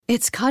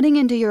It's cutting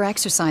into your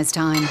exercise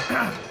time.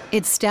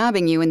 It's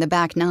stabbing you in the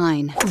back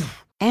nine.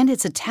 And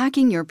it's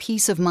attacking your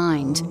peace of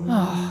mind.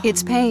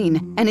 It's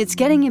pain, and it's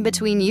getting in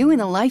between you and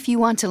the life you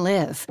want to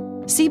live.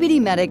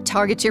 CBD Medic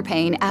targets your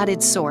pain at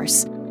its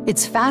source.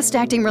 It's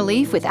fast-acting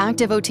relief with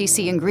active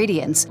OTC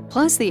ingredients,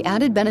 plus the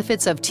added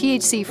benefits of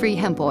THC-free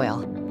hemp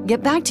oil.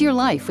 Get back to your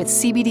life with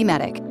CBD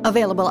Medic,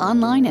 available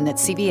online and at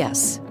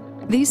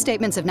CVS. These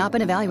statements have not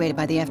been evaluated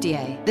by the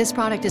FDA. This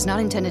product is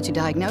not intended to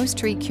diagnose,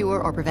 treat,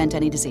 cure, or prevent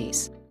any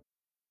disease.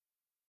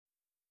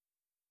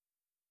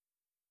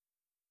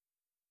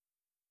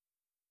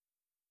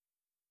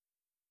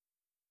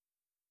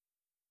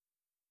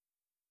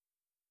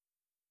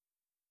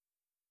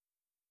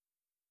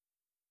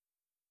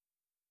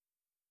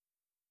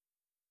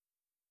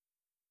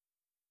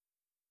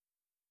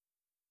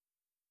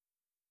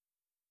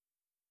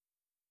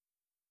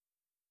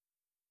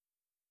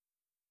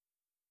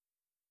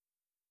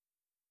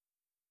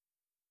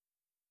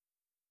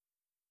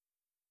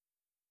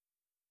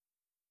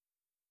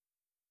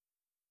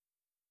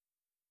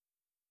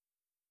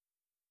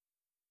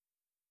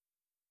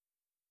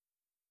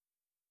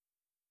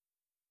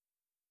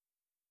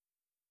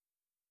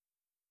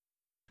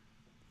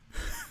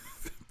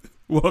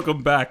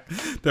 Welcome back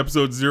to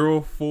episode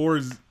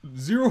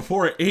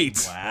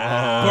 04048.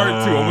 Wow.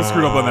 Part 2. Almost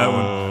screwed up on that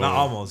one. Not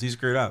almost. You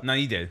screwed up. No,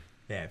 you did.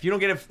 Yeah, if you don't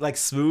get it like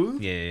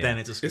smooth, Yeah. then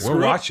it's a screw.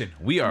 We're watching.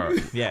 We are.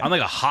 Yeah. I'm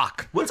like a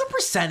hawk. What's the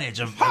percentage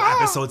of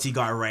episodes he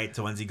got right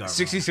to ones he got wrong?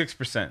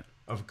 66%.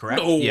 Of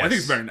correct? No, Yes. I think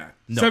it's better than that.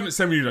 No.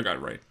 70 I got it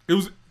right. It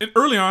was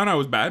early on. I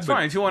was bad. It's but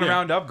fine. If you want to yeah.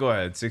 round up, go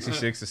ahead.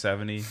 66 to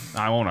 70.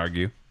 I won't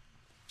argue.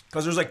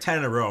 Because there's like 10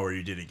 in a row where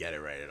you didn't get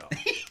it right at all.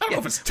 I don't know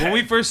if it's 10. When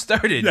we first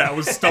started. Yeah, I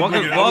was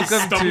stumbling.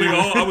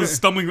 Welcome I was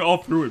stumbling all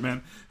through it,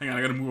 man. Hang on,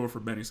 I gotta move over for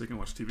Benny so he can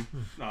watch TV.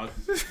 Nah,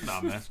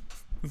 man.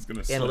 It's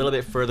gonna. And a little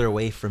bit further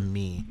away from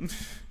me.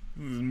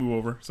 Move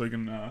over so he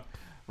can.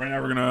 Right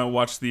now, we're gonna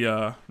watch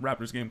the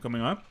Raptors game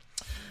coming on.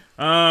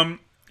 All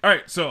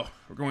right, so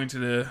we're going to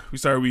the. We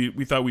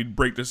thought we'd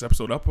break this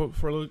episode up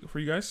for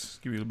you guys,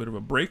 give you a bit of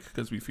a break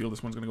because we feel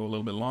this one's gonna go a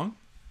little bit long.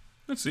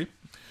 Let's see.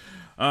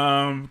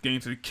 Getting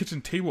to the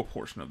kitchen table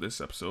portion of this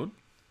episode.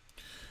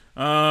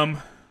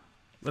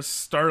 Let's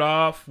start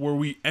off where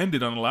we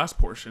ended on the last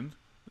portion.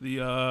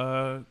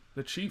 The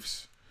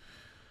Chiefs.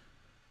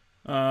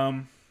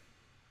 So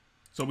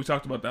we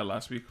talked about that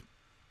last week.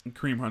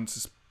 Kareem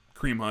Hunt's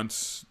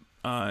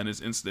and his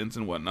incidents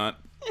and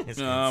whatnot. His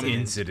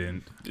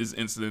incident.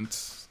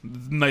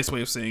 Nice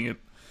way of saying it.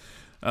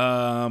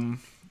 Now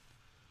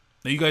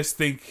you guys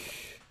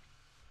think,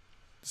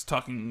 just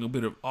talking a little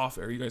bit of off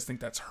air, you guys think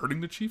that's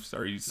hurting the Chiefs?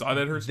 Or you saw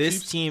that hurts the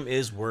Chiefs? This team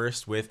is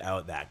worse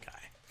without that guy.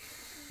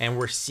 And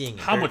we're seeing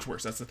it. How much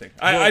worse? That's the thing.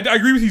 I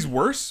agree with he's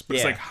worse, but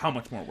it's like how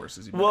much more worse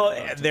is he? Well,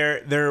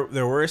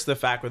 they're worse the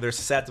fact where they're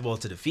susceptible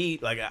to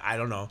defeat. Like, I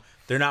don't know.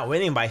 They're not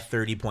winning by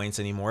 30 points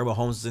anymore.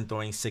 Mahomes isn't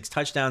throwing 6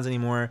 touchdowns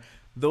anymore.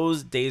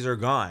 Those days are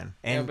gone.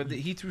 And yeah, but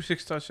he threw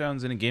 6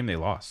 touchdowns in a game they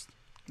lost.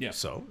 Yeah.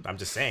 So I'm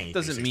just saying. It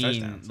doesn't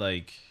mean touchdowns.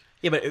 like.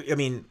 Yeah, but I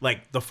mean,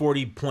 like the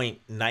 40-point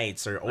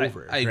nights are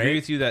over. I agree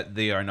with you that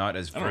they are not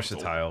as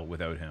versatile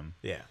without him.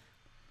 Yeah.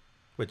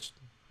 Which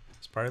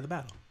is part of the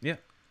battle. Yeah.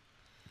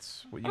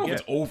 That's what I you don't know get.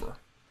 if it's over.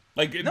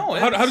 Like, No,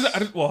 how does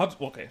that?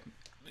 Okay,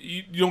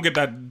 you don't get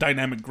that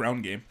dynamic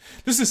ground game.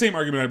 This is the same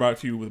argument I brought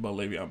to you about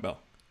Le'Veon Bell.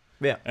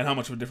 Yeah. And how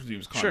much of a difference he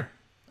was Connor. Sure.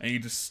 And you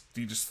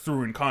just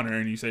threw in Connor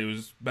and you say it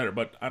was better,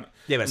 but I don't.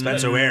 Yeah, but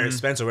Spencer Ware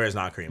is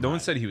not Kareem. No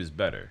one said he was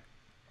better.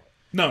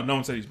 No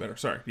one said he's better.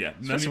 Sorry. Yeah.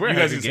 Spencer Ware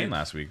had a good game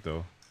last week,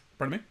 though.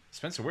 Pardon me?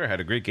 Spencer Ware had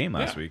a great game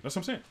last week. That's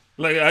what I'm saying.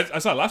 Like I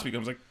saw it last week. I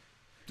was like,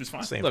 just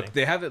fine. Same Look, thing.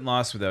 they haven't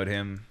lost without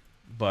him,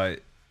 but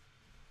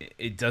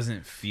it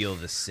doesn't feel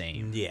the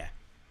same. Yeah.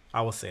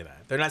 I will say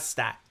that. They're not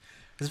stacked. I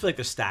just feel like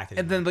they're stacked.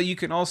 And then, but you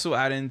can also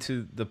add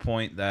into the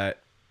point that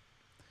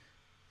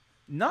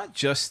not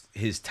just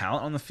his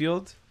talent on the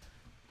field,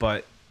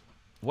 but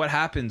what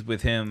happened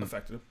with him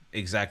Effective.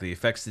 exactly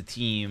affects the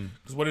team.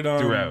 Because what did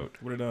throughout.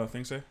 What did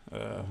thing say?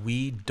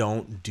 We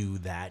don't do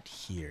that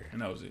here.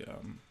 And that was the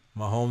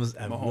Mahomes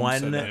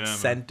one said that, yeah,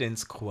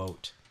 sentence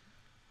quote.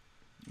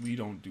 we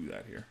don't do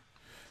that here.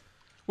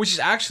 Which is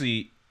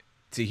actually,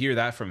 to hear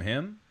that from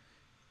him,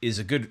 is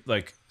a good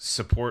like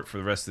support for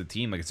the rest of the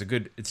team. Like it's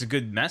a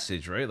good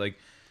message, right? Like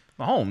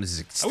Mahomes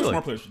is I still wish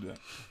more players would do that.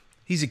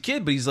 he's a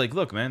kid, but he's like,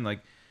 look, man,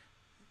 like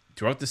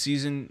throughout the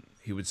season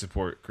he would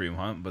support Kareem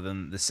Hunt, but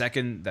then the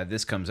second that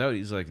this comes out,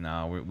 he's like,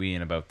 nah, we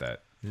ain't about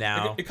that.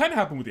 Now It kind of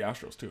happened with the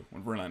Astros too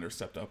when Verlander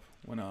stepped up.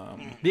 When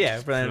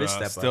Verlander did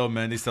step still, up.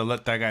 man, they still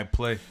let that guy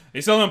play.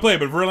 He still didn't play,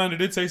 but Verlander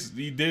did say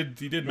he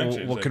did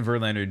mention. What can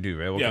Verlander do,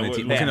 right? What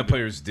Yeah, can the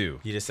players do?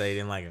 You just say you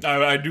didn't like him.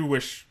 I do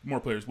wish more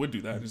players would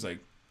do that. He's like,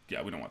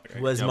 yeah, we don't want the guy.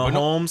 Was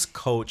Mahomes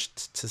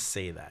coached to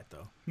say that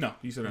though? No,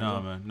 he said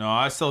No, man. No,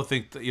 I still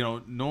think that,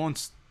 no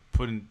one's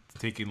putting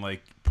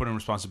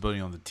responsibility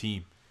on the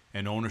team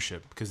and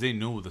ownership because they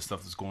knew the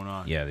stuff that's going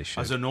on. Yeah, they should.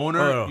 As an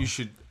owner, you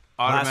should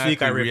automatically Last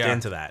week I ripped react.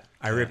 into that.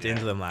 I ripped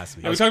into them last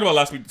week. Yeah, we talked about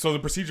last week. So the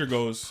procedure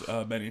goes,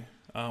 Benny,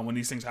 when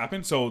these things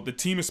happen. So the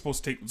team is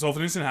supposed to take. So if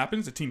an incident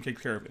happens, the team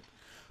takes care of it.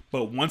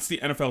 But once the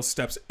NFL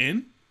steps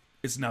in,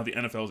 it's now the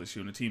NFL's issue,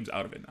 and the team's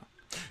out of it now.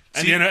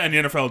 And, See- the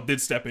NFL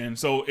did step in,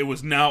 so it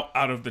was now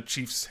out of the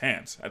Chiefs'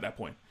 hands at that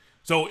point.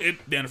 So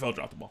the NFL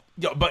dropped the ball.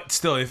 Yeah, but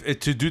still, if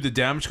to do the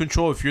damage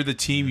control, if you're the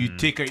team, you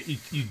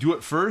you do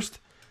it first,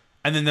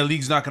 and then the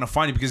league's not going to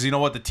find you because you know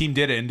what, the team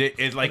did it, and it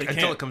like But they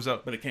until can't. it comes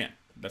out. But they can't.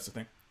 That's the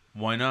thing,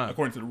 Why not?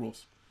 according to the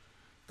rules.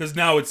 Because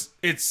now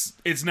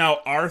it's now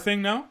our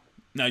thing now.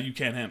 Now you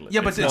can't handle it.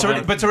 Yeah, but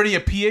it's already a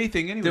PA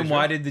thing anyway. Then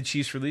why did the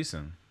Chiefs release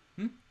him?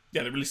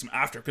 Yeah, they released him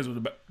after because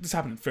this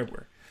happened in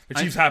February. The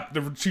Chiefs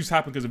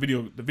happened because the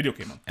video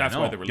came out. That's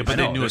why they released but him.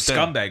 they know, knew they're it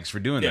then. scumbags for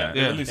doing Yeah, that.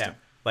 they Yeah. released Yeah. him.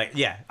 Like,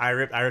 I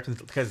ripped him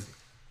because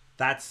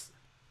that's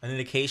an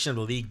indication of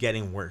the league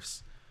getting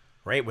worse,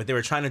 right? What they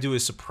were trying to do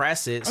is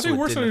suppress it, Are so they it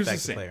worse or didn't is it the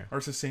affect the same? player. Or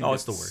it's the same? Oh,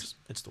 it's the worst.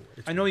 It's the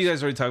worst. I know you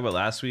guys already talked about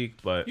last week,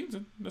 but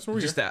That's what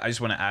we're just here. that I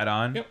just want to add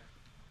on. Yep.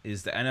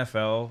 Is the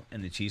NFL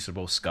and the Chiefs are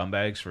both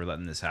scumbags for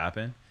letting this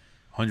happen?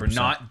 100%. For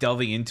not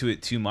delving into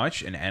it too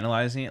much and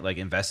analyzing it, like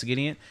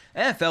investigating it.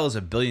 NFL is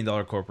 $1 billion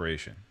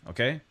corporation.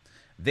 Okay,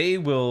 they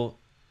will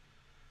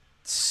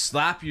they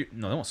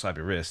won't slap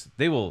your wrist.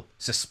 They will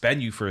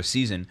suspend you for a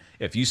season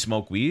if you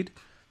smoke weed.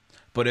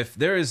 But if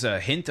there is a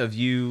hint of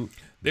you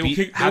They will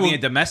having a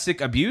domestic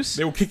abuse,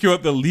 They will kick you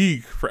out the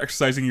league for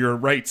exercising your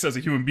rights as a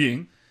human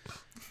being.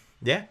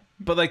 Yeah.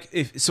 but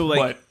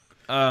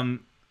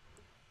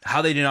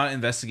how they did not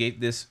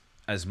investigate this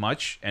as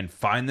much and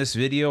find this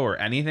video or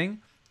anything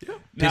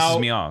pisses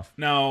me off.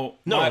 Now,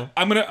 No.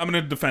 I'm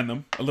gonna defend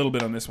them a little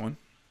bit on this one.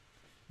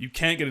 You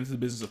can't get into the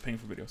business of paying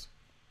for videos.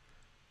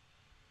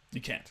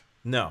 You can't.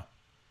 No.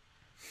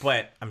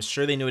 But I'm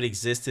sure they knew it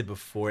existed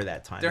before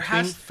that time. There Between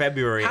has-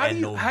 February how do and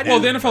you- November. how do Well,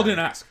 the NFL didn't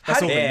ask. That's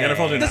the whole thing. The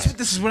NFL didn't ask.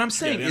 This is what I'm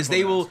saying. Yeah, Is the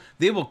NFL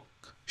they will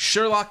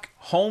Sherlock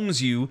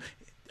Holmes you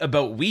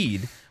about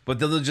weed, but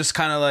they'll just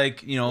kind of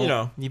like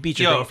You beat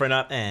your Yo, girlfriend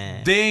up.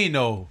 They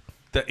know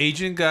the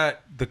agent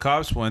the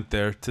cops went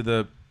there to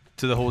the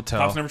hotel.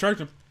 Cops never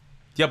charged him.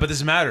 Yeah, but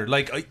this matter.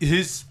 Like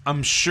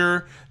I'm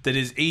sure that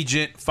his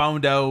agent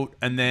found out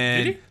and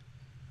then Did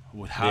he?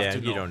 would have Yeah,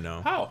 to know. you don't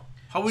know. How?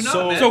 How we not,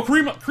 So- man? So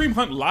Kareem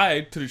Hunt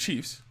lied to the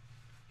Chiefs.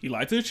 He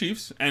lied to the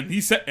Chiefs, and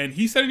he said in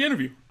the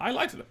interview, "I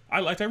lied to them. I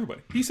lied to everybody."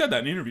 He said that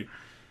in the interview.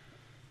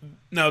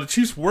 Now the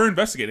Chiefs were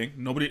investigating.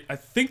 I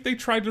think they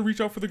tried to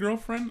reach out for the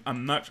girlfriend.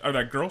 I'm not. Or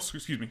that girl.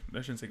 Excuse me. I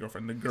shouldn't say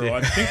girlfriend. The girl.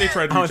 I think they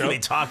tried to I don't reach think they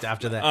out. talked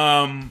after that.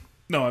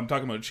 No, I'm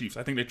talking about the Chiefs.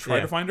 I think they tried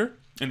Yeah. to find her,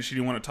 and she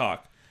didn't want to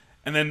talk.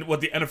 And then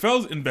what the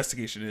NFL's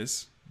investigation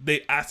is,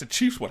 they asked the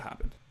Chiefs what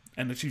happened,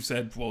 and the Chiefs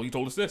said, "Well, you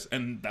told us this,"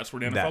 and that's where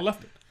the NFL That-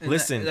 left it.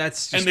 Listen,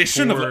 that's just And they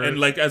shouldn't have. poor- And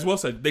like as well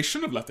said, they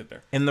shouldn't have left it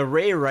there. in the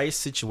Ray Rice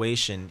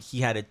situation,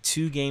 he had a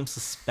 2-game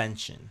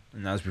suspension.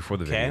 And that was before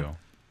the Okay. video.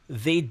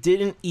 They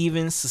didn't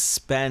even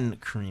suspend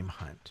Kareem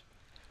Hunt.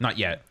 Not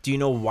yet. Do you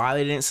know why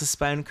they didn't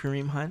suspend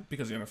Kareem Hunt?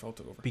 Because the NFL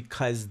took over.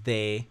 Because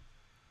they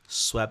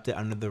swept it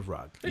under the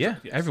rug. Yeah,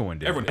 Yes. everyone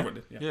did. Everyone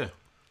did. Yeah. yeah.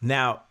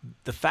 Now,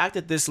 the fact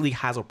that this league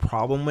has a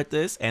problem with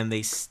this and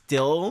they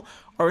still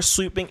are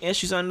sweeping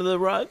issues under the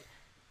rug,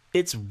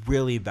 it's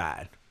really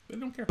bad. They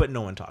don't care. But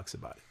no one talks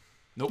about it.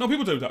 no,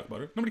 people do talk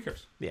about it. Nobody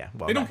cares. Yeah,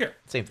 well, They don't care.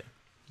 Same thing.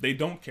 They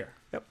don't care.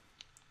 Yep.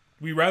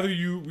 We rather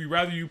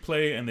you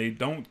play, and they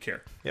don't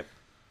care. Yep.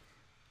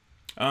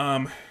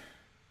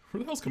 Who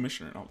the hell's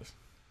commissioner in all this?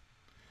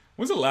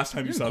 When's the last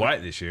time you saw Quiet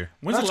that? this year.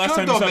 When's the That's last good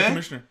time though, you saw the man.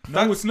 commissioner?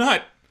 No, it's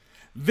not.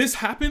 This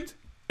happened,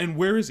 and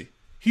where is he?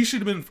 He should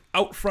have been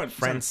out front.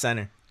 Front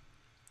center.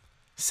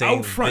 Saying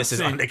Out front this is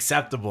saying-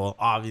 unacceptable,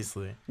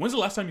 obviously. When's the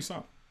last time you saw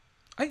him?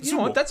 You Super know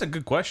Bowl. what? That's a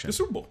good question. The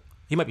Super Bowl.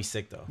 He might be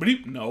sick, though. But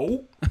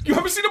no, you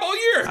haven't seen him all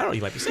year. I don't know. He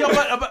might be sick.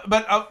 Yeah,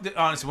 but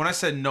honestly, when I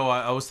said no,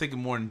 I was thinking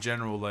more in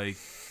general. Like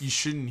you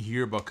shouldn't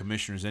hear about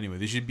commissioners anyway.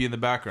 They should be in the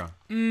background.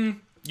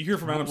 You hear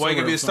from Adam Why you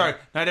Silver gotta be a all the time. star?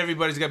 Not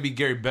everybody's gotta be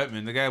Gary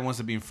Bettman. The guy wants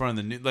to be in front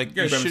of the like.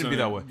 Gary You shouldn't Bettman's be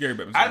not- that way. Gary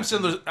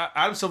Bettman's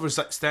Adam Silver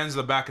stands in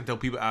the back until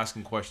people ask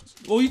him questions.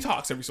 Well, he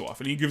talks every so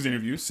often. He gives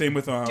interviews. Same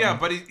with Yeah,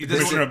 but he the doesn't-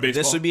 commissioner of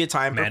baseball. This would be a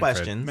time for Manfred.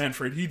 questions.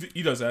 Manfred.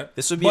 He does that.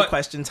 This would be But a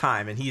question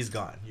time, and he's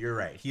gone. You're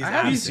right. He's I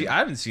haven't absent.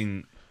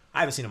 seen. I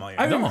haven't seen him all year.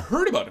 I haven't No. even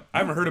heard about him. I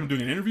haven't heard him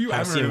doing an interview. I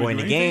haven't seen him going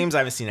to games. I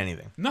haven't seen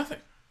anything.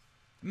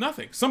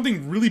 Nothing.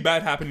 Something really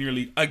bad happened in your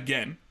league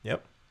again,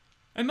 Yep.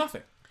 and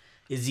nothing.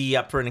 Is he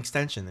up for an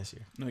extension this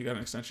year? No, he got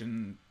an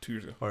extension 2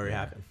 years ago. Or it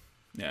happened?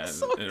 Yeah,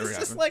 So it already it's just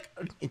happened. like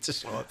it's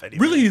just show up anyway.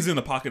 Really, he's in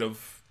the pocket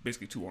of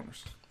basically two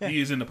owners. Yeah. He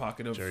is in the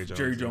pocket of Jerry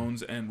Jerry Jones,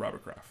 Jones, and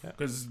Robert Kraft Yeah.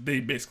 because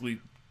they basically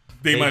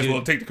They might as do-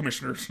 well take the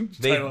commissioner's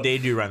They title. they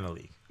do run the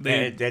league.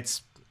 They- And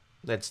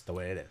that's the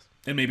way it is.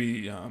 And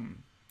maybe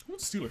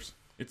what's the Steelers?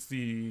 It's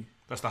the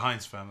That's the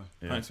Heinz family.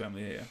 Heinz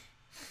family. Yeah.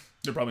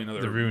 They're probably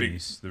another The big.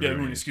 Rooneys. The Yeah, Rooneys.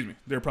 Rooney. Excuse me.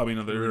 They're probably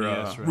another Rooney,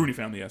 that's right. Rooney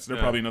family. Yes, they're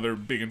Yeah. probably another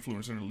big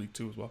influencer in the league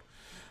too as well.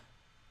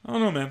 I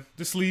don't know, man.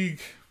 This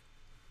league.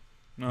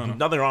 No.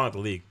 Nothing wrong with the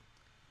league.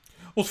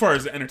 Well, as far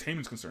as the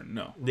entertainment's concerned,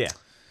 no. Yeah.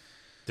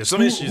 There's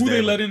some Who issues they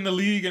there. let in the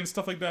league and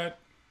stuff like that.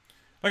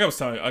 Like I was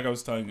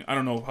telling. I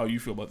don't know how you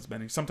feel about this,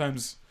 Benny.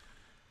 Sometimes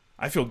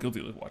I feel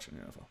guilty watching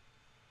the NFL.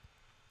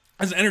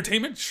 As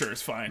entertainment, sure,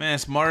 it's fine. Man,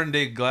 it's modern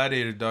day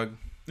gladiator, Doug.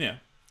 Yeah,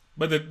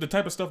 But the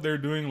type of stuff they're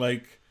doing,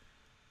 like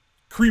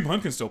Kareem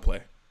Hunt can still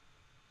play,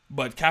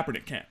 but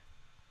Kaepernick can't.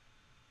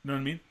 You know what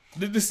I mean?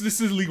 This is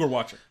the league we're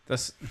watching.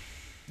 This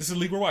is the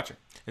league we're watching.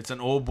 It's an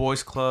old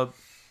boys club,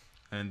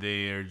 and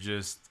they are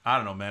just I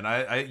don't know,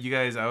 man. You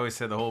guys, I always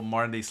said the whole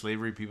modern day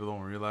slavery. People don't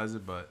realize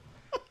it, but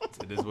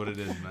it is what it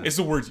is, man. It's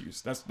the words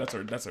used. That's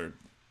our.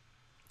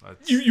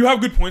 You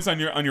have good points on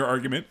your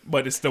argument,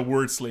 but it's the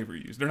word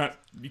slavery used. They're not.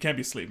 You can't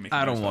be a slave making.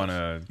 I don't want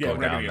to go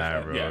down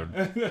that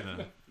road.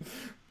 Yeah.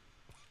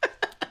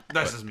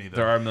 That's just me, though.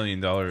 There are $1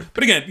 million.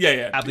 But again,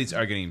 yeah. Athletes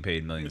are getting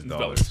paid millions of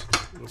dollars.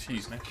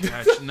 Jeez, man.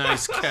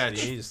 Nice catch.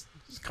 Jeez.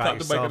 Caught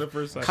the bike in the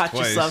first side. Caught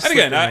yourself. And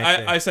again, slipping right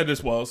there. I said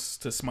this was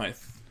to Smythe.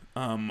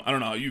 I don't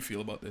know how you feel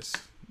about this.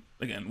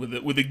 Again,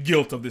 with the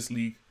guilt of this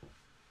league.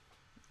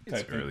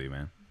 It's early,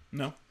 man.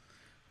 No.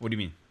 What do you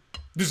mean?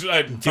 This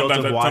Guilt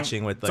of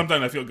watching with. Like,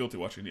 sometimes I feel guilty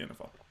watching the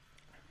NFL.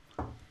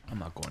 I'm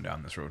not going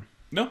down this road.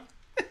 No.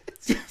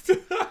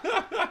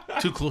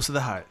 Too close to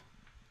the heart.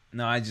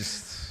 No, I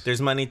just.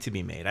 there's money to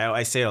be made.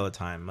 I say it all the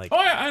time. Like, Oh,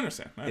 I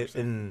understand.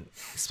 and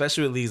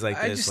especially with leagues like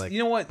I this, just, like you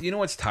know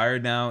what's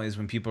tired now is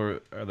when people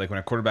are like, when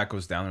a quarterback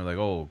goes down, they're like,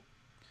 oh,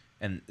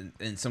 and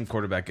some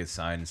quarterback gets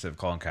signed instead of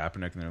calling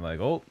Kaepernick, and they're like,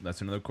 oh, that's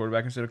another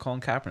quarterback instead of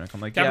calling Kaepernick. I'm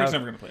like, Kaepernick's yeah.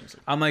 never going to play this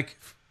year. I'm like,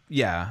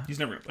 yeah, He's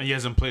never going to play. He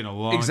hasn't played in a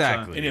long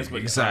exactly, time. And he has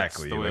played-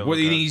 exactly. That's the way Like, I what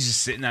do look you at think? it. He's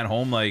just sitting at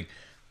home, like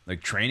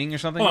training or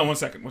something? Hold on one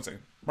second.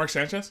 Mark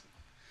Sanchez?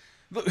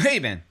 Look, hey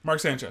man, Mark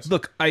Sanchez.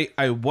 look, I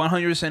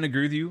 100%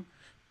 agree with you,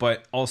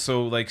 but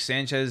also like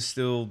Sanchez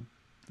still,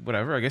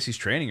 whatever. I guess he's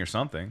training or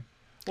something.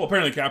 Well,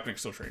 apparently Kaepernick's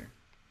still training.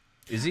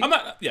 Is he? I'm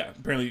not. Yeah,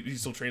 apparently he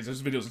still trains.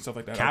 There's videos and stuff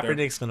like that. out there.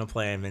 Kaepernick's gonna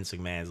play in Vince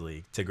McMahon's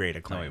league to great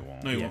acclaim. No, he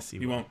won't. No, he Yes,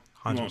 won't. He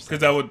won't. 100%.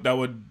 Because that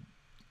would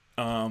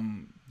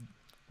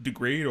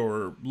degrade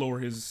or lower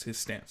his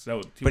stance. That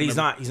would. But he's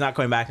not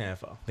going back to the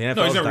NFL. The NFL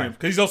No, he's is never done.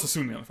 because he's also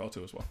suing the NFL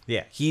too as well.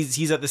 Yeah,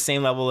 he's at the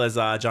same level as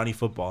Johnny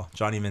Football,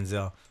 Johnny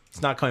Manziel.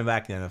 He's not coming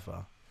back to the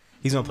NFL.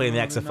 He's gonna play in the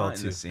Not XFL in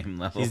too. the same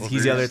level.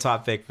 He's the other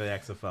top pick for the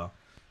XFL.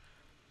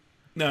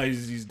 No,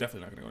 he's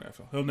definitely not going to go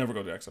to NFL. He'll never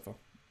go to XFL.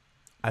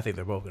 I think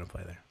they're both gonna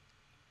play there.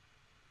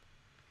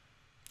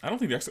 I don't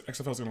think the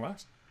XFL is going to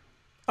last.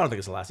 I don't think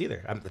it's the last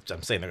either.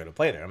 I'm saying they're gonna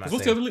play there. I'm not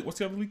What's saying. the other league? What's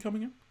the other league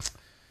coming in?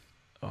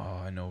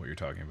 Oh, I know what you're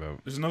talking about.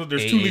 There's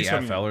two leagues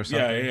coming in. AAFL or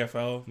something? Yeah,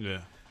 AFL.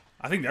 Yeah.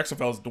 I think the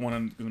XFL is the one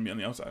going to be on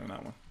the outside on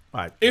that one.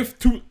 All right. If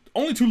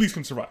only two leagues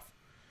can survive.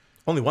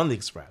 Only one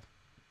league spread.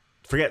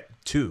 Forget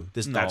two.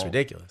 That's No.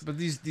 ridiculous. But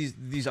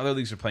these other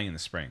leagues are playing in the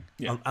spring.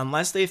 Yeah.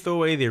 Unless they throw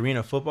away the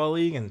Arena Football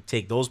League and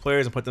take those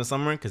players and put them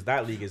somewhere, because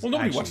that league is Well,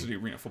 nobody actually, watches the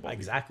Arena Football League.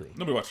 exactly.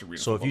 Nobody watches the Arena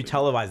So if Football you League.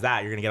 televise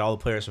that, you're gonna get all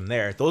the players from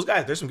there. Those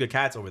guys, there's some good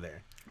cats over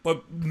there.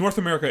 But North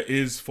America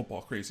is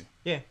football crazy.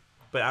 Yeah,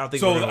 but I don't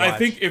think. So we're gonna I watch.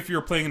 think if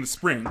you're playing in the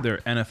spring, They're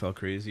NFL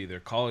crazy. They're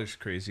college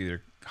crazy.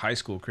 They're high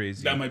school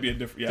crazy. that might be a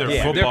different. They're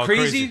Yeah. football They're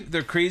crazy.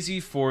 They're crazy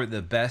for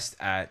the best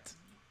at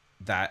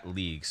that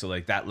league. So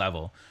like that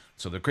level.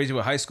 So they're crazy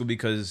about high school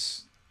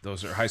because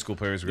those are high school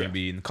players are going to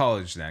be in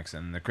college next,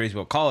 and they're crazy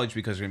about college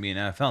because they're going to be in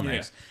NFL Yeah.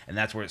 next, and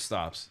that's where it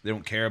stops. They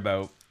don't care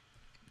about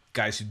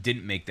guys who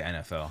didn't make the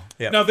NFL.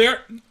 Yeah. Now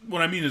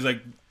what I mean is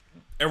like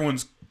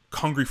everyone's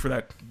hungry for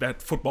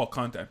that football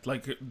content.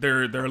 Like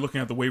they're looking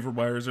at the waiver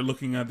wires, they're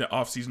looking at the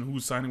offseason,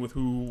 who's signing with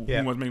who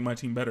Yeah. was making my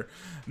team better.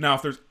 Now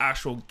if there's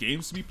actual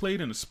games to be played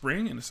in the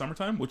spring, in the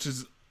summertime, which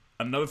is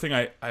another thing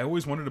I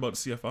always wondered about the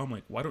CFL. I'm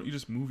like, why don't you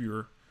just move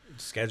your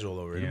schedule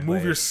over. Yeah. to move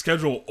play. your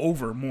schedule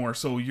over more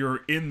so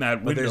you're in that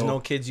But window? there's no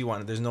kids you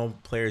want. There's no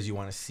players you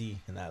want to see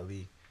in that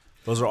league.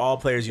 Those are all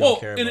players you well, don't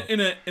care in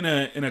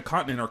about. in a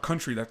continent or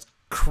country that's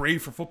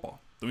craved for football.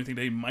 Don't you think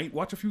they might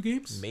watch a few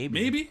games?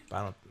 Maybe.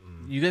 I don't.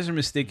 You guys are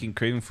mistaking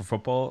craving for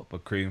football,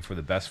 but craving for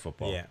the best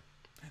football. Yeah.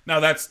 Now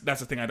that's the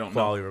thing I don't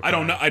Quality know. I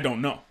don't know. requirement. I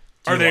don't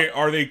know. you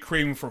Are they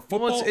craving for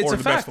football Well, it's or a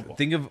the fact. best football?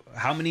 Think of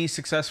how many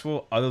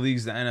successful other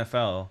leagues in the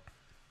NFL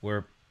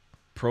where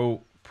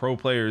pro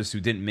players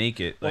who didn't make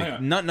it. Well, Like hang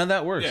on. none of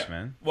that works, Yeah.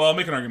 man. Well, I'll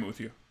make an argument with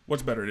you.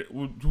 What's better?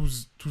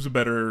 Who's a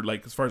better,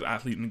 like, as far as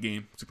athlete in the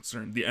game is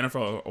concerned, the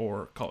NFL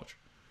or college?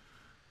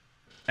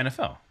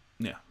 NFL.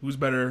 Yeah, who's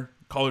better,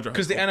 college or high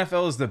Because the school?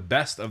 NFL is the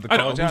best of the I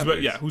know college who's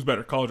athletes. who's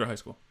better, college or high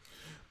school?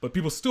 But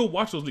people still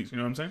watch those leagues. You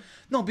know what I'm saying?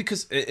 No,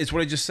 because it's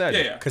what I just said.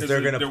 Yeah. Because they're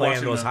gonna play in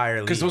watching those the- higher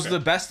leagues. Because those are the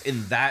best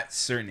in that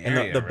certain and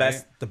area. the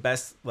right?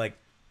 best like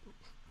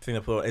thing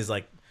to put is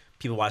like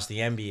people watch the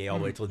NBA all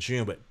the Mm. way till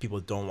June, but people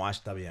don't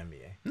watch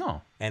WNBA.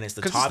 No, And it's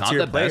the 'Cause it's top not tier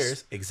the best.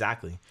 players.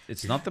 Exactly.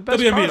 it's not the best.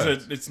 WNBA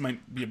product. it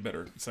might be a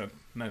better. It's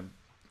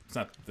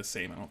not the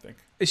same. I don't think.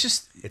 It's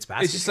just It's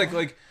It's just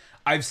like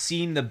I've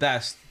seen the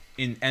best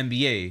in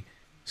NBA,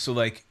 so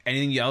like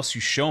anything else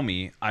you show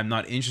me, I'm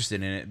not interested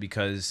in it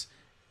because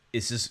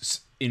it's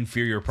just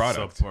inferior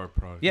product. Subpar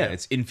product. Yeah,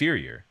 it's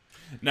inferior.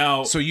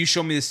 Now, So you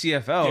show me the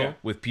CFL Yeah.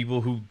 with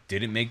people who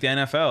didn't make the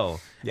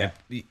NFL. Yeah.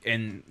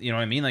 And you know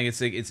what I mean? Like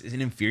it's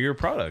an inferior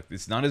product.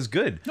 It's not as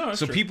good. No, that's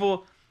so true.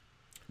 people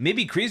may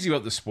be crazy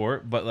about the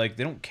sport, but like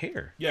they don't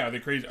care. yeah, are they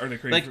crazy? Are they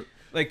crazy?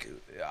 Like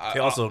they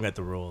also don't get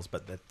the rules,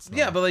 but that's not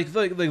yeah, but like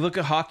look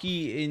at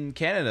hockey in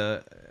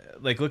Canada.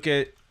 Like look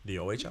at the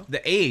OHL.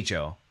 the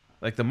AHL.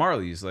 Like the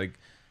Marlies, like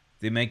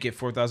they might get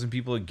 4,000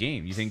 people a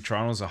game. You think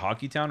Toronto's a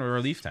hockey town or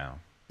a Leaf town?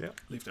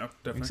 Leaf town,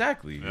 definitely.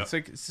 Exactly. Yeah. It's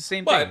like it's the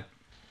same But thing.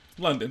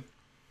 London,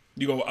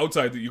 you go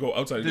outside. You go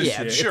outside. Of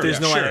Yeah, this sure, if there's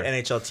no sure.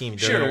 NHL team,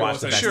 they're Sure, gonna watch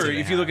the best sure. team they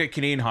If you look have. at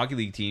Canadian Hockey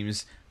League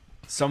teams,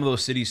 some of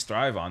those cities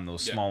thrive on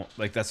those Yeah. small.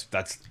 Like that's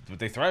what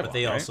they thrive But on.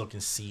 they right? also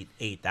can seat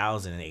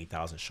 8,000 and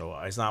 8,000 show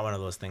up. It's not one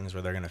of those things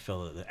where they're gonna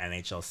fill the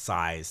NHL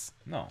size,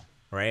 no.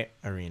 right?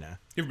 Arena.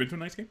 You ever been to a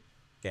Knights game?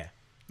 Yeah,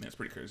 Yeah, it's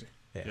pretty crazy.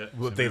 yeah. Yeah,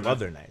 Well, same they here, love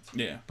man. their nights,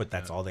 Yeah, but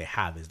that's all they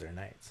have is their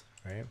nights,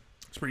 right?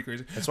 it's pretty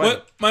crazy. That's why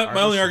But my ours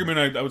only is-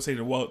 argument I would say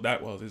to Wealth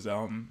is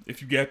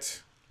if you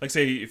get, like,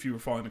 say if you were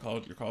following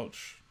your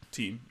college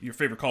team, your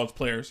favorite college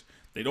players,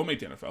 they don't make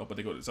the NFL, but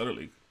they go to this other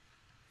league.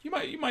 You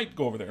might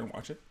go over there and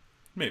watch it,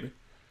 maybe.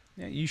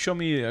 Yeah, you show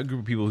me a group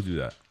of people who do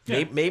that.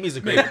 Yeah. Maybe's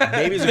a great.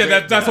 Maybe's a Yeah,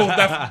 great.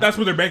 that's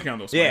what they're banking on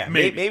those. Yeah,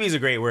 maybe. maybe's a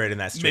great word in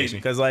that situation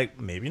Maybe. because, like,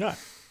 maybe not.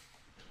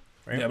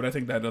 Right? Yeah, but I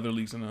think that other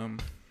leagues in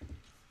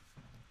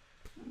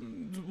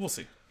we'll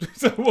see.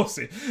 So we'll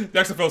see. The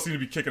XFL seem to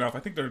be kicking off. I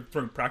think they're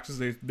during practice.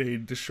 They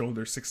just showed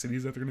their 6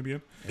 cities that they're going to be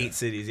in. 8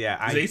 cities,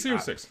 yeah. Is it 8 cities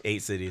or 6?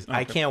 8 cities. Oh,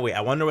 I okay. can't wait.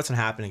 I wonder what's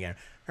gonna happen again.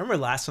 Remember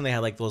last time they had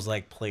like those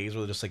like plays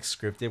where they're just like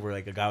scripted, where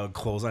like a guy would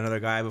close on another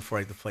guy before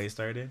like the play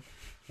started.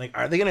 Like,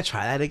 are they gonna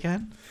try that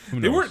again?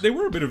 They were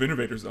a bit of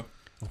innovators though.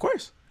 Of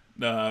course.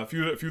 A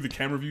few of the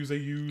camera views they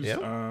use. Yep.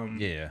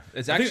 Yeah,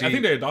 it's I actually.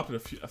 think they adopted a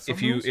few. some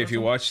if you rules or if you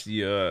something. watch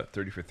the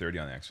 30 for 30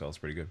 on the XFL, it's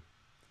pretty good.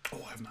 Oh,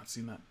 I have not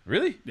seen that.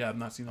 Really? Yeah, I've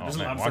not seen that. Oh, There's a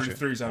man, lot of watch 30 it.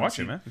 30s I haven't Watch it,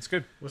 seen. man. It's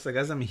good. What's that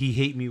guy's name? He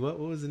hate me. What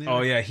was the name?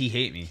 Oh yeah, he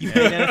hate me. He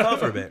played in the NFL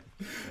for a bit.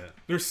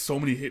 There's so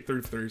many 30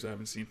 for 30s I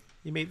haven't seen.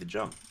 He made the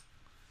jump.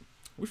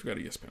 I wish we got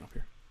a ESPN up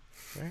here.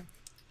 Right.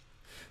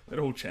 That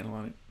whole channel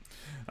on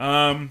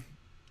it.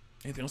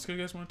 Anything else you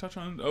guys want to touch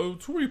on? Oh,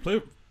 who are your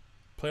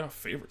playoff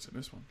favorites in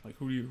this one? Like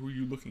who are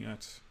you looking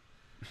at?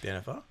 The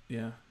NFL.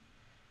 Yeah,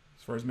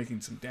 as far as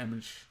making some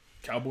damage,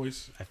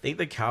 Cowboys. I think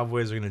the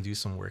Cowboys are gonna do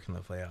some work in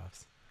the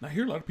playoffs. I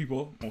hear a lot of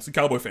people, mostly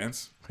Cowboy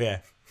fans,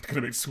 Yeah.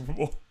 gonna make Super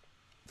Bowl.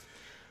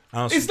 I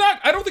don't. It's not.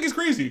 I don't think it's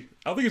crazy.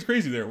 I don't think it's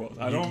crazy there. Well,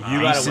 I don't. You gotta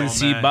win.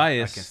 Recency man.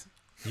 bias.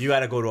 You got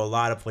to go to a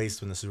lot of places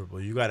to win the Super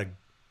Bowl. You got to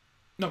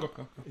No, go.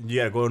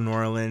 go to New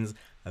Orleans,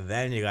 and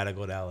then you got to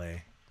go to LA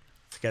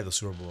to get the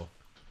Super Bowl.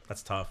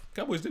 That's tough.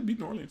 Cowboys did beat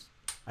New Orleans.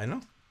 I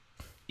know.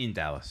 In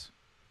Dallas.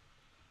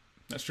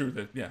 That's true.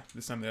 That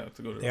this time they have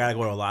to go to. They got to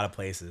go to a lot of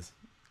places.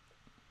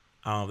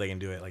 I don't know if they can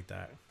do it like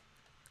that.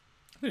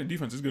 I think the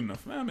defense is good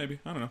enough. Maybe.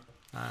 I don't know.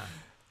 Ah.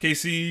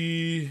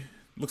 KC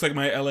looks like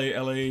my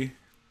LA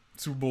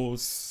Super Bowl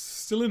is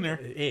still in there.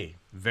 Hey,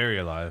 Very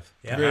alive.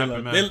 yeah, Very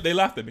happened, loud. man. They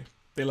laughed at me.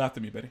 They laughed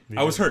at me, Betty. We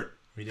I was did. hurt.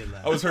 we did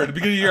that. I was hurt. At the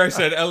beginning of the year, I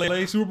said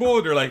LA Super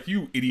Bowl. They're like,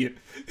 you idiot.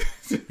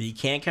 But you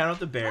can't count out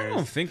the I don't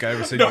Bears. think I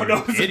ever said No you're one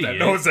an said that. idiot.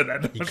 No one said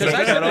that. No one Because said Because I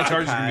that. said the Pats.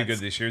 Chargers are gonna be good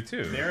this year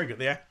too. They're good.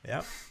 Yeah,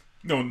 yeah.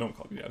 No one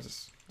called me. I was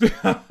just,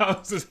 I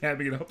was just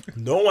handing it up.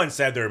 No one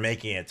said they were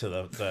making it to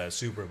the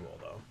Super Bowl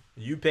though.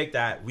 You picked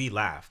that. We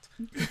laughed,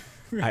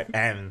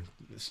 and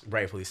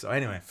rightfully so.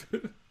 Anyway,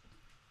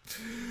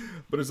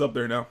 But it's up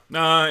there now.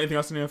 Anything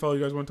else in the NFL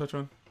you guys want to touch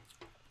on?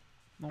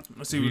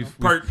 Let's see. We've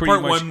Part pretty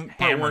much one.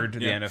 hammered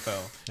yeah. the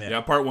NFL.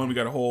 Yeah. Part one. We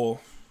got a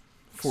whole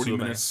 40 So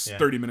minutes, yeah.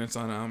 30 minutes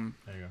on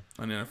there you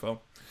go. on the NFL.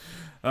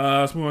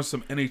 Let's move on to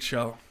some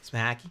NHL.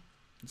 Smacky.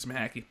 Some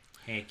hacky.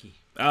 Hanky.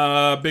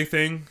 Big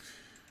thing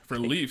for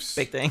Leafs.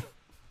 Big thing.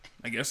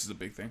 I guess is a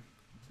big thing.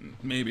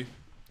 Maybe.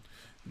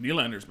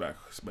 Nylander's back,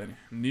 Benny.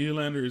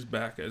 Nylander is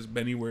back as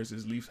Benny wears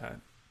his Leafs hat.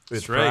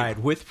 With right. pride.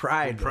 With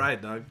pride. bro.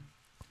 Pride, dog.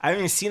 I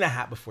haven't even seen a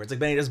hat before. It's like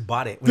Benny just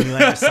bought it when you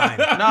let sign.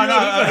 No,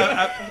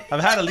 I've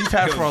had a Leaf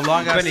hat for a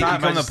long ass Benny, you time.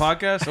 come on the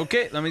podcast?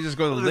 Okay, let me just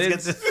go to the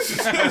Let's lids.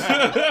 get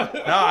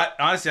this.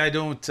 Honestly, I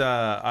don't.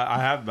 I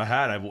have a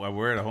hat. I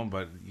wear it at home,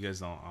 but you guys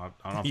don't. I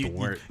don't have to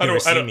wear it. I Never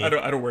don't seen me. I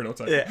don't wear it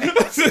outside. Yeah.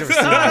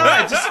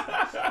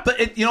 But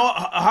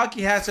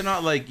hockey hats are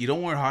not like you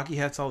don't wear hockey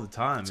hats all the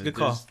time. It's a good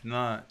call.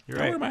 Not. You're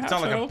I right. wear my It's hats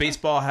not like all a the time.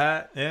 baseball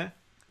hat. Yeah.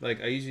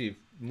 Like I usually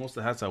most of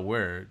the hats I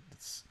wear.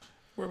 It's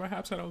Wear my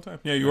Habs hat all the time.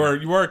 Yeah, you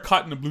are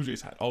caught in a Blue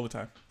Jays hat all the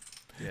time.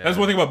 yeah. That's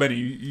one thing about Benny.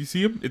 You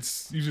see him,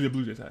 it's usually a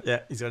Blue Jays hat. Yeah.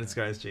 He's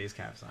got his Jays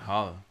caps on.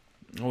 Holla.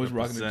 Always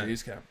rocking the 100%.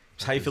 Jays cap.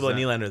 How you feel about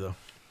Nylander though?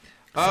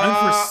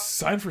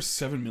 Signed for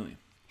 $7 million.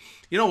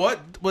 You know what?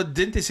 What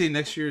didn't they say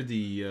next year?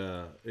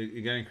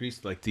 It got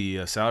increased, like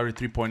the salary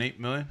 3.8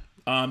 million.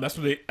 That's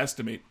what they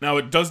estimate. Now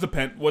it does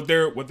depend what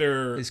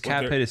their His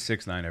cap hit is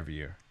 6'9" every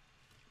year.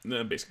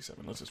 basically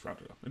 7. Let's just round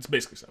it up. It's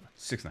basically 7.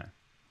 6'9".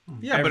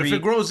 Yeah, but if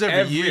it grows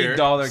every year,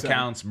 dollar Seven.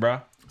 counts,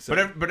 bruh.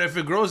 but if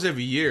it grows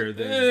every year,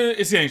 then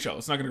It's the NHL.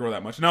 It's not going to grow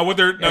that much. Now what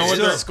they're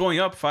It's going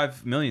up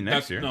 $5 million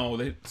next year. No,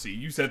 they see.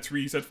 You said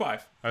 3. You said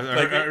 5.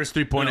 it's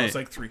 3.8. No, it's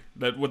like 3.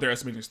 That what they're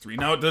estimating is 3.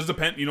 Now it does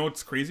depend. You know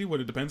what's crazy?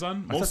 What it depends on I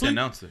thought they mostly.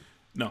 announced it.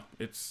 No,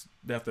 it's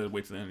they have to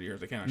wait till the end of the year.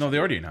 They can't. No, actually they do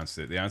already it. announced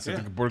it. They announced it at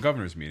Yeah. the Board of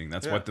Governors meeting.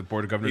 That's Yeah. what the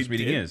Board of Governors They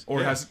meeting did? is.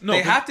 Or Yeah. has no? They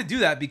but- have to do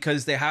that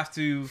because they have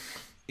to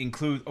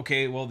include.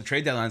 Okay, well, the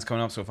trade deadline's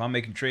coming up, so if I'm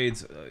making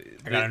trades,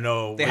 I gotta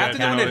know. They what have to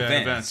do account- it in yeah, in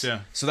advance. advance, yeah.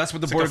 So that's what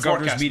the It's Board like of a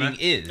Governors forecast, meeting man.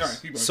 is. All right,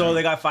 keep going. So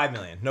they got $5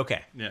 million.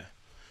 Okay. Yeah.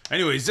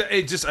 Anyways,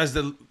 it just as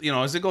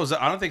it goes,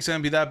 I don't think it's gonna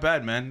be that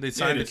bad, man. They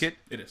signed the kid.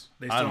 It is.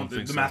 They I still, don't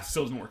think the so. math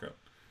still doesn't work out.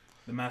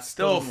 The math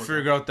still They'll doesn't work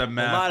figure out that A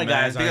math. lot of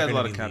man. guys They got aren't a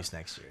lot going of to be cap. Leafs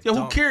next year. Yeah, who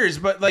Don't- cares?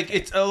 But like,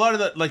 it's a lot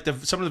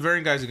of some of the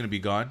veteran guys are gonna be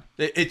gone.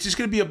 It's just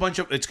gonna be a bunch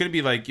of. It's gonna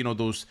be like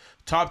those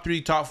top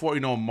 3, top 4.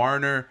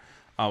 Marner,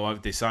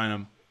 if they sign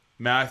him,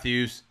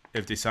 Matthews,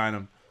 if they sign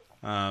him,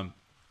 all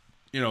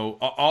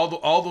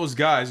those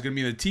guys are gonna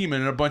be in the team,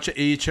 and a bunch of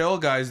AHL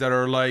guys that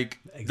are like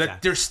that Exactly.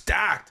 they're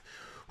stacked.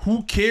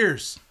 Who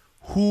cares?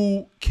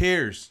 Who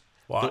cares?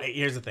 Well,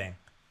 here's the thing.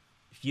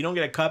 If you don't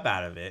get a cup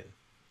out of it,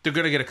 They're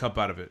gonna get a cup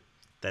out of it.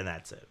 then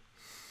that's it.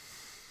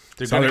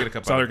 They're gonna get a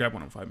cup out Salary of it. cap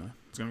went up $5 million.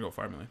 It's gonna go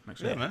 $5 million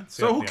next year. Yeah, man.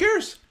 So who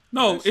cares?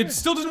 No, it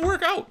still doesn't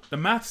work out. The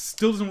math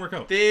still doesn't work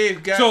out.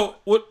 They've got. So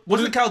what?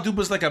 Wasn't Cal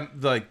Dubas like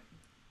the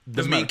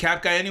Doesn't main matter.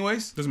 cap guy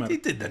anyways? Doesn't matter. He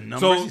did the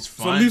numbers. He's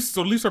So fine.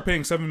 Leafs are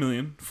paying $7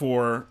 million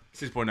for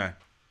 6.9.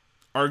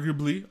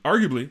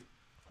 arguably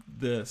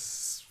the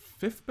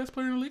fifth best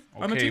player in the league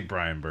on the Okay, team.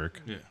 Brian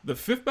Burke. The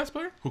fifth best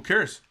player? Who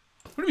cares?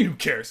 What do you mean? Who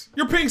cares?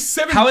 You're paying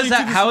 $7 How million is that?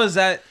 to this- How is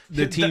that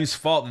the team's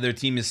fault that their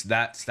team is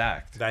that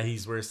stacked? That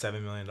he's worth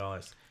 $7 million.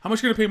 How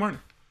much are you gonna pay Martin?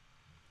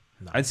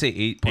 I'd say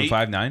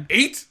 8.59.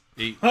 8?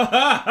 8.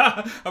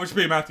 How much you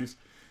pay Matthews?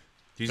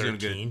 He's gonna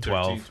 13, get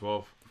 12.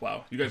 12.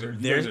 Wow, you guys are.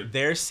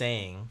 They're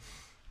saying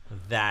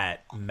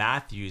that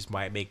Matthews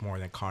might make more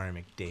than Connor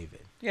McDavid.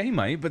 Yeah, he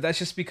might, but that's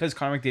just because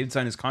Connor McDavid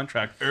signed his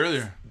contract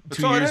Earlier.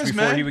 2 years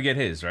before he would get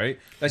his, right?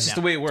 That's just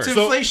the way it works. It's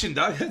inflation,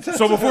 dog.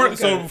 So before the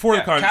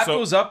contract, cap so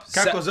goes up.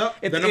 Cap goes up,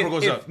 the number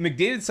goes up. If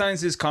McDavid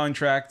signs his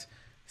contract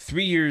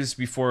 3 years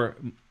before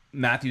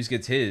Matthews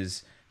gets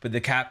his, but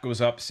the cap goes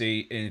up,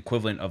 say, an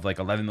equivalent of like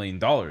 $11 million,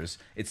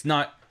 it's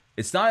not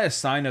a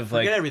sign of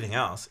like. Forget everything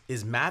else.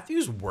 Is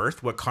Matthews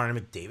worth what Connor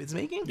McDavid's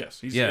making? yes,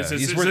 He's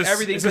worth it's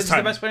everything it's because he's the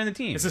timing. best player on the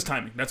team. It's his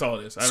timing. That's all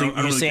it is. I So don't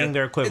you're really saying care.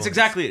 they're equivalent? It's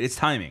exactly it. It's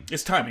timing.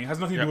 It's timing. It has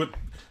nothing to do with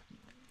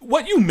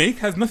what you make.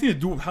 Has nothing to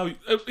do with how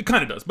it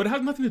kind of does, but it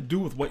has nothing to do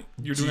with what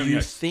you're doing. Do on the you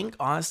ice. think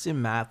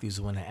Austin Matthews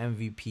will win an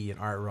MVP and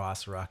Art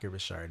Ross or Rocket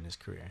Richard in his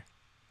career?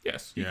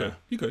 Yes, he Yeah. could.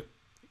 He could.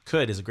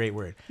 Could is a great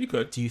word. He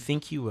could. Do you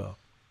think he will?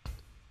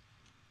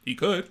 He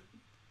could.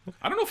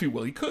 I don't know if he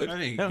will. He could. I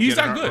think He's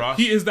get that Art good. Ross.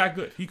 He is that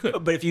good. He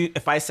could. But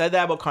if I said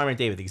that about Connor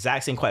McDavid, the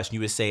exact same question, you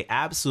would say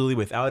absolutely,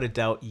 without a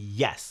doubt,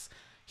 yes,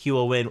 he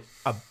will win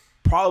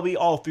probably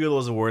all 3 of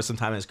those awards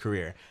sometime in his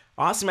career.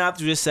 Austin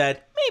Matthews just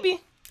said maybe.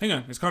 Hang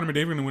on. Is Connor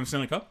McDavid going to win a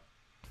Stanley Cup?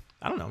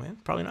 I don't know, man.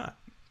 Probably not.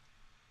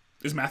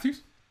 Is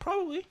Matthews?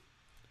 Probably.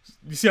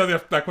 You see how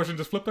that question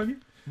just flipped on you?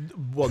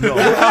 Well, no.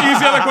 You see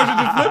how that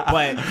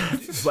question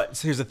just flipped? but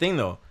here's the thing,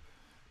 though.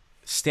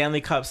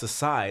 Stanley Cups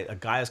aside, a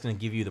guy that's going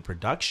to give you the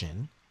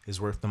production is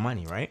worth the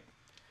money, right?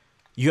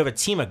 You have a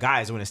team of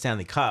guys that win a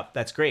Stanley Cup.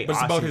 That's great. But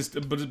it's about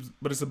Austin-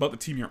 but it's about the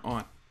team you're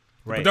on.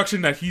 The Right.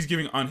 production that he's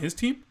giving on his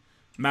team,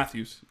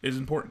 Matthews, is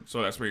important.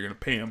 So that's where you're going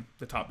to pay him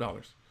the top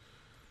dollars.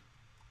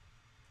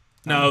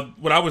 Now,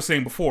 what I was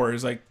saying before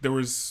is like there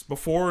was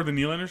before the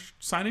Nylander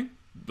signing,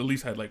 the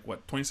Leafs had like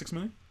what 26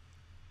 million.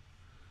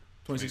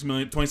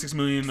 26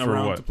 million For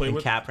around what? to play In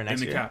with cap for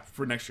next in the year? cap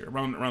for next year,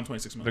 around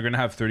 26 They're million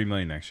gonna have $30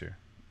 million next year.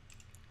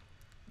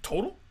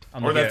 total.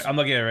 I'm Or looking that's- at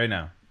it right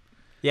now.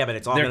 Yeah, but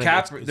it's all Their gonna,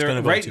 cap, it's their,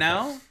 gonna go right too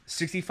now,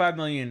 fast. $65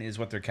 million is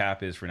what their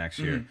cap is for next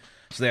year. Mm-hmm.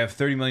 So they have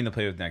 $30 million to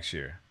play with next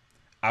year.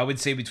 I would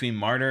say between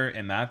Marner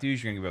and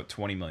Matthews, you're gonna get about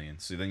 $20 million.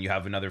 So then you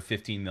have another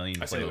 $15 million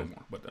to I say a play little with.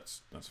 more, but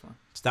that's fine.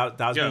 So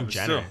that was Yeah, being but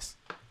still. generous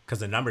because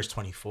the number's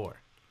 24,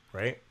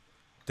 right?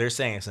 They're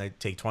saying it's going to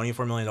take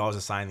 $24 million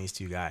to sign these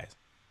 2 guys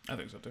I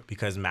think so too.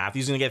 because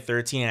Matthews is going to get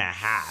 13 and a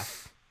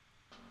half,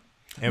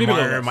 and Maybe a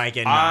little Marner less. might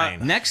get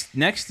 9.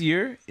 Next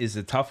year is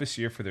the toughest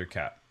year for their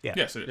cap. Yeah.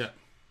 Yes, it is. Yeah.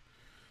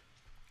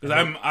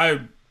 Because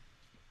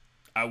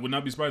I would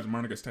not be surprised if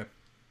Marner gets 10.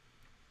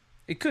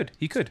 He could.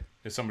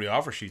 If somebody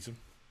offer sheets him.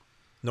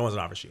 No one's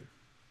an offer sheet.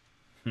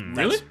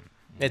 Really?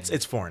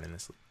 It's foreign in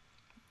this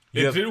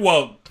league.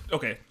 Well,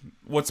 okay.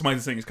 What's my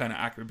thing is kind of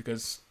accurate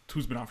because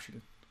who's been off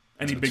sheeted?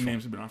 Any big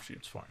names have been off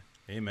sheeted. It's foreign.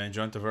 Hey, man,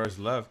 John Tavares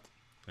left.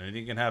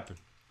 Anything can happen.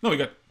 No,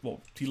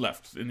 he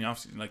left in the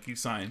offseason. Like he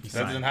signed.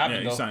 That doesn't happen,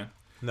 Yeah, he though. signed.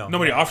 No,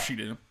 Nobody off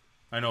sheeted him.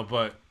 I know,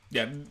 but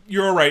Yeah,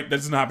 you're right. That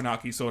doesn't happen in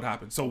hockey, so it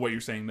happens. So what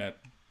you're saying that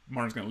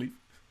Marner's gonna leave?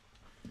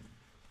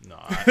 no,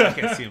 I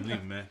can't see him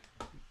leaving, man.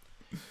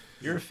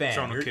 You're a fan.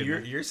 Throwing a kid,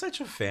 man. You're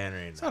such a fan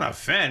right I'm now. not a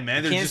fan, man.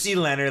 You They're can't just see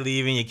Leonard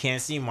leaving. You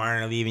can't see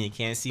Marner leaving. You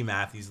can't see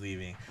Matthews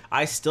leaving.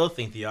 I still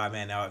think the odd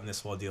man out in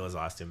this whole deal is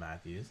Austin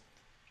Matthews.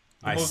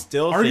 I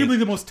still arguably think,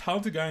 the most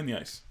talented guy on the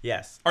ice.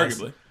 yes.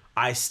 Arguably.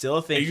 I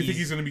still think You think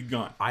he's gonna be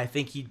gone? I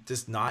think he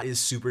just not is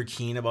super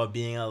keen about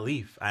being a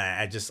Leaf.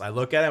 I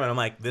look at him and I'm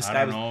like, this I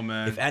guy. don't know,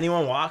 man. If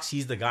anyone walks,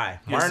 he's the guy.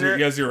 He has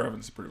Marner. zero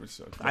evidence to prove it.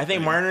 So I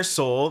think Marner's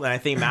sold, and I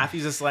think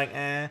Matthews is like,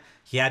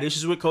 He had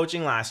issues with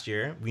coaching last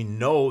year. We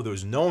know there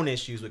was known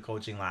issues with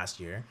coaching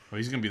last year. well,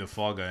 he's gonna be the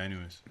fall guy,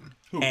 anyways.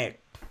 And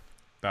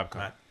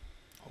Babcock.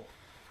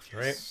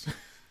 right,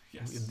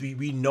 Yes.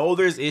 we know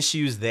there's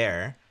issues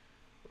there.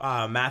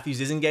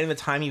 Matthews isn't getting the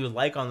time he would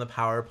like on the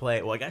power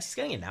play. Well, I guess he's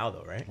getting it now,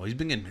 though, right? Well,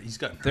 he's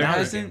got. There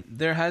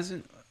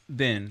hasn't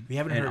been We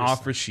haven't an heard of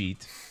offer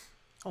sheet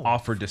Oh.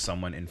 offered to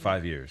someone in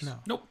 5 years. No.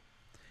 Nope.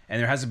 And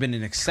there hasn't been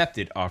an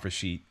accepted offer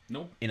sheet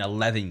Nope. in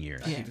 11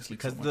 years. hate this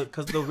league so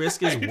because much. the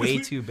risk is way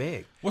too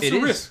big. What's It the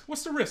is. risk?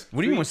 What's the risk?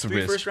 What do you mean what's the Three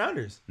risk? first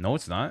rounders. No,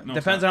 it's not. No,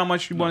 it's Depends not. on how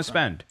much you No, want it's to not.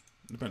 spend.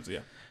 Depends. Yeah.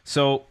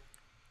 So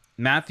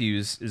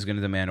Matthews is going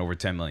to demand over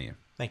 10 million,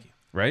 Thank you.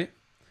 right?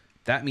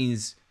 That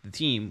means the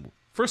team,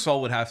 first of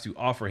all, would have to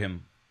offer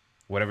him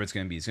whatever it's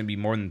going to be. It's going to be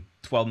more than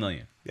 12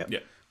 million, Yep. Yeah.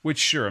 which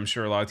sure, I'm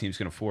sure a lot of teams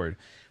can afford.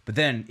 But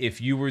then if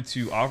you were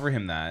to offer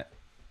him that,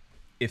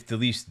 if the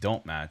Leafs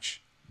don't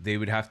match, they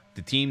would have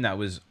the team that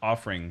was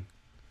offering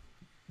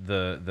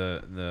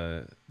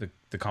the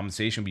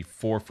compensation would be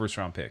 4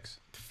 first-round picks.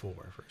 4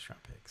 first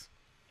round picks.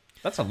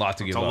 That's a lot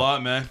to It's give a up.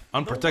 lot, man.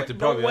 Unprotected, no,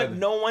 probably. one,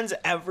 no one's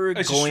ever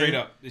It's going. just straight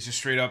up. It's just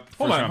straight up.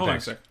 Hold first-round on a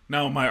picks. sec.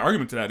 Now, my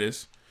argument to that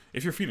is,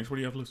 if you're Phoenix, what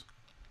do you have to lose?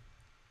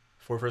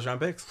 4 first round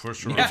picks.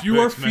 First round If you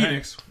are picks, man.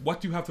 Phoenix,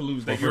 what do you have to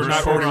lose that Well, you're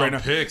first not ordering right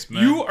round now? picks,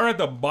 man. You are at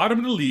the bottom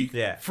of the league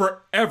Yeah.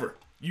 forever.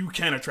 You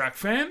can't attract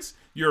fans.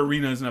 Your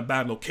arena is in a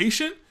bad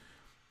location.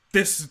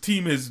 This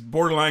team is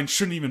borderline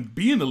shouldn't even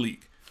be in the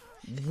league.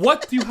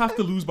 What do you have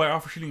to lose by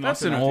offer sheeting? That's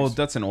Austin an Matthews? old.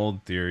 That's an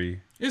old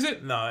theory. Is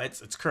it? No,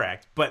 it's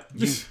correct. But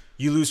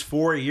you lose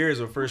 4 years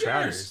of first cares?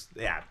 rounders.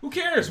 Yeah. Who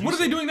cares? What are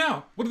they doing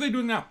now? What are they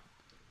doing now?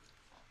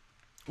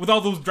 With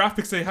all those draft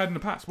picks they had in the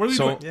past, what are they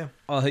So doing? Yeah.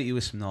 I'll hit you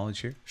with some knowledge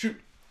here. Shoot.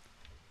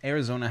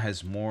 Arizona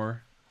has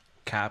more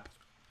cap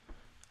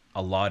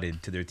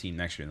allotted to their team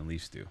next year than the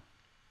Leafs do.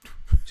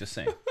 Just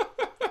saying.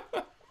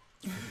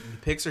 The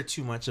picks are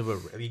too much of a.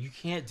 I mean, you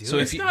can't do So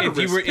it. if you, not a if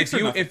you risk. were Picks if are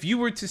you nothing. if you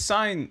were to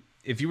sign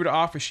if you were to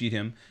offer sheet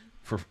him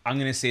for I'm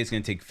gonna say it's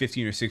gonna take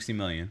 15 or 60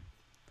 million,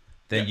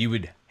 then Yeah. you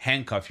would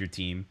handcuff your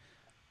team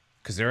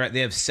because they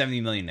have 70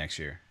 million next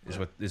year is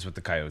what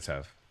the Coyotes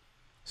have.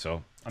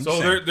 So I'm just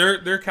So saying.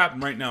 they're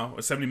capped right now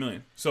at 70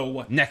 million. So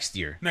what? Next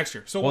year. Next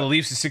year. So Well, what? the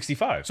Leafs is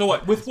 65. So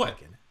what? With what?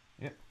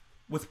 Yeah.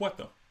 With what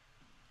though?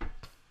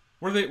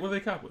 What are they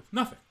capped with?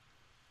 Nothing.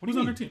 Who's do you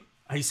on their mean? team?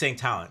 Are you saying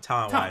talent?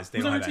 Talent Talent. wise, they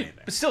Who's don't on have their team?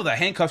 anything. But still, that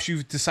handcuffs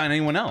you to sign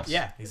anyone else.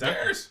 Yeah,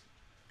 exactly. Cares?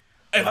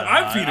 If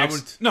I'm Phoenix,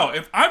 would- no.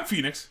 If I'm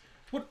Phoenix,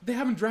 what? They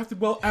haven't drafted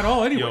well at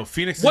all anyway. Yo,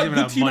 Phoenix what doesn't even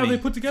good have team money. have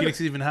they put together? Phoenix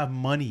doesn't even have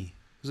money.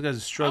 Those guys are I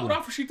would struggling.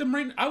 offer sheet them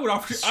right. I would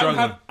offer.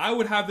 Struggling. I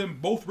would have them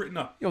both written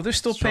up. Yo, they're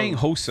still Struggle. paying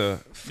Hossa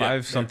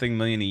five Yeah. something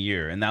million a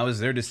year, and that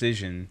was their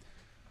decision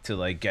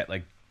to get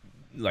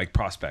like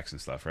prospects and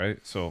stuff, right?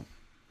 So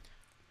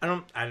I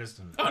just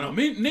don't. I don't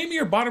know. Name me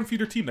your bottom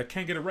feeder team that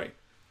can't get it right.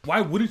 Why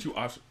wouldn't you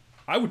offer?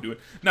 I would do it.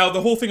 Now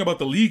the whole thing about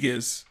the league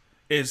is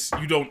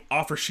you don't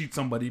offer sheet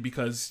somebody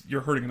because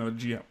you're hurting another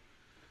GM.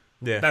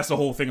 Yeah. That's the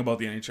whole thing about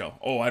the NHL.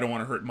 Oh, I don't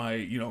want to hurt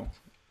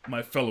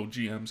my fellow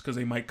GMs because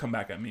they might come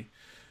back at me.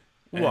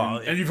 And, Well,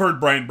 and you've heard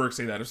Brian Burke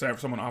say that if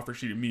someone offer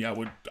sheeted me, I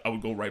would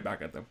go right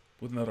back at them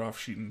with another off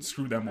sheet and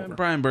screw them over.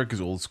 Brian Burke is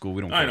old school.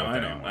 We don't. I care know, about I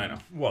that know, anymore. I know.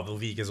 Well, the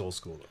league is old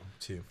school though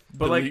too. The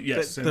But like, league-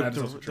 yes, and that is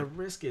also the true.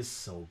 risk is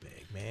so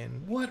big,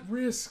 man. What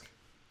risk?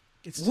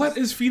 It's What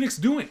is Phoenix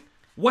doing?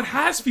 What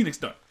has Phoenix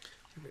done?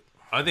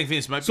 I think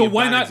Phoenix might So be a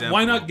why bad not? example.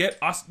 Why not get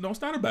Austin? No,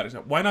 it's not a bad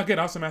example. Why not get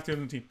Austin Matthews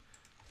on the team?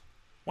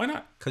 Why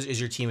not? Because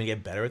is your team gonna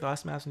get better with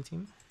Austin Matthews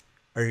team?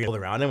 Or are you gonna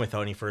build around him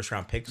without any first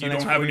round picks? You for the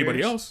don't next have 4 anybody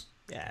years? else.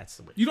 Yeah, that's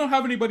the way. You don't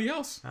have anybody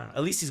else. I don't know.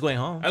 At least he's going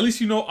home. At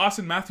least you know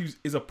Austin Matthews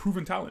is a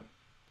proven talent.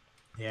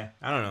 Yeah,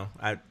 I don't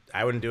know.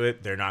 I wouldn't do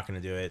it. They're not gonna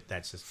do it.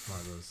 That's just one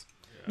of those.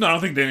 No, I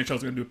don't think the NHL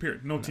is going to do it,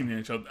 period. No team in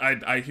the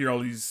NHL. I hear all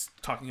these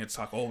talking heads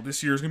talk, oh,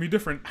 this year is going to be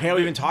different. I hate how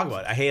we even talk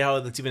about it. I hate how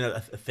it's even a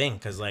thing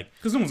because like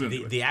Because no one's going to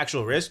do it. the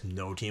actual risk,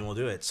 no team will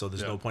do it. So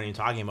there's Yeah. no point in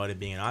talking about it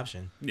being an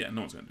option. Yeah,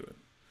 no one's going to do it.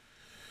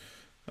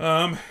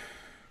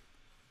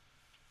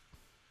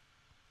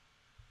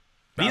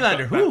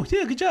 Nylander. Woo,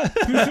 yeah, good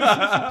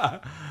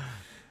job.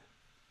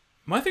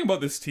 My thing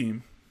about this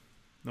team,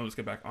 no, let's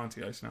get back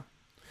onto the ice now.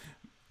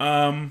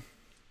 Are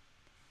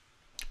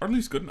the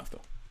Leafs good enough,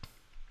 though?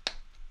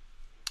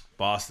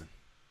 Boston.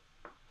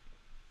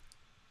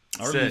 Are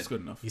That's the it. Leafs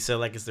good enough? You said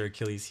like it's their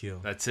Achilles heel.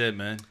 That's it,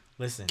 man.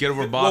 Listen, Get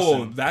over Whoa, Boston.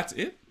 whoa, that's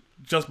it?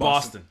 Just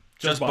Boston. Boston.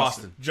 Just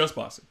Boston. Just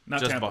Boston. Not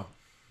Just Tampa. Boston.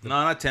 No,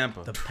 not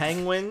Tampa. the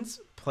Penguins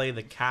play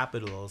the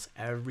Capitals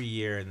every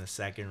year in the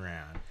second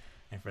round,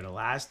 and for the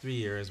last 3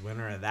 years,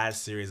 winner of that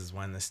series has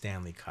won the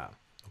Stanley Cup.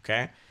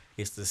 Okay,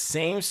 it's the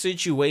same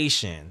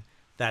situation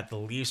that the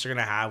Leafs are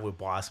gonna have with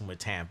Boston with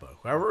Tampa.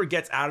 Whoever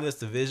gets out of this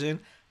division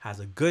has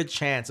a good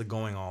chance of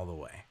going all the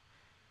way.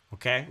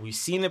 Okay, we've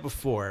seen it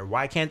before.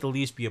 Why can't the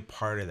Leafs be a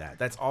part of that?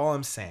 That's all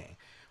I'm saying.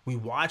 We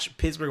watch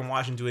Pittsburgh and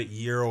Washington do it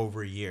year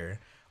over year.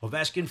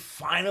 Ovechkin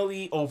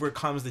finally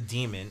overcomes the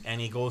demon, and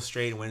he goes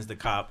straight and wins the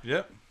cup.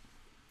 Yep.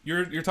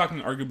 You're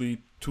talking arguably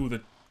two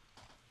of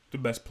the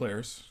best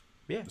players,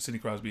 Yeah, Sidney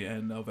Crosby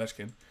and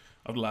Ovechkin,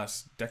 of the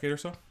last decade or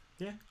so.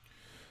 yeah,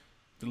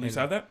 Did the Leafs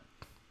And- have that?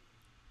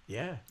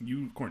 yeah.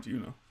 You, according to you,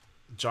 know.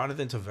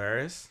 Jonathan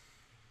Tavares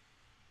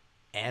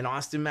and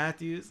Austin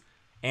Matthews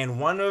and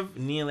one of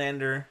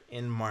Nylander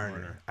and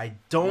Marner. I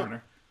don't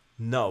Marner.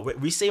 know.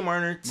 We say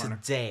Marner Marner.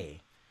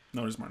 today.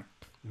 No, it is Marner.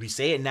 We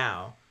say it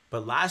now.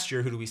 But last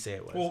year, who do we say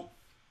it was? Well,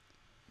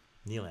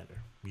 Nylander.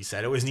 We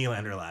said it was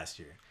Nylander last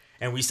year.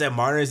 And we said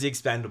Marner is the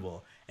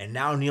expendable. And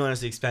now Nylander is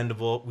the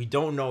expendable. We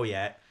don't know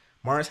yet.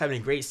 Marner's having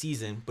a great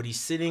season, but he's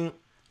sitting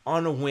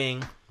on a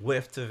wing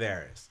with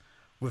Tavares,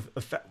 with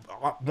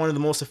one of the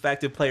most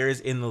effective players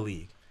in the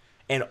league.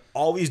 And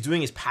all he's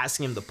doing is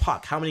passing him the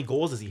puck. How many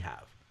goals does he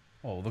have?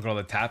 Oh, look at all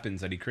the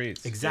tap-ins that he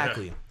creates.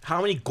 Exactly. Yeah.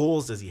 How many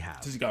goals does he have?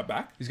 Since he got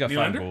back, He's got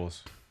Nylander? 5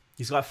 goals.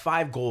 He's got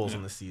 5 goals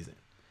in the season.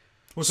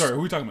 Well, sorry, who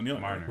are we talking about?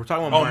 Nylander. Marner. We're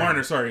talking about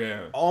Marner. Sorry,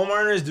 yeah. All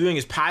Marner is doing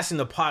is passing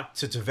the puck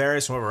to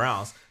Tavares or whoever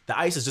else. The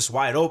ice is just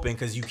wide open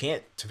because you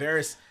can't.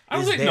 Tavares I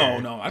don't is think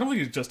there. no. I don't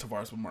think it's just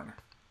Tavares with Marner.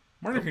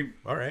 Marner can.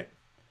 All right.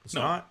 It's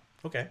No. not.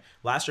 Okay.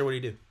 Last year, what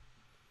did he do?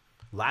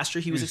 Last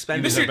year, he was He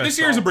expendable. was This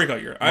year is a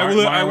breakout year. I Marner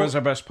will. was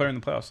our best player in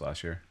the playoffs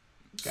last year.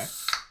 Okay.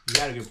 He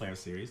had a good player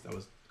series. That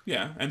was.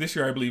 Yeah, and this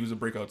year I believe is a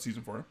breakout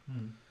season for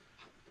him.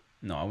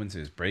 No, I wouldn't say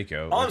it's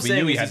breakout. All Like, I'm we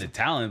saying knew he is had he's- the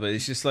talent, but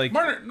it's just like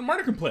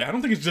Marner can play. I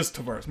don't think it's just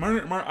Tavares.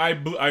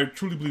 I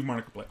truly believe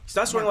Marner can play. He's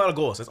not scoring a lot of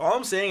goals. That's all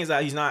I'm saying is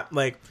that he's not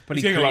like. but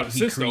He's he, getting a lot of he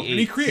assists, though, and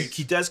he creates.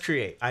 He does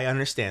create. I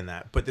understand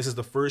that, but this is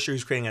the first year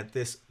he's creating at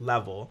this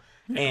level,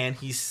 and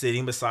he's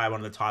sitting beside one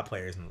of the top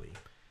players in the league.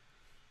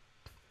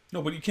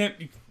 No, but you can't.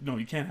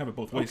 You can't have it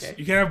both ways. Okay.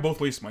 You can't have it both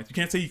ways, Smythe. You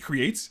can't say he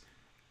creates,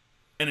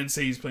 and then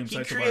say he's playing He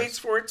beside creates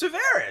Tavares. for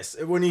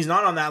Tavares. When he's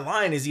not on that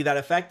line, is he that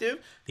effective?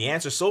 The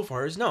answer so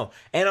far is no.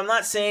 And I'm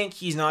not saying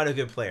he's not a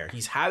good player.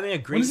 He's having a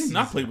great When does he season.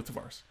 not play with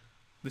Tavares?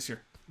 This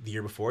year. The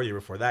year before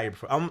that, year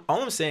before. All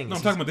I'm saying No, is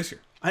I'm talking about this year.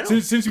 I know.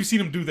 Since we've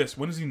seen him do this,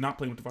 when is he not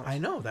playing with Tavares? I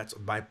know that's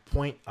my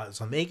point.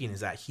 So I'm making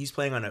is that he's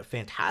playing on a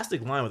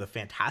fantastic line with a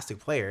fantastic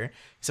player.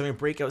 He's having a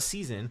breakout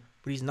season,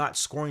 but he's not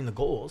scoring the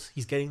goals.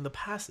 He's getting the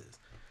passes,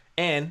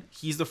 and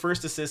he's the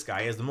first assist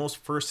guy. He has the most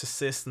first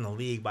assists in the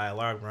league by a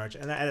large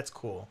margin, and that's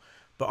cool.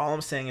 But all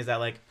I'm saying is that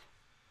like,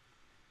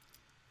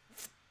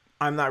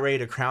 I'm not ready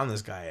to crown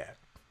this guy yet.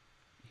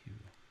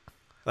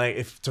 Like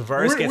if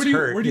Tavares gets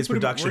hurt, his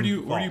production where do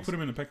you falls. put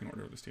him in the pecking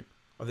order of this team?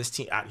 Of this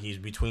team, he's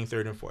between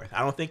 3rd and 4th.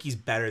 I don't think he's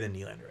better than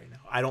Nylander right now.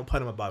 I don't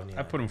put him above Nylander.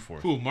 I put him 4th.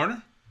 Who,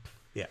 Marner?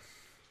 Yeah.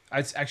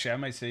 I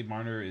might say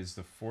Marner is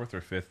the 4th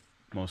or 5th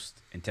most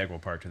integral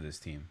part to this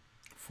team.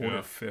 4th Yeah.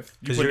 or 5th.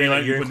 Because put you're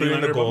you put including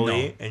the Nylander above him?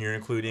 goalie No. and you're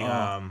including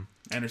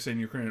Anderson,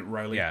 you're including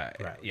Riley. Yeah,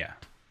 Right. yeah.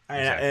 and,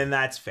 Exactly. and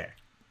that's fair.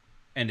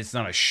 And it's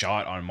not a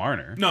shot on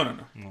Marner,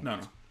 No.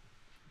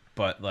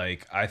 but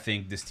like I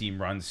think this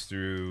team runs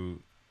through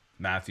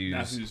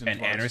Matthews and and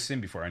Tavares.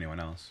 Anderson before anyone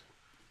else,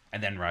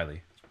 and then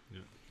Riley.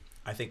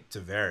 I think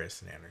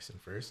Tavares and Anderson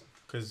first,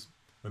 because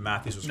when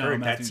Matthews was No, hurt,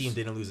 Matthews- that team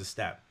didn't lose a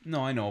step.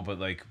 No, I know, but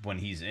like when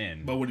he's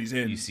in, But when he's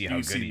in, you see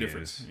how good he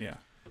difference. is. Yeah.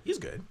 He's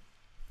good,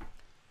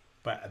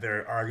 but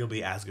they're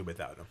arguably as good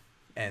without him,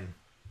 and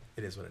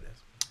it is what it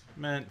is.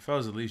 Man, if I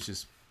was at least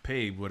just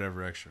pay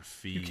whatever extra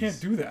fees. You can't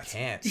do that.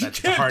 Can't. You That's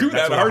can't hard- do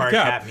that's that. what a Hard hard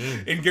cap. cap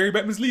means. In Gary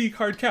Bettman's league,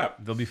 hard cap.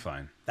 they'll be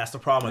fine. That's the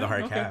problem with the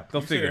hard Okay. cap.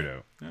 They'll You say figure that. it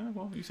out. Yeah,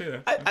 well, you say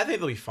that. I think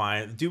they'll be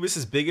fine.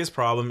 Dubas' biggest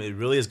problem, it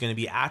really is going to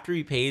be after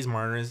he pays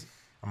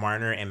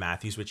Marner and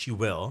Matthews, which he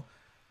will.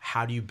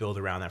 How do you build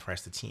around that for the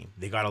rest of the team?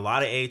 They got a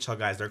lot of AHL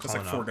guys they're That's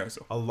calling like 4 up. guys,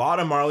 though. A lot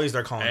of Marlies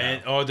they're calling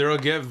And up. they'll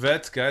get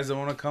vets, guys that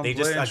want to come They play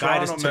just in a guy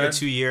Toronto, just took man. a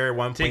 2-year,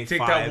 1.5. Take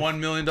that $1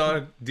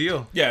 million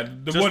deal. Yeah,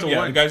 the Just to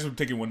win. the guys are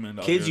taking $1 million.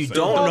 Kids you It's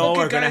don't like, know look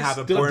are at going to guys-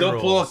 have they'll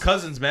important pull roles. up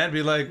Cousins, man.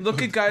 Be like, Look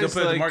at they'll guys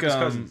play DeMarcus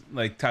Cousins.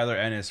 like Tyler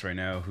Ennis right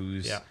now,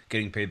 who's Yeah.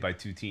 getting paid by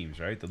 2 teams,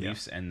 right? The Yeah.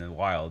 Leafs and the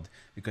Wild,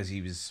 because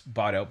he was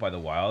bought out by the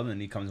Wild, and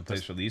he comes and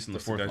plays for Leafs in the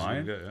That's the 4th guys you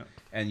line. get, yeah.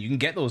 And you can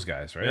get those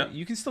guys, right? Yeah.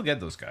 You can still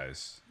get those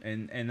guys,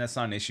 and that's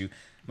not an issue.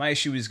 My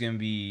issue is going to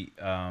be,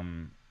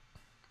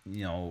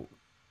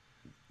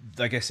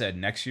 like I said,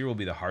 next year will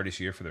be the hardest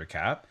year for their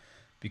cap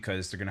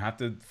because they're going to have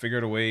to figure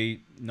out a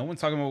way. No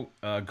one's talking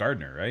about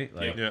Gardner, right?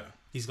 Like, Yeah.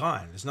 He's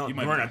gone. There's no. He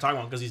might We're be. not talking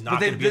about because he's not. but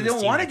they, gonna be they on this don't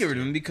team want to next get rid of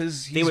year. him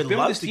because They he's would been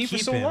love with to this team for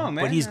keep so him, long,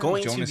 man. but he's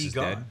going Jonas to be is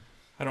gone.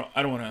 dead.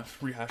 I don't want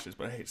to rehash this,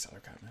 but I hate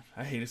salary cap, man.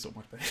 I hate it so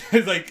much.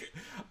 It's like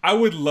I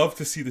would love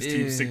to see this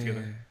team stick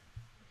together.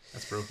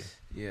 That's broken.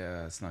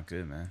 Yeah, it's not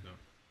good, man.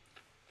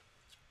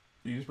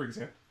 You just break his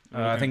hand.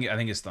 I think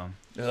it's done.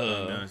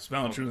 It's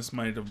Valanciunas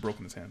might have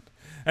broken his hand.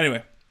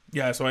 Anyway,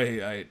 yeah. So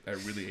I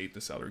really hate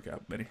the salary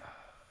cap, Benny.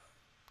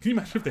 Can you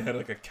imagine if they had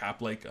like a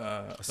cap like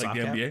the soft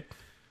cap? NBA?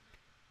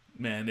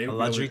 Man, they A would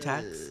luxury be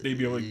able to- tax. They'd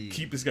be able to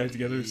keep this guy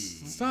together.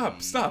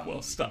 Stop.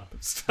 Well, stop.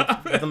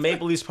 But the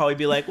Maple Leafs probably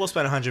be like, we'll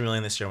spend $100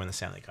 million this year win the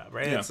Stanley Cup,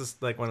 right? Yeah. It's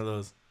just like one of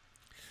those.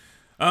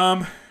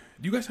 Do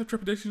you guys have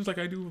trepidations like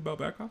I do about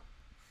Babcock?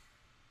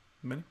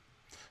 Many.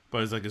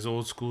 But it's like his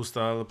old school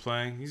style of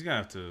playing. He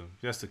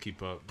has to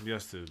keep up. He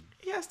has to.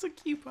 He has to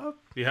keep up.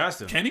 He has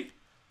to. Can he?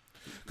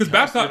 Because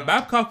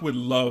Babcock would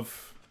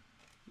love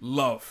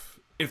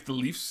if the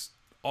Leafs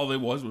all they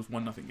was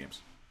 1-0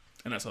 games,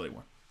 and that's how they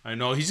won. I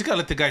know. He's just gotta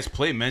let the guys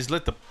play, man. Just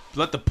let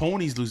the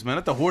ponies loose, man.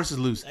 Let the horses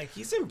loose. Like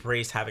he's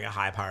embraced having a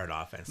high-powered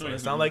offense. No, Like, he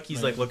it's hasn't. not like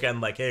he's No, like looking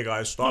like, hey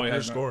guys, stop he your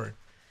hasn't. scoring.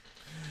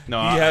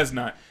 No, He has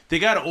not. They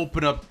gotta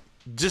open up.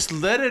 Just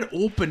let it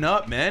open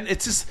up, man.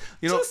 It's just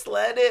Just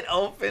let it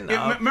open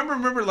Yeah, up.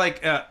 remember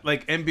like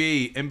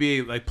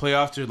NBA like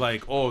playoffs are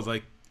like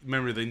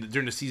remember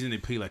during the season they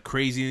play like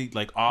crazy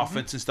like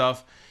offense and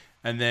stuff.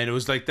 and then it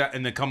was like that,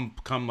 and then come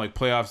like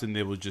playoffs, and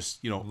they will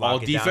just all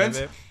Lock it down a defense.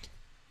 bit.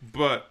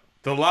 But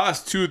the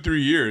last 2 or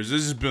 3 years,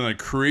 this has been like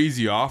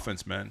crazy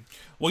offense, man.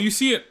 Well, you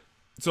see it.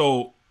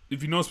 So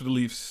if you notice with the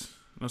Leafs,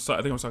 I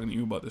think I was talking to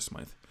you about this,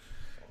 Smythe.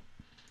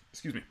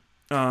 Excuse me.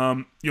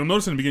 You'll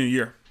notice in the beginning of the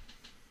year,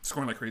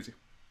 scoring like crazy.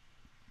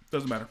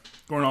 Doesn't matter.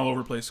 Going all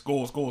over the place.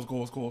 Goals.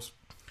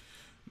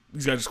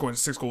 These guys are scoring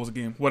 6 goals a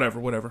game.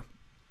 Whatever.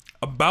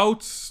 About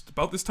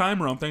this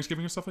time around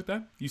Thanksgiving and stuff like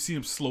that, you see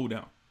them slow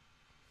down.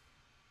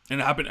 And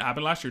it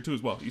happened last year too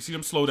as well. You see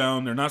them slow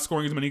down. They're not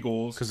scoring as many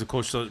goals. Because the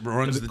coach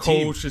runs the coach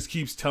team. just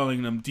keeps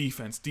telling them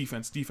defense.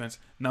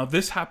 Now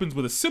this happens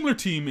with a similar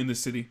team in the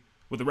city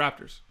with the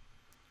Raptors,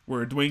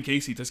 where Dwayne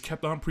Casey just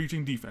kept on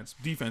preaching defense,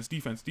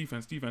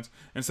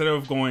 instead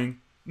of going,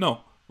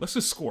 no, let's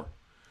just score.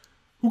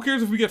 Who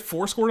cares if we get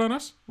 4 scored on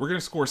us? We're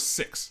gonna score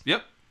 6.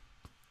 Yep.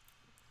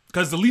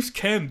 Because the Leafs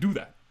can do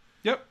that.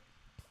 Yep.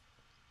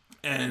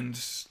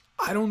 And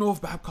I don't know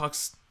if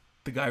Babcock's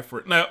the guy for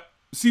it. Now,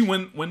 see,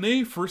 when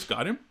they first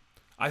got him,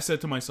 I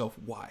said to myself,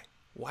 why?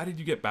 Why did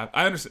you get Babcock?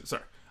 I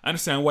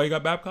understand why you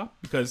got Babcock,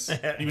 because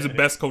he was the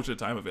best coach at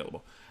the time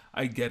available.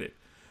 I get it.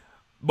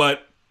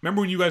 But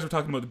remember when you guys were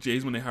talking about the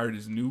Jays when they hired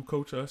his new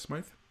coach,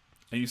 Smythe?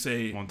 And you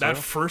say Montero?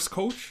 that first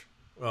coach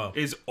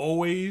is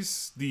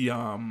always the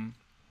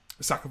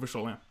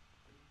sacrificial lamb.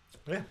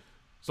 Yeah.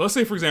 So let's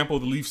say, for example,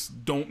 the Leafs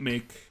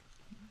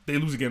they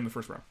lose again in the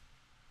first round.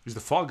 He's the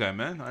fall guy,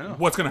 man. I know.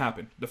 What's going to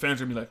happen? The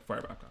fans are going to be like,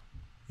 fire Babcock.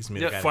 He's gonna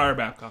be the guy Fire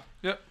Babcock.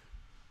 Yep.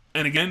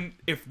 And again,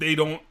 if they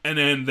don't, and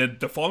then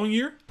the following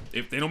year,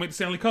 if they don't make the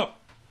Stanley Cup,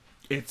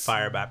 it's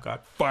Fire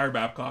Babcock. fire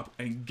Babcock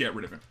and get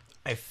rid of him.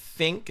 I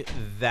think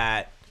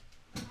that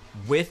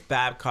with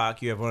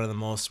Babcock, you have one of the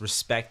most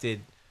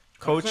respected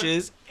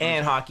coaches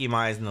and hockey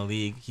minds in the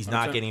league. He's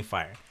not 100%. getting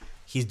fired.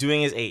 He's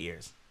doing his 8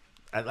 years.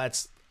 I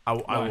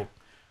will.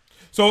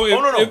 So if,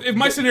 Oh, no. if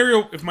my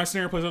scenario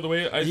plays out the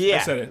way I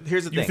said it,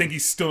 here's the you thing. think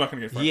he's still not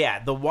going to get fired?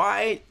 Yeah, the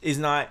why is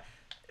not.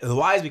 The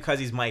why is because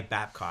he's Mike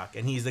Babcock,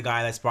 and he's the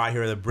guy that's brought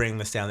here to bring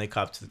the Stanley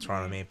Cup to the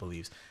Toronto Maple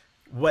Leafs.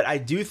 What I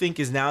do think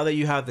is now that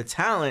you have the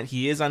talent,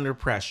 he is under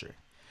pressure.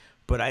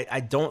 But I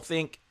don't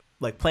think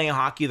like playing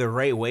hockey the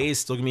right way is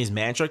still gonna be his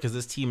mantra because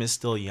this team is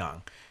still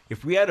young.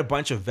 If we had a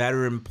bunch of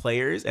veteran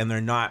players and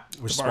they're not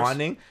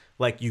responding,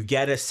 like you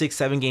get a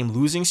 6-7 game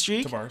losing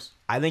streak, Tavares.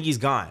 I think he's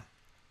gone.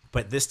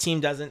 But this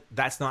team doesn't.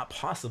 That's not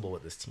possible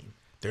with this team.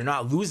 They're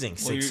not losing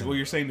six. Well,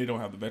 you're saying they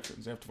don't have the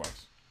veterans. They have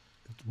Tavares.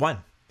 One.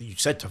 You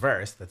said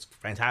Tavares. That's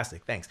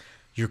fantastic. Thanks.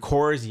 Your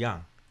core is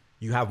young.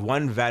 You have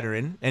one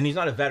veteran, and he's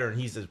not a veteran.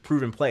 He's a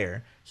proven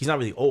player. He's not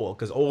really old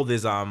because old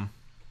is what's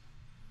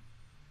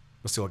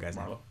the old guy's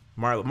name?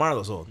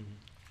 Marlowe's old,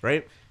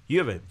 right? You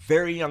have a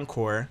very young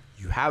core.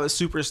 You have a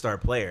superstar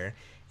player,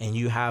 and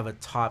you have a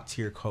top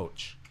tier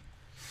coach.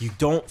 You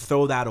don't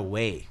throw that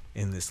away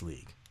in this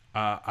league.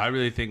 I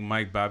really think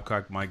Mike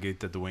Babcock might get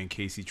the Dwayne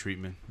Casey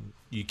treatment.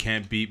 You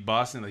can't beat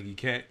Boston, you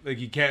can't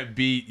beat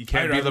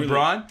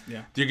LeBron.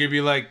 Yeah. You're gonna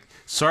be like,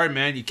 sorry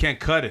man, you can't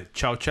cut it.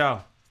 Ciao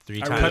ciao.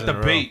 3 I times Cut in the a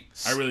row. bait.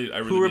 I really.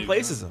 Who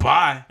replaces him?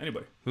 Bye.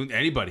 Anybody.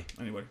 Anybody.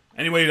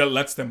 Anybody that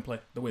lets them play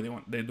the way they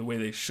want, the way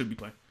they should be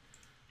playing.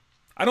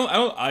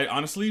 I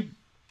honestly,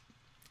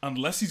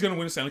 unless he's gonna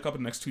win a Stanley Cup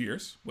in the next 2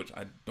 years, which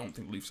I don't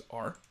think the Leafs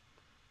are,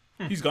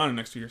 he's gone in the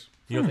next 2 years.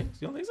 You don't think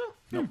so?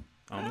 No,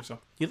 I don't think so.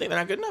 You think they're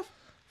not good enough?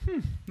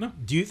 No.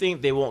 Do you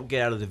think they won't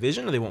get out of the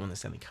division or they won't win the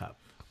Stanley Cup?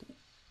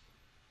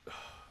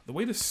 The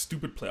way this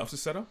stupid playoffs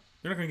is set up,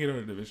 they're not gonna get out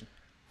of the division.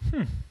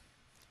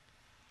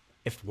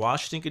 If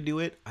Washington could do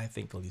it, I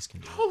think the Leafs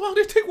can do it. How long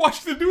did it take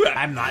Washington to do that?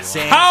 I'm not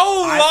saying.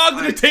 How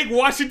long did it take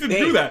Washington to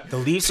Hey, do that? The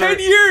Leafs 10 are,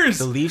 years.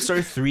 The Leafs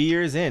are 3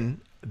 years in.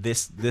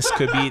 This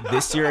could be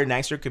this year or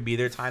next year could be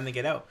their time to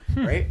get out,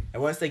 right?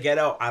 And once they get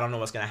out, I don't know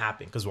what's gonna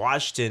happen because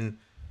Washington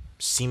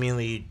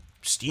seemingly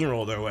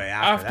steamrolled their way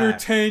after that.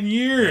 10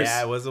 years.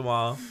 Yeah, it was a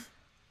while.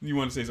 You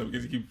want to say something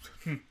because you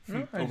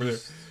keep over there.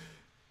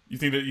 You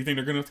think they're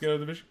good enough to get out of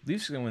the division?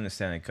 Leafs are gonna win the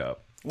Stanley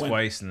Cup When?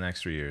 twice in the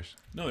next 3 years.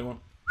 No, they won't.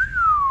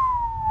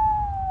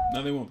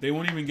 No, they won't. They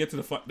won't even get to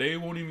the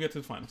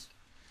finals.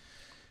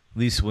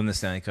 Leafs win the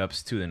Stanley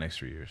Cups 2 of the next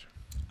 3 years.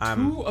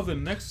 2 of the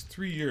next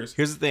 3 years.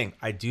 Here's the thing.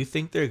 I do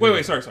think they're good.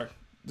 Wait, sorry.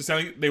 The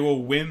Stanley, they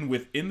will win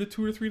within the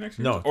 2 or 3 next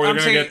years? No. Or they're I'm going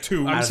to saying- get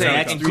 2. I'm Out of the saying,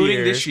 next 3 including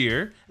years. this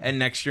year and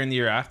next year and the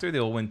year after,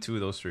 they'll win 2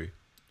 of those 3.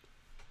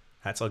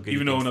 That's how good.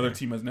 Even you though think another they are.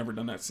 team has never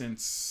done that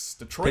since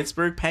Detroit.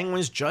 Pittsburgh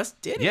Penguins just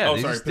did it. Yeah, Oh,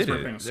 they sorry, just did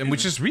Pittsburgh it, Penguins, and which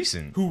excuse is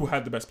recent. Who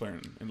had the best player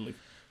in the league?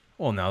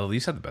 Well, now the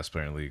Leafs have the best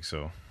player in the league,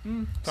 so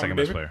second David?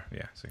 best player.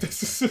 Yeah,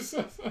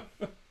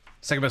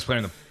 second best player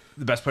in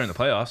the best player in the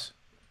playoffs.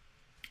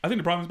 I think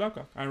the problem is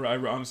Babcock. I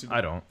honestly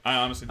I don't. I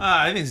honestly do.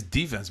 I think it's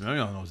defense, man. We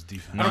all know it's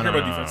defense. I don't No, care no,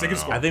 about no, defense. no, They can no.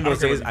 score. I think don't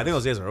those care about days. I think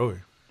those days are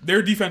over.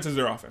 Their defense is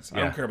their offense. I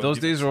Yeah, don't care about those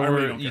defense. days are I really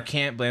over. don't care. You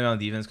can't blame it on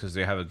defense because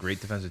they have a great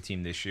defensive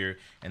team this year,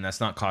 and that's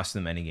not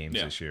costing them any games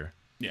Yeah. this year.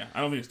 Yeah, I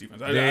don't think it's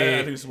defense. I They-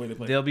 think it's the way they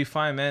play. They'll be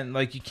fine, man.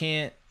 Like you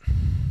can't.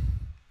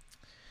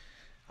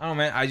 I don't know,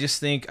 man. I just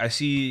think I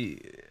see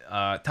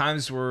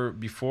times where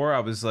before I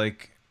was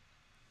like,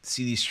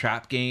 see these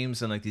trap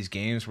games and like these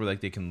games where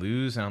like they can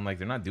lose, and I'm like,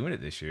 they're not doing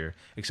it this year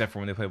except for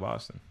when they play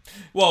Boston.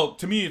 Well,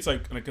 to me, it's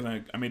like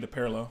I made the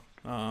parallel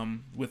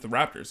with the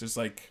Raptors. It's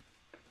like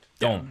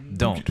Don't.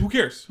 Who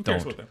cares? Who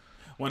cares Don't. about them?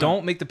 Why not?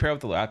 Don't make the pair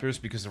with the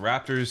Raptors, because the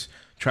Raptors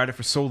tried it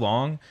for so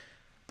long,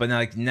 but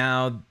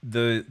now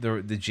the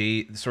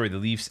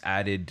Leafs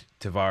added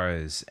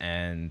Tavares,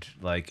 and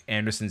like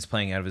Anderson's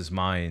playing out of his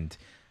mind,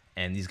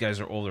 and these guys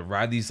are older.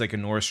 Riley's like a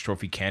Norris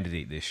Trophy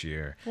candidate this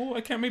year. Well,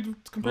 I can't make the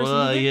comparison.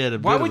 Well, again. yeah.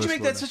 Why would you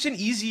make that such an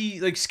easy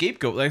like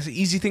scapegoat? Like it's an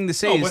easy thing to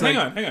say. No, It's but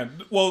like, hang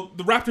on. Well,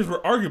 the Raptors were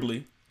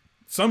arguably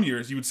some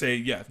years you would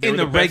say they in were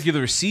the best.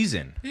 regular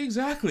season.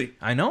 Exactly.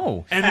 I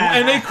know.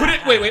 And they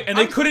couldn't wait, and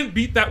they couldn't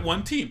beat that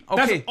one team.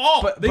 Okay, That's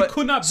all. but They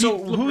could not beat So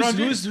LeBron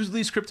James. who's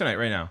Leafs kryptonite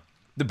right now?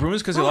 The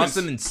Bruins, because they lost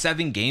them in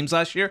 7 games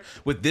last year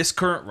with this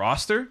current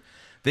roster.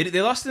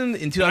 They lost them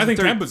in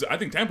 2013. I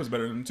think Tampa's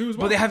better than them too as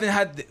well. But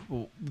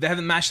they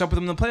haven't matched up with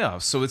them in the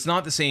playoffs, so it's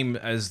not the same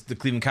as the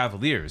Cleveland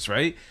Cavaliers,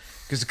 right?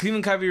 Because the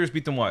Cleveland Cavaliers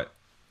beat them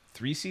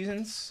 3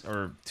 seasons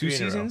or 2 3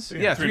 in a row. seasons?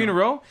 Yeah, 3 in a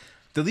row.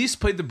 The Leafs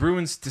played the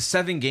Bruins to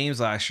 7 games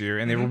last year,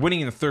 and they were winning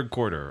in the third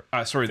quarter.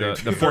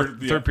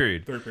 Third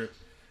period. Third period.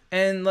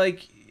 And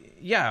like,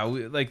 yeah,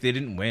 they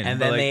didn't win. And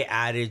but, then like, they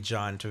added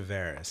John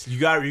Tavares. You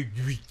got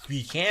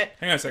we can't.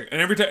 Hang on a second.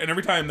 And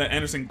every time that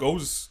Anderson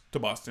goes to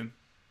Boston,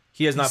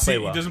 He has not played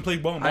well. He doesn't play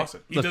well in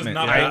Boston. He look, does man,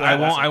 not.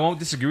 I won't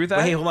disagree with that.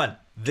 But hey, hold on.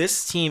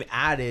 This team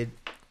added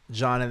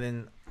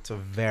Jonathan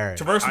Tavares.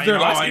 Tavares was their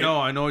last game.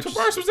 I know.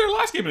 Tavares was their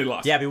last game and they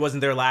lost. Yeah, but he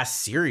wasn't their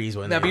last series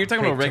when. Yeah, they but you're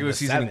talking about picked him regular to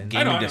season 7.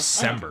 game I know, in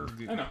December.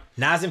 I know.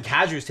 Nazem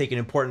Kadri's taking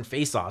important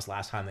face-offs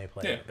last time they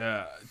played.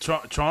 Yeah.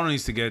 Toronto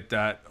needs to get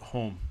that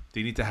home.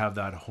 They need to have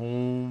that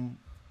home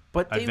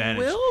But they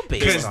advantage will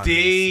based because on this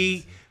they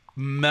season.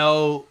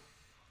 melt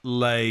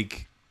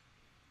like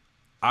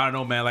I don't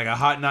know, man, like a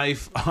hot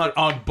knife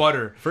on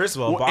butter. First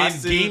of all,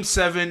 Boston- in Game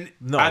 7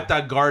 No, at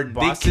that Garden,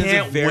 Boston's they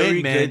can't a very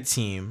win, man. good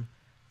team.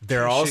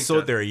 They're Can't shake also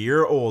that. they're a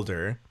year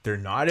older. They're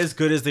not as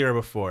good as they were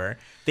before.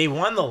 They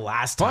won the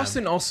last time.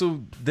 Boston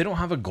also, they don't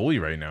have a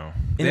goalie right now.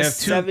 In They a have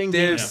 7-game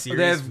they series,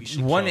 have we should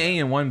 1A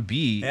kill them. and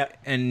 1B, Yep.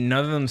 and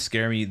none of them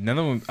scare me. None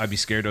of them I'd be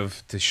scared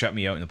of to shut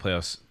me out in the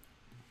playoffs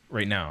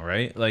right now,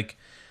 right? Like,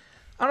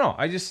 I don't know.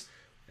 I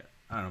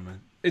don't know,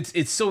 man.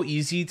 It's so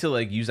easy to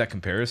like use that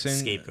comparison.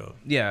 Scapegoat.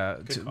 Yeah,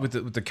 call.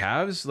 with the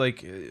Cavs,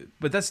 like,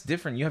 but that's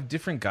different. You have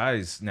different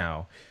guys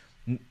now.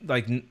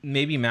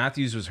 Maybe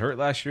Matthews was hurt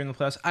last year in the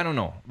playoffs. I don't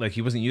know. Like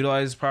he wasn't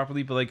utilized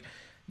properly, but like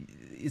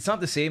it's not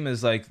the same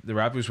as like the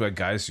Raptors who had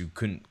guys who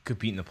couldn't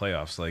compete in the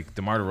playoffs. Like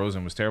DeMar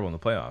DeRozan was terrible in the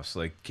playoffs.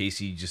 Like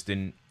Casey just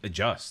didn't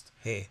adjust.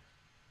 Hey,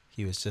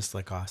 he was just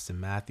like Austin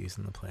Matthews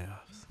in the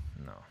playoffs.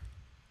 No.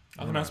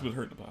 Other Matthews was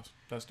hurt in the playoffs.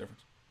 That's the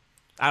difference.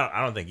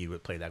 I don't think he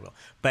would play that well.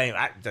 But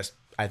anyway,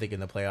 I think in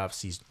the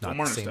playoffs he's not the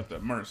Marner same. stepped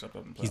up. Marner stepped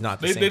up in the playoffs. He's not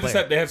the they, same they just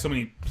player. had, they had so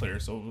many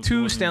players. So it was- it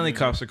 2 wasn't Stanley even-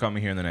 Cups are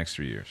coming here in the next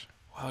 3 years.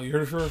 Wow, you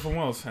heard it from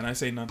Wells, and I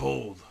say none.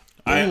 Bold.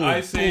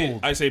 I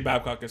say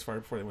Babcock gets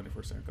fired before they win their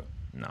first Stanley Cup.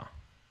 No.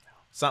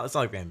 It's not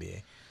like the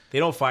NBA. They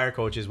don't fire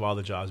coaches while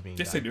the job's being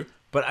Yes, done. they do.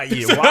 But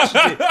Washington,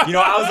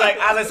 I was like,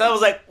 as I said, I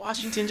was like,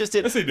 Washington just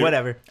did Yes, they do.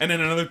 whatever. And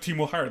then another team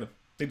will hire them.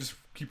 They just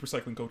keep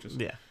recycling coaches.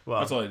 Yeah, well,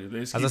 That's all they do.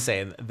 They just as I keep, was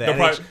saying, the they'll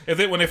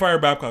probably, when they fire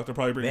Babcock, they'll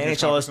probably bring in NHL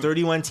Hitchcock. has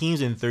 31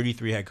 teams and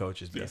 33 head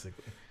coaches,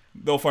 basically.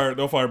 They'll fire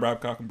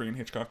Babcock and bring in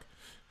Hitchcock.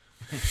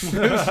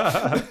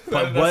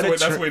 But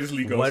that's the way this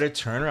league goes. What a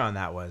turnaround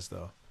that was,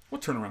 though.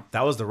 What turnaround?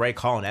 That was the right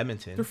call in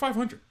Edmonton. They're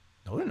 500.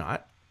 No, they're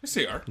not. Yes,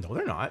 they are. No,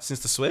 they're not. Since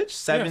the switch,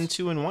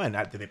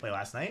 7-2-1. Did they play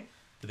last night?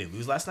 Did they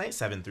lose last night?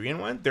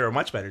 7-3-1. They're a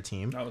much better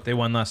team. That was- They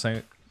won last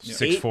night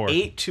 6-4.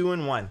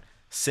 8-2-1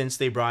 since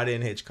they brought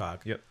in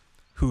Hitchcock. Yep.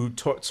 Who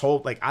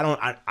told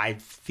I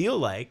feel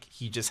like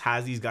he just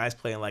has these guys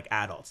playing like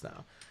adults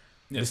now.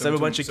 yeah, Instead of a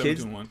bunch of 7-2-1.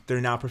 kids,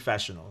 they're now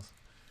professionals.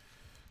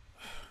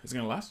 Is it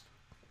gonna last?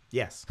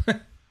 Yes.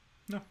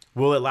 No.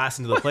 Will it last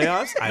into the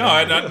playoffs?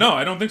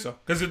 I don't think so.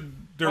 Because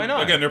they're Why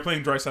not? again they're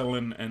playing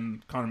Draisaitl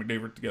and Connor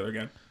McDavid together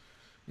again.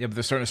 Yeah, but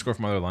they're starting to score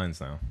from other lines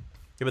now.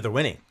 Yeah, but they're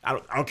winning. I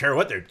don't care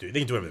what they're doing. They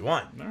can do whatever they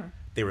want. All right.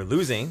 They were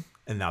losing,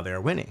 and now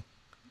they're winning.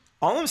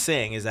 All I'm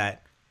saying is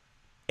that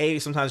A,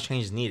 sometimes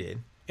change is needed,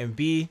 and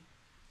B,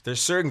 there's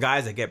certain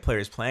guys that get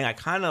players playing. I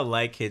kind of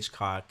like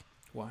Hitchcock.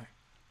 Why?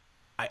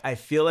 I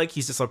feel like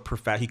he's just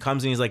a he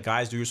comes in, he's like,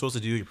 guys, do what you're supposed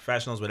to do, you're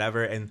professionals,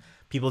 whatever, and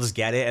people just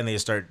get it and they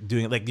just start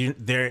doing it. Like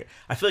they're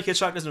I feel like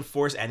Hitchcock doesn't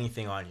force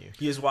anything on you.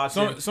 He just walks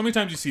in, So many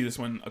times you see this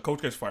when a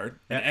coach gets fired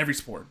in Yeah. every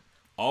sport.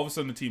 All of a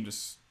sudden the team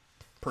just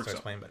perks starts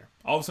up. playing better.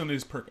 All of a sudden they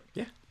just perk up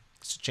Yeah,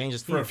 it's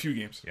changes for a few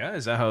games. Yeah,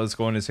 is that how it's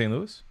going in St.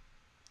 Louis?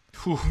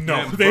 No,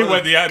 Man, they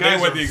went the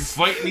guys are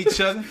fighting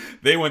each other.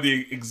 they went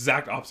the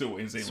exact opposite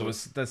way in St. So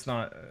Louis. that's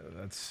not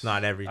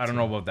Not every I don't team.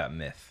 know about that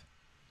myth.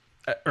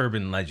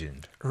 Urban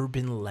legend.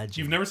 Urban legend.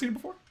 You've never seen it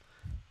before?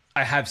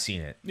 I have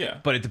seen it. Yeah.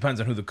 But it depends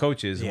on who the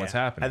coach is and what's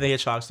happening. I think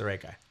Hitchcock's the right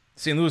guy.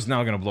 St. Louis is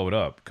now going to blow it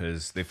up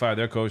because they fired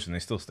their coach and they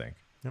still stink.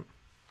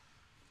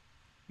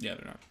 Yeah,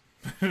 they're not.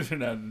 They're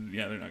not.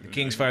 Yeah, they're not. The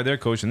Kings fired their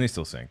coach and they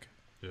still stink.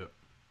 Yeah.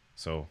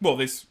 So Well,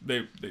 they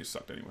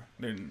sucked anyway.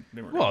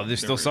 They weren't. well, they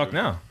still suck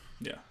now.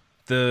 Yeah.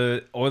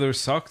 The Oilers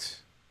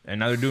sucked, and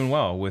now they're doing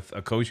well with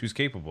a coach who's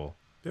capable.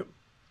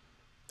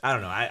 I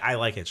don't know. I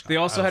like it. They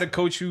also had a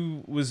coach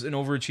who was an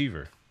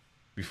overachiever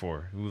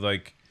before, who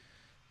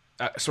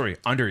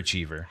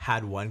underachiever.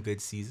 had one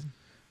good season.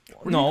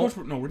 Where No.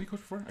 did he coach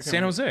before? I can't San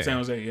remember. Jose. San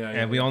Jose, yeah.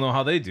 And we all know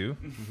how they do.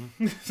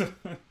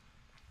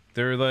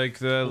 They're like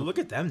the Look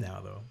at them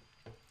now, though.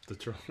 The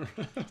Toronto.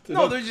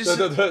 No, they're just-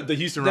 the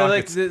Houston they're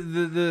like Rockets.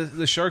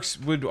 the Sharks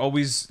would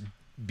always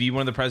be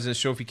one of the President's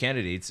Trophy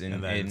candidates and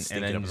then then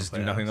stink it up in just the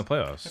do nothing in the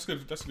That's playoffs.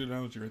 good. That's a good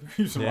analogy right there.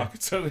 Houston Yeah.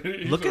 Rockets.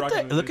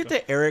 Look at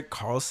the Eric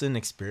Carlson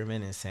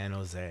experiment in San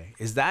Jose.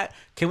 Is that,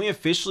 can we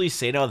officially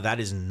say now that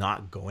is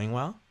not going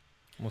well?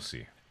 We'll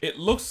see. It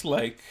looks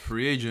like.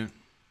 Free agent.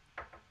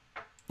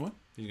 What?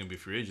 He's gonna be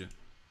free agent.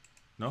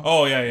 No.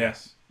 Oh yeah,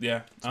 yes,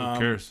 yeah. So who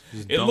cares?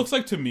 He's It dumb. looks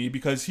like to me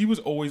because he was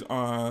always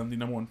on the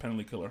 #1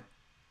 penalty killer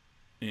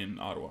in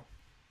Ottawa.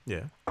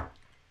 Yeah. No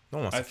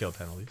one wants I to kill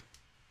penalties.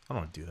 I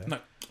don't want to do that. No,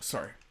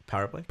 sorry,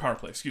 Power play? power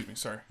play. Excuse me.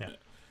 Sorry. Yeah.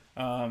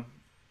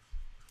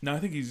 No, I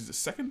think he's the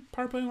second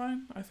power play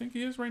line. I think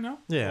he is right now.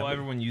 Yeah. Well, but-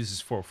 everyone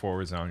uses 4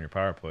 forwards on your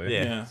power play.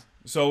 Yeah.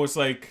 So it's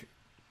like,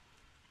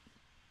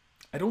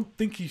 I don't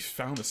think he's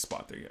found a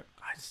spot there yet.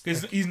 I just-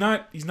 Because he's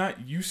not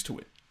used to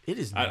it. it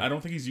is. I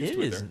don't think he's used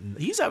to it there.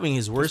 He's having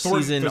his worst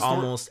Thornton- season because Thor-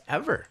 almost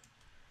ever.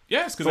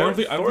 Yes, because I don't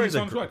think he's Thornton's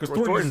found a spot. Because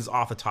Thornton's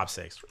off the top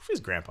 6. Who's his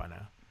grandpa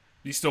now?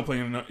 he's still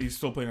playing. He's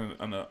still playing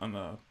on the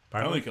Power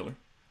penalty play? killer.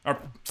 Or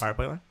Power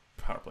play line?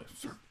 power play.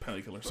 Sorry,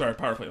 penalty killer. Sorry,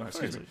 power play line.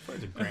 Excuse me.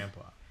 Thornton's a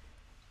grandpa.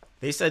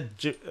 They said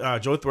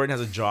Joe Thornton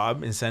has a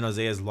job in San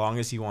Jose as long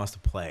as he wants to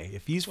play.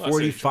 If he's Well, that's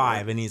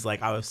 45 NHL, and he's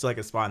like, I would still like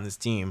a spot in this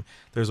team,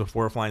 there's a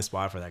 4th line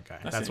spot for that guy.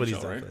 That's That's what he's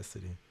NHL, done right? for the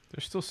city.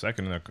 They're still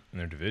second in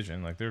their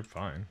division. Like, they're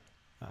fine.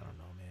 I don't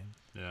know, man.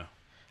 Yeah.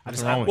 I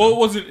just wrong with Well, it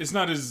wasn't. It's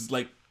not as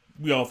like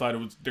we all thought it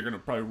was. They're gonna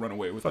probably run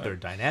away with but they're that.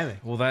 dynamic.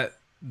 Well,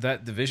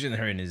 that division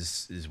they're in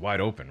is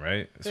wide open,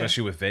 right?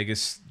 Especially with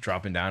Vegas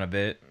dropping down a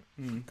bit.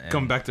 And-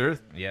 Come back to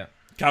earth. Yeah.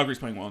 Calgary's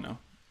playing well now,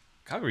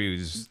 Calgary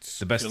is It's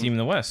the best killing- team in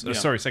the West. Yeah.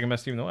 Sorry, second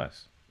best team in the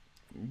West.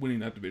 winning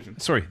that division.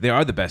 Sorry, they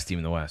are the best team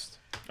in the West.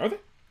 Are they?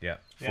 Yeah,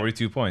 Yeah.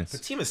 42 But points.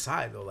 team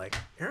aside, though, like,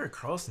 Eric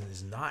Carlson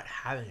is not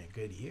having a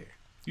good year.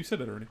 You said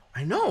that already.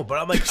 I know, but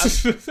I'm like,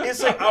 it's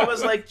like, I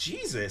was like,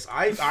 Jesus.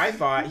 I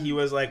thought he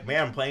was like,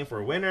 man, I'm playing for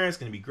a winner. It's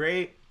going to be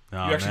great.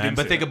 No, You actually man. didn't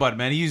But say think that. about it,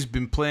 man. He's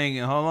been playing.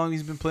 How long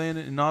he's been playing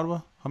in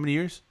Ottawa? How many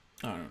years?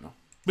 I don't know.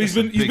 But That's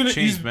a big change,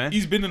 he's, man.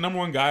 he's been the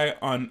 #1 guy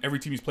on every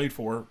team he's played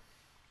for.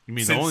 You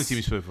mean Since- the only team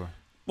he's played for?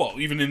 Well,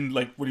 even in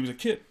like when he was a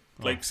kid,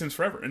 like since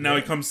forever. And now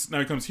he comes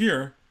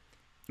here.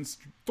 It's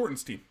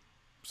Thornton's team.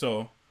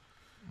 So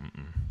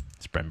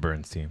It's Brent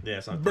Burns' team. Yeah,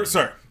 it's not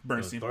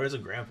Burns team. Thor's a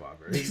grandpa,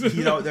 bro.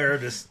 He's out there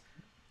just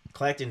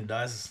collecting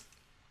dust.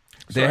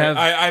 They Sorry, have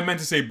I meant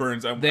to say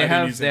Burns. I they didn't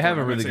have mean to say they have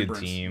a Thornton. I really meant to say good Burns.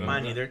 team.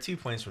 Mind you, they're 2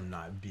 points from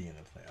not being in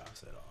the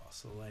playoffs at all.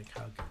 So, like,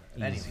 how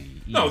good? Anyway,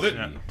 Easy, No, easy.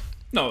 that-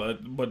 No,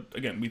 but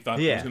again, we thought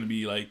it Yeah. was going to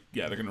be like,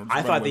 yeah, they're going to.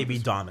 I thought they'd be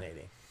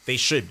dominating. They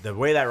should. The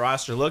way that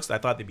roster looks, I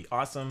thought they'd be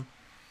awesome.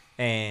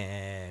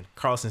 And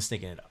Carlson's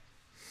sneaking it up.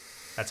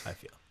 That's how I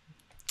feel.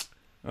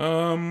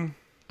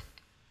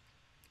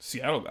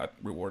 Seattle got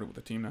rewarded with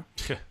a team now.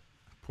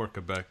 Poor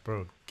Quebec.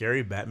 Bro,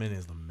 Gary Bettman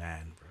is the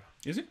man, bro.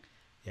 Is it?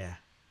 Yeah.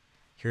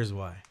 Here's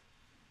why.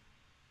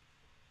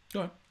 Go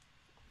ahead.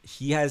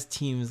 He has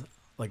teams,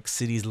 like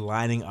cities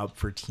lining up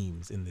for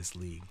teams in this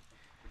league.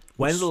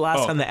 When's the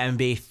last time the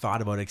NBA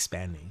thought about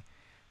expanding?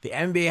 The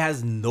NBA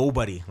has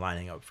nobody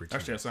lining up for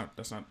teams. Actually,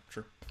 that's not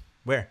true.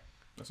 Where?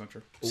 That's not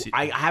true.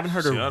 I haven't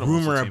heard Seattle a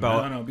wants rumor a team,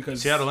 about. No,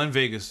 because Seattle and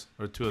Vegas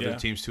are two other yeah,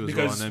 teams too as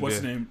because well in what's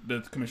the NBA. name?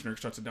 The commissioner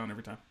shuts it down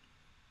every time.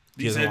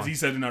 He He doesn't said want- he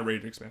said they're not ready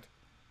to expand.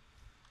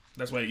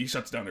 That's why he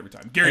shuts it down every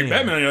time. Gary Anyway.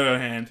 Bettman, on the other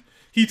hand,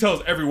 he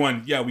tells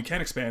everyone, "Yeah, we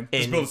can expand.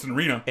 Just In- build us an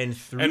arena, In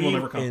and we'll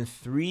never come." in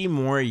 3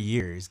 more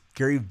years,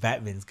 Gary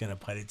Bettman's gonna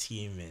put a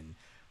team in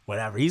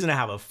whatever. He's gonna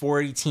have a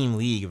 40-team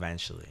league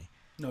eventually.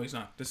 No, he's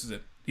not. This is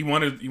it. He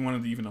wanted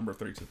the even number of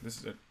 32. This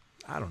is it.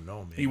 I don't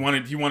know, man. He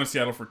wanted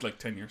Seattle for like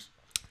 10 years.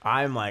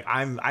 I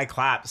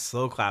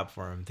slow clap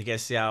for him to get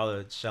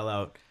Seattle to shell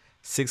out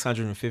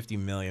 $650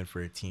 million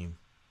for a team.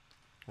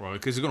 Well,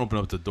 because it's gonna open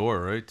up the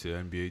door, right, to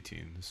NBA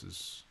team. This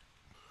is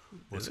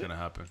what's Is it? gonna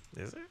happen.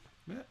 Is it?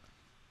 Yeah,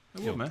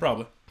 it will, man.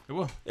 Probably. It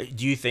will.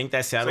 Do you think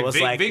that Seattle It's was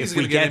like like, Vegas if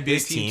is we gonna get get an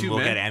this NBA team team, too, we'll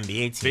man. get an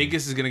NBA team?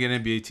 Vegas is gonna get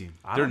an NBA team.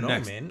 I They're don't know,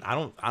 next. man. I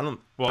don't.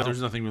 Well, I there's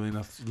don't- nothing really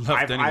left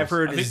I've anyways.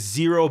 heard I think-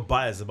 zero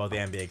buzz about the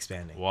NBA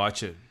expanding.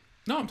 Watch it.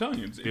 No, I'm telling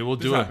you, They will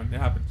this do it. happen. It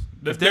happens.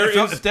 If the, There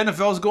NFL, is- if the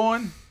NFL's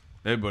going,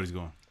 everybody's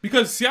going.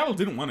 because Seattle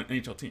didn't want an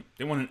NHL team;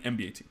 they wanted an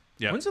NBA team.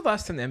 Yeah. When's the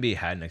last time the NBA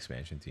had an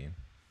expansion team?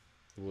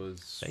 It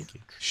was Thank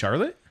you.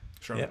 Charlotte?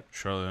 Charlotte.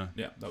 Charlotte,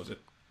 Yeah, that was it.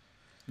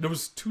 There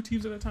was 2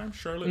 teams at that time.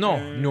 Charlotte. No,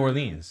 and... New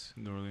Orleans.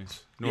 New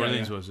Orleans. Yeah, New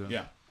Orleans yeah. was it?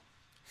 Yeah.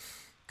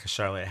 Because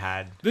Charlotte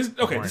had This is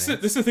Hornets.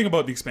 the thing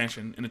about the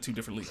expansion in the 2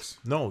 different leagues.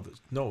 no.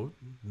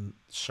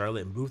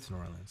 Charlotte moved to New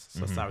Orleans,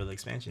 so it's not really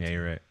expansion. Yeah, team.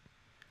 you're right.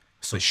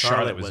 So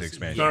Charlotte was the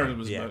expansion. Charlotte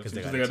was yeah, about it, because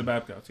because they they got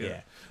got the Babcocks. Yeah.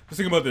 Yeah. Let's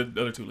think about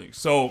the other 2 leagues.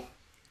 So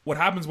what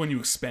happens when you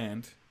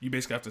expand, you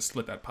basically have to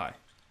split that pie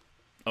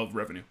of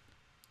revenue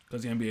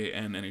because the NBA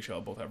and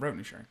NHL both have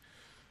revenue sharing.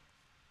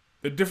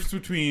 The difference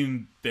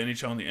between the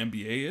NHL and the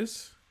NBA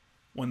is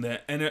when the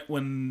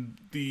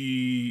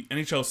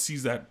NHL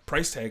sees that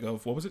price tag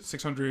of, what was it,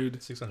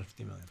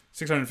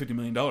 $650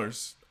 million,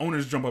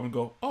 owners jump up and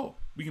go, oh,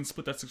 we can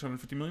split that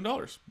 $650 million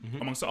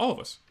amongst all of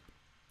us.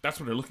 That's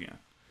what they're looking at.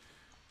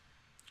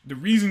 The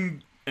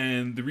reason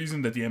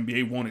that the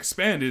NBA won't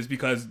expand is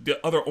because the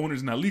other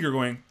owners in that league are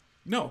going,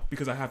 no,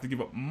 because I have to give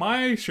up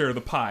my share of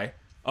the pie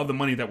of the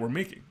money that we're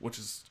making, which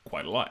is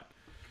quite a lot.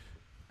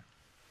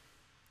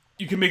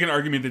 You can make an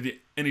argument that the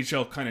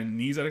NHL kind of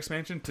needs that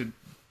expansion to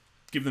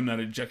give them that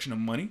injection of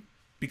money,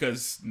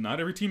 because not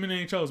every team in the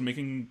NHL is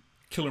making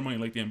killer money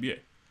like the NBA.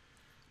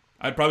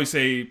 I'd probably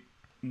say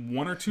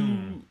one or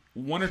two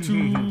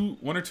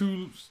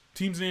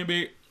teams in the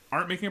NBA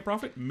aren't making a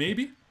profit,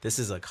 maybe. This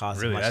is a cause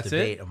Really, of much that's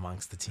debate it?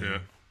 amongst the team.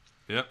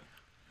 Yep.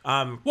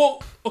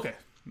 Well, okay.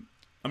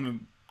 I'm gonna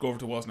go over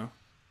to Wells now.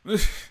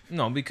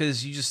 No,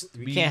 because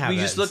we can't have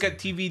that just in look the at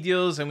TV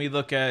deals and we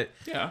look at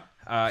Yeah.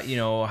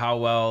 how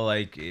well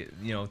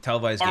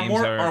televised games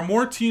Are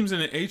more teams in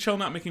the AHL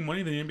not making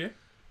money than the NBA?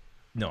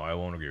 No, I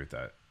won't agree with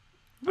that.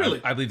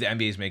 Really? I believe the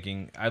NBA is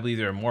making. I believe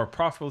there are more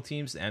profitable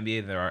teams in the NBA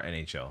than there are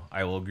NHL.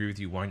 I will agree with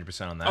you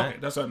 100% on that. Okay,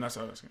 that's what I was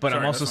saying. But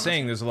Sorry, I'm also that's not what I was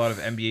saying there's a lot of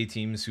NBA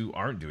teams who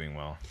aren't doing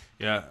well.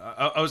 Yeah,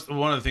 I was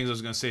one of the things I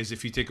was gonna say is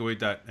if you take away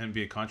that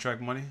NBA contract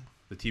money,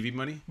 the TV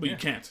money. But you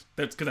can't.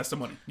 That's because that's the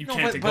money. You No,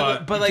 can't but- take but-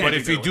 that. but you like- can't But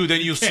take if you that do, away.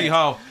 then you'll see can't.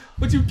 how.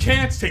 But you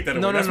can't take that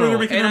away. No, That's where they're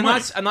making and their I'm money.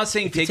 not. I'm not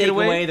saying If you take take it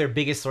away. away their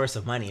biggest source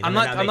of money, I'm then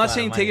not. they're I'm not making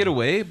saying a lot of take it money.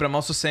 away, but I'm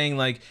also saying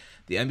like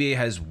the NBA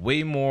has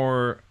way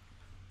more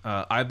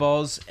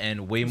eyeballs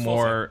and way Who's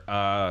more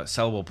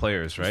sellable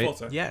players, Whose right? fault's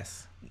that?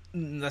 Yes.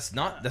 That's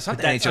not the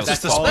that's- NHL's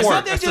that's the fault. sport. That's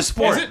not the That's the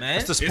sport, sport. man.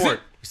 That's the Is sport. it?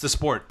 It's the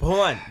sport. Hold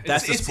on.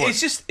 That's the it's, sport.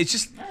 it's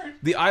just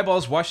the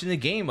eyeballs watching the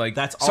game. Like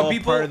That's some all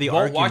people part of the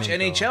won't watch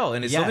argument, though. NHL,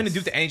 and it's nothing to do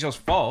with the NHL's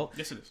fault.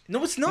 Yes, it is.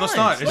 No, it's not. it's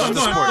not. It's Go just on, the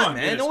go on, sport. go on.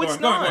 man. It is. No, Go it's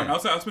on, go on, not. go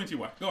on. I'll explain to you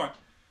why. Go on.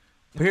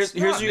 Here's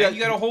Nah, what you man, you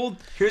gotta hold.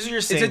 Here's what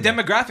you're saying. It's a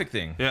demographic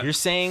thing. Yeah. You're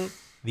saying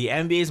the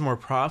NBA is more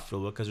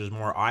profitable because there's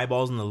more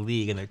eyeballs in the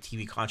league and their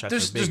TV contracts are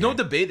There's bigger. no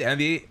debate. The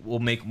NBA will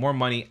make more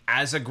money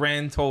as a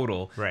grand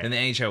total Right. than the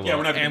NHL will. Yeah,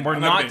 we're not and debating- we're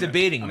I'm not not debating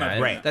debating that. I'm not that.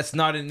 debating that. That's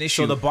not an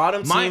issue. So the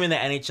bottom My- team in the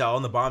NHL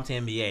and the bottom to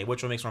NBA,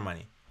 which one makes more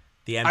money?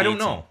 The NBA I don't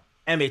team. know.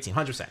 NBA team,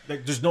 100%.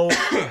 Like, there's no.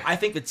 I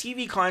think the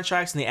TV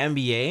contracts in the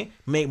NBA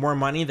make more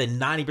money than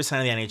 90%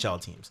 of the NHL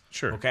teams.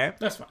 Sure. Okay.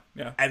 That's fine.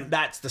 Yeah. And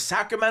that's the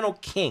Sacramento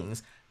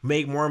Kings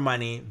make more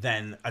money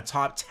than a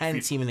top 10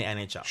 team in the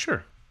NHL.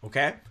 Sure.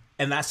 Okay.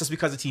 And that's just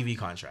because of TV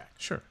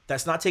contract. Sure.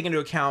 That's not taking into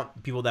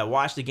account people that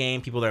watch the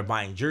game, people that are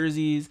buying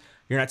jerseys.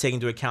 You're not taking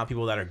into account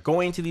people that are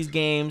going to these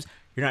games.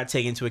 You're not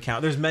taking into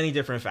account. There's many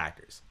different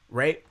factors,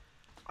 right?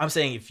 I'm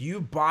saying if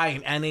you buy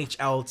an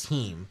NHL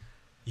team,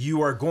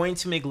 you are going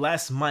to make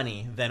less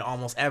money than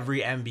almost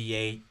every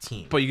NBA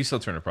team. But you can still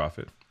turn a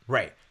profit.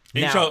 Right.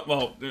 NHL.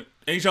 Well, the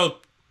NHL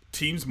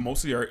teams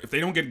mostly are. If they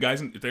don't get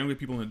if they don't get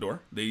people in the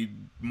door, they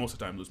most of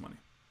the time lose money.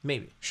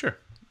 Maybe. Sure.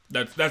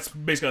 That's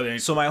basically the.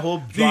 So my whole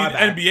the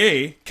drawback.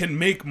 NBA can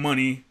make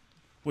money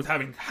with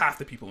having half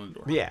the people in the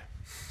door. Yeah.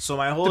 So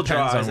my whole Depends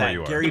draw on is where that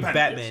you are. Gary Depends,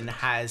 Bettman yes.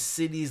 has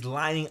cities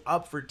lining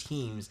up for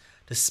teams,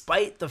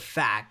 despite the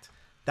fact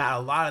that a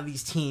lot of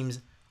these teams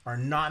are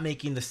not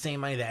making the same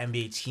money that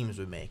NBA teams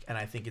would make, and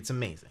I think it's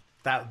amazing.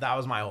 That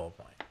was my whole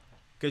point.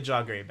 Good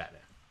job, Gary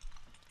Bettman.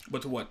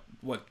 But to what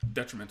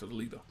detriment to the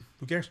league though?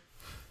 Who cares?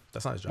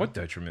 That's not his job. What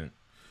detriment?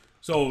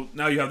 So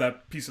now you have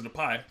that piece of the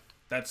pie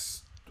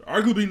that's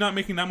arguably not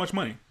making that much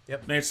money.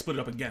 Yep. Now you have to split it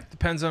up again.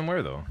 Depends on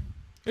where though.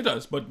 It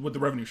does, but with the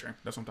revenue sharing,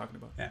 that's what I'm talking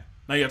about. Yeah.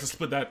 Now you have to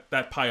split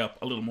that pie up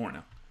a little more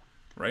now,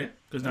 right?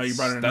 Because now you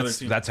brought in another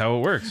team. That's how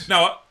it works.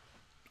 Now,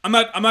 I'm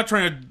not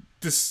trying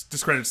to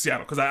discredit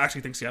Seattle because I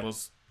actually think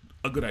Seattle's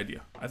a good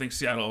idea. I think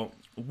Seattle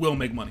will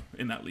make money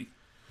in that league.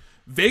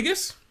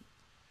 Vegas,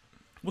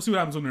 we'll see what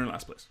happens when they're in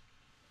last place.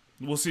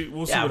 We'll see.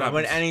 We'll see Yeah, what but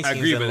when happens. any I team's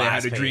agree, in but they had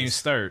last a dream place-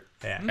 start,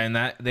 Yeah. and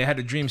that they had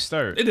a dream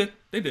start, They did.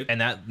 They did.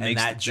 and that And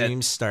makes that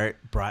dream start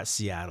brought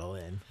Seattle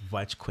in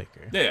much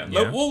quicker. Yeah.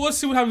 Yeah. Well, let's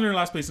see what happens when they're in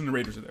last place and the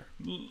Raiders are there.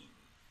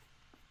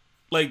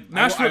 Like I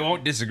Nashville.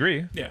 won't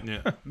disagree. Yeah. Yeah. You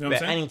know what I'm But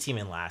saying? any team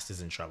in last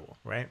is in trouble,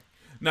 right?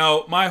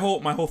 Now, my whole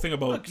thing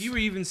about Look, you were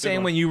even saying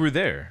on. when you were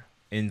there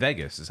in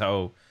Vegas is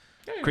how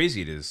Yeah.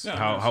 crazy it is, Yeah, it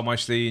how is. how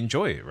much they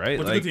enjoy it, right?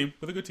 with a Like,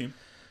 good team.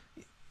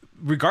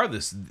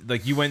 regardless,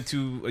 like you went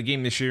to a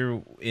game this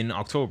year in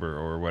October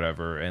or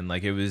whatever, and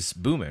like it was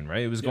booming,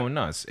 right? It was going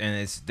nuts, and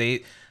it's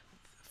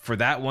for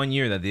that 1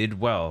 year that they did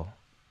well,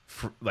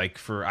 for I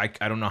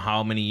don't know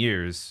how many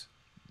years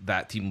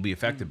that team will be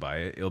affected by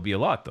it. It'll be a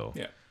lot though,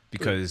 Yeah.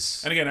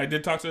 because And again, I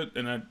did talk to,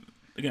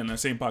 again, the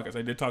same podcast,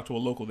 I did talk to a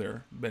local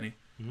there, Benny.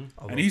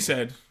 Mm-hmm. And he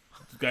said,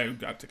 the guy who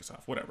got tickets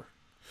off, whatever.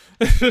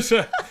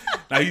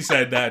 Now, he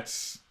said that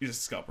he's a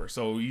scalper.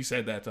 So he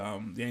said that the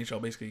NHL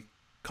basically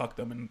cucked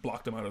them and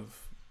blocked them out of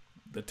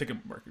the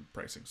ticket market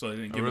pricing. So they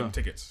didn't give really? them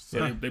tickets. So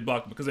Yeah. they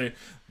blocked them because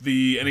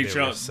the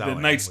NHL, the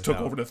selling Knights took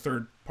without- over the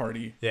third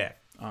party Yeah.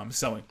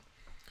 selling.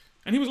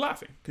 And he was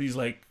laughing because he's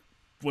like,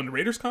 when the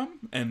Raiders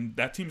come and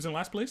that team's in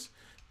last place,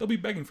 they'll be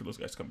begging for those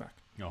guys to come back.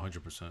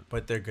 100%.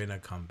 But they're gonna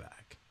come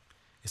back.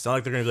 It's not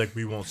like they're gonna be like,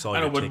 we won't sell. I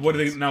know, your but tickets. what are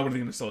they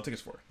going to sell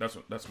tickets for? That's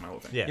my whole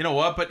thing. Yeah. You know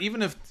what? But even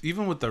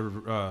with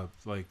the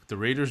the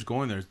Raiders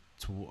going there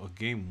to a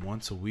game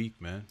once a week,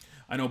 man.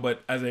 I know,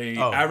 but as an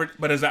Oh. average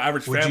Would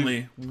you-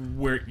 family,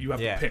 where you have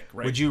Yeah. to pick,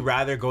 right? Would you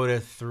rather go to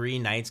 3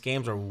 Knights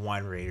games or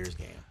 1 Raiders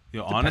game? You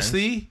know,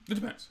 honestly, It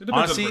depends. It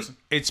depends honestly, on the person.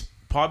 it's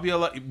probably a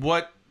lot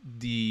what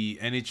the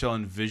NHL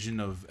envision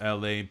of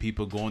LA and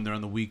people going there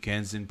on the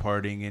weekends and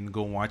partying and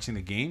go watching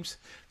the games.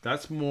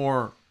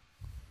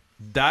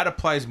 That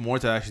applies more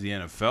to actually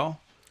the NFL.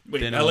 Wait,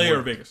 than LA more-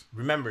 or Vegas?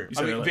 Remember, You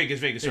said LA.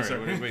 Vegas. Yeah, Sorry,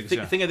 sorry. Vegas. think,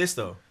 Yeah. think of this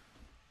though.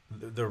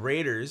 The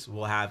Raiders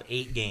will have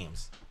 8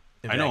 games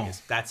in I know. Vegas.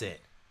 That's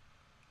it,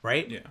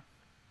 right? Yeah.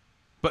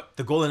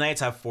 The Golden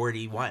Knights have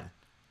 41.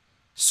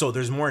 So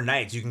there's more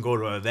nights you can go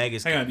to a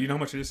Vegas Hang game. on. Do you know how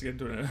much it is to get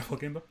into an NFL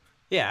game, though?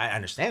 Yeah, I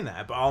understand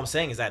that. But all I'm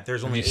saying is that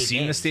there's Have only you 8 seen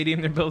games. the stadium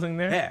they're building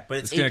there? Yeah, but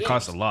it's going 8 to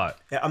cost a games. lot.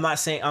 Yeah, I'm not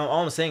saying.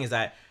 All I'm saying is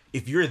that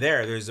if you're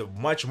there, there's a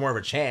much more of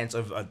a chance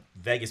of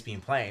Vegas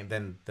being playing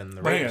than the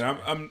But Raiders. hang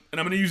on. I'm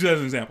going to use it as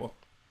an example.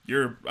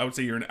 I would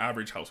say you're an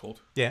average household.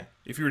 Yeah.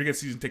 If you were to get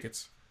season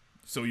tickets,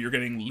 so you're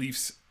getting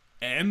Leafs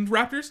and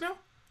Raptors now?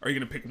 Or are you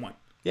going to pick one?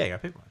 Yeah, you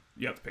gotta pick one.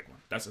 You have to pick one.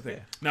 That's the thing.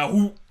 Yeah. Now,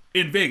 who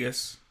in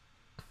Vegas?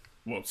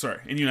 Well, sorry,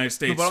 in the United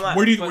States, but I'm not-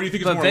 where do you think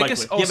it's But more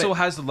Vegas likely? also but-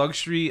 has the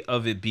luxury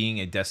of it being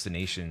a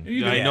destination.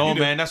 You do. I know, You do.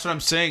 man. That's what I'm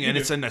saying. And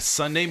do. it's in a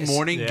Sunday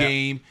morning yeah.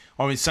 game.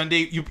 I mean,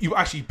 Sunday. You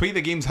actually play the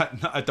games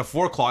at the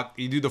 4:00.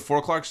 You do the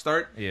 4:00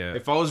 start. Yeah.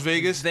 If I was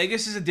Vegas,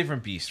 Vegas is a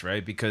different beast,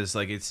 right? Because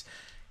like it's,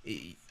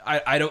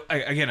 I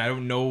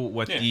don't know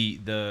what Yeah.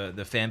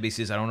 the fan base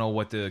is. I don't know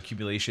what the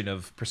accumulation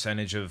of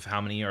percentage of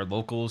how many are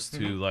locals to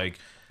like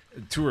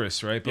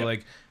tourists, right? But Yeah.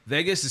 like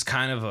Vegas is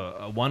kind of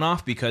a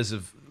one-off because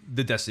of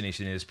the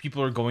destination is.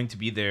 People are going to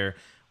be there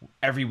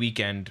every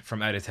weekend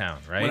from out of town,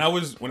 right?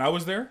 When I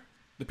was there,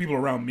 the people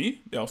around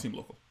me, they all seemed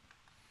local.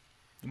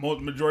 The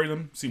majority of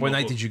them seemed What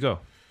local. night did you go?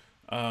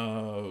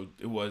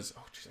 It was,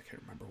 oh jeez, I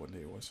can't remember what day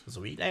it was. Was it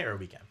a weeknight or a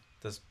weekend?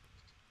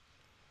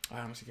 I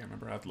honestly can't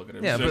remember. I have to look at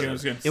it. Yeah, but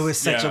against- It was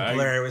such yeah, a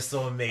blur. It was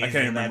so amazing. I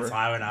can't remember. That's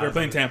why when They I were was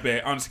playing like- Tampa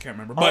Bay. I honestly can't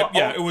remember. But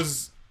yeah, it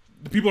was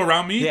the people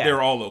around me. Yeah. They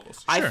were all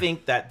locals. I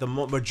think that the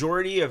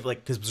majority of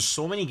because there's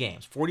so many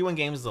games, 41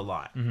 games is a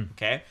lot.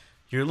 Okay,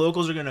 your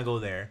locals are gonna go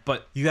there,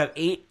 But- you have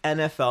 8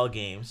 NFL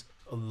games.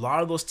 A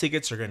lot of those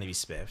tickets are gonna be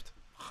spiffed.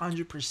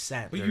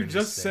 100%. But you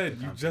just said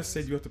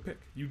you have to pick.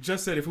 You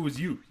just said if it was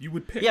you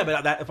would pick. Yeah,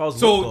 but if I was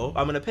So- local,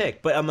 I'm gonna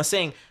pick. But I'm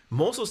saying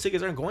most of those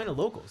tickets aren't going to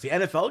locals. The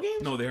NFL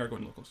games, No, they are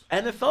going locals.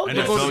 NFL games.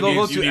 NFL They'll go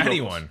games, you to need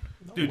anyone.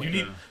 Dude, you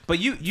need. But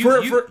you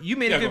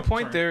made Yeah, a good go.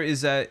 point Sorry. there.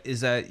 Is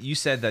that you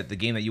said that the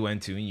game that you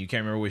went to and you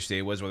can't remember which day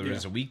it was, whether it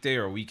was a weekday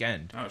or a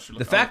weekend. I should The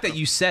look- fact I'll that look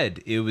you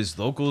said it was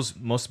locals,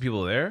 most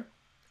people there,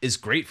 is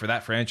great for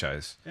that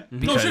franchise.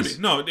 No, it should be.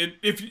 No,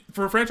 if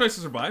for a franchise to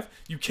survive,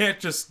 you can't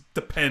just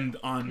depend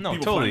on No,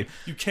 people totally. flying.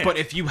 You can't. But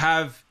if you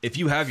have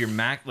your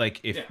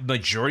if Yeah.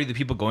 majority of the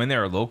people going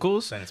there are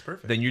locals, Then it's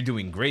perfect. Then you're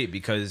doing great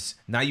because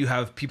now you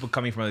have people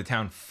coming from other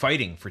town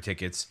fighting for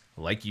tickets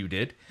like you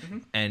did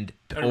and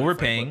I don't know if I-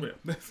 overpaying.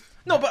 but-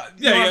 No, but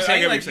Yeah, you know yeah, what I'm I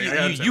saying? get what Like you're saying. I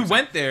understand you what you're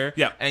went there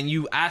Yeah. and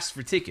you asked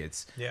for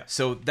tickets. Yeah.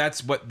 So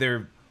that's what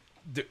their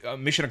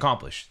mission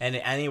accomplished. And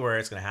anywhere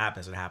it's gonna happen,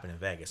 it's gonna happen in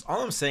Vegas.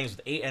 All I'm saying is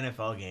with 8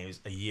 NFL games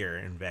a year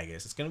in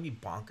Vegas, it's gonna be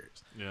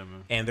bonkers. yeah,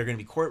 man. And they're gonna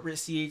be corporate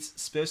seats,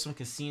 spiff some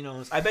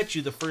casinos. I bet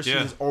you the first Yeah.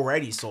 season's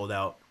already sold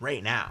out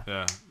right now.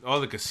 Yeah,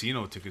 all the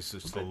casino tickets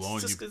just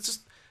alone. It's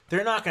just,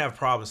 they're not gonna have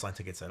problems selling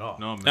tickets at all.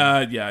 No,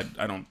 man. yeah,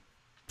 I don't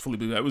fully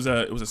believe that.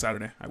 It was a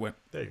Saturday. I went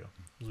There you go.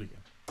 This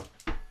weekend.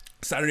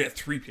 Saturday at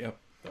 3 p.m.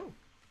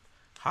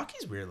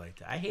 Hockey's weird like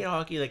that. I hate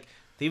hockey. Like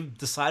they've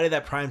decided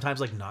that prime time's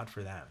like not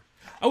for them.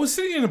 I was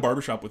sitting in a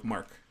barbershop with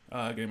Mark,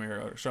 getting my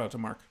hair out. Shout out to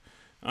Mark.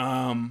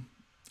 And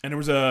it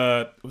was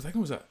a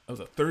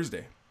Thursday,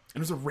 and it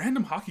was a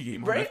random hockey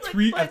game on Right? at Like,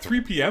 3 like, at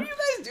 3 p.m. What are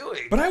you guys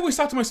doing? But I always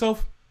thought to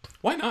myself,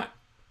 why not?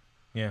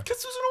 Yeah.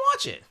 Because who's gonna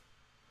watch it?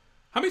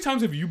 How many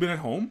times have you been at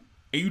home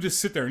and you just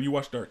sit there and you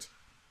watch darts?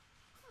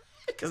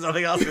 Because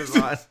nothing else is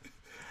on.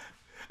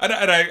 And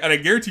I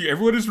guarantee you,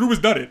 everyone in this room has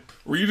done it.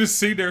 Where you just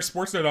sit there,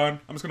 Sportsnet on.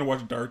 I'm just gonna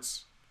watch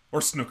darts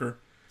or snooker,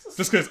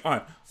 just because it's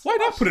on. Why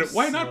not put it?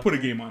 Why not put a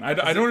game on? I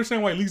don't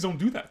understand why leagues don't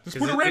do that. Just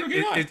put a random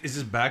game on. It's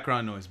just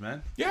background noise,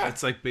 man. Yeah.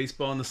 It's like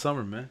baseball in the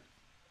summer, man.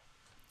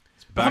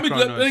 It's How many,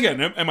 background then noise.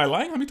 again, am I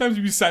lying? How many times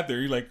have you sat there?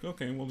 You're like,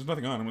 okay, well, there's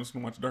nothing on. I'm just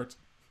gonna watch darts.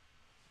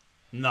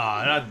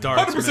 Nah, not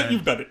darts, 100% man.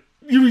 you've done it.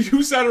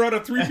 You sat around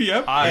at 3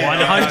 p.m. I-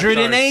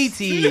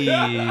 180.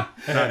 Not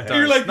and darts.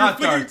 you're like, Not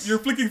darts. you're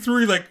flicking through.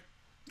 You're like,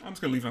 I'm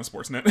just gonna leave it on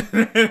Sportsnet.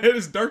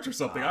 It's darts or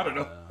something. I don't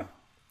know.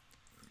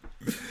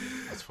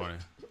 That's funny.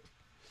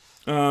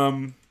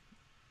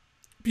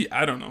 Yeah,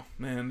 I don't know,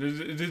 man.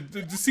 It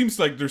just seems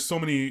like there's so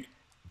many.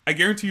 I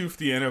guarantee you, if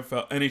the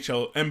NFL,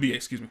 NHL, NBA,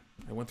 excuse me,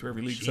 I went through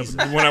every league except for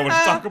the one I want to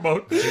talk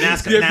about.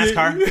 NASCAR. The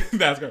NBA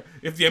NASCAR.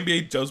 If the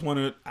NBA does want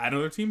to add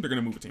another team, they're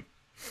gonna move a team.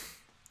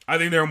 I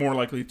think they're more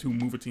likely to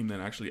move a team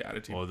than actually add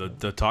a team. Well,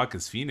 the talk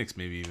is Phoenix,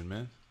 maybe even,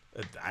 man.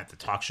 The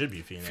talk should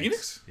be Phoenix.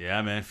 Phoenix?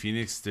 Yeah, man,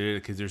 Phoenix,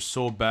 because they're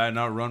so bad,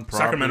 not run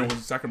properly.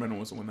 Sacramento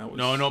was the one that was.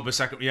 No, but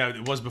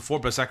it was before.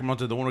 But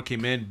Sacramento, the one who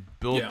came in,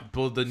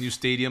 build the new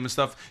stadium and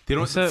stuff. They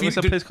don't. What's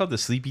that place called? The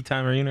Sleepy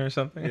Time Arena or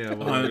something? Yeah,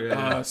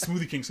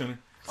 Smoothie King Center.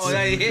 Oh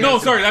yeah. No,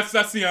 sorry, that's the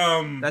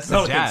That's the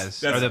Pelicans. Jazz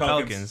That's or the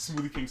Pelicans.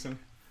 Smoothie King Center.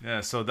 yeah.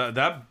 So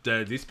that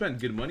they spent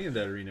good money in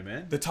that arena,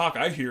 man. The talk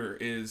I hear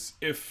is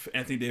if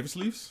Anthony Davis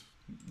leaves,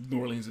 New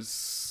Orleans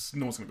is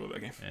no one's gonna go to that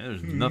game. Yeah,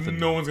 there's nothing.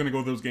 No one's gonna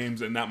go to those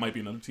games, and that might be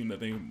another team that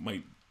they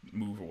might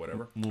move or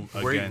whatever. Move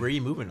Where again. are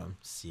you moving them?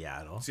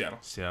 Seattle.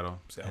 Seattle.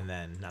 And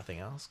then nothing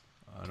else?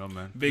 I don't know,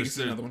 man. Vegas is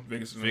Just another one.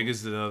 Vegas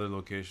is the other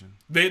location.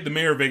 The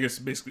mayor of Vegas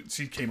basically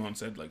she came out and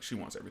said like she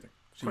wants everything.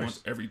 She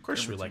wants every. Of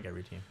course, every we like team.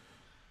 every team.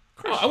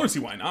 Oh, I wouldn't see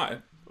why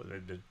not.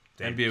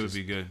 NBA would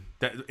be good.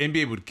 That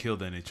NBA would kill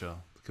the NHL.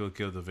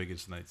 Kill the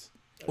Vegas Knights.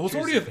 Well, it's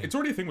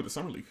already a thing with the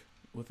summer league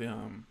with the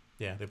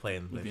Yeah, they play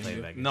in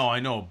NBA. Vegas. No, I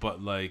know,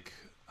 but like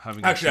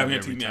having having a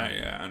every team. time.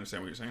 Yeah, I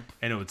understand what you're saying.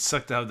 And it would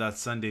suck to have that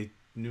Sunday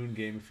noon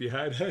game if you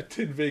had that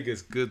in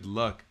Vegas. Good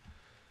luck,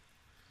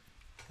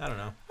 I don't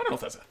know. I don't know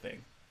if that's a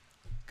thing.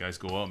 guys.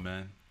 Go out,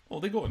 man. Well,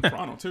 they go in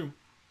Toronto too.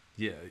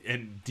 Yeah,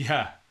 and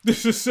yeah,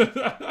 This is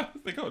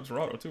they go in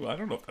Toronto too. I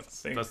don't know if that's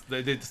a thing.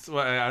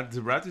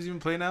 the Raptors even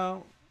play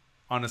now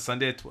on a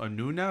Sunday at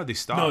noon now. They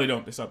stop. No, they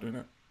don't. They stopped doing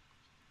that.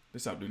 They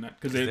stopped doing that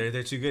because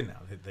They're too good now.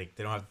 They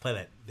don't have to play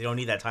that. They don't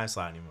need that time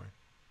slot anymore.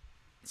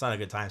 It's not a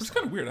good time It's slot.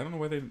 kind of weird. I don't know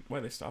why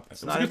they stopped that.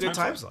 It's not a good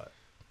time slot.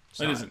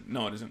 It isn't.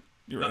 No, it isn't.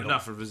 You're right.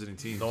 not for visiting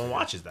teams. No one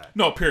watches that.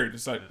 No, period.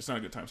 It's not a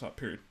good time slot.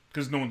 Period.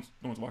 Because no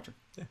one's watching.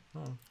 Yeah.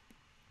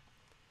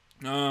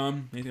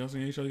 Anything else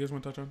in the NHL you guys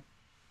want to touch on?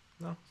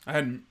 No. I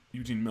had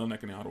Eugene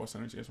Melnyk in the Ottawa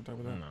Senators. You guys want to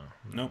talk about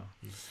that? No.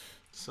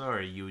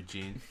 Sorry,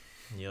 Eugene.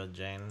 Yo,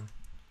 Jane.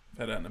 I've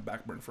had that in the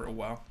back burner for a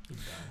while.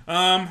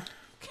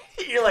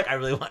 You're like, I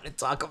really want to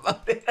talk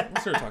about it.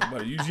 Let's start talking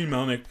about it. Eugene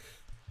Melnyk.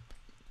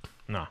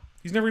 No.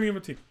 He's never gonna give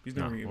it a team. He's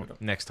never No. gonna give Well, it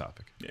up. next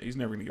topic. Yeah, he's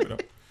never gonna give it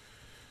up.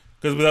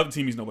 Because without the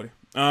team, he's nobody.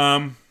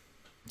 Some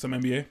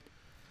NBA.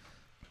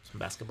 Some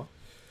basketball.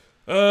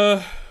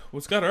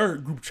 What's got our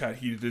group chat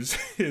heated is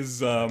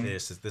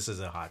This is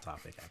a hot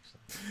topic,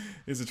 actually.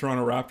 is the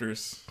Toronto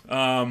Raptors.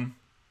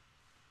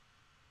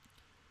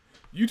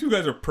 You two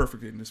guys are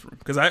perfect in this room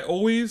because I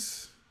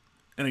always,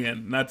 and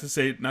again, not to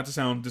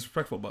sound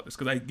disrespectful about this,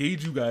 because I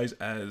gauge you guys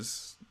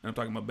as, and I'm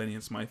talking about Benny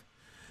and Smythe,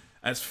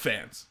 as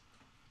fans.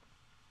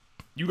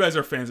 You guys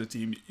are fans of the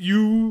team.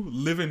 You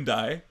live and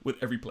die with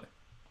every play.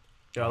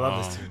 Yo, I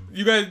love this team.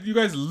 You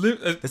guys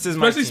live. This is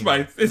my especially team.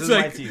 Smythe. This It's is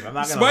like my team. I'm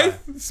not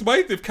gonna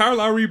Smythe. If Kyle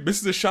Lowry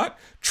misses a shot,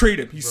 trade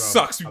him. He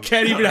sucks. You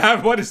can't even have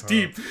him on his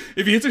team.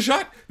 If he hits a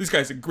shot, this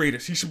guy's the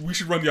greatest. We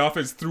should run the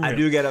offense through him. I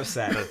do get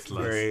upset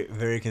very,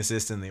 very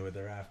consistently with the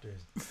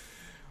Raptors.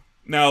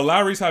 Now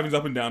Lowry's having his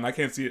up and down. I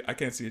can't see it. I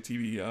can't see a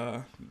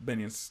TV.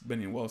 Benny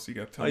and Wells. So you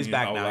got to tell He's me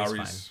back how now.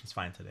 Lowry's. He's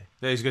fine today.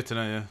 Yeah, he's good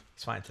tonight. Yeah.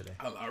 He's fine today.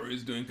 How Lowry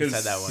is doing. He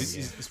said that one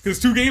game. Because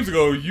 2 games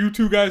ago, you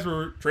two guys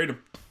were trade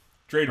him.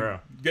 Trade him. Bro.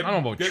 Get, I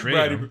don't know about get trade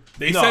Bradley. him.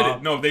 They No. said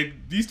it. No,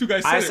 these two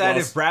guys said I it. said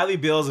Wells. if Bradley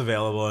Beal's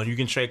available and you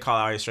can trade Kyle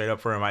Lowry straight up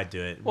for him, I'd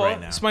do it Well, right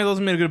now. Smythe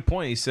made a good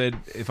point. He said,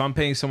 if I'm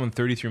paying someone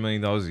 $33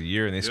 million a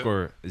year and they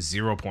score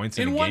 0 points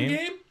in in a one game,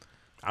 game,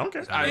 I don't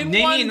care. In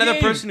name one me another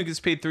game. person who gets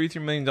paid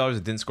 $33 million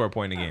that didn't score a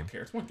point in a I game. don't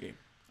care. It's one game.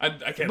 I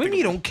can't. What do think you mean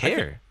you of- don't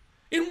care?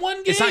 In one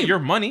game. It's not your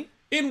money.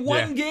 In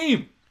one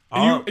game.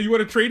 Oh. And you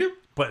want to trade him?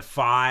 But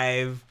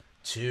 5,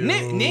 2.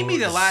 Name me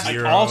the last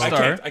 0.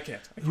 all-star I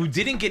can't. who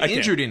didn't get I can't.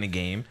 injured in a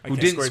game, who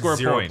can't. didn't Scored score a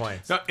 0 point.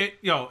 points.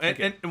 No,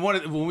 and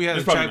when we had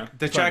There's the probably chat, not. the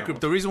There's chat probably group,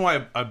 not. the reason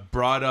why I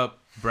brought up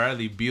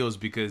Bradley Beal is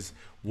because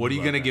what are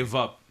you gonna that. give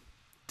up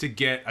to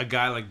get a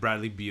guy like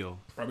Bradley Beal?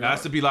 Probably It has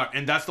Lowry. to be Lowry,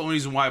 and that's the only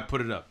reason why I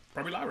put it up.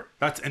 Probably Lowry.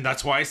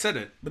 That's why I said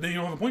it. But then you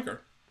don't have a point guard.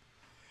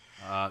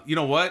 You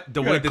know what?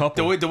 The got way a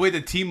couple. the way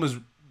the team was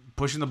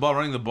pushing the ball,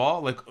 running the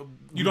ball, like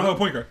You don't have a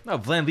point guard. No,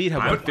 Van Vliet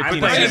had I'm- what,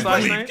 15 I'm- assists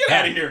last Get night?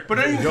 out of here. but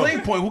they're even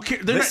playing point. Who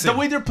cares? Listen. The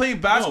way they're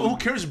playing basketball, No. who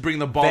cares? Bring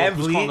the ball. Van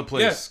Who's calling the Vliet-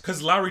 plays? Yes,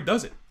 because Lowry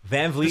does it.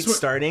 Van Vliet This what-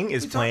 starting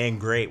is playing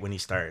great when he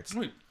starts.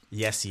 Wait,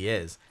 Yes, he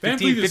is. Van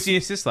 15, Vliet is 15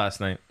 assists last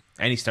night,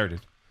 and he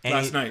started. And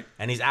Last night.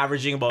 And he's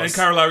averaging about... and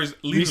Kyle Lowry's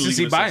leading the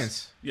Recency league in bias.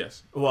 assists.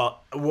 Yes.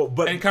 Well,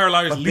 but And Kyle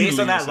Lowry's but leading based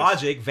the on league that in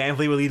assists. logic, Van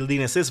Vliet will lead the league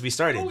in assists if he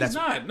started. No, That's he's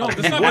not. No,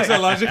 that's not based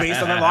on logic.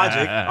 based on the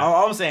logic.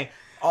 All I'm saying...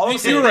 All I'm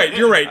saying...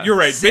 You're right. You're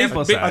right.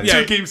 Sample size.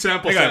 Yeah, 2-game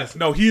sample hang on. size.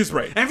 No, he is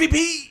right.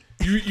 MVP!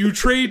 You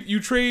trade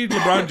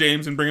LeBron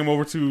James and bring him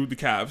over to the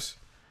Cavs,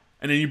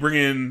 and then you bring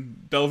in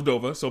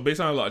Dellavedova. So based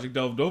on our logic,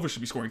 Dellavedova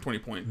should be scoring 20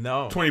 points.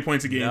 No. 20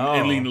 points a game No.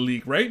 and leading the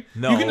league, right?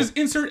 No. You can just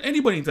insert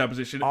anybody into that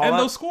position and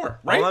they'll score,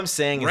 right? All I'm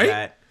saying Right? is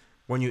that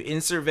when you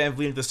insert Van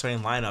Vliet into the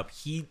starting lineup,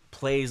 he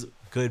plays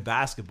good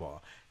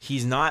basketball.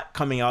 He's not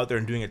coming out there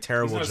and doing a He's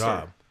terrible not a job.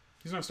 starter.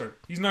 He's not a starter.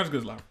 He's not as good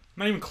as Lowry.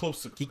 Not even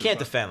close to. He can't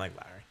defend like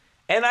Lowry.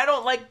 And I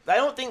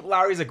don't think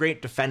Lowry's a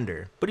great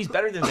defender, but he's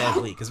better than Van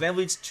Vliet because Van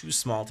Vliet's too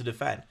small to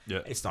defend.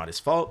 Yeah. It's not his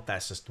fault.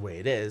 That's just the way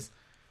it is.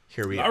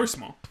 Here we are. Lowry's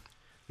small.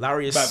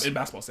 Lowry is, in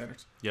basketball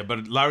standards. Yeah,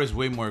 but Lowry's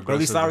way more aggressive. but at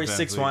least Lowry's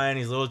defensively. 6'1".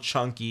 He's a little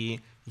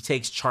chunky. He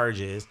takes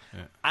charges.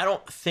 Yeah. I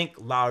don't think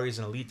Lowry's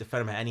an elite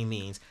defender by any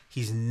means.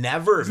 He's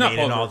never not made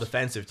Paul an George.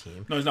 all-defensive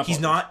team. No, he's not He's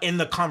Paul not in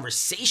the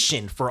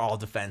conversation for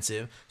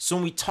all-defensive. So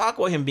when we talk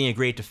about him being a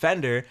great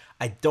defender,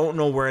 I don't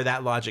know where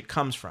that logic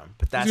comes from.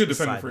 But that's He's a good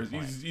defender beside for the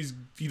his.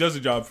 point. He does a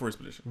job for his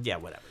position, Yeah,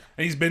 whatever.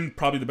 and he's been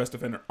probably the best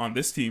defender on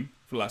this team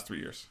for the last 3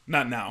 years.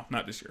 Not now,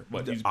 not this year,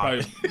 but he's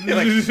probably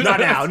Not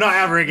now, not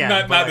ever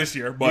again. not this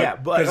year, but Yeah,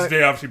 but- because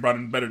they obviously brought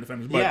in better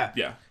defenders. But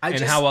yeah. I And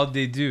just, how well did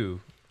they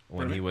do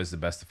when Pardon he me? was the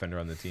best defender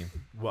on the team?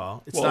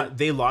 well, it's Well- not.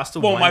 They lost to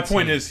Well, one my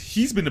point team. is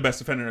he's been the best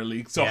defender in the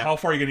league. So Yeah. how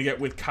far are you going to get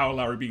with Kyle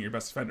Lowry being your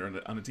best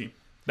defender on the team?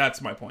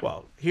 That's my point.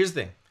 Well, here's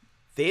the thing.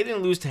 They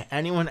didn't lose to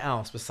anyone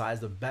else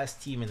besides the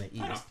best team in the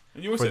know. East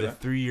And you would for say the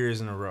that. 3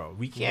 years in a row.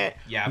 We can't.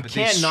 Yeah, we but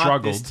they can't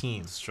knock this struggled.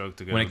 team. Struggled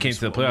to get When him it came this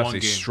to the one playoffs, they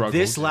game. struggled.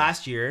 This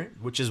last year,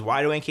 which is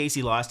why Dwayne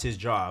Casey lost his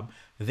job,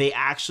 they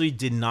actually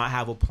did not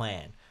have a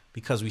plan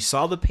because we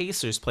saw the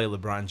Pacers play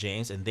LeBron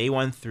James and they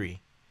won 3.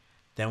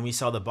 Then we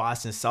saw the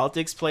Boston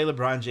Celtics play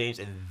LeBron James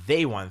and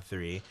they won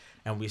 3.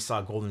 And we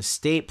saw Golden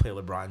State play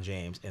LeBron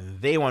James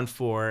and they won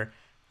 4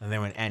 and they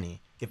won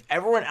any. If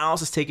everyone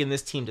else is taking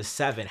this team to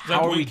 7, Was that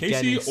how are we Dwayne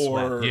Casey getting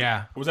or swept?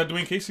 Yeah. was that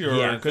Dwayne Casey or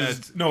Yeah,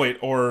 because no wait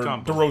or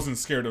Tom. DeRozan's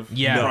scared of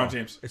Yeah. LeBron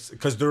James? It's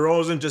because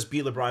DeRozan just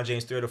beat LeBron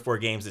James 3 out of 4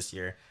 games this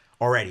year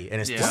already, and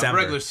it's Yeah, December.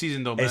 regular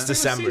season though, man. It's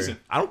December. season.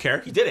 I don't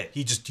care. He did it.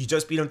 He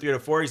just beat him 3 out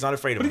of 4. He's not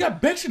afraid of But he him.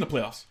 got benched in the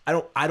playoffs.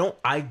 I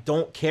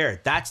don't care.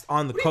 That's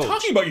on the What are coach. you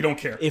talking about? You don't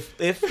care.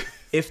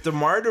 If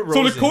DeMar DeRozan,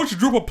 So the coach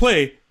drew up a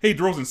play. Hey,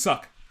 DeRozan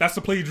suck. That's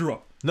the play he drew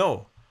up.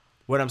 no,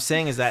 what I'm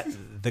saying is that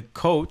the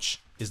coach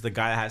is the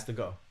guy that has to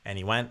go, and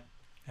he went.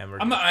 And we're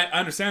I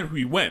understand who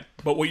he went,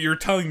 but what you're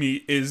telling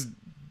me is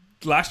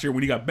last year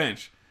when he got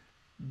benched,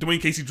 Dwayne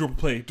Casey drew up a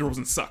play.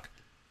 DeRozan suck.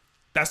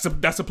 That's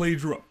the play he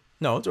drew up.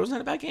 no, DeRozan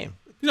had a bad game.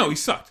 No, he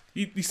sucked.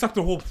 He sucked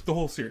the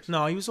whole series,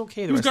 No, he was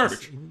okay. He was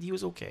garbage. He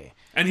was okay.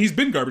 and he's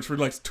been garbage for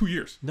like 2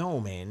 years. No,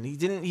 man, he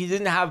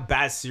didn't have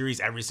bad series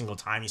every single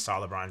time he saw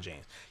LeBron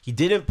James. He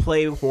didn't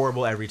play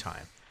horrible every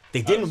time.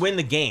 They didn't win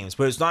the games,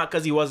 but it's not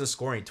because he wasn't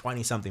scoring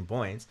 20-something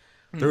points.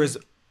 There was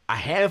a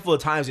handful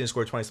of times he didn't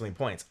score 20-something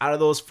points. Out of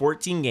those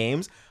 14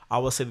 games, I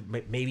will say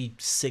maybe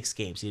 6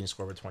 games he didn't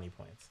score over 20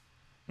 points.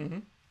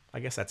 I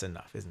guess that's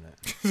enough, isn't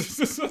it?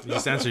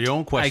 Just answer your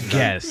own I question.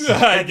 guess.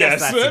 I guess.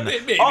 that's enough.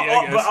 Maybe, All- I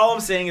guess. But all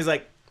I'm saying is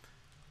like,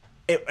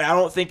 I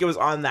don't think it was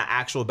on that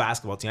actual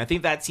basketball team. I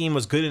think that team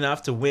was good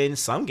enough to win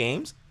some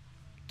games.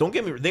 Don't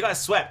get me. They got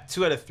swept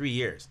 2 out of 3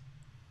 years.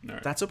 All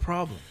right. That's a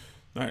problem.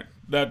 All right.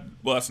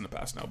 That's in the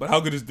past now. But how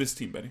good is this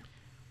team, Benny?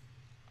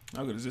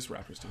 How good is this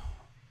Raptors team?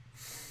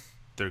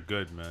 They're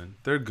good, man.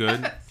 They're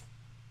good.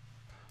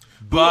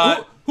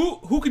 But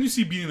Who can you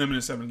see beating them in a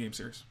 7-game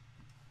series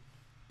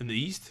in the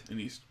East, in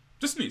the East?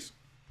 Just in the East.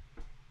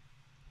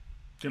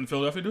 Can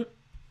Philadelphia do it?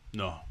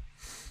 no.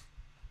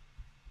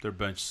 Their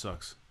bench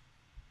sucks.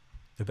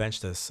 The bench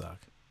does suck.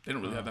 They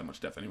don't really have that much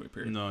depth anyway.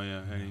 Period. No,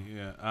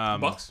 yeah.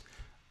 Bucks.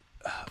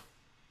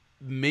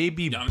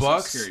 Maybe Giannis is a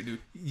Bucks. scary dude.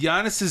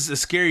 Giannis is a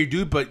scary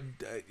dude, but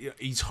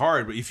he's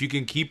hard. But if you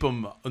can keep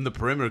him on the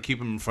perimeter, keep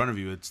him in front of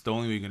you, it's the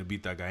only way you're going to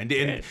beat that guy.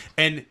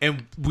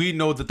 And we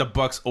know that the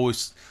Bucks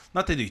always,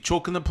 not that they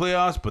choke in the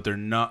playoffs, but they're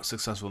not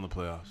successful in the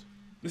playoffs.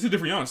 This is a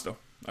different Giannis, though.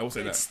 I will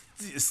say that.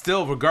 It's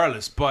still,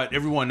 regardless, but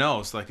everyone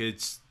else, like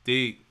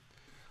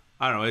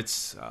I don't know.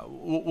 It's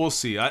we'll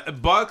see.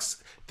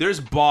 Bucks. There's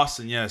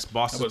Boston. Yes, How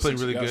Boston's about playing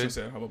Sixers? really Yeah, I was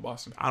good. gonna say, how about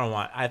Boston?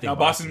 I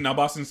think Now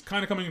Boston's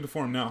kind of coming into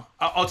form now.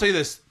 I'll tell you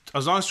this: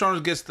 as long as Toronto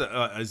gets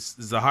is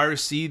the higher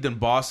seed than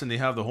Boston, they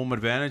have the home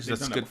advantage. They've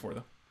That's done good. that before,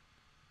 though.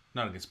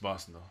 Not against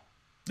Boston though.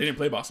 They didn't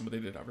play Boston, but they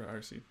did have a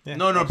higher seed. Yeah.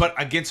 No, but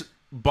against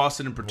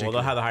Boston in Well, particular.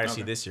 they'll have the higher Okay.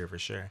 seed this year for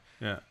sure.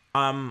 yeah.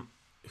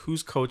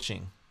 Who's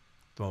coaching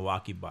the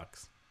Milwaukee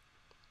Bucks?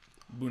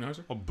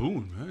 Budenholzer? Oh,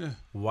 Boone. Yeah.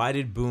 Why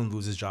did Boone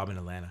lose his job in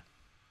Atlanta?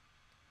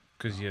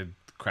 Because you had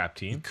a crap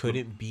team.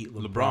 Couldn't beat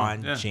LeBron,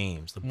 LeBron, yeah.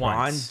 James. LeBron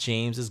Once.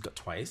 James is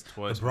twice.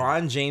 Twice,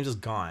 LeBron James is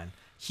gone.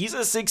 He's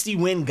a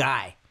 60-win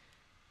guy.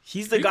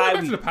 He's the Are you guy. going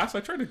back to the past? I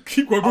tried to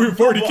keep going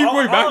forward. You keep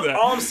going back to that.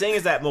 All I'm saying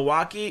is that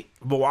Milwaukee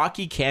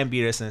can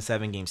beat us in a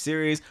 7-game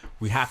series.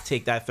 We have to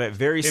take that threat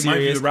very Hey,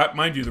 serious.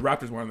 mind you, the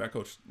Raptors wanted that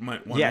coach.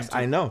 Yes,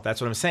 I know. That's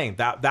what I'm saying.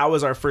 That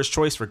was our first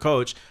choice for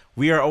coach.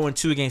 We are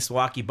 0-2 against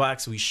Milwaukee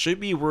Bucks. We should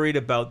be worried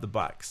about the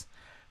Bucks.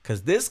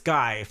 Because this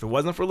guy, if it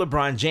wasn't for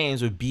LeBron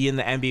James, would be in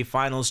the NBA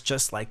Finals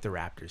just like the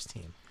Raptors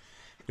team.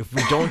 If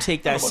we don't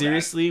take that about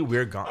seriously,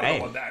 we're gone. I Hey,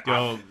 don't know about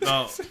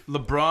that. Yo,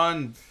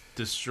 LeBron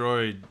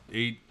destroyed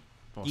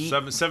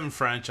seven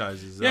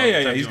franchises.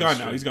 Yeah. He's gone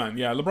now. He's gone.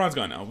 Yeah, LeBron's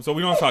gone now. So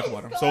we don't talk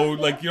about him. So you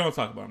don't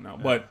talk about him now.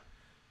 But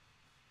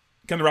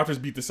can the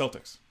Raptors beat the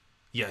Celtics?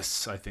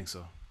 Yes, I think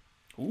so.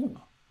 Ooh,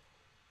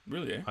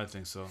 really? Eh? I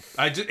think so.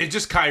 It's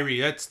just Kyrie.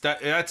 That's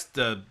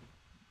the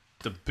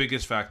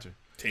biggest factor.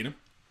 Tatum.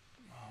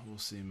 We'll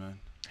see, man.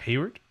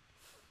 Hayward?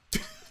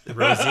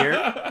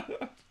 Rozier.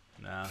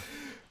 Nah.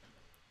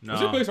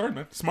 Rozier plays hard,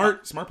 man.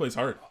 Smart plays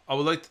hard. I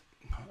would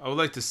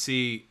like to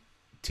see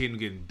Tatum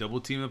getting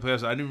double teamed in the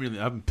playoffs. I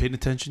haven't paid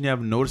attention yet. I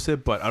haven't noticed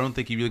it, but I don't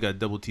think he really got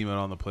double teamed at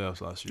all in the playoffs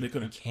last year. They You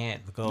couldn't.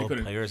 can't. Look at They all the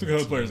couldn't. players. Look on at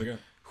the those players team. again.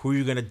 Who are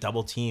you gonna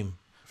double team?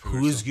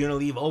 Who's gonna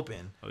leave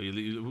open?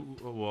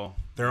 Well,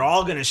 They're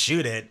all gonna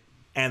shoot it,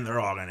 and they're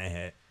all gonna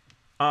hit.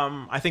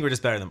 I think we're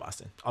just better than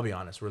Boston. I'll be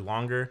honest. We're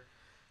longer.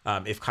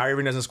 If Kyrie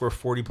Irving doesn't score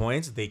 40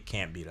 points, they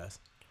can't beat us,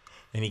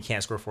 and he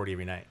can't score 40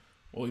 every night.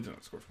 Well, he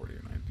didn't score 40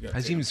 or 9.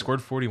 Has he even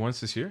scored 40 once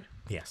this year?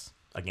 Yes,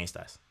 against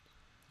us.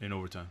 in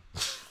overtime.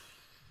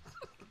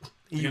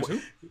 Against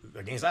who?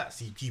 Against us,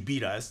 he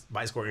beat us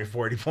by scoring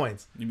 40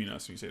 points. You mean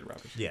us when you say the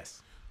Raptors?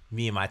 Yes,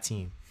 me and my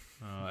team.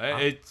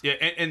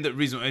 And the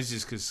reason is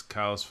just because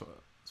Kyle's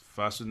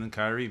faster than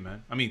Kyrie,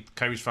 man. I mean,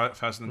 Kyrie's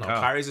faster than No,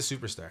 Kyle. Kyrie's a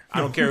superstar. I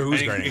don't care who's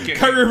And guarding. him.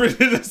 Kyrie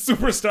Irving is a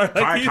superstar.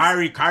 Like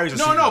Kyrie's a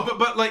No, superstar. no,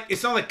 but like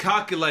it's not like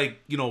Kyle could like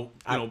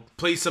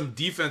play some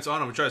defense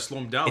on him and try to slow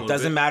him down. It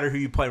doesn't matter who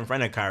you put in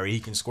front of Kyrie. He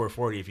can score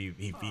 40 if he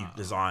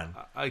is on.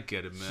 I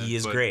get it, man. He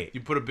is but great.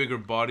 You put a bigger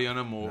body on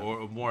him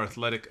or a more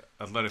athletic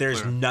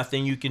There's player.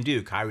 nothing you can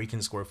do. Kyrie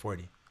can score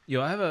 40.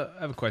 Yo, I have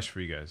a question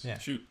for you guys. Yeah.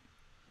 Shoot.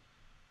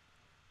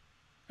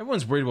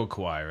 Everyone's worried about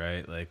Kawhi,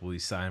 right? Like, will he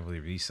sign? Will he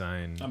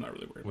re-sign I'm not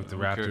really worried with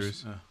about the it. Who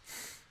cares? Raptors?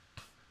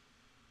 Yeah.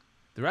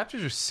 The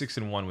Raptors are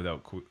 6-1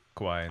 without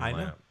Kawhi in the I know.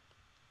 lineup.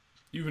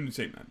 You've been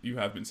saying that. You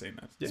have been saying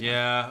that.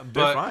 Yeah, They're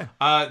but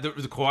fine. the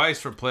Kawhi is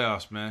for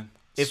playoffs, man.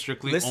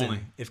 Strictly only.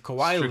 If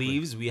Kawhi Strictly.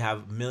 leaves, we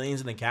have millions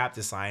in the cap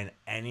to sign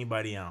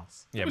anybody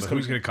else. Yeah, but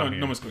who's going to come here?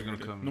 No one's coming Who's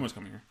here. gonna come? No one's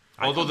coming here.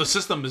 Although the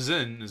system is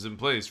in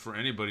place for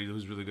anybody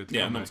who's really good. To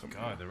Yeah, come no in. one's coming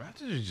God, here. the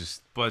Raptors are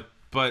just But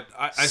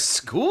I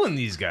schooling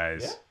these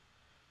guys.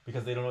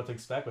 Because they don't know what to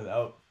expect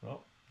without.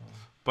 Well,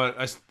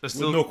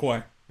 still With no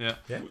Kawhi. yeah.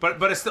 Yeah.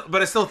 But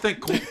I still think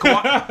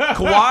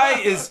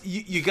Kawhi is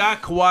you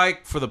got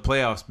Kawhi for the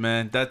playoffs,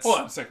 man. That's Hold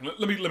on a second.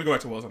 Let me go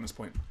back to Wells on this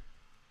point.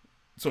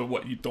 So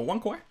what? You don't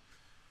want Kawhi?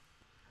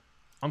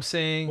 I'm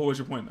saying, What was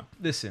your point though?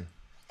 listen,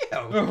 what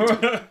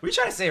are you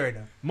trying to say right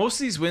now? most of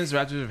these wins the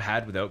Raptors have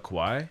had without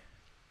Kawhi,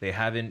 they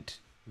haven't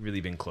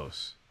really been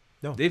close.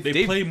 No. They've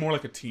They play more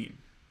like a team.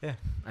 Yeah.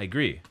 I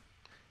agree.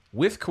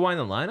 With Kawhi in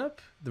the lineup,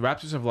 the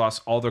Raptors have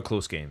lost all their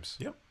close games.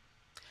 Yep.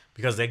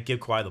 Because they give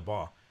Kawhi the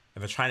ball.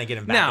 And they're trying to get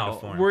him back Now, into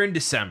form. we're in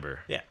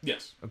December. Yeah.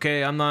 Yes.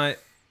 Okay, I'm not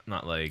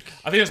like...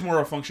 I think it's more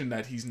a function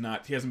that he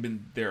hasn't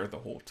been there the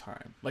whole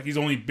time. Like he's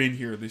only been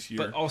here this year.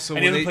 But also,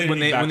 And he when hasn't played any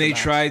they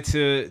back-to-backs.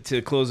 try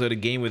to close out a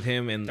game with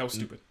him and That was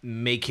stupid.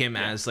 make him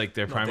as like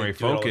their No, primary they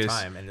do it all the focus,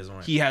 time and it doesn't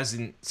work. he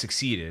hasn't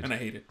succeeded. And I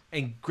hate it.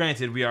 And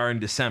granted, we are in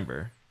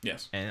December,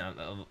 Yes. and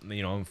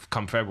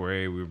come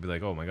February, we would be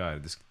like, oh my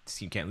god, this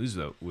team can't lose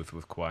with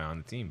Kawhi on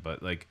the team.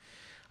 But like,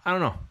 I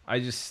don't know.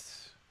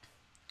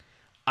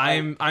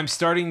 I'm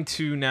starting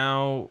to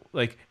now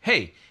like,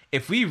 hey,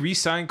 if we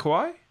re-sign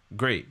Kawhi,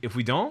 great. If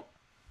we don't,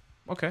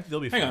 okay. They'll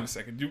be Hang fine. on a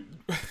second. Do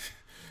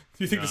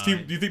you think this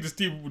team? Do you think this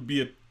team would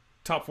be a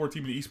top 4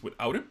 team in the East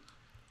without him?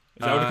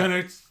 Is that what kind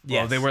of? Well,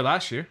 Yes. they were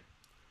last year.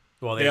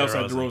 Well, They have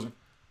also had DeRozan. DeRozan.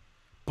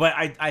 But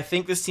I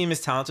think this team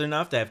is talented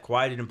enough that if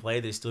Kawhi didn't play,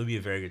 they'd still be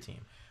a very good team.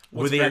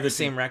 What's Would they a very have the good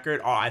same team?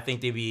 record? Oh, I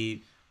think they'd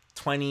be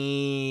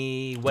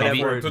 20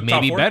 whatever. Top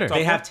maybe four? better. Top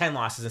They four? have 10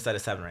 losses instead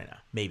of 7 right now.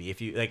 Maybe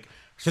if you like,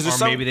 because Or there's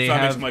some maybe they So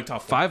that makes have them like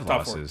top 4, 5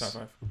 top 4, losses. top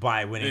 5.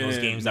 by winning those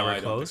games that No, were I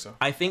don't close. think so.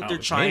 I think I they're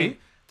don't trying. think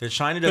so. They're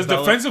trying to Because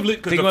develop. defensively,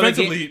 Think about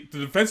the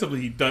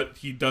defensively,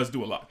 he does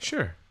do a lot.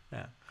 Sure.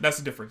 Yeah. That's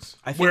the difference.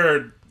 I think-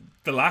 Where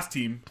the last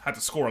team had to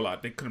score a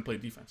lot, they couldn't play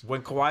defense.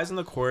 When Kawhi's on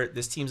the court,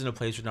 this team's in a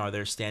place right now where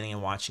they're standing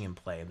and watching him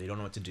play. They don't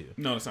know what to do.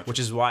 No, that's not true. Which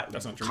is why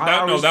That's not true.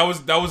 Kyle That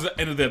was the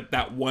end of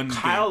that one.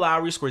 Kyle game.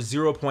 Lowry scored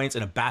 0 points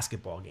in a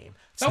basketball game.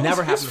 It's That was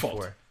never his happened fault.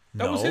 before.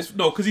 That was his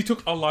because he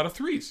took a lot of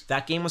threes.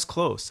 That game was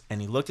close,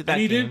 and he looked at that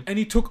And he game. did, and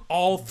he took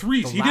all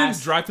threes. The He last-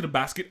 didn't drive to the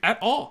basket at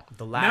all.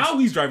 The last now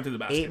he's driving to the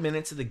basket. 8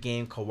 minutes of the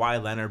game,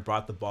 Kawhi Leonard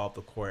brought the ball up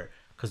the court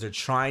because they're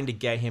trying to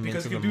get him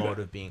Because into he the can do mode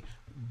that. of being,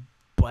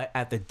 but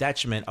at the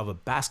detriment of a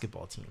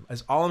basketball team.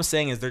 As all I'm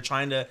saying is they're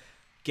trying to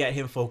get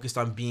him focused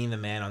on being the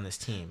man on this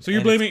team. So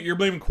you're And it's-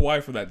 blaming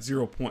Kawhi for that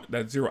 0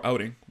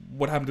 outing.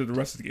 What happened to the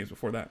rest of the games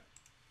before that?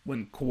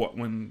 When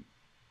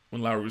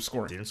Lowry was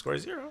scoring, didn't score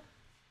 0.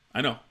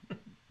 I know.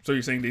 So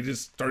you're saying they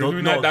just started No,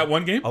 doing no. that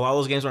one game? A lot of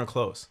those games weren't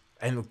close.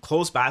 And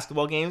close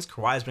basketball games,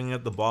 Kawhi's bringing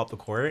up the ball up the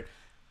court.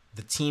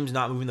 The team's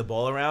not moving the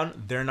ball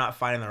around. They're not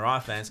fighting their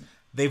offense.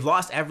 They've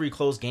lost every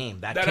close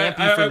game. That can't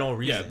be for no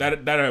reason. Yeah,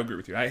 that I agree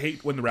with you. I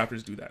hate when the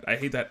Raptors do that. I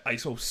hate that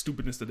ISO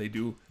stupidness that they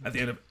do at the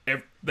end of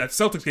that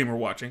Celtics game we're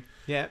watching.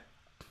 Yeah.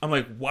 I'm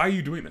like, why are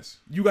you doing this?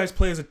 You guys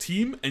play as a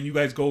team, and you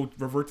guys go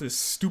revert to this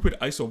stupid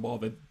ISO ball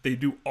that they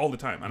do all the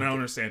time. And I don't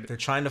understand They're it.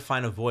 trying to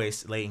find a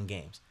voice late in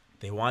games.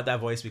 They want that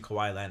voice to be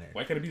Kawhi Leonard.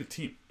 Why can't it be the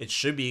team? It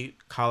should be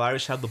Kyle Lowry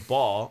should have the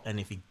ball, and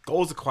if he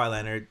goes to Kawhi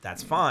Leonard,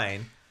 that's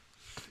fine.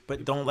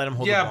 But don't let him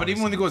hold the Yeah, ball. but in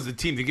even when the he goes to the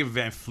team, they give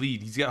Van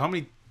Fleet. He's got how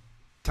many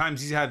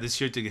times he's had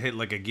this year to hit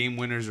like a game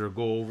winners or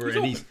go over,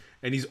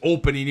 he's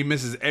open and he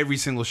misses every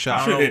single He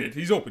shot. should hit it.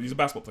 He's open. He's a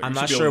basketball player. I'm He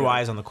not should be sure able to why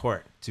hit he's on the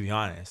court, to be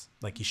honest.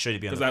 Like, he should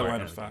be on because the that court.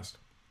 lineup's fast.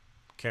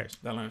 Who cares?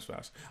 That lineup's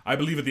fast. I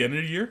believe at the end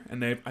of the year,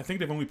 and I think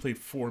they've only played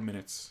 4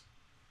 minutes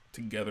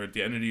together at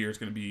the end of the year is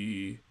going to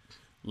be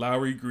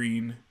Lowry,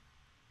 Green,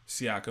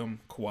 Siakam,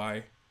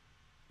 Kawhi,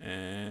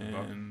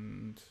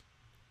 and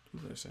who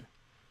did I say?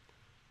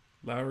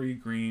 Lowry,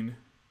 Green,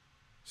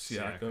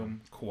 Siakam,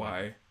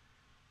 Kawhi,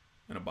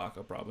 and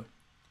Ibaka probably.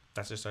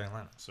 That's their starting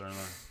lineup. Sorry,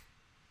 Lauren.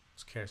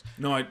 Who cares?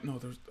 There's. Oh,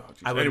 geez.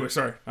 I would- Anyway,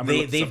 sorry. I'm gonna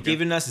look this They've up again.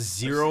 given us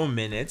 0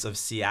 minutes of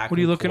Siakam, What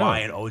are you looking Kawhi,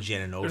 up? and OG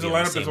Anunoby There's a on the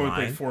lineup same that's only line,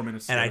 played 4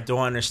 minutes. and I today. don't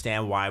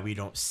understand why we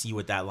don't see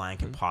what that line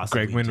can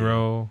possibly Greg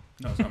Monroe.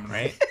 No, it's not do.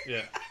 Right?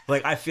 Yeah.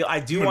 Like I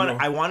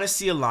Monroe. want to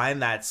see a line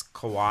that's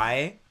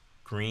Kawhi,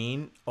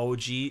 Green,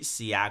 OG,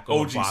 Siakam,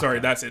 OG, Ibaka. sorry,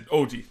 that's it.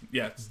 OG.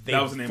 Yeah, They,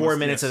 that was the name. 4 of,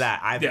 minutes yes. of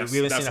that. Yes, we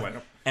haven't that's seen the it.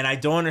 lineup. And I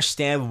don't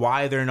understand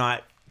why they're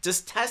not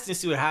just testing to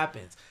see what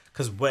happens.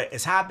 Because what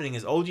is happening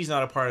is OG's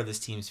not a part of this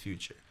team's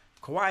future.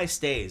 If Kawhi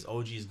stays,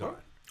 OG's gone.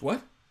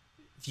 What?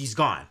 He's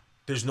gone.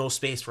 There's no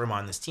space for him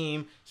on this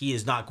team. He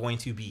is not going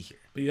to be here.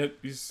 But yet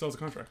he still has a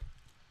contract.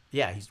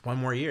 Yeah, he's 1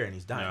 more year and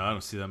he's done. Yeah, I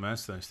don't see that man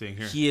staying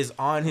here. He is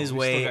on his We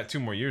way. still got 2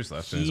 more years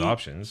left in his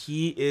options.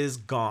 He is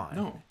gone.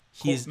 No.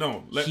 He is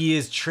No, let- he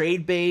is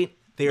trade bait.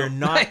 They are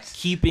not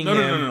keeping No,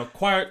 him. no.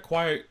 Quiet.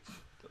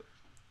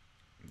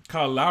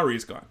 Kyle Lowry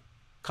is gone.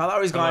 Kyle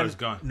Lowry's Kyle gone, Lowry's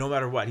gone. no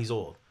matter what. He's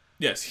old.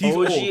 Yes, he's OG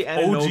old.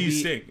 Anunoby OG's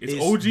staying. It's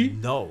is-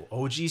 OG. No,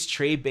 OG's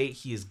trade bait.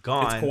 He is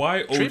gone. It's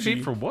Kawhi, OG, Trade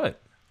bait for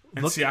what?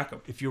 and Look-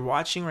 Siakam. If you're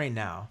watching right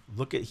now,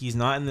 look at he's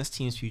not in this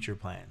team's future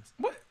plans.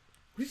 What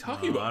are you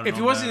talking I about? don't If he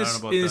know, wasn't man. I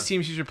don't know in about his that.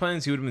 team's future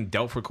plans, he would have been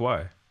dealt for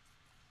Kawhi.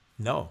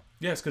 No.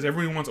 Yes, because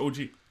everyone wants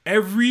OG.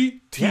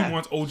 Every team Yeah,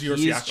 wants OG or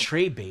he is Siakam.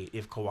 trade bait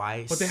if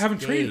Kawhi But they haven't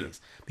traded him.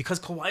 stays. Because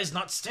Kawhi's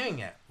not staying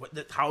yet.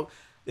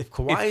 If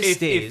Kawhi If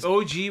stays,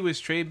 OG was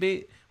trade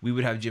bait, we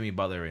would have Jimmy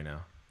Butler right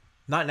now.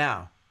 not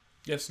now.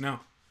 Yes, now.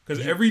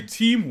 Because every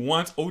team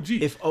wants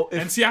OG If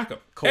and Siakam.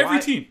 Kawhi, Every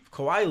team. If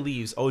Kawhi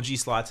leaves, OG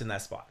slots in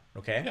that spot.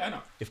 Okay. Yeah, I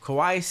know. If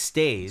Kawhi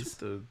stays,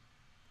 The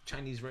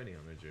Chinese writing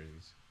on their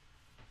jerseys.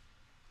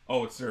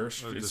 Oh, it's their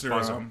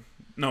sponsor.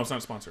 no, it's not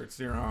a sponsor. It's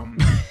their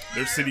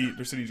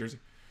city jersey.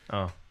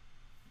 Oh.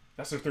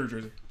 That's their third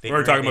jersey. they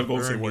We're talking they about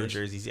Golden earn State new Warriors.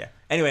 jerseys. Yeah.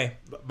 Anyway,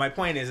 my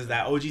point is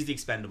that OG's the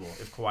expendable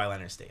if Kawhi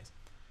Leonard stays.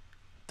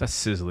 That's a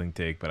sizzling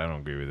take, but I don't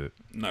agree with it.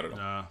 Not at all.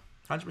 Nah.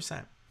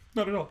 100%.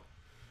 Not at all.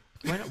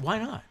 Why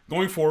not?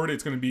 Going forward,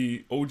 it's going to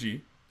be OG,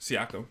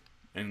 Siakam,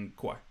 and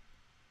Kawhi.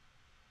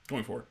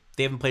 Going forward.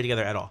 They haven't played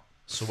together at all.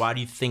 So why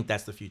do you think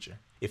that's the future?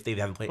 If they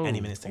haven't played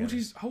any minutes together.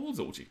 OG's how old is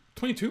OG?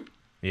 22.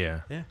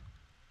 Yeah. Yeah.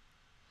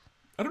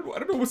 I don't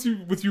know what's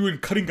with you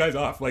and cutting guys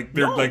off like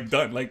they're No. like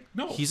done. Like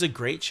no. He's a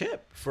great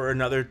chip for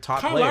another top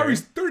Kyle player.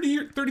 Lowry's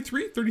 30,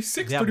 33,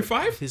 36, Yeah, but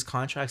 35. His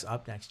contract's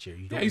up next year.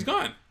 You Yeah, don't- he's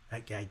gone. I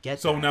get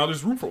So that. now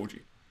there's room for OG.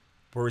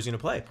 Where is he going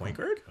to play? Point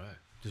guard?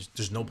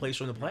 There's no place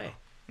for him to play.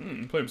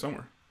 Play him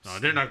somewhere. No,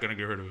 they're not gonna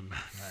get rid of him. All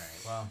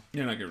right, well,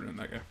 You're not getting rid of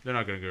that guy. They're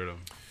not gonna get rid of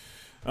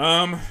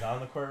him. he's not on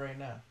the court right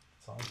now.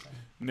 That's all I'm saying.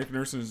 Nick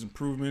Nurse's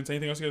improvements.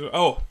 Anything else you guys?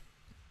 Oh,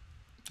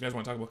 you guys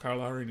want to talk about Kyle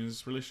Lowry and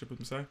his relationship with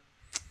Masai?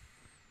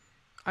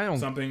 I don't.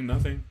 Something,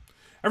 nothing.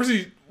 Ever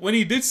since when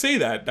he did say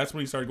that, that's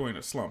when he started going in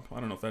a slump. I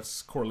don't know if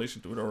that's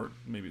correlation to it or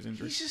maybe his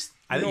injury. He's just.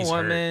 I You think know he's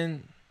what, hurt.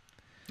 man?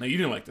 No, you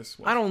didn't like this.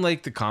 I don't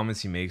like the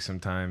comments he makes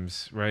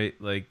sometimes, right?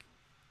 Like,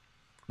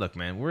 look,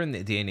 man, we're in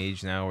the day and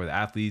age now where the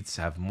athletes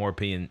have more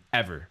opinion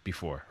ever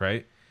before,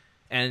 right?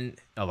 And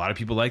a lot of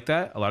people like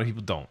that. A lot of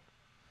people don't.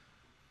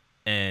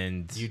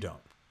 And You don't.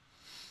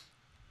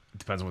 it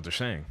depends on what they're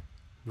saying.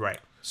 Right.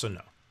 So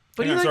no.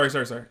 But Hang you on,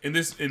 like- sorry. In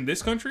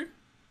this country,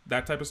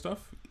 that type of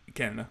stuff,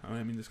 Canada.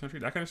 I mean, this country,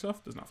 that kind of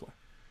stuff does not fly.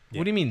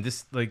 What do you mean?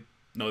 This like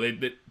No,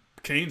 they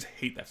Canadians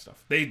hate that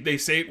stuff. They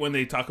say it when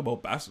they talk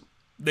about basketball.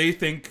 They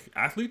think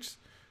athletes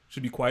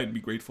should be quiet and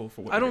be grateful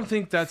for what I they don't got.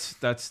 think that's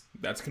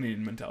That's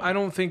Canadian mentality. I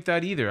don't think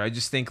that either. I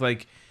just think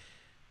like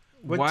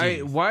What why do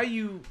you- why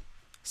you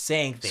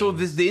Saying things. so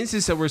the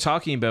instance that we're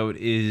talking about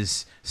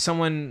is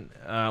someone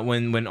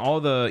when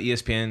all the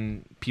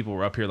ESPN people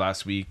were up here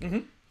last week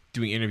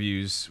doing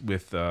interviews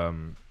with the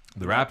and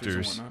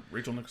Raptors. whatnot.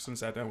 Rachel Nicholson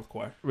sat down with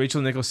Kawhi.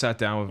 Rachel Nichols sat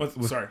down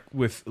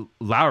with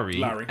Lowry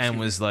Lowry, and excuse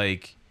was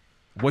like,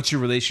 "What's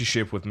your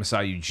relationship with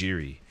Masai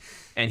Ujiri?"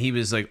 And he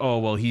was like, "Oh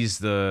well, he's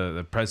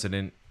the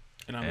president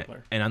And I'm the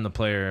player. and I'm the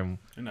player."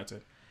 And that's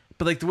it.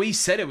 But like the way he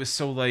said it was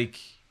so like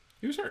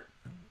He was hurt.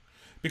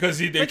 Because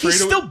they like traded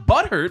he's still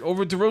butthurt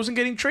over DeRozan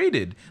getting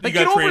traded. Like he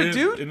get got over it, traded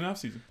dude. in an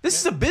offseason. This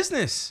is a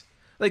business.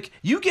 Like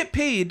you get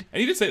paid. And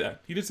he did say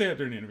that. He did say that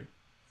during the interview.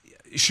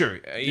 Sure,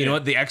 you Yeah. know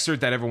what? The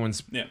excerpt that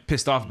everyone's Yeah.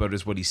 pissed off about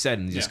is what he said,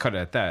 and he just Yeah. cut it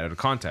at that out of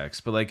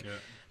context. But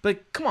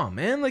like, come on,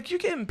 man! Like you're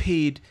getting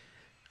paid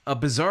a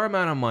bizarre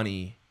amount of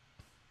money,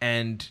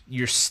 and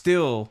you're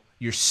still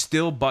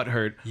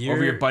butthurt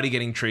over your buddy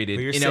getting traded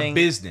But you're in a saying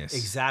business.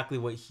 Exactly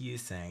what he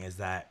is saying is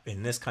that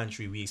in this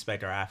country we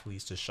expect our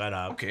athletes to shut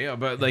up. Okay,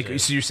 but like,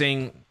 so you're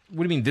saying,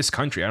 what do you mean this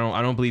country? I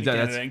don't believe that.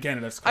 Canada, That's in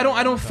Canada, that's I don't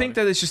Canadian think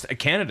that it's just a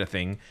Canada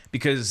thing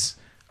because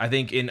I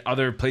think in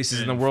other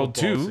places in the world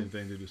too.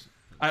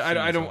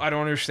 I don't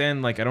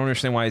understand. Like I don't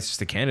understand why it's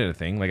just a Canada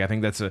thing. Like I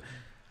think that's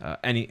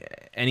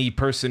any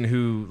person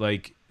who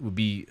like would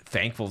be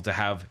thankful to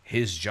have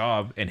his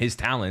job and his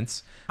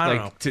talents, I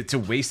don't like to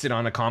waste it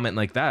on a comment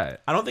like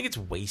that. I don't think it's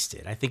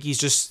wasted. I think he's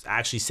just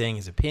actually saying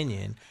his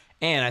opinion.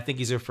 And I think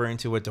he's referring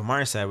to what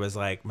DeMar said was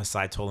like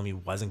Masai told him he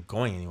wasn't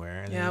going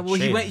anywhere. And Yeah, then well,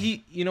 traded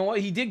him. you know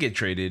what? He did get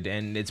traded,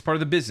 and it's part of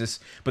the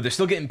business, but they're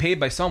still getting paid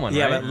by someone,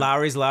 Yeah, right? but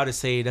Lowry's allowed to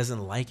say he doesn't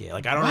like it.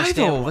 Like, I don't Why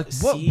understand. though? Like,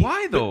 what-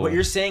 why but though? What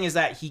you're saying is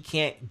that he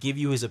can't give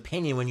you his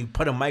opinion when you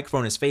put a microphone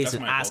in his face That's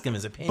and my ask fault. him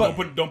his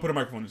opinion. Don't put a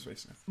microphone in his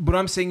face. What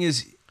I'm saying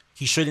is,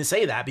 He shouldn't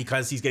say that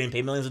because he's getting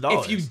paid millions of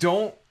dollars. if you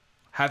don't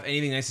have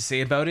anything nice to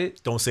say about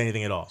it, don't say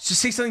anything at all.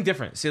 just say something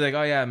different. Say like,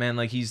 oh yeah, man,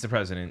 like he's the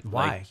president.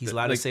 Why? Like, He's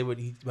allowed like, to say what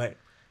he. But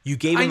you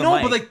gave I him. know,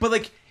 the mic.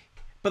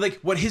 but like,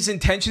 what his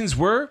intentions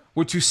were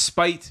to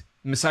spite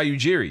Masai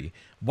Ujiri.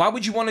 Why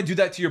would you want to do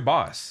that to your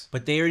boss?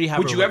 But they already have.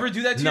 Would you ever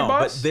do that to your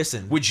boss? But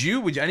listen. Would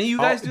you? Would any of you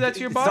guys do that to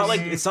your It's boss? not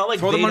like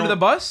Throw they them under don't- the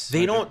bus?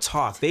 They don't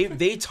talk. They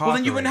talk. Well,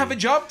 then you wouldn't have a already.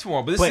 job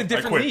tomorrow. But this But is a I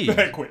different league.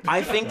 I quit.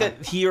 I think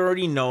that he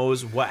already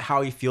knows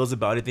how he feels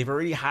about it. They've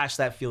already hashed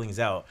that feelings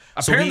out.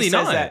 Apparently so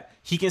he says not. that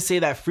he can say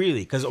that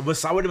freely. Because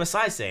what did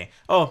Masai say?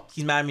 Oh,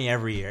 he's mad at me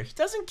every year. He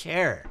doesn't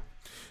care.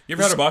 You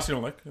ever had a boss you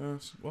don't like?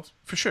 Wells?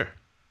 For sure.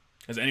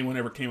 Has anyone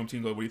ever came up to you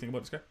and go, "What do you think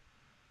about this guy?"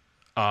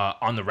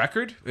 On the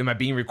record, am I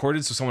being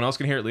recorded so someone else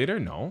can hear it later?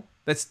 No.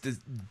 That's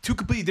two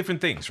completely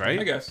different things, right?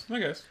 I guess.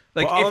 Like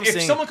Well, all I'm if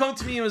saying- someone come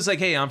to me and was like,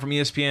 "Hey, I'm from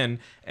ESPN,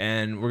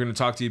 and we're gonna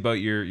talk to you about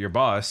your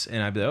boss,"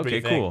 and I'd be like, do you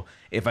 "Okay, think? cool."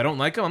 If I don't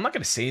like him, I'm not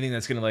gonna say anything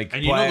that's gonna like.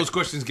 And you But- know those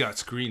questions got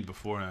screened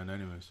beforehand,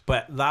 anyways.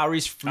 But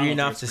Lowry's I free don't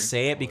enough think to it's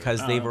say it screened.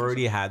 because I they've don't think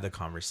already had the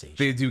conversation.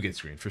 They do get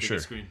screened for They sure.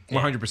 get screened.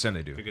 100%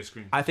 they do. They get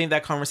screened. I think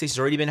that conversation's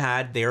already been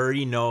had. They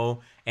already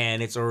know,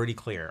 and it's already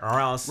clear. Or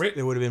else Right.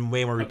 there would have been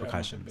way more I'm not gonna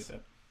repercussions. debate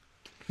that.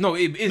 No,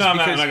 it is No, I'm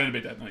not because going to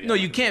debate that. No, yeah, no, I'm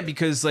you not gonna can't debate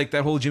because like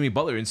that whole Jimmy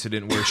Butler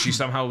incident where she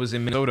somehow was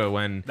in Minnesota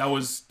when that. That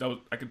was.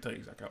 I can tell you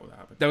exactly what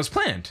happened. that was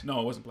planned. No,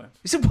 it wasn't planned.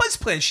 He said, "What's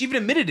planned?" She even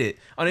admitted it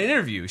on an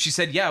interview. She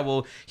said, "Yeah,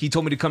 well, he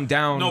told me to come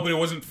down." No, but it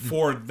wasn't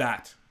for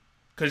that.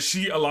 Because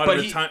she allotted But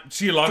the he- time.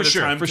 She allotted for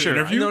sure, the time for to sure.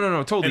 interview.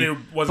 No, totally. And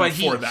it wasn't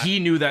but for that. he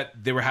knew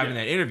that they were having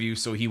Yeah. that interview,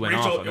 so he went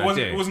off Rachel, on it that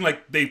wasn't. day. It wasn't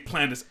like they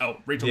planned this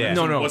out. Rachel Yeah.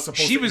 Nielsen No, was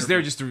supposed she to was there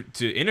interview. just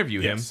to interview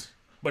him. Yes.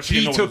 But she He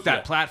didn't know took it that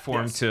was-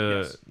 platform yes, to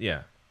yes. yeah.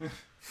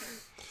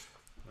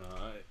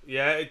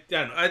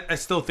 I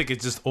still think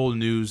it's just old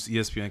news.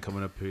 ESPN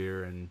coming up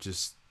here and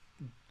just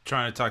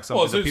trying to talk something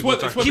Well, that it's people what-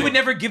 talk it's what He about. would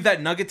never give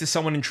that nugget to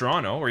someone in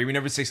Toronto, or he would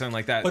never say something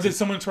like that. But did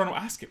someone in Toronto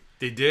ask him?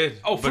 They did.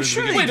 Oh, for But in the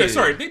sure beginning, they Wait, did.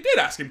 sorry, they did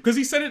ask him because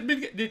he said it.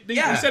 He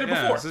said it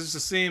Yeah, before. so it's the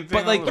same thing.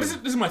 But, like- all But over.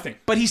 this is my thing.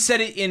 But he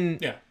said it in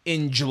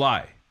Yeah.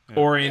 July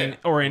or in Yeah.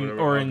 or in Whatever,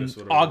 or in August,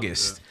 whatever,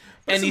 August, But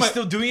and this is he's my-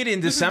 still doing it in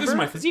This is my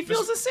December. thing. Because he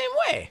feels the same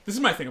way. This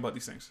is my thing about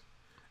these things,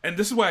 and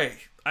this is why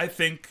I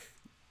think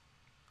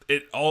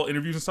all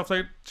interviews and stuff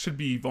like that should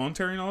be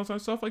voluntary and all that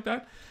stuff like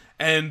that.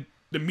 And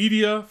the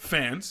media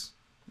fans,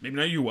 maybe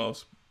not you,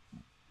 Wells,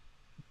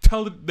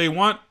 they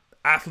want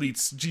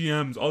athletes,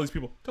 GMs, all these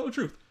people. Tell the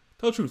truth.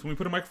 Tell the truth. When we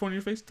put a microphone in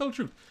your face, tell the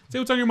truth. Say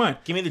what's on your mind.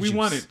 Give me the we juice.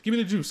 want it. Give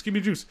me the juice. Give me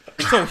the juice.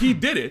 So he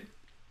did it.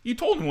 He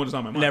told him what was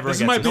on my mind. Never This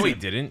is gets my it. No, he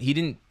opinion. didn't. He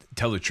didn't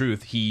tell the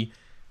truth. He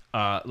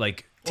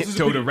like What's his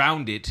tiptoed opinion?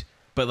 around it,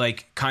 but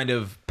like kind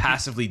of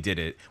passively did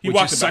it, He which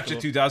walked is it back such a a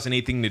little.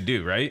 2008 thing to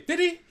do, right? Did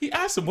he? He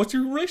asked him, "What's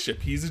your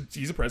relationship?"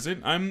 He's a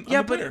president. I'm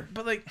a player.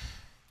 but like,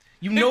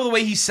 you know, the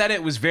way he said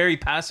it was very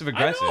passive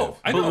aggressive.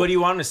 I know. But what do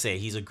you want him to say?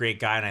 He's a great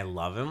guy and I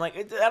love him. Like,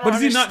 I don't But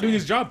is he not understand. doing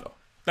his job though?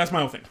 That's my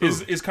whole thing.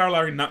 Is Kyle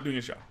Lowry not doing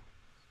his job?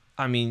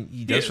 I mean,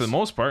 he does for is. the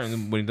most part,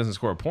 and when he doesn't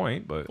score a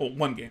point, but Well,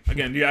 one game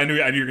again. Yeah, I knew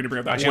you were going to bring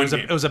up that Actually, one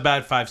it game. was a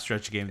bad 5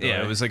 stretch game. Though, yeah,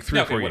 right? it was like 3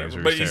 Yeah, or 4 okay, games. whatever.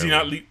 where it But was is he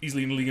terrible. not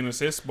easily in the league in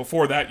assists?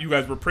 Before that, you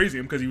guys were praising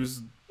him because he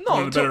was No,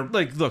 one of the better.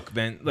 like, look,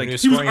 man, like He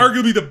was He was scoring-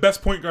 arguably the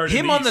best point guard.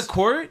 him in the on the East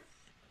court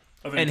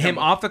of and any him Kemba.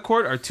 off the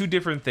court are two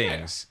different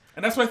things.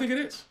 And that's what I think it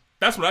is.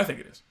 That's what I think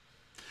it is.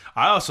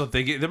 I also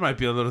think there might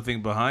be a little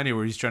thing behind here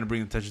where he's trying to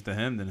bring attention to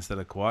him then instead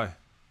of Kawhi.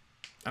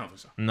 I don't think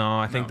so. No,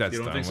 I think No, that's you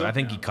don't done. think so? I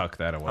think he No. cucked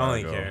that a I while don't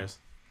think ago. he cares.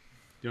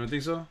 You don't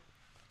think so?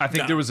 I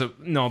think No. there was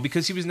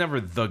because he was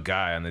never the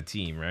guy on the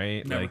team,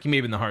 right? Never. Like he may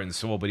have been the heart and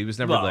soul, but he was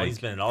never Well, like. he's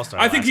been an all-star.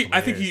 I think the he. last I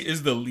couple think he years.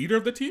 is the leader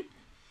of the team.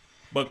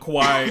 But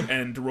Kawhi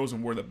and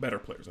DeRozan were the better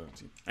players on the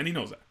team, and he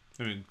knows that.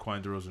 I mean, Kawhi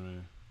and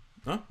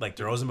DeRozan. Like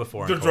DeRozan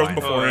before. There's and DeRozan Kawhi.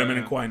 before Oh, him yeah,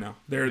 and then Kawhi now.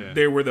 Yeah.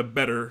 They were the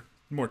better,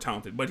 more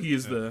talented. But he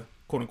is the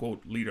quote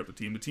unquote leader of the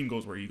team. The team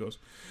goes where he goes.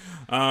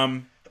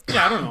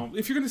 Yeah, I don't know.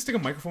 If you're gonna stick a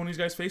microphone in these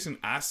guys' face and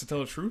ask to tell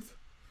the truth,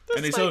 and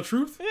they That's tell like- the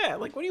truth, Yeah,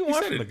 like what do you want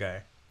said from it. the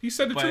guy? he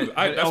said the But, truth.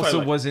 but it That's also why I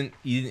like. wasn't.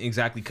 He didn't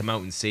exactly come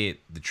out and say it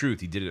the truth.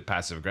 He did it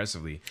passive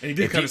aggressively. And he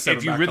did if kinda you, set if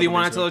it you back a really couple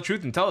want days to tell ago. the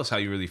truth, then tell us how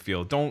you really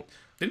feel. Don't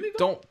Didn't he? Though?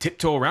 don't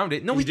tiptoe around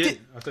it. No, he did.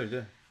 I thought he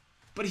did.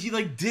 But he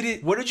like did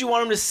it. What did you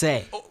want him to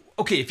say? Oh,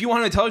 Okay, if you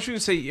want to tell the truth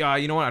and say, yeah,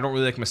 you know what, I don't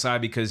really like Masai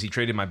because he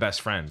traded my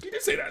best friend. You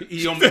did say that.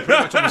 He pretty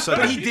much almost said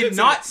But that. he did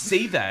not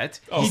say that.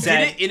 He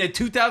said- did it in a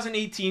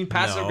 2018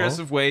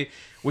 passive-aggressive way,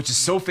 which is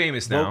so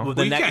famous now. Well,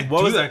 Well, you can't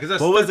do that, 'cause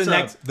that's- what was the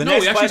that's next? The No,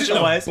 next he actually did question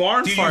a was,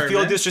 barn do you fire,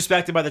 feel man.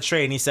 disrespected by the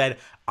trade? And he said,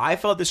 I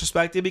felt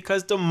disrespected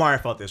because DeMar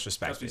felt That's what he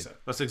disrespected. said.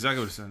 That's exactly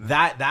what he said.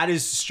 That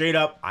is straight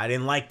up. I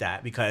didn't like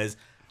that because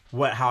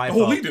how I The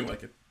whole felt. league didn't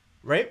like it.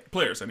 Right?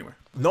 Players, anyway.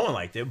 No one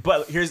liked it.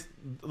 But here's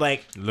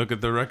like, Look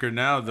at the record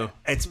now, though.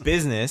 it's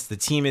business. The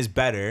team is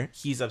better.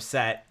 He's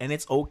upset, and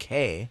it's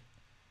okay.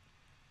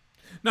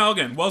 Now,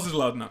 again, Wells is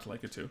allowed not to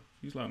like it, too.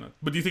 He's allowed not.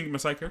 But do you think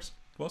Masai cares?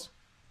 Wells?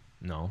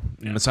 No.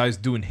 Masai's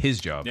doing his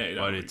job. Yeah, he But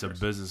doesn't it's a really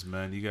cares. business,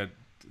 man. You got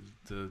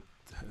the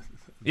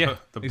Yeah,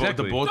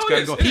 exactly. the boat's No, got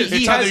to it go. is. It is.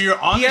 It's either you're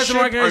on he the has an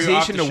ship or you're off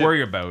organization the to ship.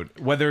 worry about,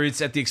 whether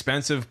it's at the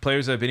expense of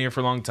players that have been here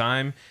for a long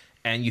time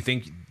and you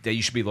think that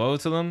you should be loyal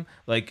to them.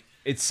 Like,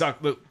 it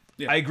sucks. Look,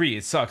 Yeah. I agree.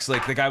 It sucks.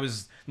 Like, the guy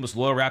was the most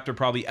loyal Raptor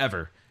probably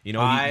ever. You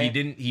know, I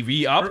he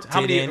re-upped.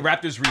 How many didn't-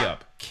 Raptors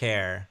re-up?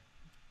 Care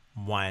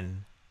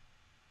one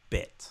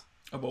bit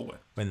About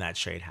what? when that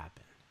trade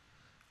happened.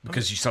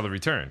 Because you saw the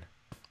return.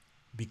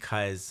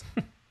 Because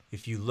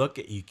if you look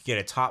at, you get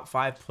a top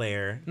 5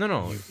 player. No.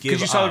 you Because give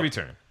you saw the up-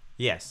 return.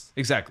 Yes.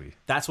 Exactly.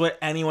 That's what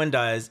anyone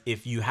does.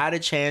 If you had a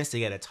chance to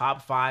get a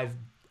top 5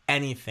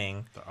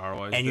 anything, The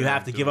ROI is and you there,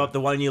 have to do give it. up the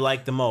one you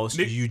like the most,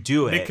 Nick- you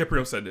do it. Nick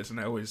Caprio said this, and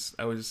I always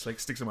like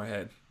sticks in my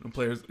head. When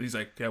players, he's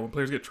like, yeah, when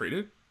players get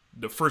traded,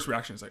 the first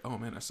reaction is like, oh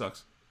man, that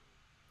sucks.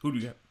 Who do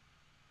we get?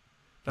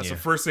 That's Yeah.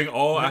 the first thing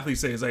all athletes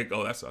say is like,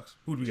 oh, that sucks.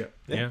 Who do we get?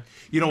 Yeah.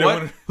 You know No what?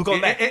 one- Who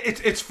going back?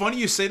 It's funny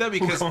you say that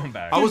because going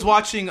back? I was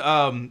watching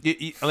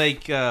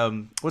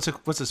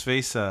what's his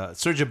face?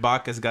 Serge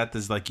Ibaka's got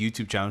this like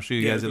YouTube channel. I'm sure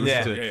you guys have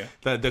listened to it.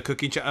 yeah. The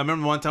cooking channel. I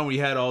remember one time we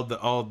had all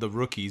the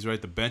rookies,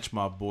 right? The bench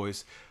mob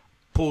boys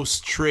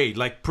post trade,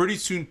 like pretty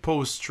soon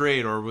post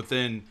trade or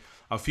within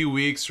a few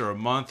weeks or a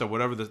month or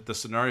whatever the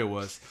scenario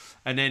was.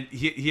 And then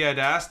he had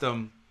asked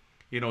them,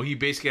 he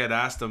basically had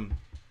asked them,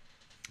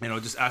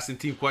 just asking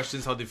team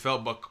questions, how they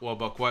felt about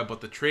Kawhi,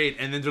 about the trade.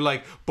 And then they're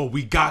like, but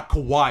we got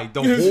Kawhi.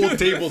 The whole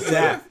table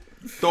said,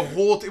 the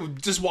whole thing.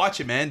 Just watch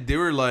it, man. They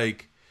were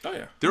like, Oh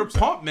yeah, they were 100%.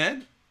 pumped,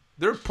 man.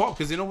 They're pumped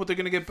because they know what they're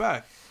going to get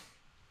back.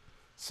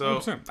 So,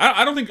 100%.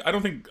 I don't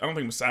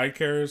think Masai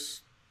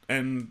cares,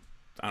 and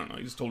I don't know.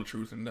 He just told the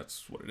truth, and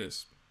that's what it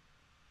is.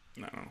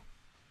 I don't know.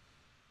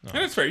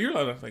 And it's fair. You're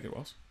allowed to like it,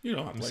 Wells. You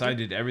don't have to Masai like it.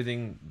 did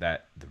everything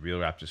that the real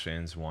Raptors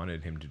fans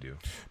wanted him to do.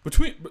 But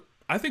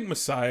I think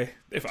Masai,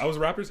 if I was a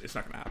Raptors, it's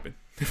not going to happen.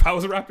 If I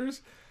was a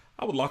Raptors,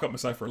 I would lock up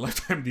Masai for a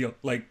lifetime deal.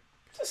 Like,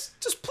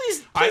 Just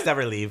please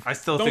never leave. I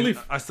still Don't think leave.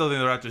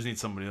 the Raptors need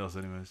somebody else,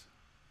 anyways.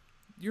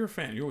 you're a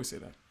fan. You always say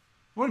that.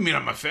 What do you mean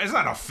I'm a fan? It's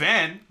not a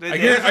fan. It I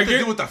has nothing to guar-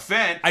 do with the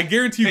fan. I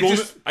guarantee you,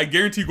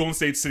 It Golden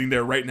State's sitting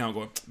there right now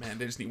going, man,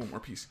 they just need one more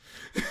piece.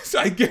 So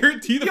I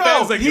guarantee the Yo,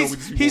 fans like, yo, we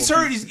just need he's one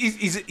more hurt.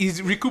 piece.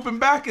 He's recouping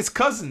back his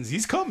cousins.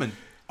 He's coming.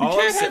 You All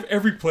can't I'm have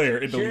every player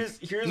in the league.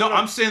 Here's No, what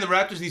I'm saying the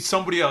Raptors need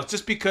somebody else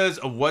just because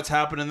of what's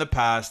happened in the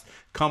past.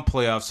 Come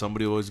playoffs,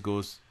 somebody always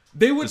goes.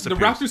 They would. The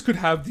disappears. Raptors could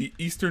have the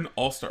Eastern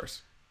All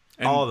Stars.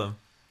 all of them.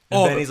 And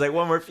all of then them. he's like,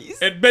 one more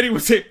piece. And Betty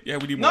would say, "Yeah,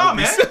 we need more No,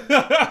 man. piece." You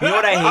know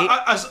what I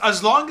hate?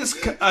 As long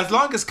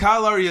as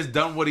Kyle Lowry has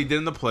done what he did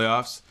in the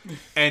playoffs,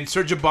 and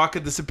Serge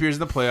Ibaka disappears in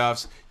the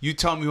playoffs, you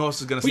tell me who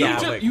else is going to But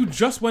step up. like- you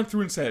just went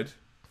through and said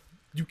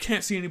you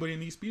can't see anybody in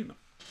the East beating them.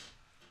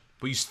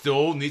 But you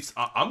still need.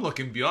 I'm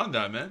looking beyond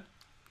that, man.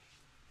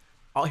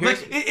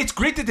 Here's, Like it's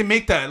great that they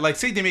make that. Like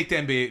say they make the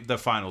NBA the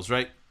finals,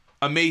 right?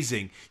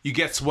 Amazing. You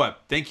get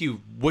swept. Thank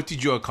you. What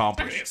did you They're not gonna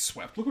accomplish? get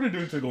swept. Look what they're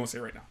doing to the Golden State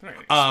right now. They're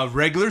not gonna get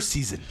Regular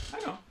season. I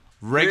know.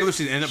 Regular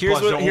season. And here's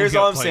plus, they're here's only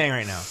all up, I'm like, saying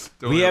right now.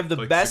 they're We only have up, the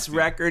like, best 16.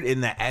 record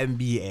in the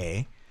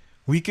NBA.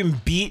 We can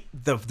beat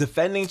the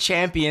defending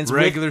champions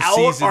Regular without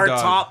season, our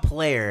dog. top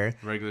player.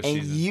 Regular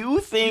and season. you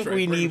think Right,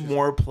 we regular need season.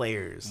 more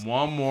players?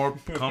 One more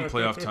come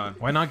playoff time.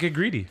 Why not get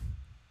greedy?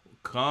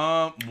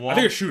 Come one. I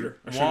think a shooter.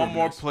 A shooter would One be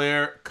more nice.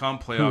 player come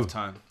playoff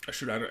time. A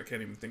shooter. I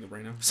can't even think of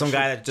right now. Some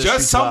guy that just Just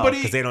shoots somebody-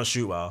 because they don't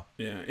shoot well.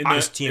 Yeah.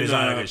 This team is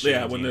not a good shooting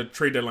Yeah. When team. the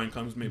trade deadline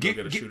comes, maybe Gi-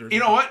 we'll get a shooter. you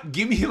know what?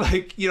 Give me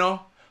like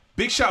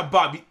big shot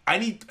Bob. I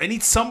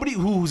need somebody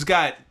who's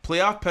got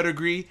playoff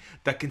pedigree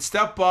that can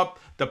step up.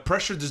 The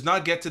pressure does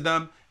not get to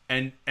them,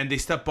 and they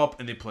step up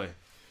and they play.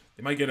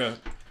 They might get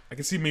I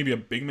can see maybe a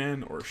big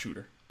man or a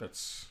shooter.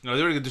 That's. No,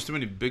 there's too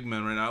many big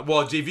men right now.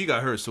 Well, JV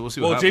got hurt, so we'll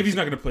see what Well, happens. JV's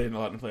not going to play a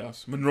lot in the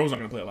playoffs. Monroe's not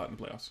going to play a lot in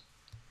the playoffs.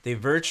 They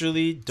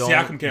virtually don't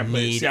Siakam can't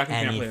play. need Siakam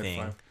can't play at anything.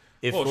 five.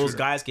 If Well, those shooter.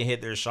 guys can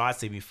hit their shots,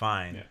 they'd be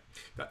fine.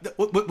 Yeah.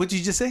 What did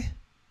you just say?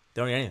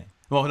 They don't need anything.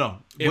 Well, no.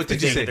 If What they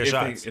did you think say? their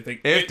shots.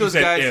 If those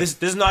guys-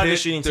 This is not a Hit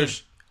shooting their team.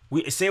 sh-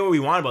 We say what we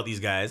want about these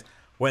guys.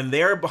 When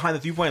they're behind the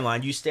 3-point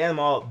line, you stand them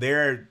all.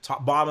 They're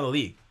top bottom of the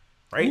league,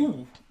 right?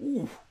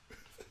 Ooh.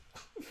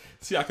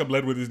 Siakam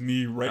led with his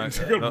knee right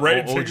into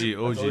OG,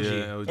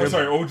 Oh,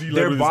 sorry, OG led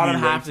They're with his bottom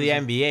knee half of right the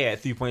into his- NBA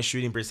at 3-point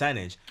shooting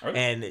percentage. Are they?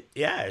 And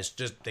yeah, it's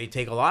just they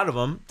take a lot of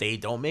them. They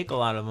don't make a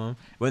lot of them.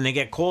 When they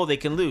get cold, they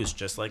can lose,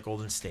 just like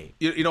Golden State.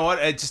 You know what?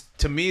 It just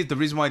to me, the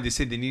reason why they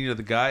say they need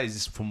another guy is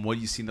just from what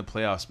you see in the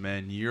playoffs,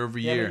 man. Year over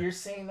Yeah, year. but you're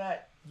saying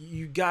that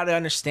you got to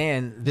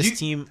understand this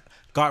team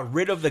got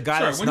rid of the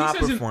guy that's Sorry, not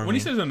performing. when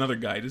he says another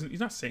guy, he's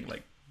not saying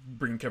like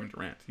bringing Kevin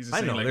Durant. He's just I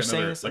saying know, like they're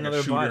saying another, it's like another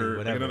a shooter, body, like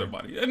whatever. another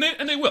body,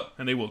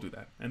 and they will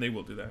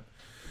do that.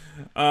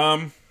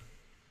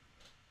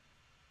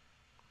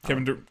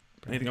 Kevin Durant.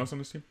 Anything else on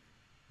this team?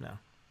 No.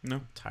 No.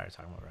 I'm tired of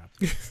talking about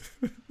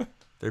Raptors.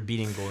 They're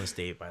beating Golden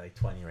State by like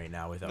 20 right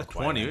now without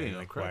 20, Kawhi. yeah,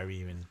 Like, crap. why are we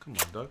even? Come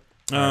on,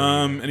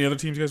 Doug. Any other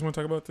teams you guys want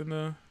to talk about?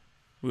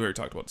 We already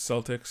talked about the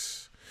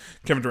Celtics.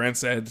 Kevin Durant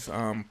said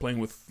playing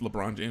with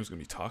LeBron James is going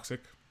to be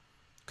toxic.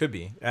 Could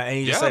be. And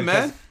he just Yeah, said,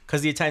 man.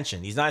 because the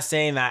attention. He's not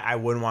saying that I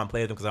wouldn't want to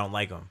play with him because I don't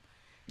like him.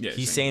 Yeah,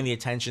 He's saying the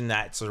attention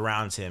that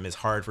surrounds him is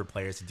hard for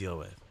players to deal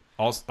with.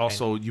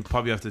 Also, you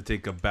probably have to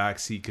take a back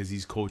seat because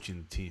he's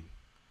coaching the team.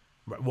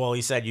 Well,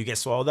 he said you get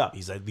swallowed up.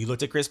 He's like, he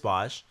looked at Chris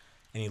Bosh,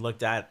 and he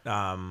looked at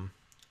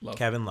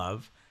Kevin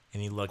Love,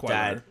 and he looked Kawhi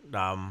at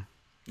no,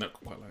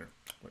 Kawhi Leonard.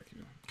 What I keep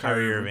doing.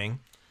 Kyrie Irving,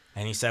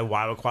 and he said,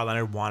 why would Kawhi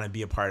Leonard want to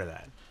be a part of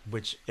that?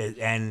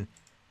 And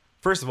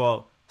first of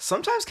all,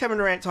 sometimes Kevin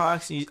Durant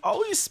talks, he's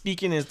always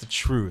speaking is the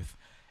truth.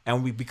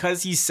 And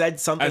because he said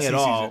something As he at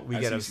sees all, it, we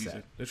as get he sees upset.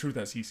 it. The truth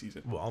as he sees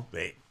it. Well,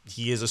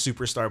 he is a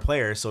superstar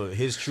player, so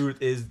his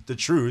truth is the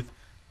truth.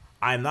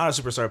 I'm not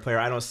a superstar player.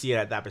 I don't see it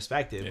at that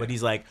perspective. Yeah. But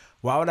he's like,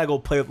 why would I go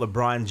play with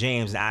LeBron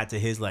James and add to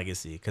his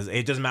legacy? Because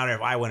it doesn't matter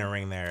if I win a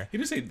ring there. He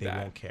didn't say They that.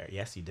 won't care.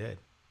 Yes, he did.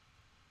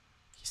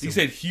 He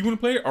said he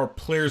wouldn't play, or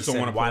players don't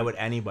want to play. Why would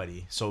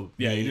anybody? So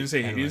Yeah, me, he didn't say.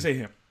 He anyone. didn't say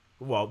him.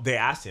 Well, they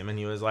asked him, and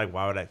he was like,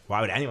 "Why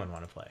would anyone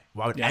want to play?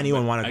 Why would Yeah,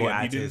 anyone but want to go again,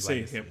 add He to didn't his say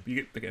legacy?" him. You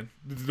get again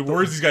the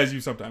words these guys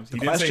use sometimes. He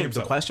The didn't say question,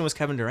 himself. the question was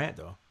Kevin Durant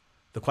though.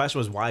 The question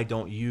was, why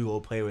don't you go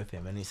play with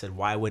him? And he said,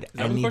 why would that the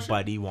question?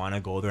 anybody want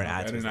to go there and I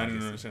add to his didn't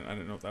legacy? understand. I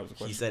didn't know if that was a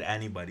question. He said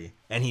anybody,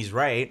 and he's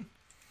right.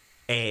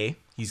 A,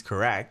 he's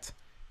correct,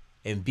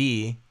 and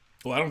B,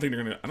 Well, I don't think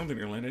they're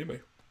gonna land anybody.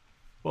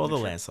 well, they'll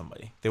land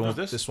somebody. They won't.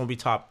 this? This won't be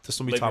top. This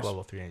won't be top Lakers.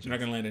 level 3 You're engine. not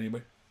gonna land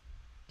anybody.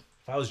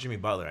 If I was Jimmy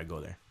Butler, I'd go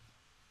there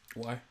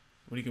Why?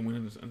 When you can win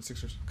in the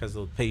Sixers, because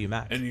they'll pay you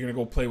max. and you're gonna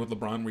go play with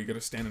LeBron, where you got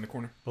to stand in the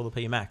corner. Well, they'll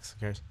pay you max. Who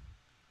cares?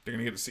 They're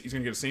gonna get. He's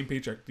gonna get the same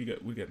paycheck we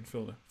get in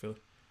Philly.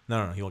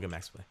 No, he won't get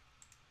max play.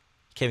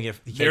 Can't give.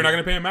 They're not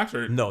gonna pay him max,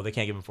 or No, they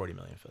can't give him $40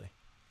 million in Philly.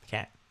 They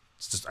can't.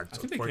 It's just. I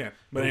think they can.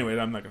 But anyway,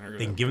 I'm not gonna argue.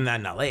 They can that. give him that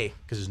in LA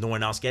because there's no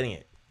one else getting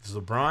it. There's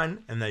LeBron,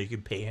 and then you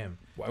can pay him.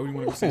 Why would you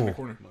want to go stand in the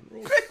corner?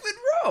 Greg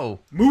Monroe.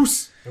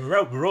 Moose.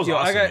 Monroe's Yo,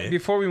 awesome. I got man.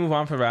 before we move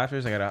on from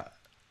Raptors, I got a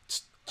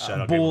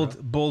Shout out Gabe Monroe.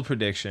 bold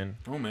prediction.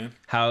 Oh man,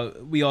 How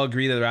we all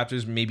agree that the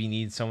Raptors maybe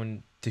need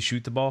someone to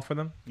shoot the ball for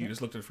them. you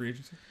just looked at free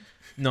agency.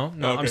 No,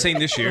 Okay. I'm saying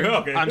this year.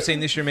 Okay. I'm saying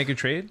this year make a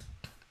trade.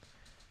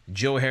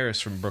 Joe Harris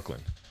from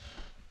Brooklyn.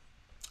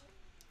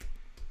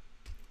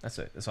 That's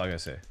it. That's all I gotta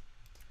say.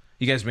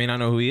 You guys may not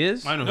know who he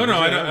is. I know. No, who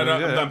I it is.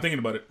 don't. Yeah. I'm thinking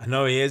about it. I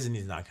know he is, and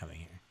he's not coming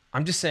here.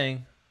 I'm just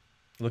saying.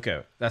 Look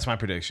out. That's my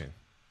prediction.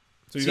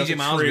 So you CJ got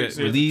Miles get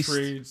released.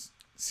 Trades.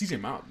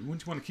 CJ Miles.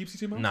 Wouldn't you want to keep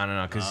CJ Miles? No,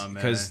 Nah, because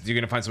man. you're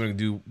gonna find someone who can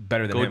do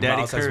better than him. Daddy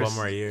Miles has Curse. one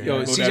more year. Yo,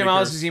 Yeah. CJ Daddy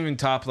Miles Curse. is even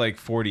top like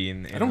 40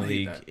 in I the don't hate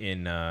league. that.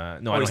 In no, I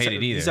Oh, don't he's hate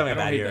it either. He's having a I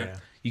don't bad hate year. that. Right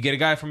now. You get a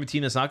guy from a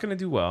team that's not gonna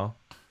do well,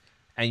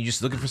 and you're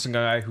just looking for some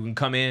guy who can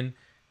come in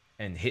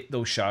and hit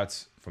those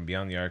shots from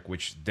beyond the arc,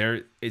 which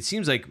it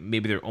seems like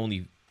maybe their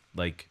only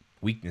like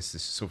weakness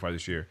so far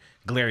this year,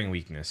 glaring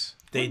weakness.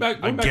 They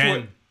Going back to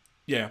again.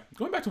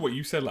 going back to what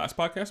you said last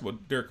podcast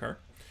about Derek Carr.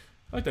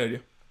 I like that idea.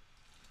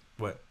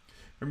 what?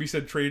 Remember you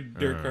said trade for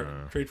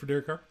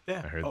Derek Carr?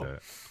 Yeah, I heard oh,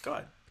 that.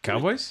 God,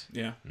 Cowboys?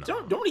 Yeah.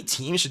 don't many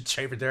teams should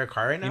trade for Derek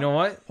Carr right now? You know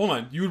what? Hold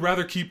on. You'd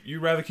rather keep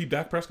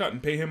Dak Prescott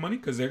and pay him money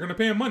because they're gonna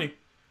pay him money.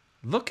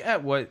 Look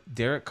at what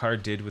Derek Carr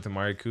did with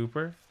Amari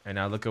Cooper, and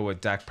now look at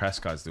what Dak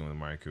Prescott's doing with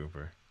Amari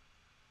Cooper.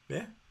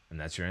 Yeah, And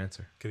that's your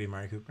answer. could be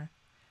Amari Cooper.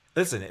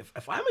 Listen, if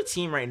I'm a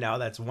team right now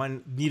that's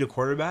need a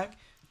quarterback,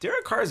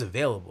 Derek Carr is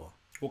available.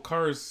 Well,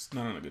 Carr is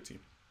not on a good team.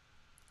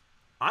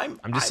 I'm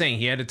just saying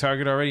he had a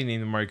target already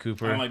named Amari I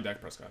Cooper. don't like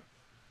Dak Prescott,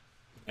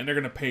 and they're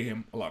gonna pay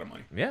him a lot of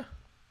money, Yeah.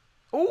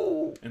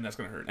 Oh, and that's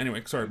gonna hurt.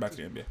 Anyway, sorry. Back to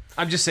the NBA.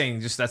 I'm just saying,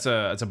 that's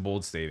a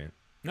bold statement.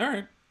 All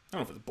right. I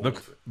don't know if it's bold.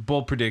 Look,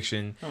 bold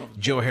prediction. I don't know if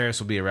it's Joe Harris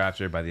will be a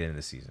Raptor by the end of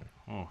the season.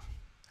 Oh.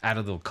 Add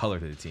a little color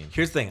to the team.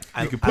 here's the thing.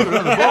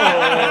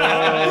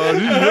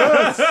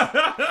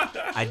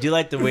 I do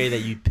like the way that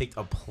you picked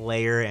a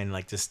player and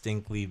like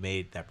distinctly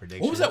made that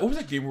prediction. What was that? What was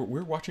that game where we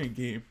were watching a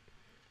game,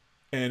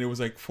 and it was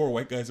like 4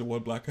 white guys and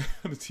 1 black guy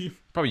on the team?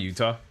 Probably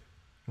Utah.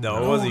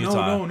 No, it wasn't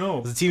Utah. No.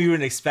 It was a team we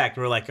wouldn't expect.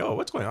 We were like, oh,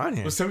 what's going on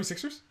here? Was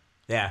 76ers?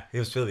 Yeah, it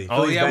was Philly.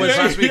 Oh, Philly's yeah, it bench. was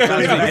last week. Yeah. Last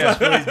week, yeah.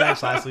 Philly's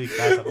bench last week.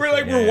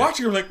 We're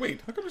watching. We're like, wait,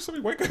 how come there's so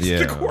many white guys in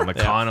the corner?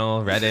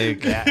 McConnell,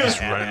 Reddick,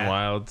 just running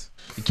wild.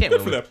 You can't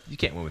Good win. for With, them. you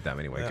can't win with that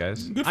many white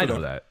guys. Good for I know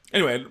them. that.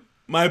 Anyway,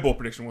 my bold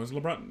prediction was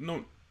LeBron.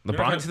 No,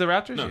 LeBron to the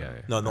Raptors? No. Yeah.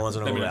 No one's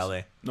gonna go to Fabulous.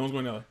 LA. No one's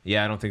going to LA.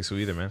 Yeah, I don't think so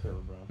either, man.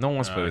 No one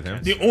wants to play with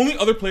him. The only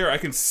other player I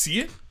can see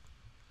it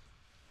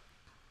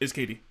is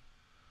KD.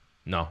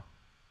 No.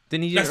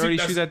 Didn't he That's the- already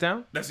that's- shoot that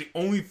down? That's the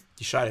only.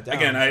 You shot it down.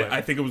 Again, but-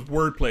 I think it was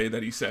wordplay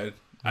that he said.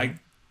 I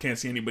can't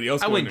see anybody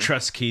else. I going wouldn't there.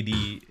 trust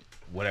KD,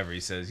 whatever he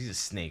says. He's a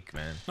snake,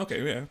 man.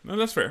 Okay, yeah, no,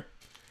 that's fair.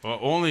 Well,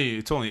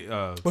 it's only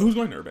But who's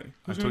going there, Benny?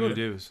 Who's Antonio going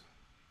to Davis.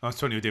 Oh,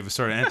 Antonio Davis.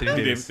 Sorry, Anthony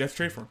Davis. Davis. They have to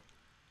trade for him.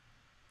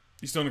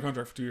 He's still under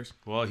contract for 2 years.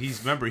 Well,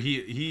 remember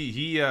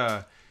he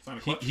Signed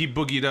a clutch. he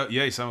boogied up.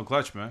 Yeah, he signed a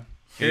clutch, man.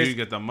 He Here's- didn't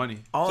get that money.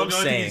 all So I'm the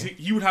only thing saying, is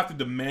you would have to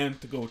demand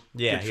to go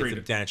yeah, get he has to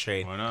traded. down a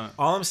trade. Why not?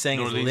 All I'm saying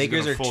New is the Orleans is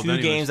Lakers gonna are fold 2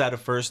 anyways. games out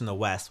of first in the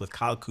West with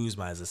Kyle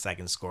Kuzma as the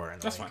second scorer in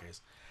the That's fine.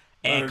 Lakers.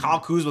 And Kyle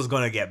Kuzma's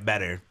going to get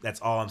better.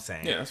 That's all I'm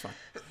saying. Yeah, that's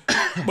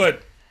fine.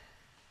 But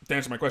to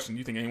answer my question, do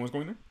you think anyone's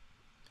going there?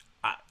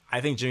 I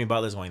think Jimmy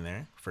Butler's going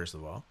there, first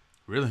of all,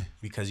 Really?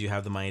 because you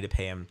have the money to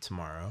pay him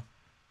tomorrow.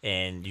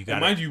 And you got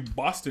And mind you,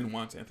 Boston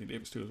wants Anthony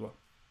Davis too as well,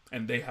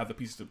 and they have the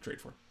pieces to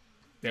trade for.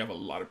 They have a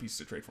lot of pieces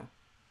to trade for.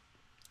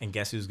 And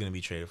guess who's going to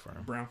be traded for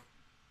him? Brown.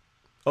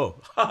 Oh,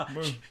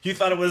 you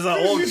thought it was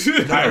old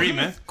Kyrie,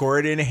 man.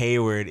 Gordon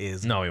Hayward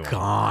is No, he won't.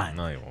 gone.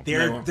 No, he won't. No, he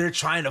They're won't. they're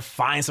trying to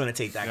find someone to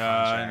take that Yeah,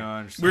 I contract. know. I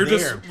understand. We're They're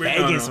just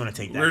begging someone to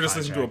take that We were just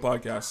listening to a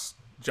contract. podcast.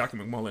 Jackie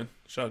McMullen.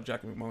 Shout out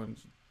Jackie McMullen.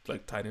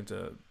 Like tied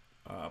into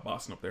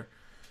Boston up there.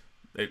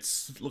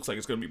 Looks like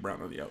it's gonna be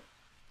Brown on the out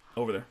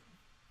over there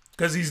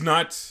because he's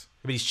not.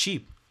 But he's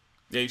cheap.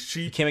 Yeah,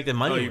 she You can't make the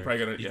money Oh, you work.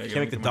 probably gotta. You Yeah, you can't gotta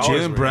make the money dollars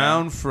work. Jalen work.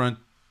 Brown front.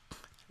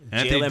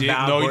 Anthony Jalen Davis.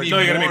 Brown, No, Gordon- you No,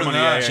 you need gotta more make than money,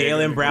 yeah, that. yeah,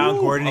 Jalen Brown,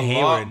 Gordon a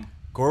Hayward. lot.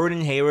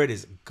 Gordon Hayward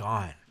is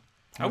gone.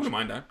 I wouldn't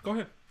mind that. Go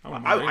ahead. I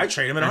wouldn't mind I that.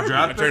 trade him in a And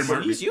heartbeat. draft I trade him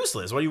in a He's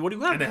useless. What do you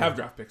have? And they have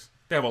draft picks.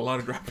 They have a lot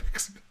of draft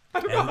picks. I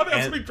don't know how they have so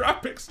And- many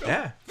draft picks. Still.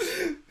 Yeah.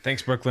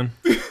 Thanks, Brooklyn.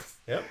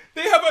 Yep.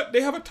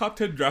 They have a top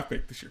 10 draft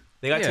pick this year.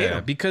 They got Yeah,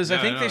 Tatum. because Yeah,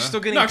 I think I they're know. still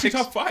getting No, actually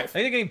picks. top 5. I think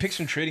they're getting picks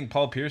from trading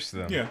Paul Pierce to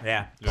them. Yeah.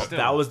 Yeah.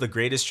 That was the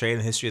greatest trade in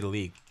the history of the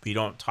league. We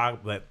don't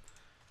talk, but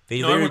they.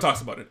 No, everyone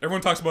talks about it.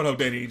 Everyone talks about how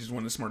Danny Ainge is one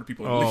of the smarter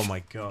people in the Oh league.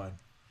 my god.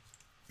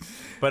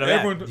 But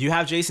Everyone- you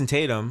have Jason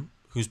Tatum,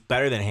 who's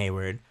better than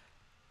Hayward,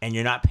 and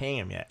you're not paying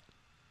him yet.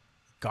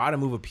 Gotta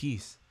move a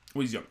piece.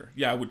 Well, he's younger.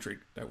 Yeah, I would trade.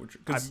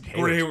 Because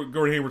Hayward's-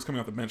 Gordon Hayward's coming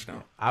off the bench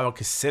now. I would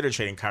consider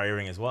trading Kyrie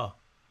Irving as well.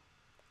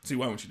 See,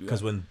 why wouldn't you do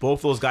Because that? when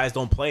both those guys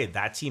don't play,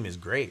 that team is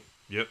great.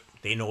 Yep.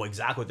 They know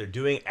exactly what they're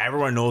doing.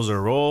 Everyone knows their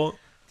role.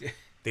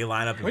 They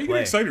line up and Why are you play.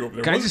 getting excited over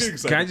there? Can Why I is he getting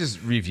just can I excited?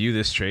 just review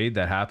this trade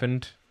that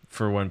happened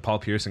for when Paul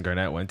Pierce and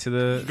Garnett went to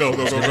the Go.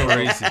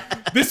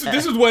 This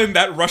is when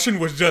that Russian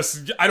was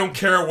just, I don't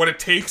care what it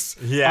takes.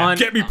 Yeah. On-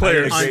 Get me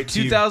players. on- on Great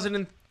team. 2000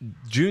 and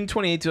June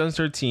 28,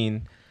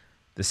 2013,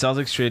 the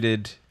Celtics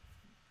traded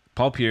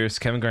Paul Pierce,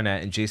 Kevin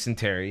Garnett, and Jason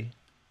Terry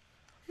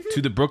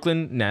to the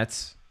Brooklyn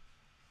Nets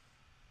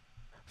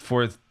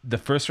for the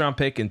first round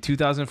pick in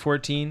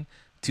 2014,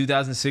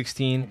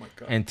 2016, Oh my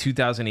God. and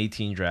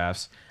 2018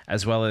 drafts,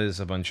 as well as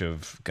a bunch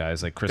of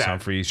guys like Chris That-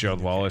 Humphries,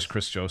 Gerald Wallace,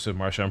 Chris Joseph,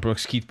 Marshawn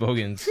Brooks, Keith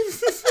Bogans.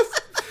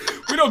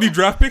 We don't need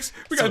draft picks.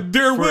 We got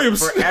Darren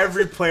Williams. For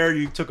every player,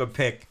 you took a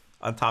pick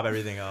on top of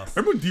everything else.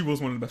 Remember when D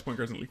Will's one of the best point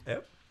guards in the league?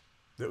 Yep.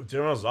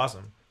 Darren was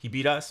awesome. He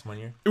beat us 1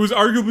 year. It was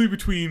arguably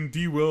between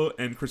D Will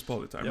and Chris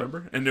Paul at the time,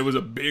 remember? And there was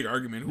a big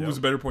argument. Who was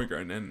a better point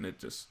guard? And then it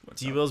just went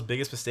D south. Will's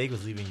biggest mistake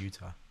was leaving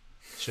Utah.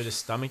 Should have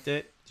stomached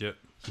it. Yep.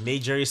 He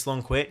made Jerry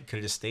Sloan quit. Could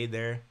have just stayed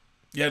there.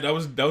 Yeah, that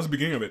was the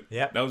beginning of it.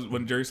 Yep. That was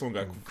when Jerry Sloan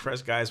got.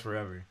 Crush guys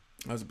forever.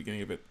 That was the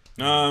beginning of it.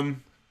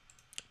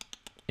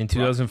 In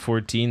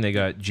 2014, they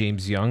got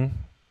James Young,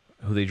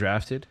 who they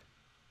drafted.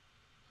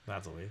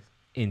 That's a waste.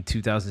 In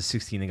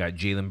 2016, they got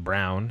Jalen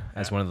Brown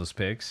as one of those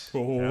picks.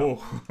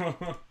 Oh.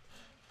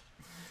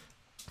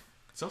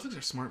 Celtics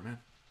are smart, man.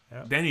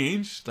 Yeah. Danny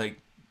Ainge, like,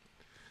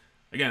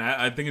 again,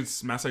 I think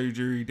it's Masai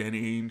Ujiri,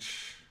 Danny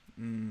Ainge.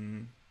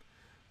 The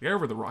guy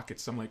over the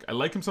Rockets. I'm like, I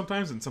like him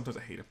sometimes, and sometimes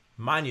I hate him.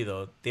 Mind you,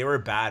 though, they were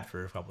bad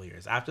for a couple of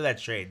years. After that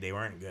trade, they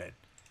weren't good.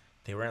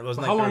 They weren't. It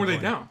wasn't How like long were they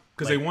going- down?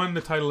 Because like- they won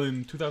the title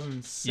in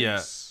 2006.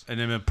 Yeah. And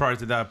then prior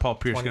to that, Paul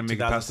Pierce gonna make it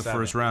past the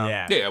 2007. first round.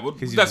 Yeah. Yeah, well,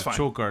 Because he's that's a fine.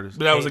 choke artist.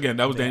 But that was They- again,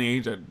 that was they- Danny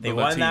Ainge. They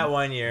won that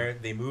 1 year.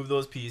 They moved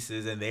those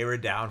pieces, and they were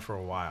down for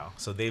a while.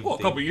 So they Well,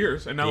 a couple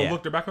years, and now Yeah.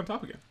 look, they're back on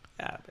top again.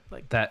 Yeah, but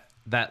like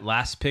That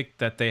last pick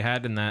that they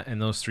had in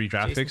those three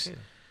draft Jason picks. Tatum.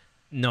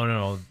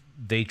 No.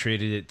 They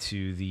traded it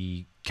to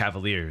the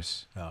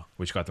Cavaliers, Oh,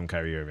 which got them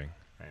Kyrie Irving.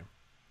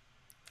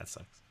 that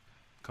sucks.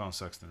 Colin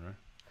Sexton, right?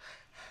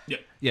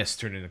 Yes,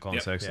 turned into Colin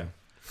Yep. Sexton.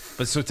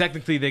 But so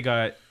technically, they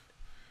got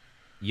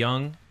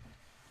Young,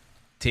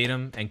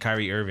 Tatum, and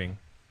Kyrie Irving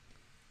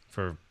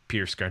for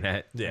Pierce,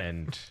 Garnett, Yeah.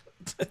 and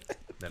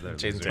Jason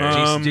Jason,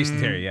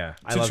 Terry. Terry. Yeah.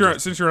 I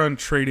love Since you're on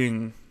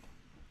trading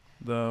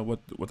the what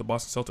the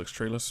Boston Celtics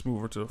trade, let's move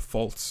over to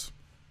faults.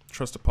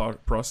 Trust the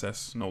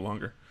process no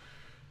longer,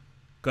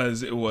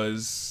 because it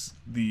was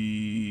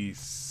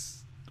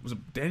was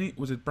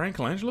it Brian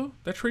Colangelo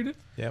that traded?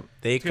 Yep.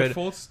 They To get could.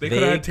 Fultz? They They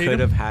could have had could Tatum,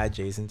 have had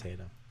Jason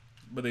Tatum,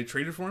 but they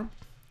traded for him.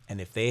 and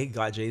if they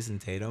got Jason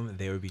Tatum,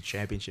 they would be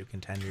championship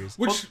contenders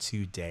Which-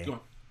 today. Go on.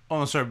 Oh,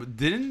 no, sorry, but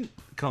didn't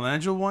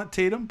Colangelo want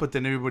Tatum? But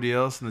then everybody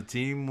else in the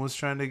team was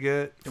trying to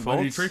get. And what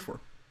did he Fultz? trade for?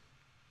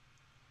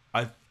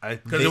 I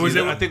think it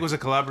it was a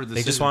collaborative decision.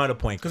 They just wanted a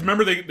point. Because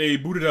remember they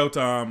booted out.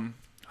 Oh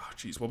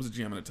jeez, what was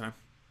the GM at the time?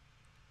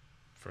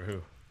 For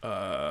who?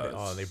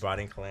 They brought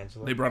in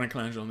Colangelo. They brought in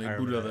Colangelo and they I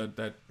booted out remember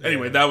that.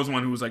 Anyway, that was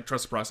one who was like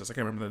trust the process. I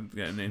can't remember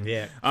the name.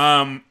 Yeah.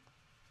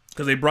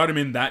 Because they brought him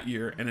in that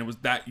year, and it was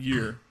that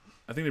year.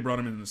 I think they brought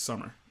him in the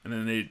summer, and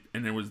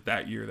then it was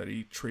that year that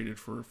he traded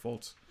for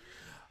Fultz.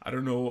 I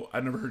don't know. I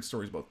never heard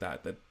stories about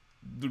that. That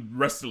the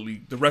rest of the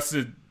league,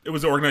 it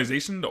was the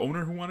organization, the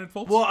owner who wanted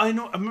Fultz. Well, I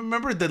know. I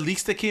remember the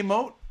leaks that came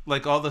out,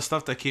 like all the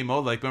stuff that came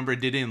out. Like, remember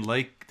they didn't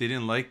like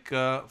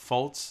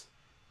Fultz.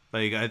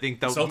 Like, I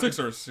think that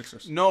Celtics or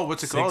Sixers? No,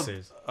 what's it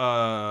Sixers.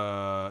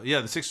 called? Yeah,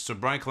 the Sixers. So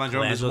Brian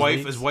Colangelo,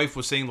 Colangelo's his wife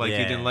was saying like he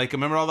Yeah. didn't like him.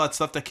 Remember all that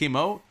stuff that came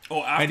out?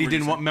 Oh, and he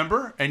didn't want.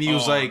 Remember? And he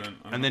was Oh, like, I don't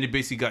and then he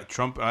basically got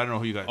Trump. I don't know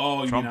who you got.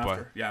 Oh, you Trump mean by.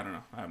 after? Yeah, I don't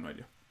know. I have no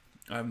idea.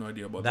 I have no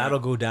idea about That'll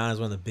that. go down as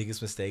one of the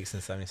biggest mistakes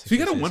in 76. So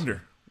you gotta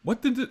wonder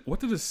what did the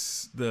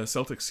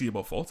Celtics see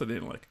about Fultz that they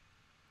didn't like?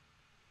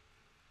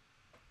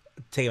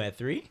 Take him at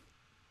 3.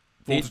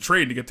 Fultz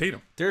trade to get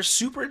Tatum. They're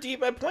super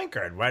deep at point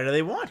guard. Why do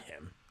they want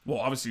him? Well,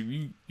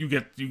 obviously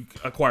you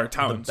acquire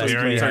talent. The So best you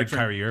They already can had trade-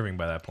 Kyrie Irving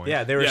by that point.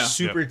 Yeah, they were Yeah.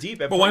 super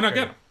deep at But point why not guard.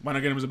 get him? Why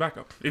not get him as a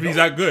backup? If he's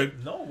that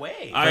good, No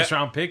way. First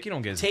round pick, you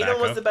don't get his Tatum was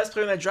backup. the best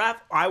player in that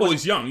draft.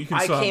 he's young. You can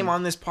I still have came him.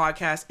 on this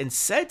podcast and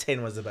said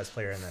Tatum was the best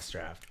player in this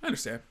draft. I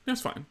understand.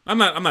 That's fine. I'm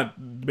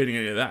not debating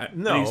any of that.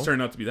 No. He's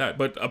turned out to be that.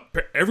 But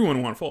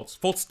everyone wanted Fultz.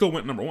 Fultz still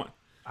went number 1.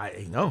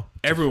 I know.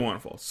 Everyone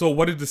wanted Fultz. So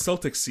what did the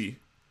Celtics see?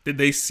 Did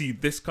they see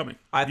this coming?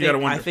 I You gotta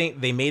think wonder. I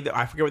think they made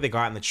I forget what they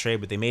got in the trade,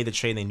 but they made the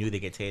trade and they knew they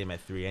get Tatum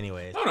at 3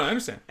 anyways. Oh no, I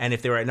understand. And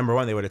if they were at number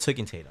 1, they would have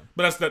taken Tatum.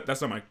 But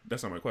that's not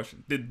my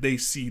question. Did they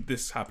see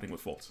this happening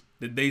with Fultz?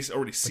 Did they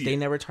already see But they it?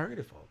 never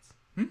targeted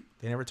Fultz.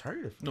 They never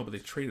targeted Fultz. No, but they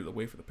traded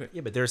away for the pick.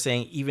 Yeah, but they're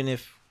saying even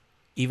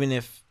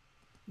if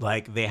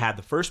like they had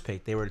the first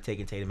pick, they would have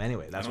taken Tatum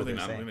anyway. That's what they're I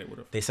don't saying. think they would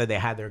have. They said they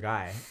had their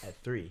guy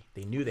at 3.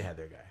 They knew they had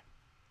their guy.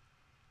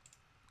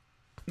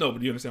 No,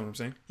 but you understand what I'm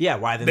saying? Yeah,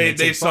 why then They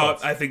take saw.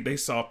 Fultz? I think they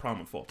saw a problem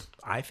with Fultz.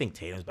 I think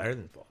Tatum's better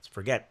than Fultz.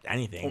 Forget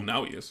anything. Oh,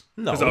 now he is.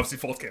 No. Because obviously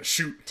Fultz can't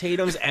shoot.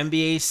 Tatum's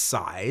NBA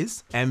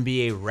size,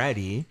 NBA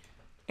ready,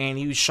 and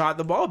he shot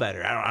the ball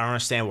better. I don't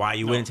understand why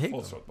you wouldn't take him.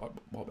 Fultz shot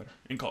the ball better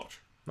in college.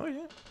 Oh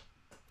yeah.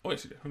 Oh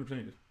yes, he did. 100% he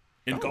did.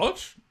 In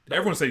college,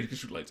 everyone said you can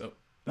shoot lights out.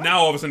 Now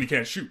all of a sudden he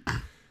can't shoot.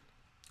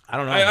 I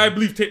don't know. I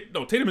believe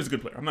Tatum is a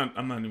good player. I'm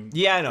not even.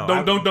 Yeah, I know.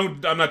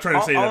 Don't. I'm not trying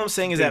to say all that. I'm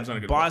saying is Tatum's that not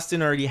a good player.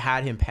 Boston already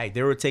had him pegged.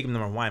 They were taking him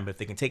number 1, but if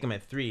they can take him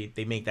at 3,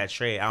 they make that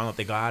trade. I don't know if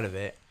they got out of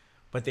it,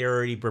 but they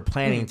already were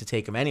planning to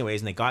take him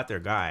anyways, and they got their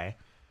guy.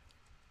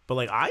 But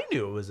like I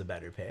knew it was a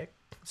better pick.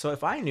 So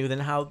if I knew, then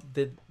how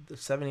did the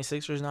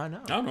 76ers not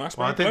know? I don't know. Ask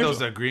Well, I Brian think that was Colangelo.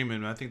 the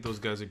agreement. I think those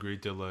guys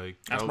agreed to like.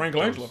 That's that- Brian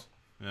that was- Colangelo.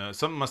 Yeah,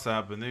 something must have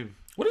happened. They.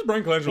 What has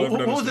Brian Colangelo ever What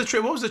done? was the this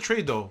trade? What was the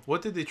trade though?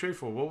 What did they trade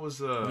for? What was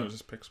year? It was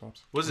just pick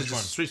swaps. Was it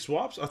just straight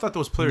swaps? I thought there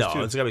was players No,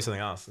 too. it's gotta be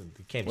something else.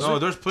 It can't be No,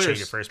 there's trade players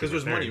your first because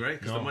pick there's or money, third. right?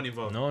 Because the money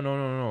involved.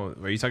 No.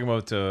 Are you talking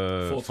about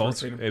Fultz Fultz?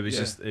 for Tatum. It was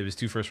Yeah. just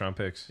 2 first round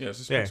picks. Yeah, it's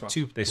just Yeah, pick swaps.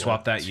 2. They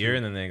swapped that year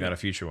and then they got a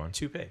future one.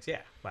 2 picks.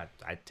 Yeah, but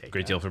I'd take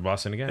Great that. deal for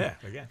Boston again.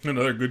 Yeah, again.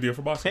 Another good deal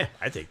for Boston.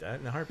 Yeah, I'd take that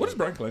in a heartbeat. What has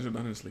Brian Colangelo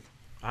done in this league?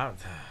 I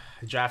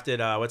drafted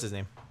what's his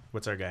name?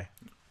 What's our guy?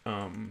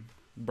 Brian.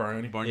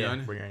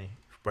 Bargnani? Brignani.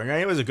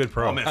 Brignani was a good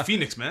pro. Oh man,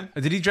 Phoenix man.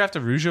 Did he draft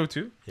Arujo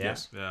too? Yeah.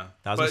 Yes. Yeah,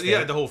 That was but his yeah,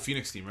 thing. the whole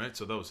Phoenix team, right?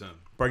 So that was him.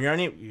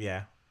 Brignani,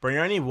 yeah.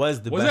 Brignani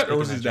was the Was best that or pick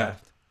was in his that dad?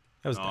 draft.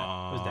 That was dad.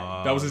 It was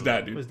daddy. That was his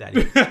dad, It dude. was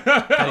daddy.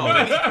 Oh,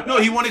 man,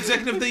 no, he won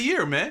executive of the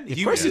year, man.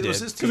 Of course he it was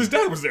did. his Because team. his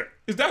dad was there.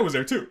 His dad was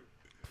there too.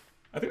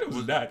 I think that was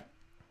his dad.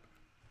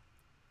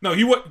 No,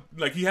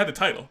 he had the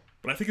title,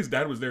 but I think his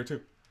dad was there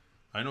too.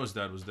 I know his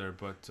dad was there,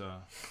 but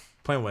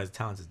Point was,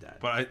 talent's his dad.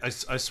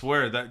 I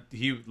swear that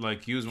he was one of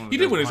the. He did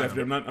guys win behind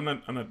executive. him.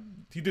 I'm not.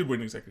 He did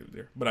win executive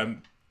there, but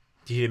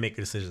He didn't make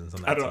decisions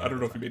on that. I team. don't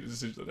know if he made a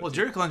decision. On that Well, team.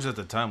 Jerry Colangelo at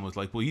the time was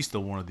like, well, he's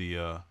still one of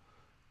the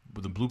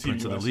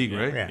blueprints Team of the US, league, yeah.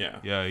 right? Yeah.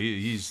 Yeah.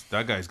 He's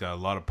that guy's got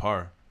a lot of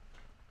power.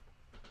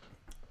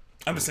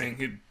 I'm just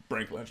saying,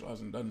 Brian Colangelo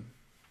hasn't done.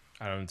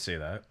 I don't say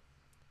that.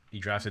 He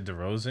drafted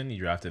DeRozan. He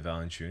drafted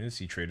Valanciunas.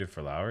 He traded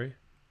for Lowry.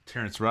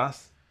 Terrence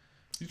Ross,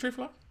 Did you trade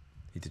for that?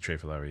 He did trade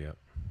for Lowry, yep.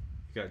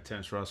 you got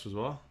Terrence Ross as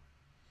well.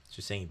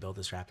 Just saying he built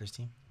this Raptors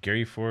team.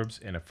 Gary Forbes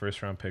and a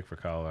first round pick for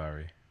Kyle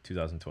Lowry,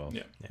 2012.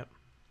 Yeah. Yep.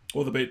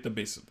 Well, the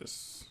base of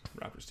this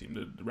Raptors team,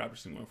 the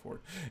Raptors team going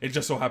forward. It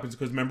just so happens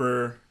because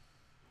remember,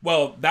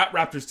 well, that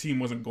Raptors team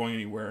wasn't going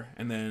anywhere,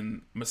 and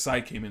then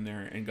Masai came in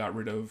there and got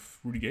rid of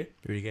Rudy Gay.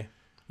 Rudy Gay.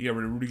 He got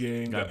rid of Rudy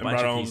Gay and, Got a and bunch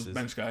brought of on pieces.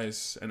 bench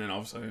guys, and then all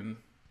of a sudden,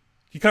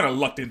 he kind of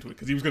lucked into it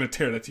because he was going to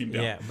tear that team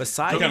down. Yeah. He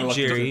Besides kinda lucked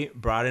into Jerry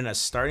brought in a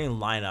starting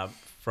lineup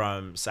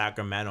from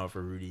Sacramento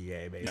for Rudy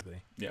Gay,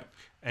 basically. Yeah.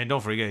 And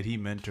don't forget, he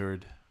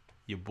mentored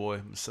your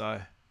boy Masai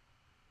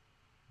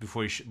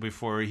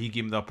before he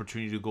gave him the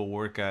opportunity to go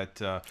work at.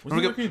 Was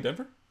he working in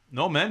Denver?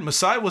 No, man,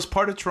 Masai was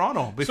part of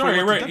Toronto. Before Sorry, he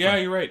you're went to right. Denver,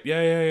 Yeah, you're right.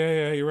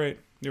 Yeah, you're right.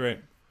 You're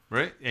right.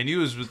 right. And he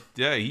was with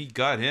he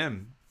got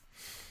him.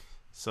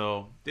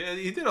 So yeah,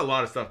 he did a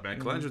lot of stuff, man.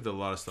 Colangelo did a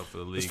lot of stuff for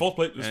the league. Does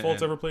Fultz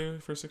And- ever play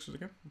for Sixers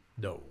again?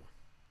 No.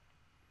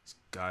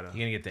 Gotta. You're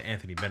gonna get the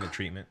Anthony Bennett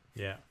treatment.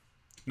 Yeah.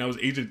 Now his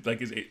agent, like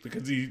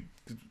because he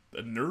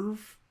a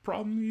nerve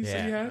problem he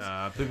said he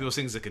has. People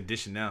think it's a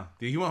condition now.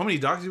 How many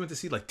doctors you went to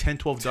see? Like 10,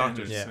 12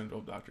 doctors. Yeah.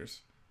 12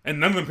 doctors, and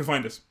none of them could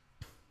find this.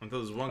 Until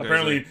there's one guy.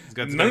 Apparently,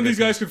 none of these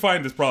guys could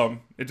find this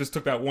problem. It just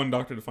took that one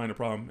doctor to find a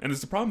problem, and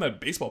it's the problem that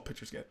baseball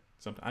pitchers get.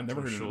 Sometimes I've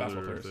never heard of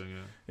basketball players.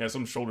 Yeah,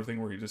 some shoulder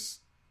thing where you just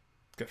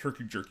get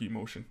herky jerky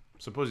motion.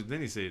 Supposedly, then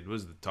he said it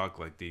was the talk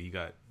like he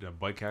got a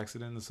bike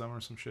accident in the summer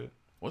or some shit.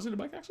 Was it a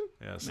bike accident?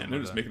 Yeah, Man, something they're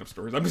like just that. making up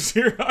stories. I'm just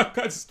hearing all kinds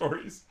of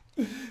stories.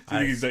 So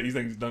you think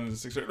he's done as a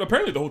Sixer.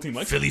 Apparently, the whole team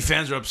likes him. Philly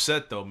fans are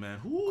upset though, man.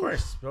 Of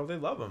course. Well, they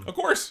love him. Of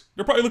course,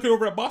 they're probably looking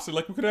over at Boston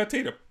like we could have had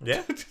Tatum.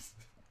 Yeah.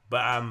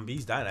 But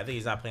he's done. I think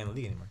he's not playing in the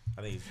league anymore.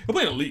 I think he's. He'll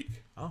play in a league.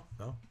 Oh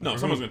no. No,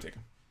 someone's gonna take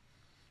him.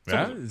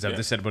 Yeah, Someone- is that what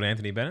they said about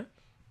Anthony Bennett?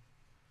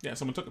 Yeah,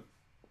 someone took him.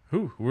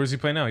 Who? Where does he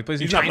play now? He plays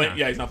in He's not China. playing.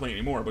 Yeah, he's not playing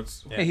anymore. But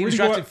Hey, he where'd was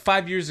go drafted at?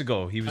 5 years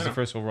ago. He was I the know.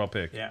 first overall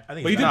pick. Yeah, I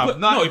think But he he's did done. play,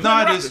 not- no, he played in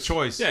not the his Raptors.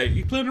 choice. Yeah,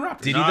 he played in the Raptors.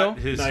 Did he Not though?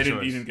 his No, he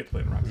choice. didn't get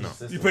played in the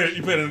Raptors. No. He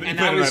played in And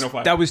the that was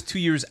 905. that was 2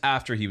 years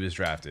after he was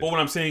drafted. But what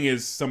I'm saying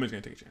is somebody's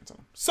gonna take a chance on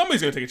him.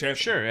 Somebody's gonna take a chance.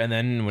 Sure, and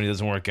then when he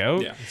doesn't work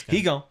out, Yeah.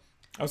 he go.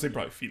 I would say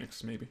probably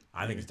Phoenix, maybe.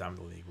 I think he's done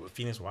with the league.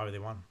 Phoenix, why would they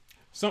want him?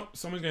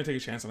 Somebody's gonna take a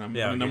chance on him.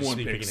 Yeah, on the number you're one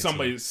just pick.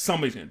 picking a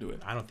Somebody's gonna do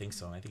it. I don't think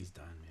so. I think he's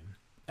done, man.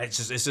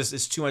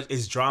 It's too much.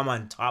 Is drama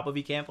on top of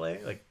he can't play?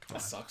 Like, come That on.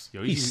 sucks.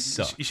 Yo, He you should,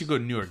 sucks. you should go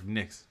to New York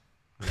Knicks.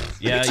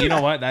 Yeah, you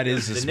know what? That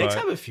is the The Knicks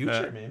spot. have a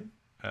future, man.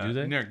 Do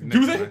they? New York Do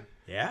Knicks, they? man.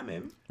 Yeah,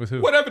 man. With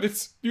who? What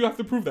evidence? You have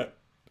to prove that.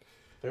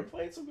 They're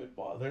playing some good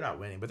ball. They're not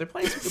winning, but they're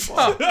playing some good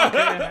ball.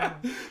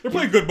 They're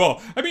playing good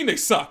ball. I mean, they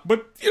suck,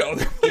 but you know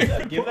they're playing.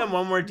 good Give ball. them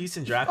one more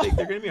decent draft pick.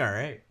 They're gonna be all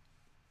right.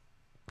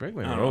 Greg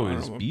don't know, Monroe I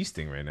is don't know.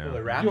 beasting right now. The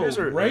Yo, Raptors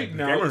are right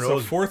now Greg it's the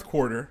Monroe's- fourth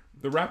quarter.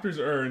 The Raptors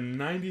are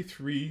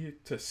 93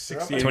 to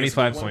 68.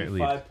 25 point lead.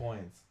 25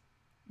 points.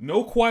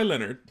 No Kawhi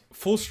Leonard.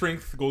 Full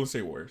strength Golden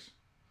State Warriors.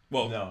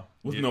 Well, No.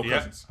 with Yeah, no yeah.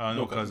 Cousins.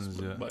 No Cousins,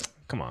 but, yeah. but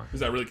Come on, does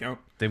that really count?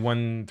 they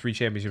won 3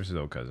 championships with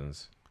no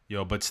Cousins.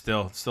 Yo, but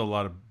still a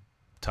lot of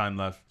time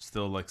left.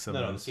 Still like 7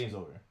 No, minutes. this game's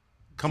over.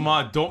 Come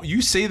on, don't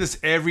you say this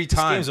every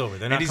time? game's over.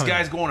 They're and not these coming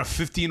guys back. go on a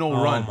 15-0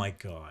 Oh run. my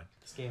god.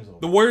 This game's over.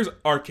 The Warriors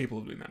are capable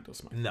of doing that, though,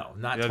 Smart. No,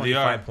 not Yeah, they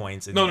 25 are.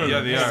 points. No, no, Yeah,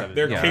 no. they are.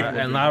 They're Yeah, capable.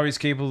 and Lowry's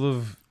capable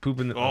of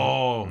pooping. The,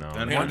 Oh, no.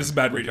 then Hang on, this is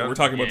bad radio. We're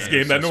talking about this Yeah,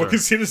 game that no one sorry. can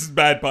see. This is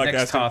bad podcasting.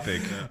 Next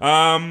topic.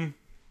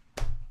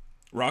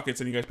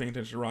 Rockets. Any guys paying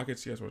attention to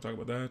Rockets? You guys want to talk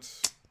about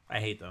that? I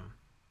hate them.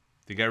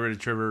 They got rid of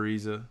Trevor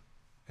Ariza,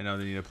 and now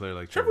they need a player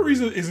like Trevor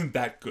Ariza isn't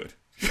that good.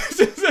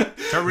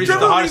 Trevor Ariza's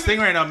the hottest thing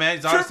right now, man.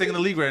 He's the hottest thing in the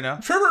league right now.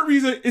 Trevor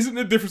Ariza isn't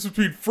the difference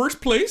between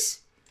first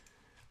place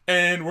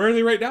and where are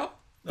they right now?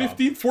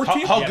 15,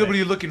 14? How Yeah, good man. would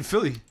he look in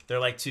Philly They're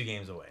like 2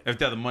 games away. if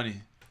they had the money?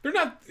 They're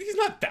not. He's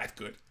not that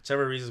good.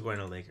 Trevor Ariza is going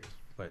to the Lakers,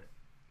 but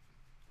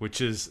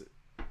Which is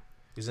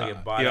he's gonna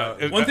get bought yeah.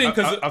 out. One thing,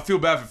 'cause- I feel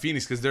bad for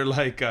Phoenix because they're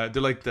like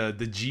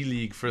the G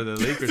League for the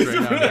Lakers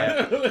right now.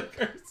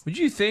 Yeah. Would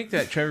you think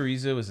that Trevor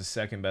Ariza was the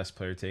second best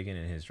player taken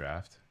in his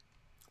draft?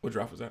 What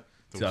draft was that?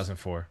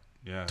 2004.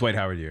 Yeah. Dwight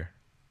Howard year.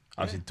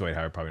 Obviously, Dwight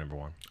Howard probably number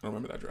 1. I don't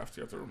remember that draft.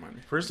 You have to remind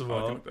me. First of I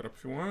can all, look that up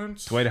if you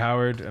want. Dwight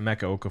Howard,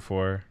 Emeka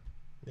Okafor,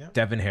 Yeah.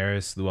 Devin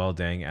Harris, Luol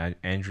Deng,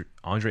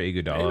 Andre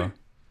Iguodala,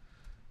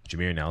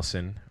 Really? Jameer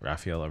Nelson,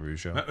 Rafael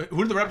Arujo. Who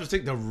did the Raptors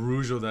take? The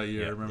Rougeau that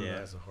year. I remember yeah, that.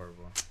 that's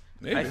horrible.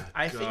 Maybe.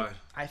 I think God.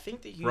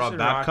 the Houston Rob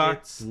Babcock,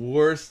 Rockets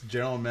worst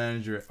general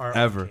manager are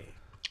ever. okay.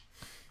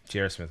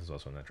 J.R. Smith was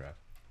also in that draft.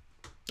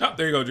 Oh,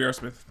 there you go, J.R.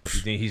 Smith. You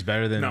think he's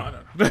better than... No.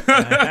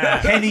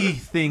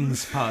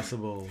 Anything's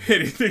possible.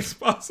 Anything's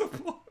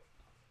possible.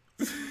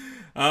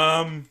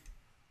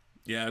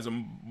 Yeah, there's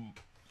a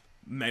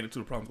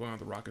magnitude of problems going on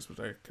with the Rockets, which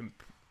I can,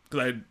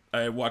 because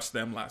I watched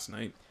them last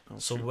night. Oh,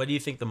 So shoot. what do you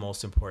think the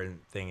most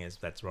important thing is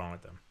that's wrong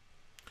with them?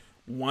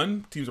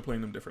 One, teams are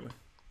playing them differently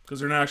because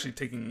they're not actually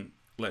taking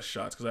less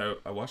shots. Because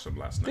I watched them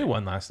last night. They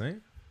won last night.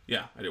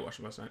 Yeah, I did watch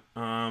them last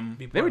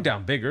night. They were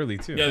down big early,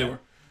 too. Yeah, they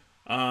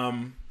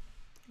were.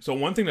 So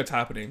one thing that's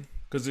happening,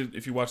 because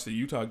if you watch the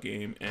Utah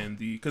game and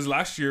because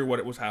last year what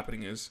it was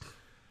happening is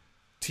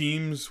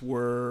teams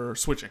were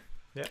switching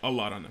a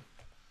lot on them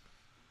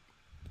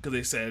because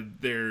they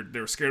said they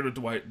were scared of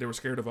Dwight, they were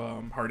scared of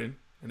Harden,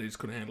 and they just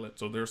couldn't handle it,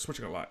 so they were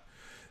switching a lot.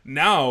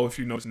 Now, if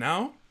you notice,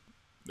 now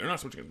they're not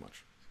switching as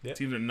much. Yeah.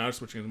 Teams are not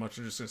switching as much.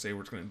 They're just gonna say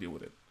we're just gonna deal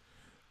with it.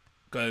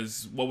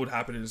 Because what would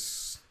happen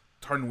is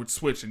Harden would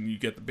switch and you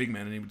get the big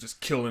man and he would just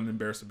kill and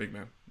embarrass the big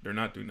man. They're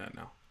not doing that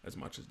now as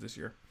much as this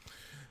year.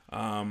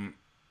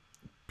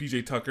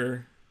 PJ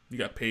Tucker, he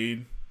got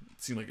paid.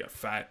 It seemed like he got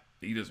fat.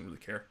 He doesn't really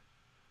care.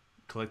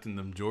 Collecting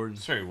them Jordans.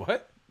 Sorry,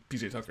 what?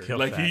 PJ Tucker. Kill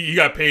like fat. he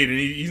got paid and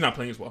he's not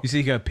playing as well. You see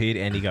he got paid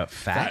and he got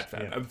fat?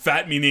 Fat. Yeah.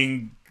 Fat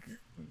meaning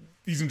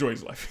he's enjoying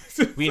his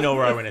life. We know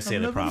where I'm going to say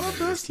the problem with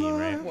this team,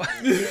 right?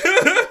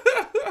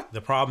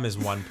 The problem is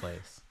one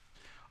place.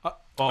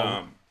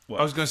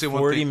 I was gonna say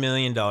one $40 thing.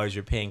 million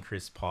you're paying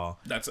Chris Paul,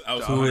 That's I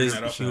was who bringing is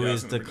that up. who Yeah, I is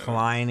was gonna bring that up.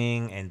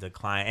 declining and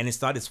declining, and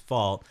it's not his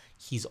fault.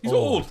 He's He's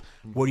old. old.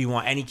 What do you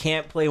want? And he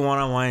can't play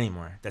 1-on-1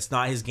 anymore. That's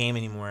not his game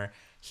anymore.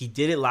 He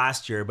did it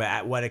last year, but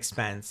at what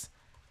expense?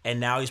 And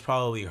now he's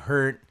probably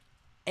hurt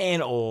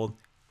and old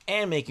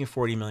and making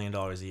 $40 million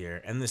a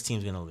year, and this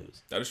team's gonna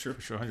lose. That is true.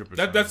 For sure,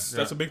 100%.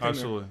 That's a big thing there.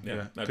 Absolutely, Yeah,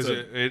 yeah. that's Because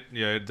it.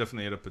 it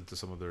definitely ate up into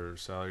some of their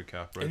salary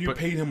cap, right? And you But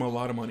paid him a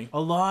lot of money. A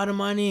lot of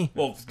money.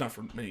 Well, it's not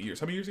for many years.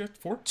 How many years you got?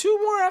 4? 2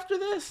 more after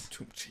this.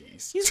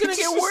 Jeez. He's gonna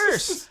get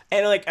worse.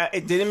 And like,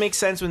 it didn't make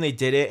sense when they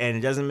did it, and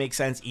it doesn't make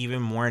sense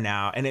even more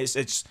now. And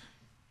it's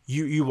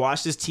you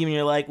watch this team and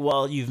you're like,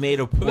 well, you've made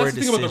a But poor that's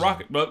the decision. thing about the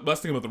Rockets. But that's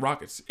the thing about the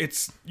Rockets.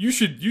 It's you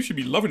should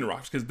be loving the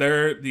Rockets because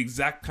they're the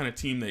exact kind of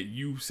team that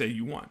you say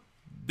you want.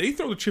 They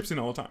throw the chips in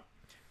all the time.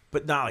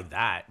 But not like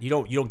that. You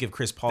don't give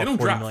Chris Paul They don't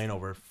 $40 draft. million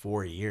over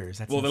 4 years.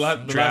 That's Well, the insane.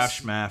 last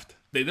draft schmaft.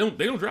 they don't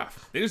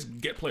draft. They just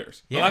get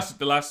players. Yeah.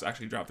 The last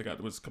actually draft they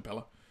got was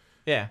Capella.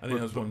 yeah, I think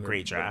that was one of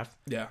great the- draft.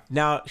 Yeah.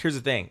 Now, here's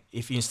the thing: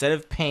 if you instead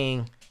of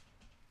paying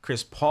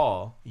Chris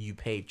Paul, you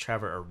pay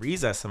Trevor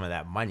Ariza some of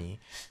that money,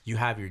 you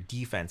have your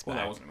defense Well,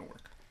 back. that wasn't gonna work.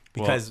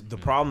 Because the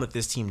problem with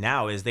this team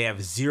now is they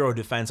have 0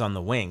 defense on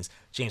the wings.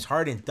 James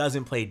Harden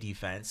doesn't play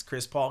defense.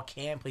 Chris Paul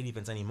can't play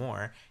defense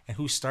anymore. And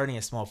who's starting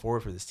a small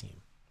forward for this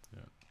team?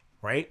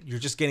 Right? You're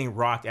just getting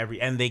rocked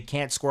and they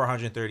can't score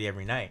 130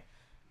 every night.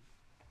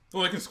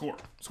 Well, they can score.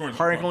 Scoring.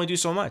 Harden can only do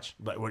so much.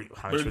 But how much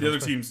But would the they other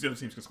score? teams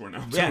can score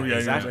now. Yeah, you know what I'm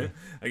exactly. saying?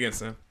 Against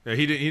them, Yeah,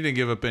 he didn't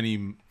give up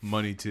any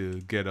money to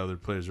get other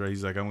players, right?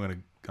 He's like, I'm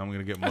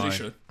gonna get as mine. he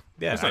should.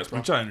 Yeah. That's not his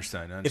Which problem. I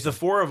understand. If the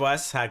 4 of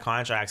us had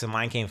contracts and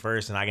mine came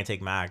first and I can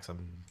take Max,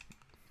 I'm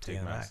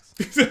taking Max.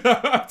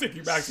 Take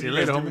you back. See you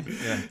later, homie.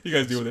 Yeah. You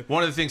guys deal with it.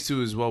 One of the things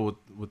too as well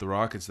with the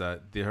Rockets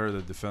that they heard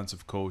the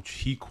defensive coach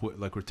he quit,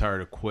 like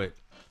retired or quit,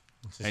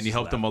 and he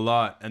helped them a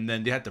lot. And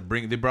then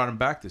they brought him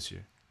back this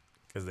year.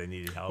 Because they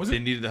needed help. Was They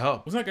needed the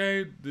help. Wasn't that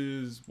guy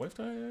his wife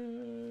died?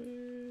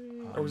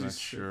 Or was not he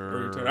sure.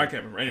 or retired? I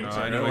can't remember. Anyway,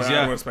 sorry, Anyways, I don't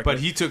yeah, wanna speculate.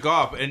 but he took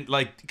off and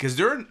like because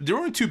they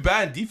weren't too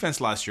bad in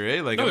defense last year,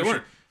 eh? Like No, I'm they sure-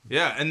 weren't.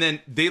 Yeah, and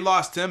then they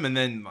lost him, and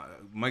then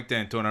Mike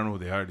D'Antoni. I don't know who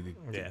they hired.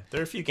 Yeah,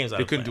 there are a few games out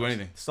They of couldn't do playoffs.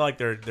 anything. It's not like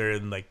they're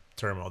in like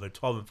turmoil. They're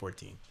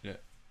 12-14. Yeah, It's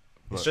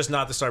But- just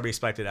not the start we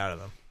expected out of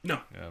them.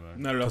 no, yeah,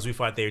 man. not at all. Because we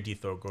thought they would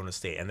dethrone Golden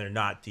State, and they're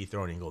not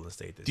dethroning Golden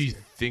State this Do you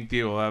year. think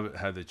they will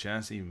have the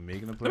chance of even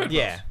making the They'll make playoffs?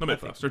 Yeah. playoffs. They'll make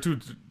playoffs.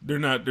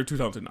 They're too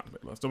talented not to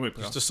make playoffs. They'll make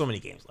There's playoffs. just so many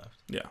games left.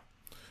 Yeah.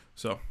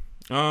 So,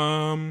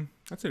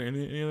 that's it.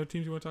 Any other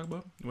teams you want to talk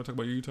about? You want to talk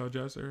about your Utah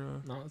Jazz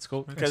or? No, let's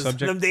go. Because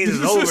Subject. them days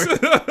is over.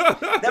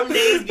 Them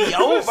days be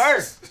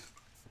over.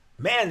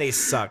 Man, they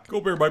suck.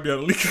 Gobert might be out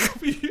of the league in a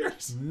couple of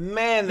years.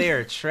 Man, they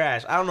are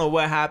trash. I don't know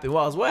what happened.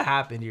 Wells, what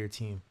happened to your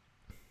team?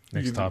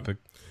 Next topic.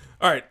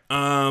 All right.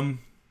 Can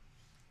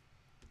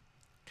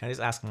I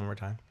just ask him one more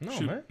time? No,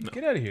 Shoot, man. no.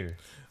 Get out of here.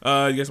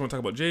 You guys want to talk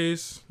about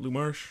Jays, Lou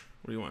Marsh?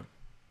 What do you want?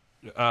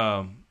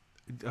 How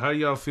do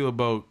y'all feel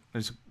about?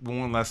 There's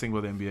one last thing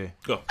about the NBA.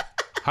 Go.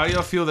 How do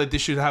y'all feel that they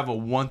should have a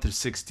 1 through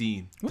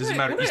 16? Doesn't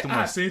matter East and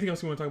West. Say anything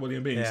else you want to talk about the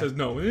NBA? Yeah. He says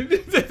no.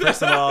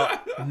 First of all,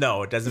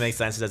 no, it doesn't make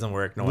sense. It doesn't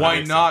work. No one Why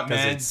likes it, not, 'cause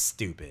man? It's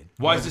stupid.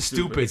 Why is it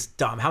stupid? It's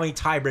dumb. How many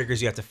tiebreakers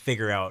do you have to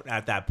figure out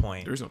at that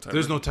point? There's no tiebreaker.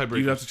 There's no tiebreaker.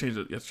 You have to change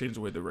it. You have to change the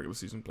way the regular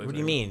season plays. What do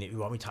you mean? You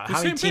want me to The how many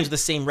same teams thing. with the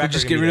same Or record?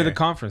 just are get gonna rid be of the there?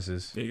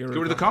 conferences. Yeah, Get rid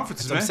of the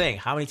conferences, That's what I'm man. saying.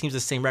 How many teams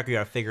with the same record you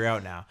got to figure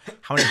out now?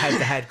 How many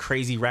head-to-head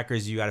crazy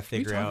records you got to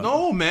figure out?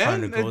 No, man.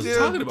 Trying to close What are it you out.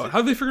 talking about?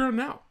 How do they figure it out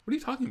now? What are you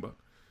talking about?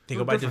 They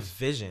go No by difference.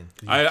 division.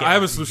 I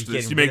have a solution to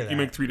You're this. You getting rid of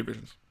make that. 3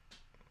 divisions.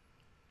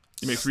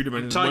 You make 3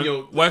 divisions. telling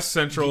you, West,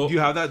 Central, You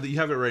have that? You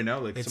have it right now?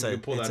 Like It's somebody a-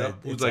 can pull it's that a- up.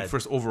 Who's it's like a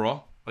first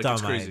overall? Like Dumb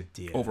it's crazy.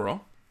 idea.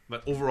 overall.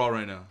 Like overall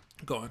right now.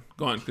 Go on.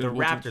 The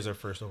Raptors are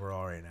first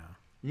overall right now.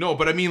 No,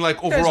 but I mean like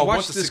You guys overall. watch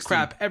 1 to this 16.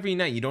 crap every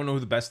night. You don't know who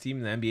the best team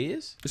in the NBA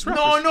is? It's No,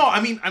 Raptors. no.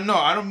 I mean,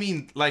 I don't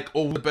mean like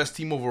the best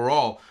team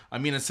overall. I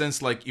mean in a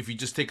sense like if you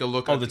just take a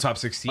look Oh, at the top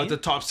 16? at the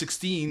top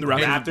 16. The Raptors,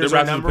 Raptors the are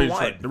Raptors number would pay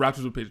one. Detroit. The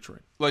Raptors would pay Detroit.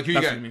 Like who you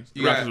That's got? what it means. The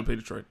You Raptors got, would pay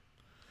Detroit.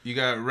 you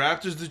got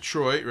Raptors,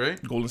 Detroit,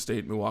 right? Golden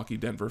State, Milwaukee,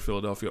 Denver,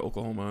 Philadelphia,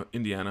 Oklahoma,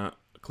 Indiana,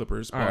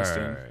 Clippers, All right,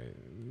 Boston. all right.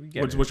 We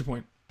get What's it. your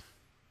point?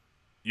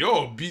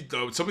 Yo,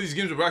 some of these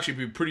games will actually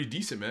be pretty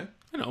decent, man.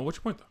 I know. What's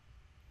your point though?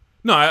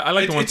 No, I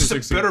like the one It's through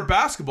just 16. a better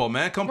basketball,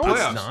 man. Come No,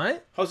 playoffs. it's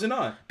not. How's it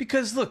not?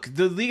 Because look,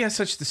 the league has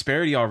such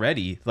disparity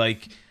already.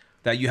 Like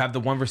that, you have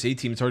the 1 versus 8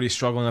 team. It's already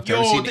struggling enough to Yo,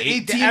 ever see an the 8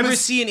 8 to team ever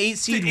is- see an 8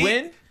 seed The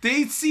win. The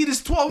 8 seed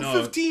is 12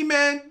 No. 15,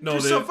 man. No,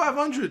 They're they- sub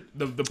 500.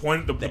 The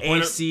point. The The point.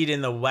 8th Of, seed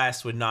in the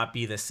West would not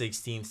be the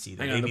 16th seed.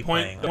 hang They'd on. be The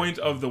playing point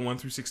of the 1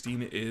 through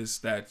 16 is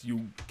that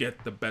you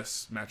get the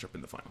best matchup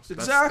in the finals.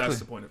 Exactly. That's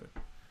the point of it.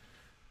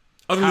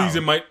 Other How? leagues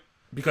it might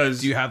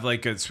because Do you have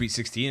like a Sweet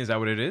 16? Is that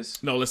what it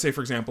is? no. Let's say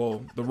for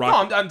example the No,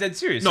 Rock. I'm dead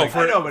serious. No, Like, for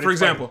I know, but for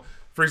it's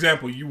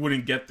example, you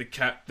wouldn't get the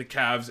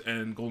Cavs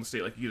and Golden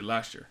State like you did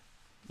last year.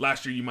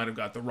 Last year, you might have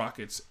got the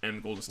Rockets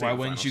and Golden State. Why in the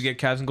wouldn't you finals.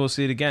 get Cavs and Golden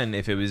State again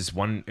if it was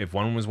one? If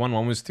one was one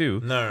was two.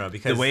 No,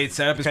 because The way it's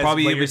set up is because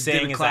probably what a you're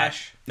saying big is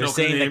clash. that they're No, 'cause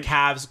saying they- the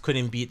Cavs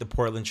couldn't beat the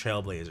Portland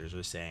Trailblazers.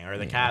 We're saying, or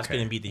the Cavs okay.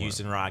 couldn't beat the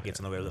Houston Rockets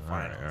in the way of the All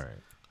right, finals. all right.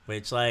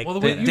 Which like Well, the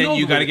way- Then know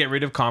you the got to way- get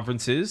rid of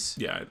conferences.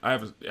 Yeah,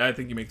 I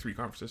think you make 3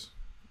 conferences.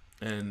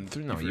 And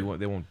No, if you're- you won't.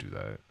 They won't do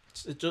that.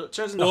 it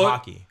turns into Well,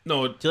 hockey.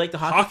 No, Do you like the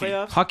hockey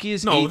playoffs? Hockey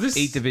is No,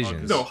 eight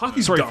divisions. no,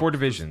 hockey's Sorry, dumb. 4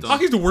 divisions.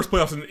 Hockey's the worst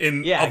playoffs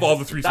in Yeah, of all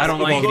the 3. that's I don't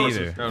of like all it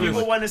the either. sports.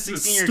 People won the It's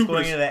 16 years stupid.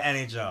 going into the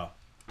NHL.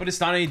 But it's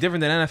not any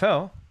different than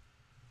NFL.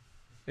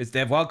 They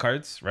have wild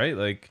cards, right?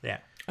 Like Yeah,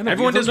 I know,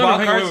 everyone because- does wild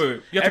hang on, cards. wait. You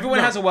have to- Everyone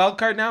no, has a wild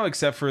card now,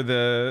 except for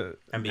the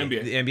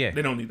NBA. The NBA.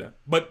 They don't need that.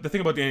 But the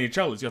thing about the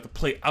NHL is you have to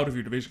play out of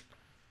your division.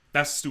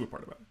 That's the stupid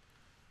part about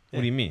it.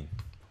 What do you mean?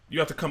 You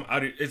have to come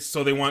out. It's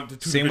so they want the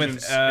 2 Same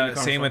divisions. with in the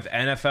conference same with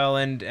final. NFL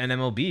and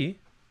MLB.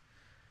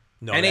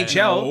 No,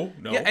 NHL,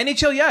 no. yeah,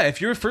 NHL, yeah.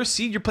 If you're a first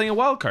seed, you're playing a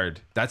wild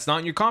card. That's not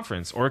in your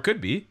conference, or it could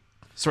be.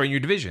 Sorry, in your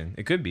division,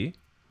 it could be.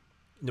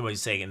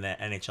 Nobody's saying in the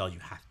NHL you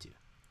have to.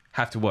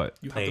 Have to what?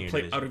 You have play to your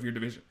play division. out of your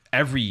division.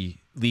 Every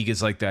league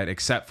is like that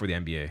except for the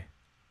NBA.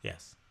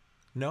 Yes.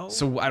 No.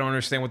 So I don't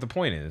understand what the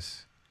point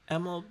is.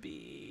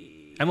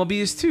 MLB. MLB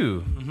is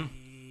too.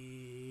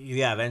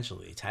 Yeah,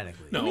 eventually,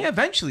 technically. No. I mean,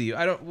 eventually,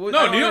 I don't.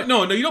 No,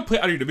 you don't play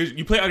out of your division.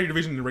 You play out of your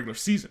division in the regular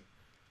season.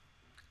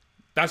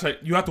 That's right.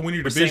 You have to win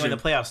your We're saying division. when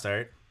the playoffs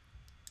start.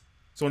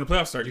 So when the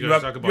playoffs start, You you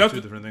guys have, talk you about have 2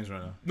 to, different things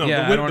right now. no.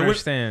 yeah, the, I don't the,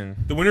 understand.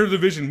 the winner of the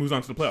division moves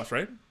on to the playoffs,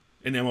 right?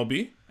 In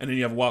MLB, and then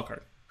you have a wild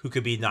card. Who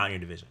could be not in your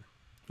division?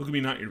 Who can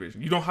be not in your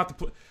division? You don't have to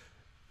play.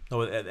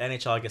 No, the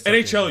NHL, I guess.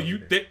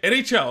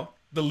 NHL,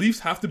 the Leafs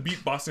have to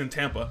beat Boston and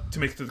Tampa to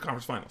make it to the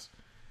conference finals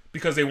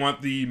because they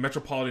want the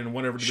Metropolitan and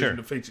whatever division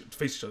Sure. to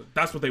face each other.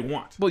 That's what they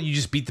want. Well, you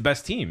just beat the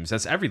best teams.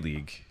 That's every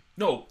league.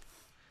 No,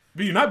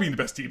 but you're not being the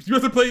best teams. You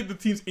have to play the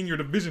teams in your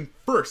division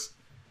first.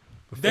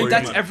 Then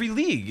That's you- every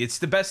league. It's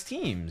the best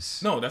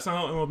teams. No, that's not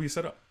how MLB is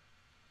set up.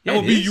 Yeah,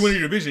 it MLB, is. you win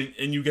your division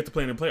and you get to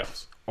play in the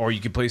playoffs. Or you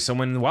could play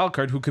someone in the wild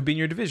card who could be in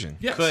your division.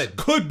 Yes,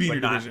 Could be in but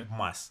your not division,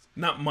 must.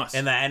 not must.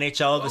 In the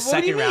NHL, the What do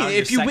second you mean? round.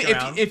 If your you second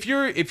round, if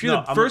you're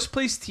No, the I'm- first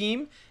place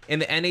team in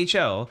the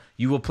NHL,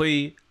 you will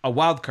play a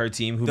wild card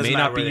team who doesn't may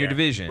matter not be where in your they are.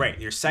 division. Right.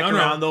 Your second No.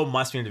 round though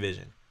must be in your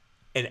division.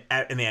 In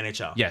the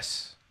NHL.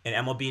 Yes. And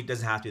MLB it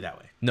doesn't have to be that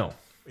way. No.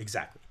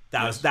 Exactly.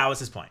 That was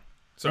his point.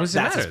 So What does it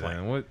that's matter his point.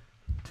 then? What?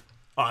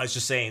 Oh, I was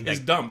just saying it's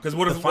that dumb because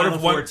what the if what final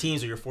if 4 one?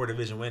 teams are your 4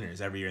 division winners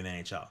every year in the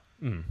NHL.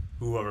 Hmm.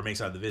 Whoever makes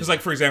out of the division. Because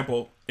like for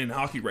example, in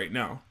hockey right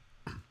now,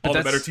 all the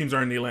that's- better teams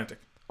are in the Atlantic.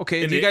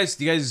 Okay. In Do you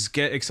the- guys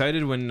get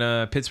excited when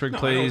Pittsburgh No,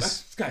 I know, plays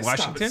that's- guys,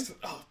 Washington? Stop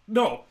it. Oh,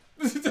 no,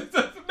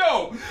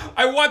 no.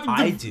 I want them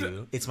to. I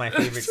do. It's my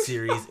favorite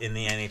series in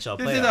the NHL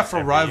They playoffs. did that for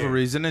every year.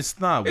 rivalries, and it's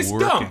not It's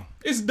working. dumb.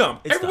 It's dumb.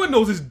 It's Everyone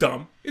dumb. knows it's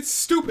dumb. It's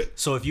stupid.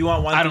 So if you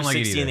want 1 I through don't like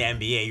it 60 in the either.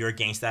 NBA, you're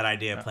against that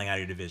idea of playing out of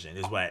your division.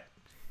 Is what?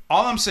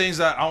 All I'm saying is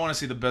that I want to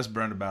see the best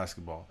brand of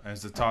basketball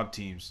as the top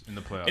teams in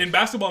the playoffs. In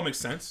basketball, it makes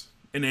sense.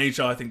 In the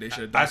NHL, I think they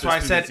should. That's why I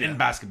said yeah. in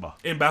basketball.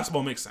 In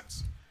basketball, it makes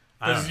sense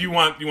I don't because know.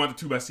 you want the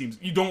 2 best teams.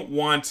 You don't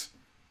want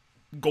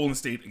Golden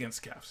State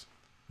against the Cavs.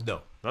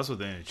 No. That's what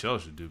the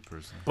NHL should do,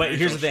 personally. But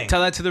here's the thing.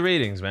 Tell that to the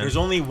ratings, man. There's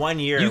only 1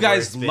 year. You where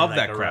guys it's been love like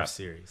that a crap. rough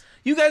series.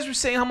 You guys were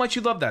saying how much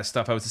you love that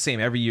stuff. I was the same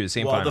every year, the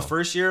same Well, final. the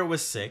first year it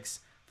was 6.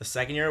 The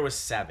second year it was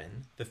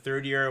 7. The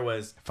third year it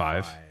was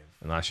 5.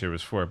 And last year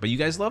was 4. But you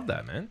guys love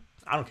that, man.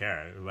 I don't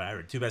care.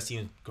 Whatever. 2 best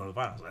teams go to the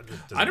finals.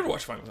 I never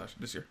watched finals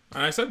this year,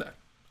 and I said that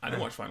I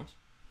didn't watch finals.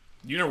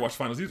 You never watched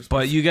finals either.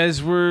 But you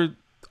guys were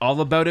all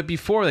about it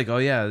before. Like, oh,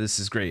 yeah, this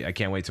is great. I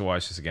can't wait to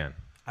watch this again.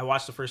 I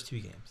watched the first 2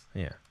 games.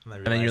 Yeah. And I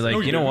And then you're realized-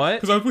 like, you know what?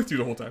 Because I was with you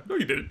the whole time. No,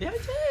 you didn't. Yeah,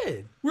 I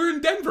did. We were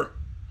in Denver.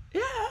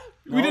 Yeah.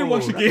 We didn't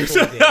watch the that's games.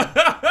 a full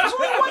game. There's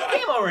only 1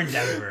 game over in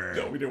Denver.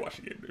 No, we didn't watch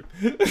the game,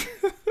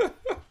 dude.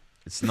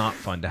 It's not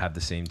fun to have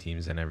the same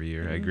teams in every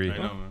year. I agree. I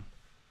know, man.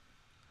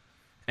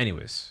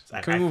 Anyways,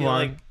 I- can I we move feel on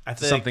like- I to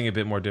feel something a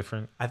bit more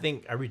different? I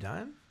think, are we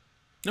done?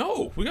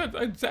 No, we got.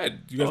 I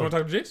said. You guys Oh. want to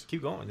talk to Jace?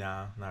 Keep going.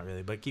 No, not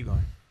really, but keep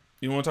going.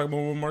 You want to talk about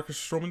what Marcus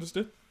Stroman just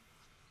did?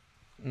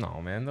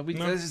 No, man. No?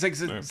 It's like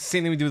the No.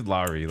 same thing we do with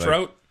Lowry. Like,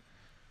 Trout.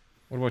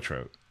 What about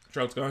Trout?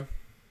 Trout's gone.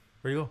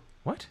 Where you go?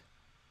 What?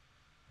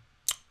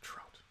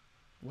 Trout.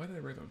 Why did I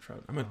write down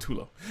Trout? I meant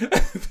Tulo.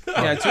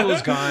 Yeah,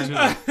 Tula's gone.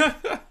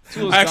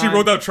 Tula's I actually gone.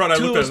 wrote down Trout. I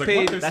Tula looked at it. was I was paid.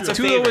 like, what? That's a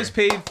Tula favor. was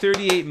paid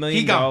 $38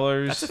 million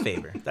That's a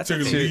favor. That's a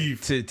To favor.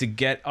 leave. to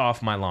get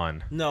off my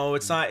lawn. No,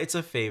 it's not. It's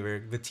a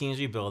favor. The team's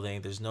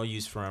rebuilding. There's no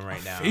use for him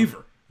right now.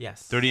 Favor.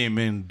 Yes. $38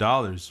 million.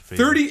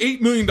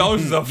 $38 million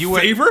is a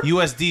favor?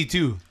 USD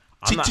too.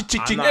 I'm not-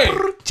 I'm not-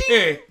 Hey,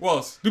 hey,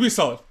 Wallace, do me a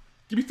solid.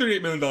 Give me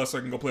 $38 million so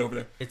I can go play over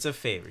there. It's a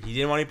favor. He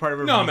didn't want to be part of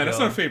a No, rebuild. man, that's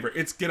not a favor.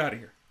 It's get out of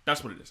here.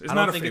 That's what it is. It's I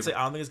not don't a think favor. it's.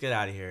 I don't think it's get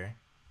out of here.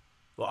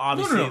 Well, No,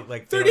 obviously, no, no.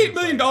 like they don't need $38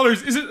 million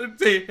players. isn't.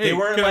 Say, hey, They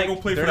weren't can like. I go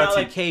play They're for that not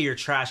team? like, hey, you're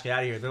trash. Get out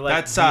of here. They're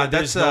like, That's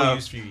there's no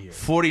use for you here.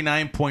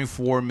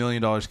 $49.4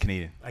 million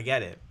Canadian. I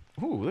get it.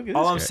 Ooh, look at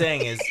All this I'm guy.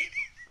 saying is,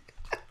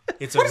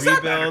 it's a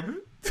rebuild.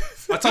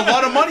 That's a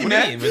lot of money, What do you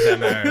man. mean, what does that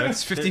matter?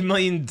 That's 50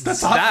 million That's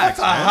stacks,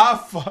 a man.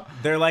 half.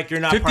 They're like, you're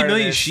not 50 part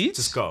million of this. sheets?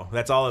 Just go.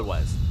 That's all it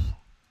was.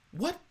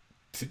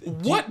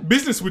 What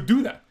business would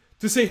do that?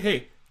 To say,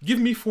 hey, give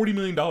me $40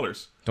 million.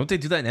 Don't they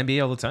do that in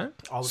NBA all the time?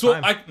 All the So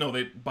time.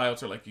 they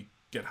buyouts are like you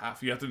get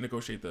half. You have to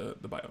negotiate the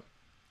buyout.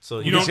 so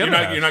You don't. the other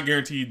half. You're not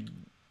guaranteed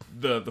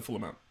the full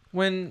amount.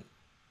 When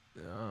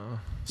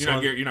You're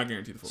not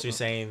guaranteed the full So you're amount.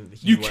 saying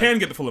You can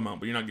get the full amount,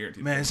 but you're not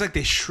guaranteed. Man, the it's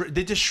full like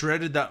they just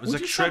shredded that. It was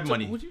amount. like shred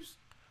money. Would you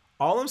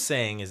All I'm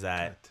saying is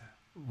that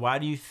why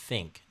do you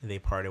think they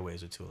parted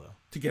ways with Tulo?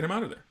 to get him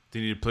out of there? They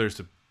needed players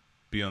to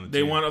be on the They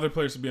team. want other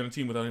players to be on the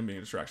team without him being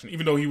a distraction,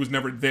 even though he was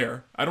never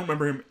there. I don't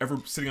remember him ever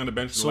sitting on the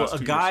bench. So a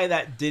guy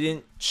that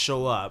didn't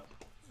show up,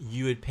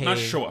 you would pay. not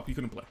show up, he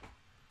couldn't play.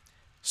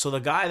 So the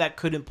guy that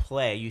couldn't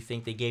play, you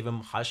think they gave him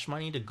hush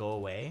money to go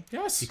away?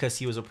 Yes. Because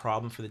he was a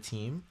problem for the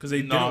team. Because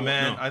they No, didn't,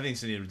 man. No. I think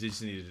they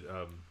just needed.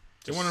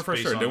 They wanted him for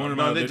space sure. on They them. wanted him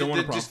No, out. they They don't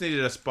want a just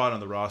needed a spot on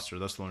the roster.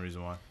 That's the only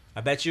reason why.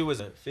 I bet you it was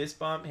a fist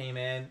bump. Hey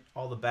man,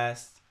 all the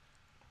best.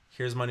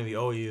 Here's money we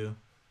owe you.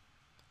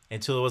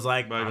 And Tulo was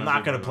like, Bygones I'm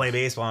not are gonna play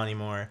bygones. baseball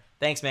anymore.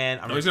 Thanks, man.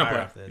 I'm No, he's gonna retired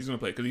play. off this. He's gonna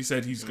play because he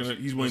said he's willing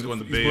He's to. going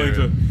to He's Bay willing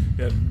to. Area.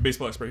 Yeah,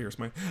 baseball expert here,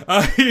 Smite.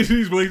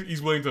 He's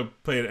willing to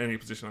play at any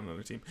position on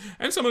another team,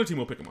 and some other team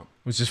will pick him up.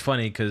 which is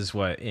funny because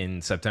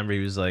in September he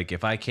was like,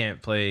 if I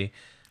can't play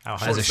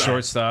I'll as a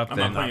shortstop, I'm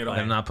then not playing at all.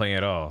 I'm not playing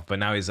at all. But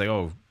now he's like,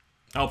 oh,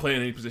 I'll play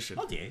in any position.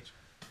 I'll DH.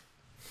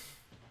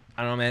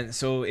 I don't know, man.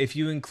 So if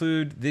you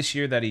include this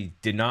year that he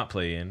did not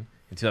play in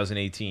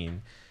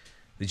 2018,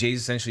 the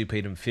Jays essentially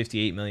paid him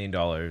 $58 million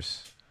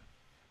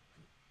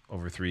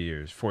over 4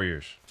 years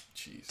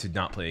Jeez. to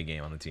not play a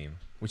game on the team,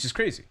 which is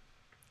crazy.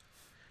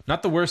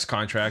 Not the worst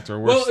contract or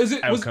worst Well, is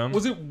it outcome.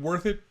 was it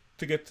worth it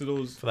to get to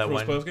those that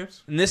one- playoff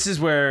games? And this is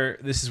where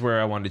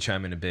I wanted to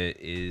chime in a bit.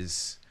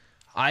 Is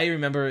I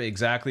remember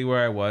exactly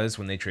where I was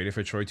when they traded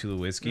for Troy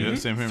Tulowitzki Yeah,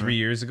 same here, 3 man.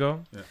 years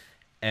ago. Yeah.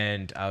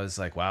 And I was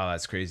like, wow,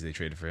 that's crazy. They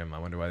traded for him. I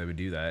wonder why they would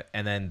do that.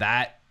 And then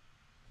that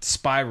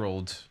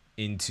spiraled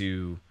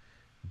into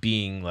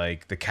being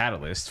like the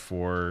catalyst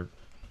for,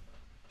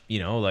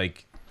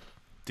 like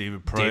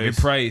David Price. David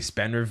Price,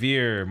 Ben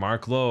Revere,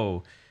 Mark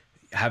Lowe,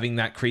 having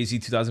that crazy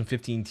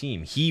 2015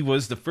 team. He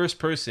was the first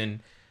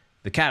person,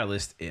 the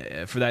catalyst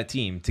for that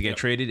team to get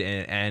traded,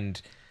 and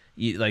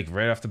like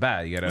right off the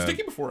bat, you Was gotta.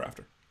 Dickey before or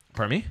after?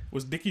 Pardon me?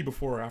 Was Dickey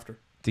before or after?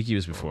 Dickey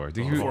was before.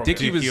 Dickey Before. was.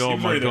 Dickey, oh He was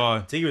my already there.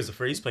 god. I think he was the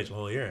first. He's played the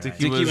whole year. right? Dickey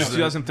Dickey was was-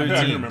 2013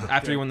 I remember.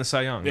 after he Yeah. won the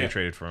Cy Young. Yeah. They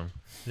traded for him.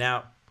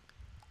 Now,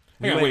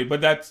 Hang on, wait,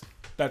 but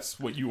that's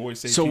what you always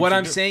say. So teams what should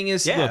I'm do. saying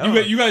is, Yeah.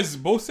 look, You guys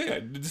both say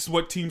that. This is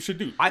what teams should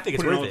do. I think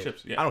it's Put in all worth the it.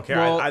 chips. Yeah. I don't care.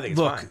 well, I think it's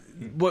look, fine.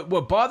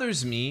 what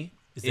bothers me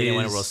Is they didn't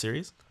win a World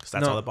Series? Because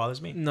that's No. all that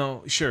bothers me.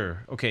 No,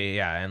 sure, okay,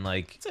 yeah, and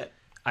like That's it.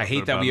 I hate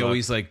Bit that of we bad luck.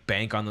 always like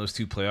bank on those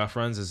two playoff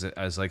runs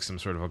as like some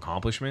sort of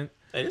accomplishment.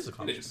 It is a It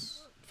accomplishment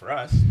is. for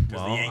us. 'Cause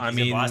Well, the Yankees I and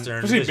mean, Boston are in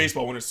Especially in division.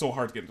 baseball when it's so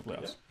hard to get into the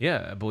playoffs.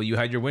 Yeah, but you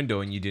had your window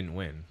and you didn't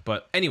win.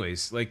 But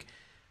anyways, like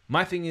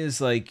my thing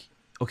is like,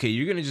 okay,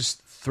 you're gonna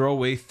just throw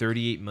away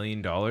 $38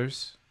 million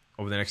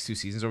over the next 2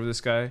 seasons over this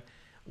guy,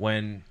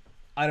 when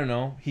I don't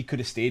know, he could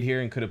have stayed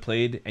here and could have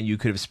played, and you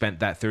could have spent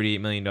that $38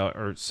 million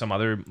or some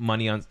other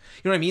money on. You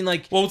know what I mean?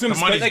 Like, Well, it's gonna The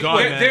money's spend,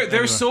 gone, man. they're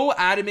Everywhere. so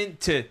adamant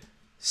to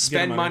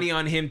spend money. money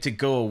on him to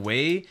go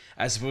away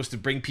as opposed to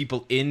bring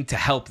people in to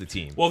help the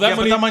team. Well, that Yeah,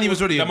 but money, that money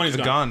was already that money's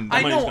gone. That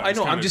I money's know, gone. I It's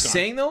know. kinda I'm just gone.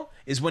 saying though,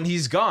 is when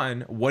he's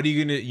gone, what are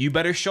you gonna? You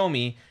better show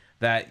me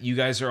that you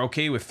guys are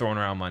okay with throwing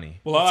around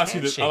money. Well, I'll It's ask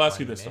you this. handshake I'll ask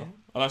you money, this man.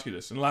 though. I'll ask you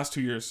this. In the last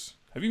 2 years,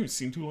 have you even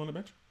seen Tulo on the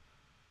bench?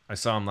 I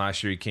saw him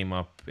last year. He came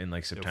up in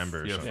like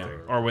September or yeah, something,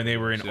 for- or when they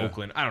were in yeah.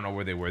 Oakland. I don't know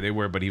where they were. They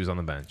were, but he was on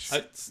the bench.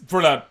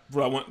 For that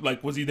one,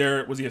 like, was he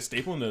there? Was he a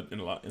staple in the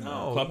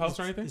No, clubhouse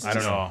or anything? it's I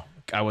don't just- know.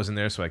 I wasn't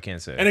there, so I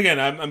can't say. And again,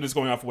 I'm just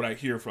going off what I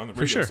hear from the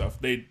radio sure. stuff.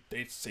 They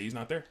say he's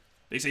not there.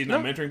 They say he's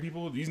not mentoring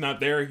people. He's not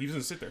there. He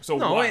doesn't sit there. So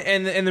no, why?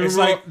 and the It's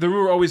rumor, like- the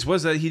rumor always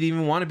was that he didn't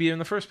even want to be here in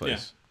the first yeah,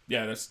 place.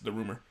 yeah, that's the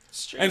rumor.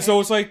 It's true, And man. so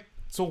it's like,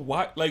 so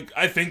why? Like,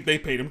 I think they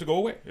paid him to go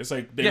away. It's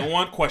like they Yeah. don't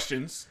want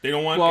questions. They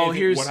don't want Well,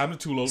 anything. here's- What happened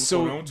to Tulo? What's so-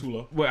 going on with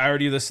Tulo? Well, I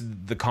already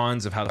listed the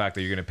cons of how the fact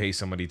that you're going to pay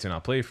somebody to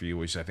not play for you,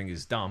 which I think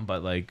is dumb.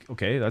 But like,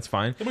 okay, that's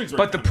fine. Somebody's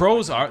But the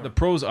right.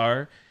 pros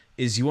are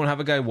is you won't have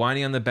a guy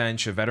whining on the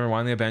bench, a veteran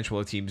whining on the bench while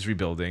the team's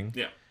rebuilding.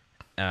 Yeah.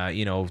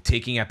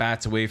 Taking at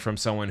bats away from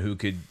someone who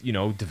could,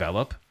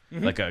 develop,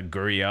 Mm-hmm. like a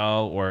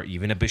Gurriel or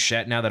even a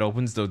Bichette now that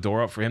opens the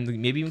door up for him to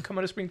maybe even come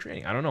out of spring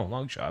training. I don't know,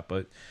 long shot,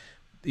 but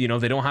they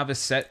don't have a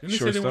set Didn't they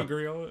say they shortstop. want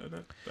Gurriel?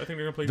 I think they're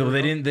gonna play. Though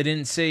Gurriel. they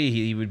didn't say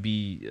he would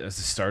be as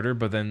a starter,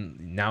 but then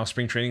now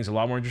spring training is a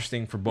lot more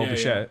interesting for Bo Yeah,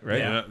 Bichette, yeah. right?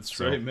 Yeah, that's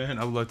So- right, man.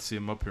 I would love to see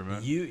him up here,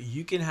 man.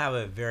 You can have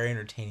a very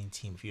entertaining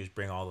team if you just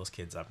bring all those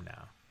kids up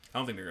now. I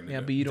don't think they're gonna. Yeah,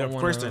 do but it. you don't Of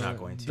want. course they're not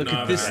going to. Look No,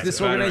 at this that's this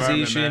bad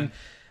organization. environment,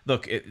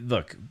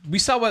 Look. We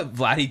saw what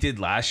Vladdy did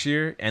last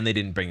year, and they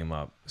didn't bring him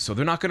up. So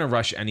they're not going to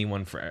rush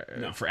anyone for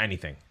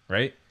anything,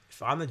 right?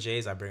 If I'm the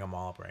Jays, I bring them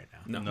all up right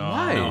now. No.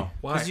 Why? No.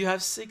 Why? Because you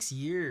have 6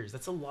 years.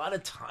 That's a lot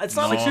of time. It's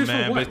No, not like years for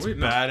man, what? but it's Wait,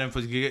 no. bad info.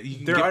 You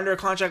can they're get- under a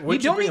contract. You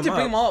Why'd don't need to bring up?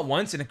 them all at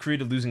once and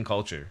create a losing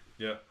culture.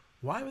 Yeah.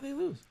 Why would they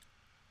lose?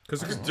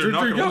 Because They're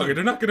not they're gonna young. win.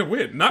 They're not going to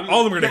win. Not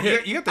all of them are going to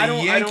hit. You got the I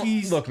don't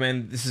Yankees. look,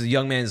 man. This is a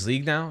young man's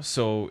league now,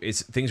 so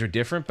things are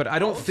different. But I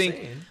don't think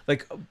saying.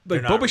 like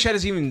not. Boba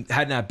hasn't even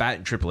had an at bat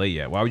in AAA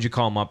yet. Why would you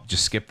call him up?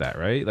 Just skip that,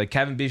 right? Like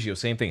Kevin Biggio,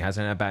 same thing,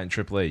 hasn't had at bat in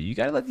AAA. You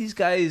gotta let these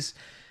guys,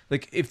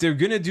 like, if they're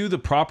gonna do the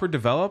proper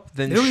develop,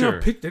 then They don't, sure.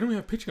 even have they don't even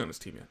have pitching on this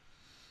team yet.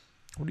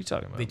 What are you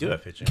talking about? They do man?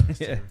 have pitching. on this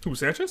Yeah. team. Who,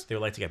 Sanchez? They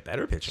would like to get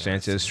better pitching. on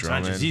this Sanchez, team.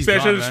 Stroman. He's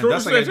Sanchez gone, is man. strong.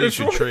 That's like I Sanchez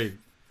should is strong. trade.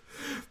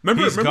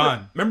 Remember, He's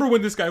gone. remember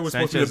when this guy was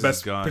supposed to be Sanchez the is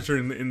best gone. pitcher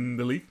in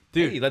the league?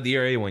 Dude, he led the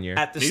ERA 1 year.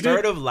 At the He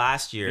start did. of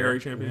last year, Area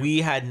champion.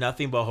 we had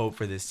nothing but hope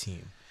for this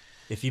team.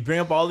 If you bring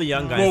up all the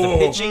young guys, Whoa, the whoa,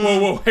 pitching,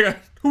 whoa, hang on.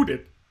 Who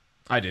did?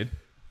 I did.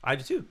 I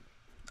do too.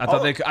 I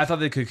thought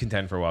they could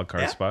contend for a wild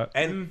card Yeah. spot.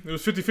 And It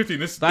was 50-50.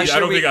 This Last I year,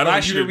 don't think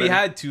last you year did we better.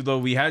 had to though.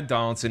 We had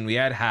Donaldson, we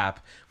had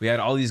Hap, we had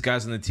all these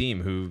guys on the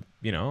team who,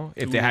 you know,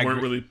 if Who they had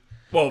weren't really.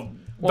 Well,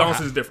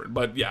 Donaldson is different,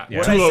 but yeah. Yeah.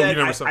 what Tulo, I you said,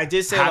 never saw. I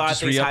did say Hap a lot of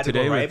just things re-upped had to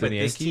today go right, with but the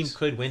this team Yankees.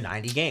 could win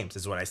 90 games,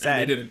 is what I said.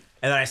 they didn't.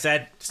 And then I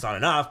said, it's not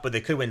enough, but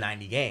they could win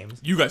 90 games.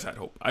 You guys had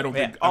hope. I don't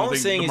Yeah, think. all I I'm don't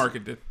think saying the is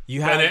market did.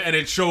 you have- and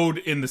it showed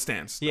in the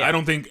stands. Yeah. I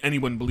don't think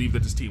anyone believed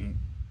that this team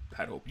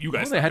had hope. You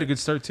guys, Well, they had a good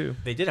start too.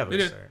 They did have a They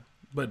good did. start.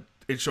 but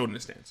it showed in the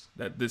stands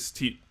that this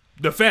team,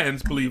 the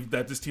fans believed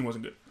that this team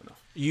wasn't good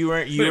enough.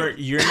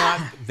 You're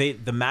not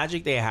the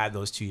magic they had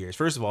those 2 years.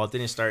 First of all, it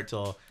didn't start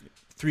till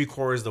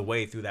 3/4 of the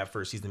way through that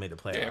first season they made the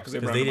playoffs. Yeah, 'cause they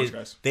brought in a bunch of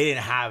guys. They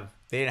didn't have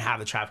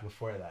the traffic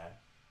before that.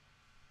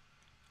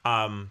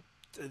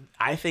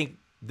 I think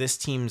this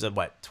team's at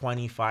what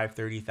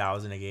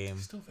 25,000-30,000 a game.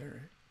 Still there,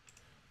 right?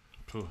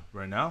 Phew,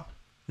 right now?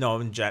 No,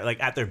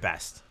 like at their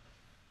best.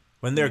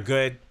 When they're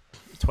good,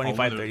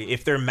 25, Oh, 30.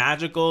 If they're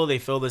magical, they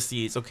fill the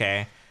seats,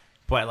 okay.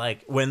 But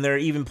like when they're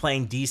even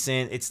playing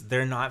decent,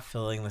 they're not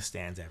filling the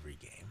stands every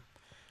game.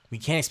 We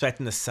can't expect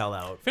them to sell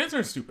out. Fans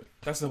aren't stupid.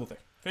 That's the whole thing.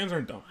 Fans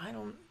aren't dumb. I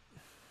don't.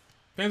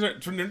 Fans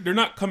aren't. They're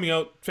not coming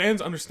out. Fans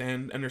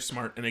understand and they're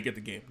smart and they get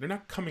the game. They're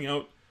not coming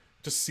out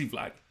just to see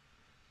Vlad.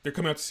 They're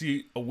coming out to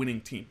see a winning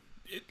team.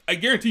 I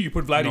guarantee you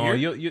put Vlad No,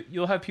 here.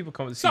 you'll have people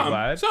come to see Some,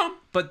 Vlad, some.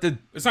 but the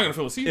It's not gonna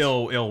fill the seats.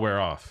 it'll wear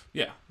off.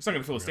 Yeah, it's not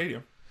gonna fill the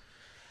stadium.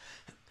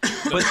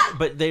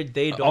 But they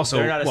don't. Also,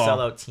 they're not a well,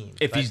 sellout team.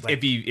 If That's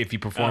like- if he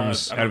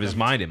performs I out don't of know his what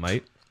that mind, it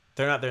might.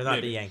 they're not the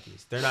Maybe.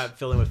 Yankees. They're not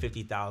filling with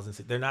 50,000.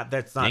 They're not.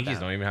 That's not Yankees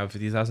them. don't even have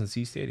 50,000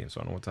 seat stadium, so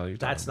I don't know what the hell you're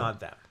talking That's about. not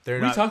them. They're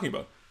What are you not. talking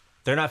about?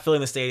 They're not filling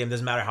the stadium.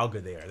 Doesn't matter how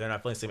good they are. They're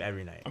not filling the stadium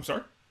every night. I'm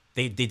sorry.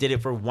 They did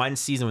it for one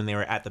season when they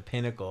were at the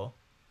pinnacle.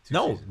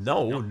 No.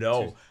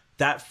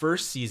 That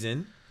first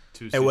season,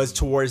 it was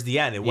towards the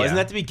end. It wasn't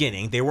Yeah. at the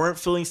beginning. They weren't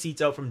filling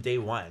seats out from day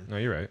one. No,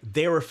 you're right.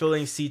 They were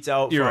filling seats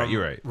out. You're right, from,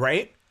 you're right.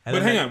 Right. And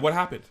But then hang on, what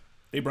happened?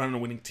 They brought in a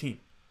winning team,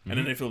 and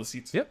then they fill the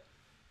seats. Yep.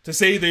 To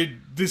say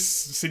this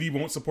city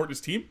won't support this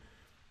team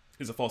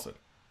is a falsehood.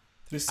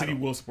 This city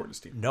will support this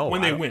team. No,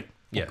 when I they don't- win.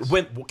 Yes.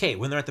 When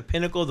they're at the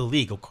pinnacle of the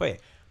league, okay.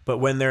 But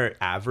when they're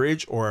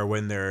average or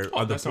when they're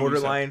on the that's not what you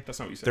said. borderline, That's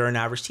not what you said. they're an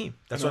average team.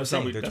 That's what I'm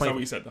saying. They're That's 20 not what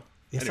you said, though.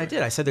 Yes, I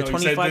did. I said they're you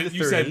 25 to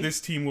You said 30.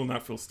 this team will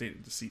not fill the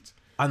seats.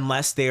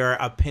 unless they are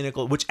a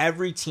pinnacle, which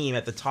every team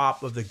at the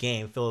top of the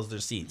game fills their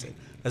seats.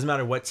 Doesn't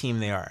matter what team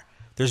they are.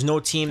 There's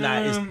no team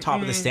that is top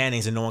of the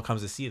standings and no one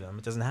comes to see them.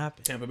 It doesn't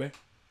happen. Tampa Bay.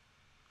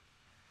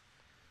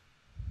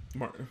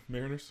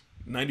 Mariners.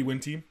 90-win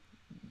team.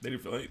 They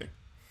didn't fill anything.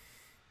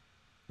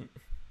 Do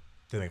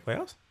they make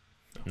playoffs?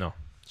 No.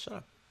 Shut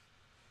up.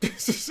 Which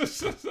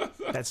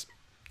That's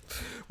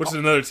is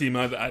another team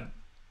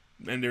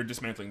and they're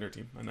dismantling their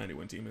team. A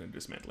 90-win team and they're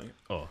dismantling it.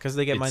 Oh, because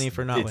they get money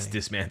for not it's winning.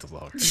 dismantled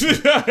already.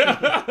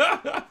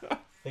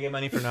 They get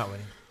money for not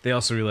winning. They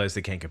also realize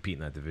they can't compete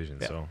in that division.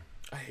 Yeah. So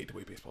I hate the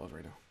way baseball is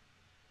right now.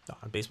 No,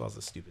 baseball's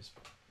the stupidest.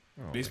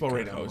 Baseball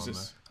right now is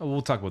just...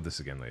 we'll talk about this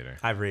again later.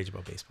 I've raged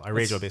about baseball. I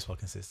rage about baseball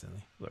consistently.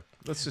 Look,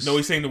 let's just No,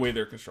 he's saying the way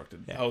they're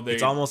constructed. Yeah. How they...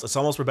 It's almost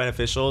more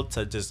beneficial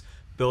to just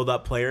build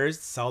up players,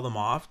 sell them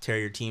off, tear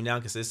your team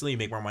down consistently. You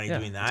make more money yeah,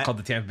 doing that. It's called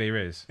the Tampa Bay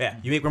Rays. Yeah,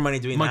 you make more money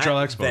doing Montreal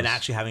that Expos. than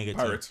actually having a good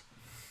Pirates. team.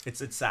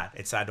 It's sad.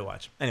 It's sad to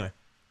watch. Anyway,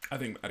 I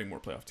think adding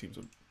more playoff teams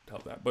would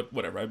help that. But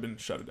whatever. I've been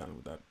shut down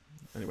with that.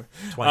 Anyway.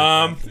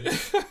 20.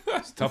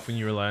 It's tough when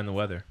you rely on the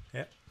weather,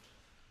 Yeah.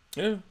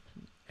 Yeah. and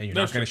you're That's not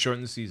going true. to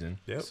shorten the season.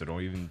 Yep. So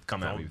don't even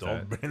come at me with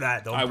Don't that. bring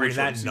that. Don't I bring would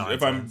that shorten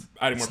nonsense. if I'm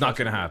adding more It's not playoff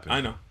gonna teams.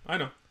 happen. I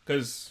know.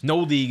 Because No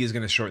league is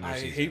going to shorten their I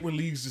season. hate when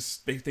leagues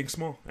just they think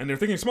small. And they're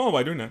thinking small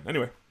by doing that.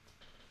 Anyway.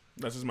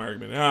 That's just my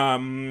argument.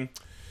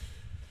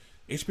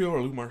 HBO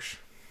or Lou Marsh?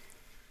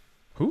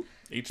 Who?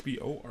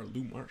 HBO or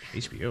Lou Marsh?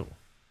 HBO.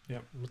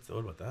 What's the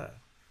what about that?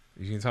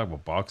 You can talk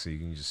about boxing. You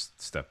can just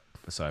step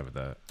aside with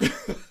that.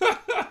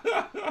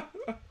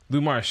 Lou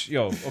Marsh,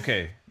 yo,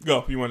 okay.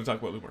 Go. You want to talk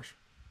about Lou Marsh?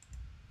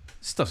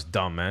 This stuff's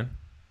dumb, man.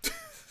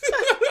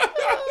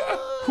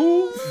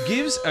 Who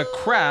gives a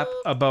crap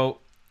about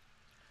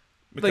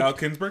Mikhail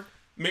Kinsberg?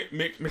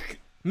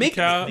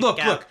 Mikhail- look?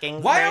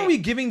 Kingsbury. Why are we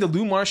giving the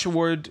Lou Marsh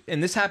Award?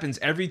 And this happens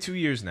every 2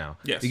 years now.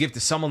 Yes. We give to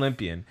some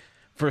Olympian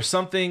for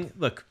something.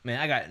 Look, man,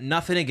 I got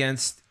nothing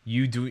against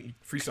you doing.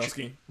 Freestyle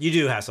skiing. You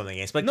do have something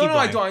against, but No, keep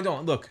I going.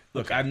 don't. I don't.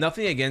 Look. I have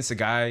nothing against a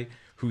guy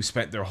who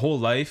spent their whole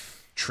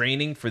life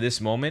training for this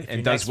moment and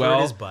your does next word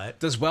well, is but.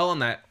 does well on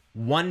that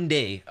one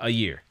day a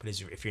year. But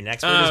if your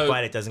next word is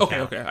but, it doesn't Okay,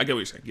 count. okay, I get what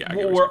you're saying. Yeah, I get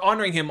Well, what you're we're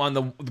honoring him on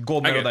the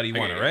gold medal that he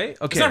won, right?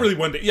 Okay. It's not really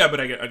one day. Yeah, but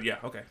I get. Yeah,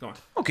 okay, go on.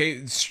 Okay,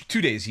 it's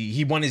 2 days.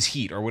 He won his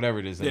heat or whatever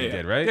it is that he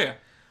did, right? Yeah.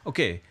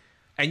 Okay,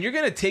 and you're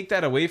gonna take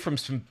that away from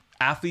some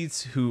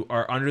athletes who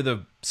are under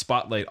the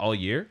spotlight all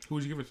year? Who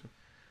would you give it to?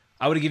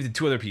 I would have given it to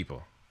 2 other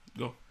people: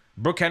 Go.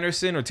 Brooke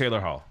Henderson or Taylor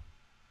Hall.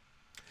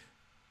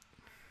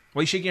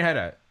 What are you shaking your head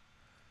at?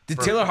 Did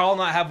Taylor Hall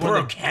not have one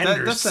of Brooke the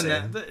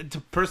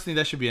Henderson. Personally,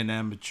 that should be an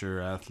amateur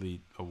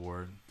athlete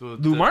award.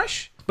 Lou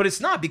Marsh? But it's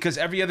not, because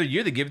every other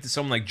year they give it to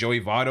someone like Joey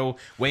Votto,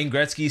 Wayne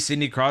Gretzky,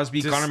 Sidney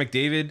Crosby, Just- Connor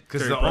McDavid,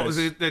 Because the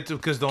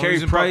only Carey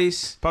reason,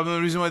 Price. probably the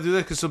only reason why I do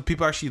that because some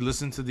people actually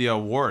listen to the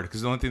award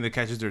because the only thing that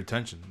catches their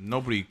attention.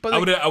 Nobody. But I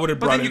would have But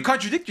brought then in. you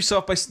contradict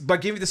yourself by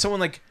giving it to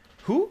someone like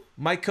who?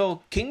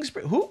 Michael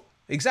Kingsbury? Who?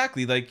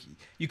 Exactly. Like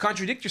you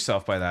contradict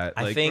yourself by that.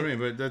 I Like, think-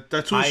 but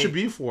that's who it should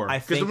be for. I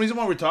Because the think- reason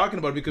why we're talking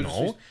about it because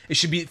no, it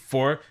should be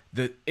for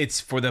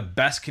the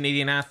best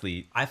Canadian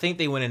athlete. I think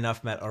they win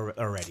enough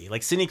already.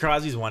 Like Sidney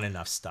Crosby's won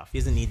enough stuff. He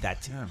doesn't need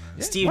that too.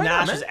 Steve why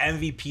not, Nash is man?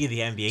 MVP of the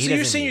NBA. He So you're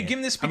doesn't saying need you're it.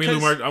 giving this How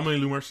because many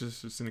Lou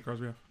Marches does Sidney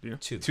Crosby have? Do you know?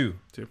 two.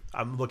 Two.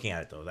 I'm looking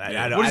at it though. I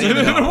Yeah. don't, What I is don't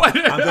it? know.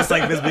 What? I'm just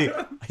like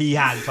this. He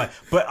had fun.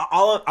 But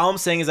all I'm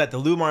saying is that the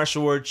Lou Marsh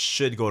Award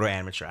should go to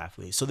amateur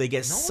athletes, so they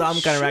get some kind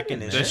of shouldn't,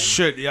 recognition. man. that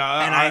should.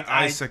 Yeah, And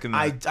I second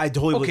that. I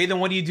totally. okay, then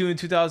what do you do in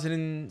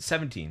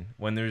 2017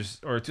 when there's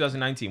or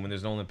 2019 when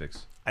there's no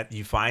Olympics?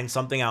 You find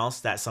something else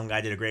that some guy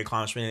did a great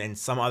accomplishment in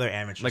some other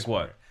amateur. Like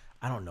sport. what?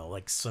 I don't know,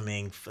 like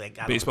swimming, like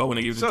I don't Baseball when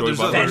they give it to So Joey there's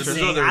Votto. other-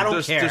 fencing. other- I don't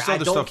there's- care. there's I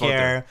other don't stuff out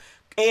care.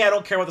 I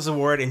don't care about this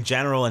award in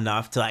general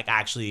enough to like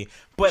actually.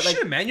 But like,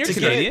 Shit, man, you're to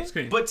Canadian. give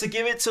it- but to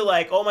give it to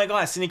like, oh my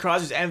God, Sidney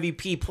Crosby's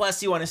MVP. Plus,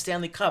 he won a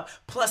Stanley Cup.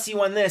 Plus, he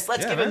won this.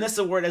 Let's Yeah, give him man. this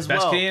award as Best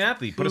well. Canadian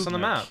athlete. Put us on the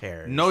Who map.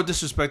 cares? No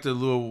disrespect to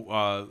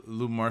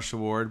Lou Marsh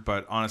Award,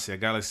 but honestly, a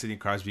guy like Sidney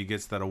Crosby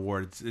gets that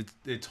award.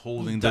 It's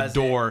holding the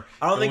doesn't. door.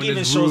 I don't think in he even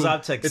his shows room.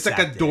 up to It's like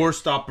a accept it. door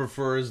stopper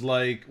for his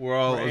like where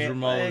all Right,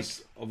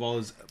 of all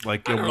his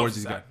like I don't know awards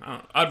if he's it's got.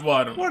 that. I don't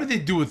know. What did they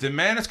do with it,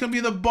 man? It's gonna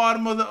be the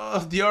bottom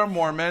of the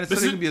armoire, man. It's This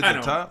not is, gonna be I at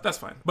know, the top. that's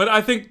fine. But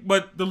I think,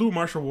 the Lou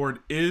Marsh Award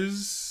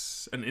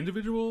is an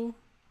individual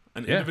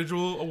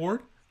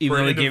award. Even for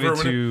though an they gave it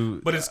individual winner,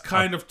 to but it's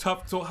kind of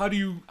tough. So how do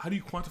you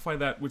quantify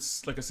that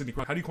with like a Sidney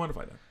Crosby? How do you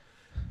quantify that?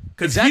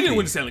 Because he Exactly. didn't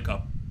win the Stanley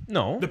Cup.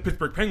 No, The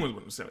Pittsburgh Penguins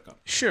won the Stanley Cup.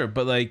 sure,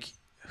 but like,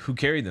 who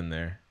carried them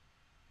there?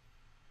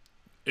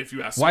 If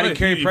you ask, Why Smythe, did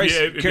Carey if Price?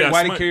 you ask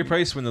Why did Smythe- Carey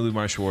Price win the Lou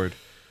Marsh Award?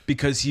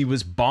 Because he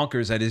was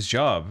bonkers at his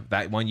job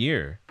that one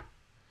year.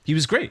 He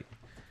was great.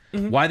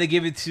 Why they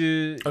give it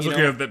to? I was you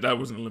looking know- at that. That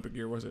wasn't an Olympic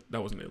year, was it?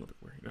 That wasn't the Olympic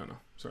year. No.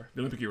 Sorry,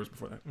 the Olympic year was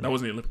before that. That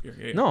wasn't the Olympic year.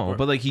 Yeah, No, before.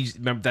 but like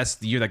remember that's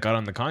the year that got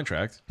on the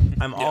contract.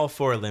 I'm all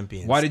for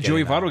Olympians. Why did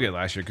Joey getting that. Votto get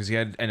last year? Because he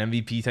had an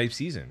MVP type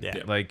season.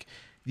 Yeah. Like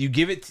you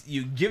give it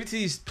to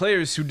these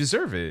players who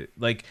deserve it.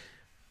 Like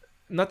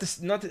not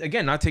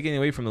taking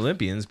away from the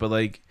Olympians, but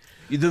like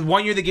the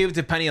one year they gave it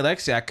to Penny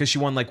Alexiak because she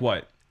won like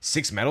what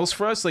 6 medals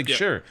for us. Like Yeah.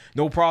 sure,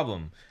 no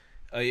problem.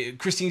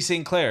 Christine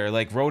St. Clair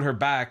like rode her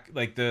back.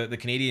 Like the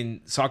Canadian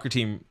soccer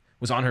team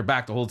was on her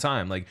back the whole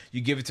time. Like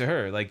you give it to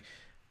her. Like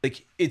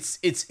it's.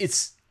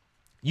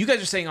 You guys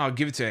are saying, "I'll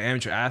give it to an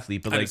amateur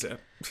athlete," but I like, didn't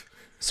say it.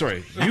 sorry,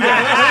 you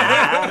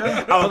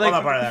guys. I'm like,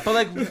 not part of that. but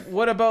like,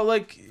 what about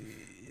like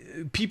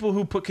people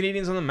who put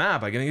Canadians on the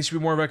map? Like, I think there should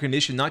be more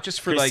recognition, not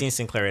just for Christine like.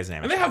 Sinclair is an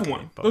amateur. And they have athlete,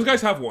 one. but- Those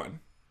guys have one.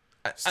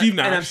 Steve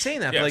Nash. And I'm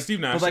saying that, Yeah, but like, Steve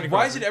Nash. but like, Sidney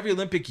why is Crosby. it every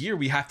Olympic year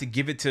we have to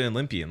give it to an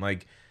Olympian?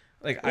 Like,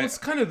 Well, I, it's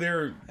kind of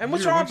their. and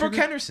what's year wrong one, with Brooke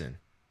two, Henderson?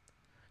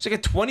 She's like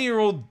a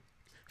 20-year-old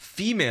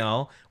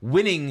female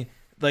winning.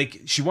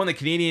 Like, she won the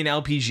Canadian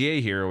LPGA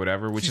here or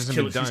whatever, which She's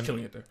hasn't been done. She's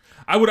killing it there.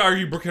 I would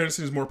argue Brooke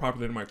Henderson is more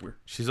popular than Mike Weir.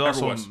 She's Ever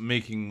also was.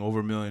 making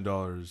over $1 million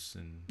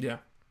in Yeah.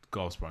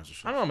 golf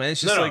sponsorship. I don't know, man.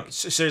 It's just No, like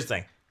here's the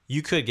thing.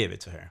 You could give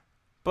it to her,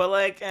 but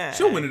like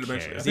She'll win it who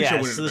eventually. I cares? think Yeah, she'll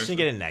win it so she eventually.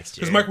 can get it next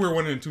year. Because Mike Weir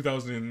won it in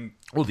 2000.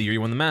 well, the year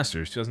you won the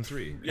Masters,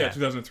 2003. Yeah, Yeah.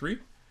 2003.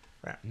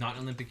 Not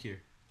an Olympic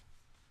year.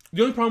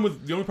 The only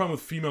problem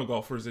with female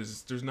golfers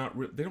is there's not.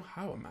 They don't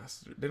have a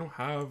master. They don't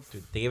have.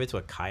 Dude, they gave it to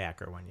a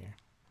kayaker one year.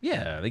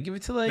 Yeah, they give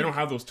it to They like don't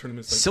have those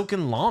tournaments. Like,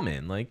 Silken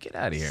Lawman. Like, get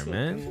out of here,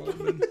 man.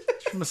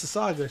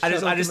 Mississauga.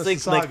 I just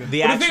think like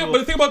the actual. but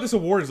the thing about this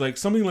award is like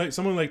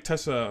someone like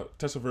Tessa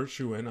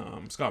Virtue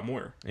and Scott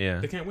Moyer. Yeah.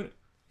 They can't win it.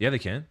 Yeah, they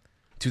can.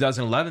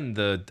 2011,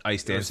 the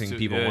ice dancing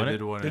people won it.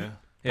 Did won it.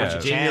 Yeah,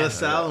 Patrick Jamie Chan.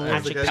 LaSalle and what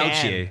was the Patrick guy?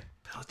 Chan. Peltier.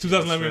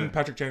 2011,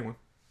 Patrick Chang won.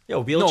 Yo,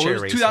 No, wheelchair it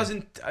was racer.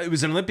 2000. It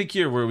was an Olympic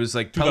year where it was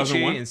like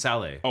 2001? Peltier and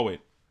Saleh. Oh wait,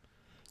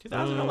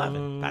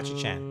 2011. Patrick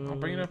Chan. I'll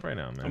bring it up right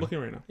now, man. I'm looking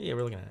right now. Yeah,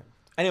 we're looking at it.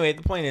 Anyway,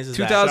 the point is that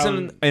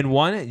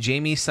 2001,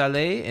 Jamie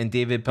Saleh and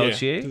David Yeah,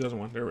 Peltier.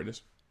 2001. There it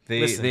is.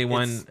 Listen, they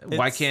won.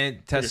 Why it's-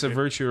 can't Tessa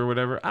Virtue or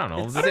whatever? I don't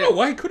know. I don't know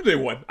why could they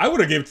won. I would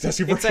have given it to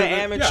Tessie It's Virtue. an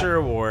amateur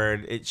Yeah.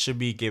 award. It should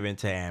be given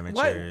to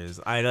amateurs.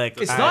 It's not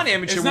an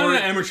amateur It's not award.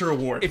 an amateur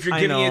award. If you're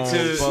I giving know, it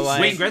but, to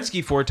like, Wayne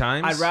Gretzky 4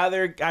 times,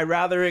 I'd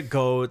rather it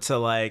go to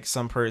like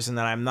some person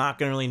that I'm not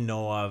gonna really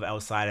know of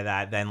outside of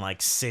that than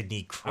like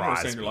Sidney I don't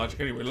understand Crosby. your logic.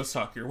 Anyway, let's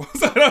talk here. I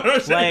don't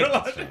understand your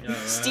Like logic.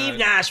 Steve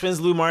Nash wins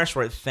Lou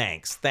Marshworth.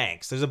 Thanks.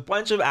 There's a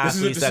bunch of is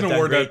athletes an that have done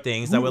award great that-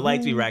 things that would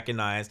like to be who-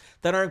 recognized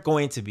that aren't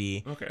going to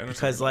be Okay, I understand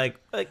because your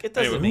like it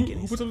doesn't Anyway, make who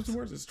any puts sense. up those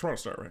awards? It's Toronto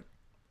Star, right?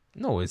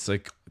 no, it's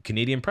like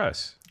Canadian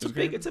press.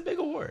 It's a big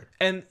award.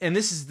 And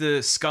this is the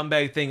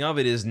scumbag thing of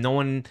it is no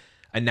one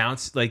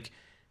announced like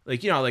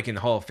you know like in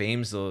Hall of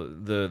Fames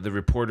the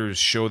reporters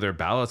show their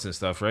ballots and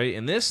stuff, right?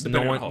 In this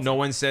Depending on Hall of no Fame.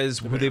 one says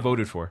who they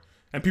voted for.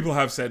 And people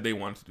have said they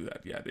want to do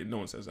that. Yeah, no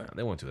one says that.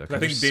 They won't do that. I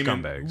think They're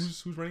Damien,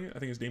 scumbags. who's running it? I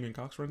think it's Damien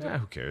Cox running Yeah, it.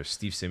 who cares?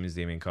 Steve Simmons,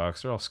 Damien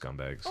Cox, they're all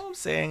scumbags. All I'm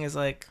saying is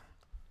like,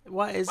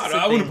 why is this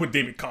I a wouldn't thing? put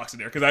Damien Cox in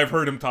there because I've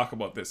heard him talk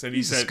about this, and he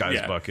He's a said, guy's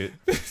 "Yeah, bucket.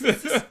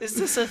 Is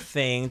this a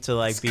thing to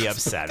like be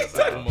upset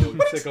about?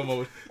 Sicko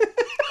mode. what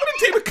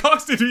did Damien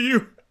Cox do to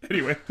you?"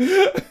 Anyway,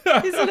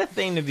 Is it a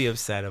thing to be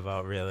upset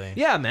about? Really?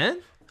 Yeah, man.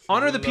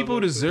 Honor the people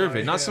who deserve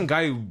it, not some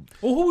guy who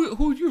well,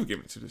 who would you have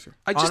given it to this year?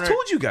 I just Honor-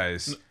 told you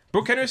guys.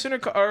 Brooke Henderson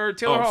or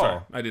Taylor Oh, Hall. sorry,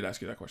 I did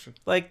ask you that question.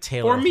 Like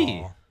Taylor Or me.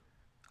 Hall.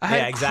 I had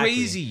Yeah, a exactly.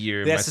 crazy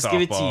year. Let's in just my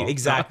give it to you. softball.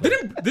 Exactly.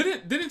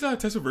 Didn't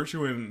Tessa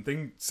Virtue and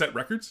thing set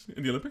records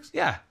in the Olympics?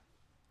 Yeah.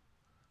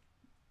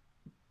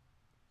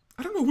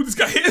 I don't know who this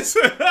guy is.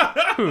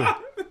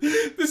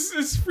 This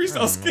is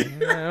freestyle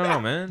skiing. I don't know,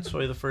 man. It's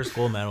probably the first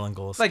gold medal in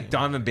goal. It's like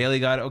Donovan Bailey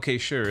got it. Okay,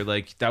 sure.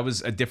 Like that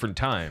was a different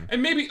time.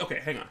 And maybe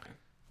hang on.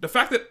 The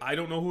fact that I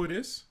don't know who it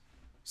is,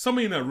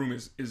 somebody in that room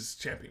is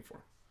championing for.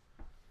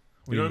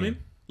 You know what I mean?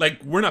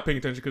 Like we're not paying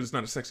attention because it's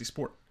not a sexy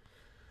sport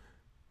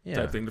Yeah.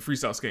 type thing. The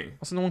freestyle skiing.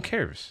 Also, no one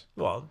cares.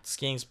 Well,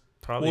 skiing's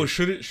probably. Well,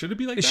 should it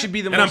be like It that? should be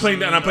the and I'm most-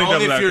 playing. And I'm playing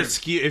Only devil's if you're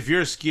advocate. if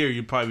you're a skier,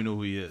 you probably know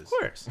who he is. of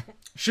course.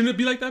 Shouldn't it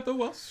be like that though,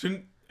 Wells?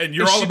 Shouldn't? And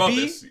you're It all should about be-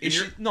 this. it And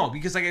you're- should- no,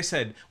 because like I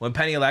said, when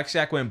Penny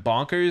Alexiak went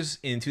bonkers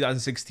in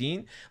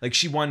 2016, like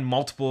she won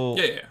multiple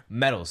Yeah.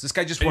 medals. This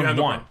guy just and you won had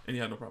no one. problem. And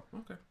you had no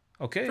problem. Okay.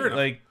 Okay, Fair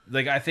enough.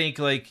 like I think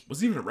like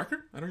Was it even a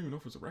record? I don't even know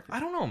if it was a record. I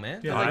don't know,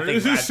 man. Yeah, Like, I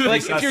think think- that-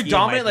 like Freestyle if you're skiing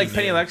dominant might like be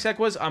Penny made. Alexiak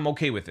was, I'm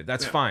okay with it.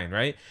 That's Yeah. fine,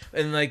 right?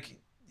 And like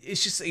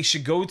it's just it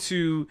should go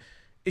to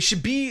it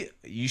should be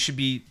you should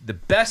be the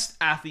best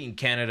athlete in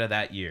Canada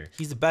that year.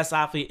 He's the best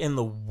athlete in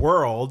the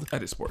world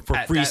That is sport. for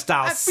At freestyle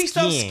that- at skiing.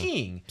 freestyle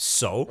skiing.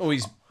 So Oh,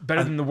 he's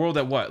better than the world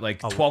at what? Like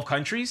 12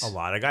 countries? a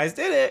lot of guys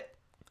did it.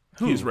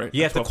 He's right.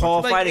 You have to 12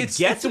 qualify Like to it's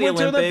get the to the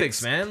Winter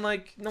Olympics. man.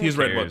 Like no He's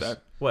one right about cares.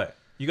 that. What?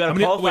 You got to How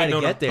many- qualify wait, to no,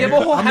 no. get there. Yeah,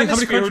 but whole How many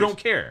hemisphere countries? don't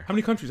care. How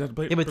many countries have to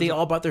play? Yeah, but they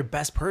all about their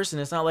best person.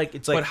 It's not like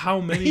it's like But how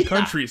many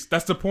countries?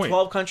 That's the point.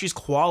 12 countries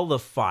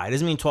qualify.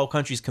 Doesn't mean 12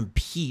 countries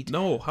compete.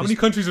 No. How many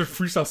countries are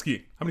freestyle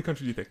skiing? How many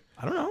countries do you think?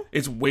 I don't know.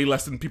 It's way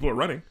less than people are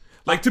running.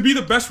 Like to be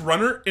the best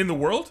runner in the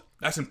world,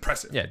 that's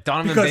impressive. Yeah,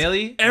 Donovan Because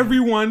Bailey.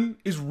 Everyone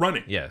is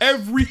running. Yes.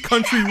 Every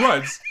country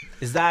runs.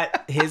 Is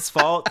that his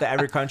fault that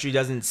every country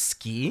doesn't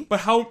ski? But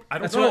how? I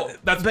don't That's know. what,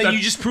 That's but that- you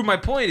just proved my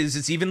point. Is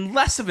it's even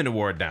less of an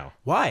award now?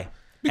 Why?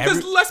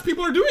 because less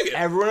people are doing it.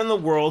 Everyone in the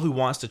world who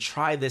wants to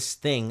try this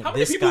thing, How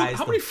many this people? guy's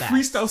How the many best.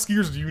 freestyle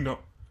skiers do you know?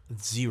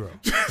 Zero.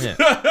 Yeah.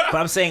 But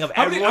I'm saying of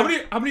How many?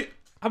 everyone.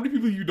 How many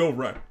people you know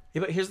run?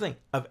 Yeah, but here's the thing: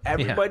 of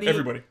everybody,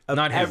 everybody. of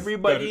Not him.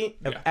 everybody,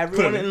 Yeah, of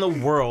everyone clearly. in the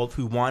world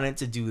who wanted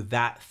to do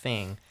that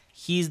thing,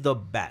 he's the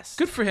best.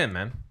 Good for him,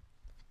 man.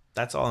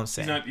 That's all I'm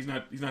saying.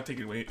 He's not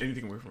taking away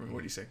anything away from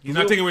what he's saying. He's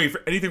not taking away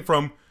anything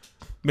from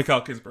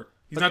Mikhail Kinsberg.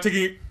 He's not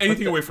taking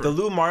anything away from the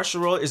Lou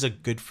Marshall Award is a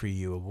good for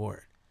you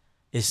award.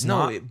 It's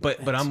No, not.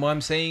 but what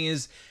I'm saying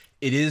is,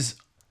 it is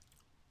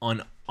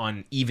on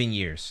even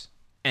years,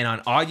 and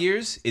on odd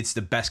years, it's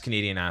the best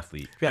Canadian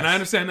athlete. And I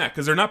understand that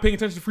because they're not paying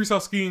attention to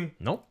freestyle skiing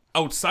Nope.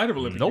 outside of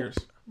Olympic Nope. years.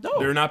 No.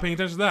 They're not paying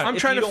attention to that. I'm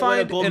If trying you to don't win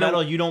find a gold in a-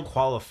 medal. You don't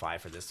qualify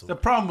for this The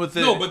award. problem with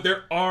it. No, but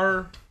there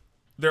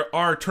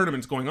are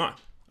tournaments going on.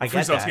 I for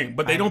get freestyle that. skiing,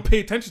 but they I- don't pay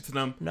attention to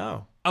them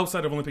No.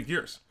 outside of Olympic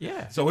years.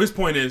 Yeah. So his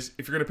point is,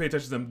 if you're going to pay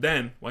attention to them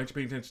then, why aren't you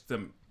paying attention to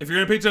them? If you're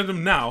going to pay attention to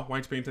them now, why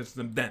aren't you paying attention to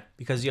them then?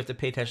 Because you have to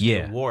pay attention to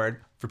Yeah. the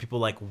award for people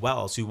like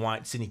Wells who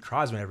want Sidney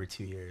Crosby every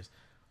 2 years.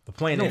 The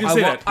point No, is, he didn't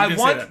say I that. want, He I didn't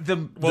say want that.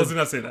 the, Wells did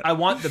not say that. I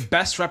want the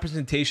best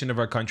representation of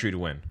our country to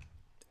win.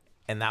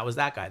 and that was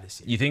that guy this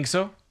year. You think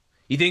so?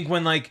 You think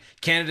when like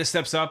Canada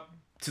steps up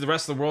to the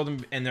rest of the world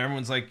and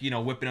everyone's like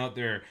whipping out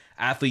their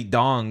athlete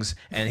dongs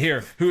and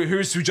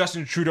here's who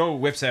Justin Trudeau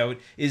whips out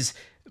is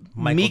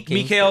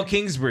Mikhail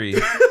Kingsbury,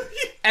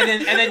 and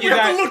then you You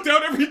have to got look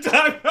down every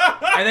time.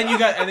 and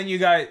then you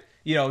got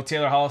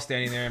Taylor Hall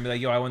standing there and be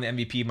like, yo, I won the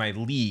MVP of my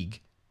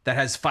league that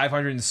has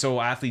 500 and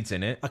so athletes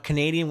in it. A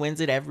Canadian wins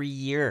it every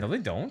year. No, Who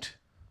they don't.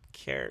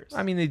 cares?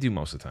 I mean, they do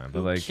most of the time,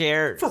 but like,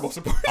 cares? For most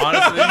of the part.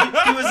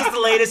 honestly, He was just the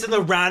latest in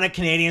the round of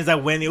Canadians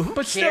that win. Who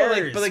but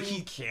cares? still, like, Who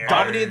he cares?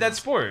 dominated that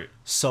sport.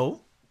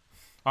 So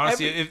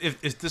Honestly,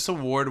 if this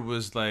award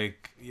was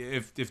like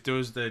if there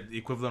was the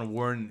equivalent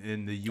award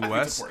in the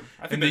U.S. important.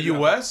 I think in the they do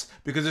have U.S.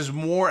 because there's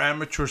more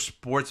amateur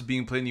sports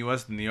being played in the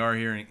U.S. than there are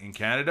here in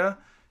Canada,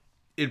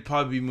 it'd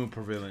probably be more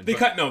prevalent. They but,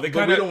 cut. They but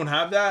kind we of don't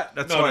have that.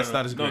 That's why it's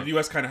not as No, great. the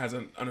U.S. kind of has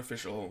an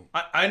unofficial.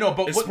 I know,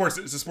 but It's sports.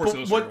 It's a Sports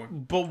Illustrated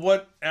one. But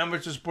what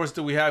amateur sports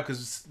do we have?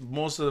 Because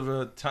most of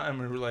the time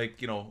we're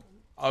like,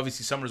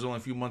 obviously summer's only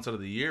a few months out of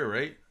the year,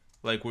 right?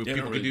 Like where Yeah,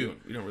 people really can do.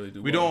 We don't really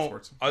do. We well in don't.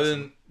 Sports. Other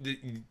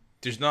than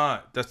there's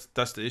not.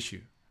 That's the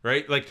issue,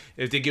 right? Like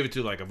if they give it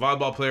to like a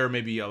volleyball player,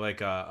 maybe like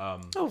a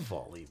Oh,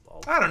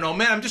 volleyball. I don't know,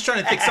 man. I'm just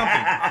trying to think something.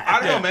 I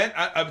don't know,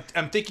 man.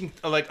 I'm thinking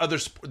like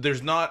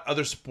there's not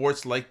other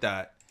sports like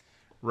that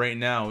right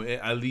now,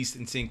 at least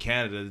in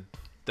Canada,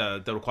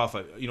 that will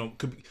qualify.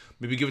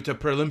 Maybe give it to a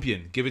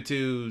Paralympian, give it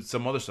to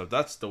some other stuff.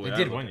 That's the way They I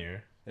did look one at it.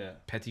 year. Yeah,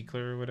 Petitclerc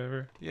or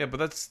whatever. yeah, but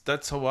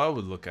that's how I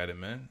would look at it,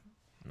 man.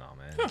 No,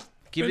 man.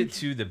 Give it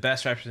to the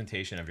best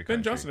representation of your country.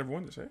 Ben Johnson never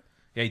won this, right?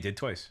 Yeah, he did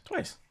twice.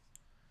 Twice.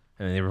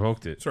 And then they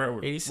revoked it. Sorry,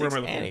 where 86 am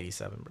I looking? and at?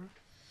 87, bro.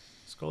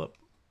 Scroll up.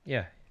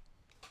 Yeah.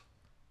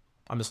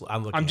 I'm looking.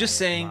 I'm just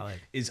at it. saying, I'm not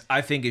like- is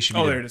I think it should be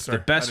Oh, there it is. the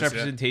Sorry. best I didn't see that.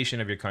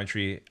 representation of your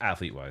country,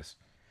 athlete-wise.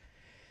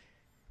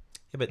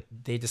 Yeah, but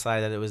they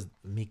decided that it was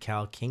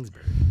Mikhail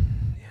Kingsbury,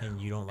 and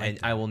you don't like. And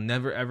I will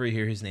never, ever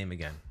hear his name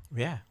again.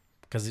 Yeah,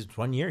 because it's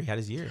 1 year. He had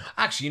his year.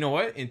 Actually, you know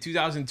what? In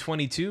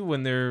 2022,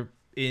 when they're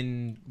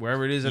in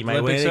wherever it is at You the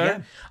might win Olympics it are,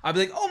 again. I'll be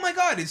like, oh my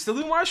God, it's the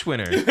Lou Marsh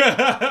winner.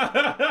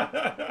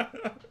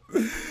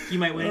 You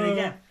might win it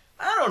again.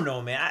 I don't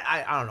know, man.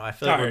 I don't know. I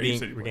feel like Sorry, you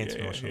said we're you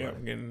getting won. too emotional. Yeah,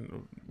 I'm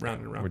getting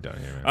round and round. We're done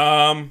here,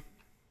 man.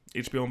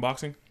 HBO and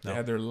boxing. They No.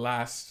 had their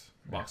last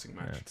boxing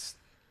match. That's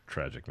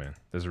tragic, man.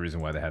 There's a reason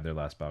why they had their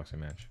last boxing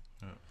match.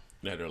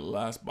 They had their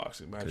last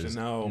boxing match, and 'Cause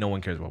now no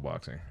one cares about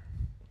boxing.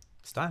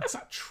 It's done. that's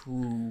not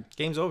true.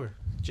 Game's over.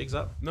 Jig's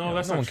up. No,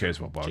 that's no not one true. cares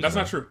about boxing. That's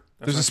not true.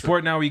 That's There's not a true.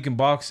 sport now where you can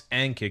box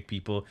and kick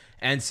people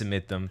and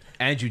submit them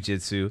and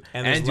jujitsu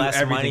And and, there's do less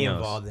everything money else.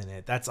 involved in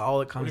it. That's all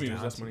it comes do you mean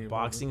down there's less to. money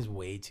involved in it? Boxing's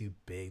way too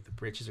big. The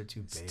britches are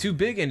too big. It's too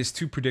big and it's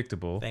too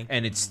predictable Thank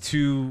and you. it's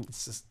too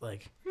It's just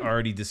like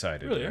already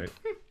decided. Really, Right?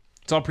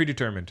 It's all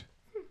predetermined.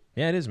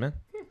 Yeah, it is, man.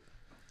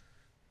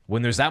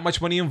 When there's that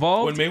much money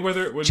involved,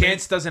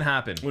 chance doesn't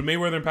happen. When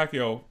Mayweather and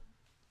Pacquiao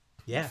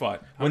yeah.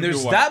 fought, how When many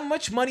there's people that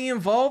much money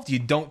involved, you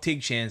don't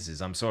take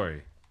chances. I'm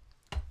sorry.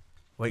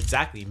 Well,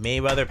 exactly.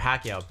 Mayweather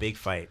Pacquiao, big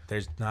fight.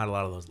 There's not a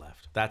lot of those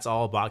left. That's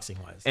all boxing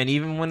was. And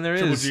even when there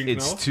Triple is, G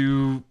it's Canelo?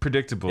 too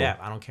predictable. Yeah,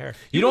 I don't care.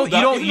 You Even don't. though You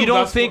that- don't. even You though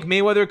don't that's think what-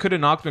 Mayweather could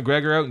have knocked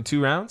McGregor out in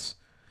 2 rounds?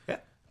 Yeah.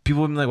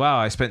 People would be like, "Wow,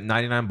 I spent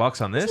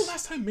 $99 on When's this." the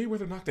last time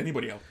Mayweather knocked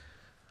anybody out?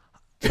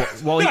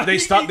 Well, they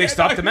stopped. They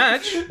stopped the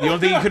match. You don't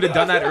think he could have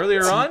done that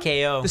earlier on?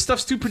 TKO. This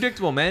stuff's too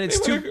predictable, man. It's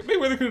too.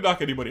 Mayweather could have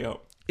knocked anybody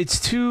out. It's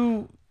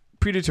too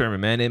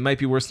predetermined, man. It might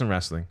be worse than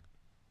wrestling.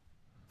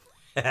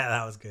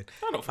 That was good.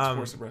 I don't know if it's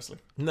worse than wrestling.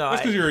 No,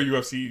 That's because you're a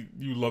UFC.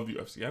 You love the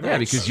UFC. I know Yeah,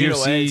 it's- because You know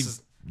what, UFC, it's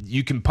just-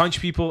 you can punch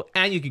people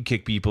and you can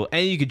kick people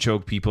and you can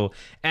choke people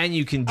and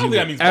you can I do don't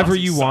think that means whatever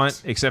boxing you sucks.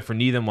 want except for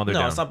knee them while they're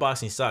no, down. it's not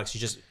boxing sucks. You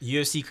just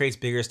UFC creates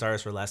bigger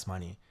stars for less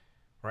money,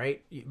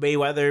 right?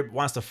 Mayweather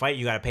wants to fight,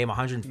 you got to pay him not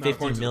according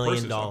 $150 to the million.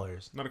 purses,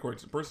 though. Not according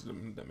to the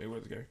person that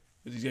Mayweather's getting.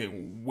 Because he's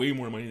getting way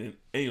more money than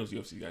any of those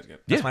UFC guys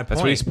get. yeah, my that's what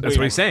point. he's, that's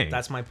what he's saying.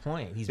 That's my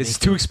point. He's It's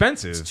making, too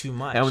expensive. it's too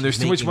much. And when there's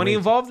He's too much making money way-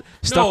 involved,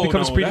 stuff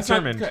becomes that's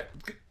not- predetermined.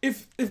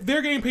 if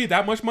they're getting paid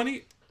that much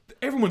money,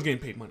 everyone's getting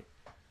paid money.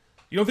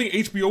 You don't think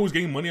HBO was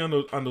getting money on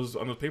those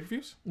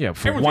pay-per-views? Yeah,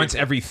 for Everyone's once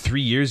getting every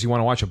 3 years, you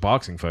want to watch a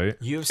boxing fight.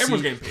 Everyone's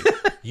UFC, getting paid.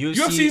 UFC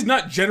is UFC,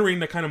 not generating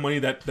the kind of money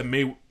that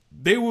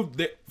they will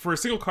for a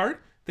single card.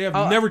 They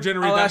have never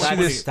generated I'll that ask much you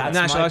money. this. That's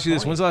Nash, I'll my ask you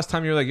this. point. When's the last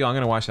time you were like, yo, I'm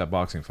going to watch that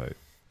boxing fight?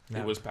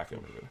 It was Pacquiao.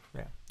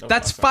 Yeah.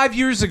 That's 5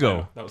 years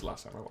ago. That was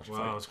last time I watched a Wow,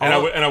 fight. it's And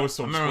cool. I was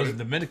so I remember I was in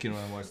disappointed. Dominican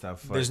when I watched that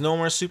fight. there's no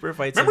more super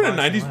fights. Remember in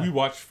the boxing 90s, we left.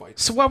 watched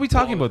fights. So why are we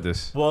talking about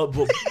this? Well,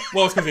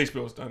 Well, it's because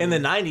HBO was done. in the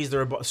 90s,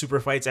 there were super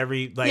fights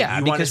every like. Yeah,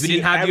 you wanna because we see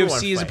didn't have everyone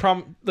UFC as a fight.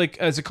 problem, like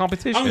as a I don't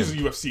think it was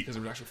competition. UFC because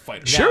there were actual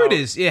fighters. Sure, it Now-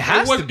 is. It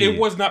has to be. It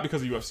was not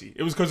because of UFC.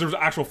 It was because there was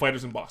actual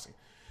fighters in boxing.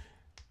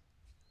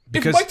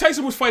 Because- if Mike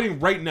Tyson was fighting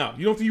right now,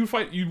 you don't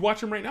think you'd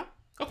watch him right now?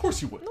 Of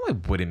course you would. No, I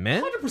wouldn't,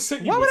 man.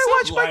 100%. Why would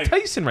I watch Mike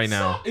Tyson right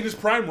now? In his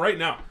prime right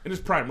now. In his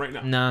prime right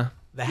now. Nah.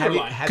 The You're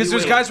lying. Because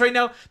there's heavyweight- guys right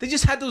now, they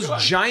just had those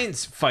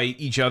giants fight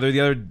each other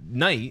the other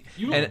night.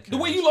 The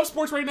way you love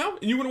sports right now,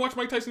 and you want to watch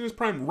Mike Tyson in his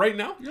prime right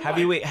now? You're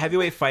lying.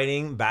 Heavyweight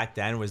fighting back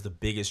then was the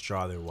biggest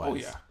draw there was. Oh,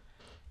 yeah.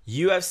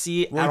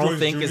 UFC, Roy I don't Jones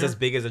think is Jr.? as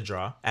big as a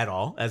draw at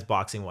all as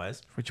boxing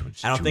was. Which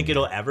one's I don't think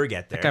Junior? it'll ever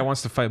get there. That guy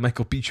wants to fight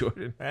Michael B.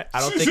 Jordan. Right? I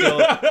don't think it'll.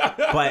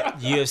 But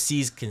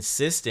UFC's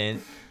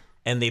consistent,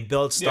 and they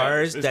build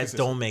stars it's that consistent.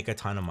 don't make a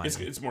ton of money,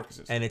 It's more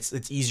consistent. and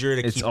it's easier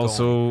to It's keep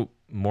also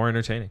more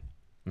entertaining.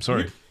 I'm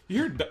sorry. You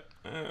hear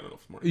I don't know if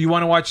it's more. You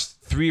want to watch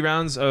 12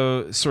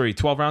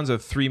 rounds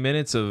of 3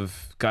 minutes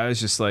of guys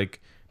just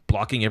like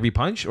blocking every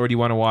punch? Or do you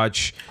want to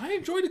watch... I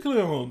enjoyed the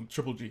Khalil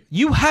Triple G.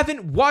 You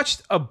haven't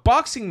watched a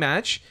boxing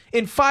match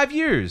in 5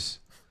 years.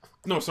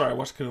 No, sorry, I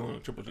watched Canelo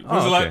and Triple G.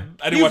 Oh, okay.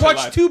 I didn't You've watch it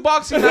watched live. 2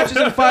 boxing matches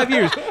in 5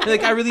 years. And,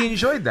 like, I really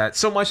enjoyed that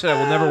so much that I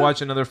will never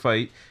watch another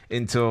fight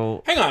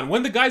until. Hang on,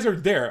 when the guys are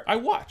there, I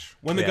watch.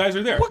 When the guys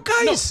are there. What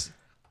guys?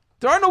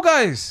 There are no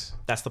guys.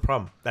 That's the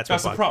problem. That's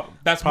That's the what problem.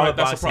 That's the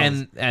boxing-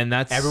 problem. And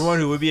that's Everyone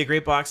who would be a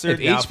great boxer if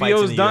now fights in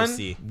HBO's the done,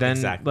 UFC. then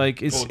Exactly.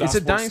 like it's Oh, it's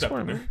a Das dying stepped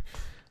sport, in there. man.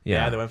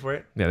 yeah, Yeah, they went for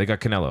it. yeah, they got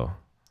Canelo.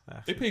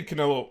 They paid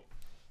Canelo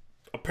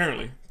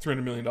apparently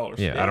 $300 million.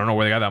 Yeah, I don't know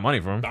where they got that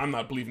money from. I'm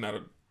not believing that.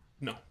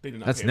 No, they did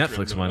not. That's pay him $300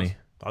 Netflix million. money.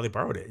 Oh, they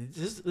borrowed it.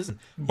 Just listen.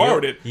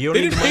 Borrowed it. You don't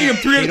They need didn't the pay him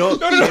money. $300. You don't,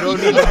 No. you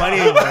don't need the money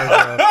anymore,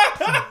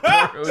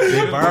 bro.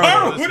 They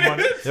borrowed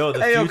it. Yo,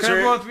 the Hey, yo, can I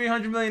future. borrow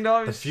 $300 million?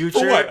 The future.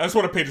 For what? I just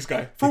want to pay this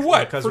guy. For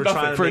what? Because For we're nothing.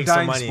 trying to For a make some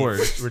dying money.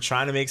 sport. We're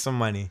trying to make some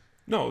money.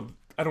 No,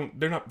 I don't.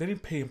 They're not. They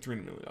didn't pay him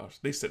 $300 million.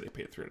 They said they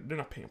paid $300. They're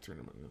not paying him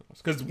 $300 million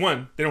because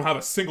one, they don't have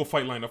a single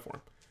fight lined up for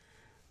him.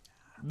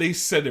 They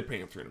said they're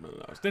paying him $300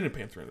 million. They didn't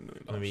pay him $300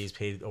 million. Maybe he's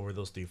paid over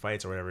those 3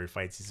 fights or whatever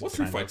fights he's. What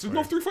 3 signed up fights? There's for.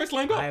 no 3 fights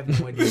lined up. I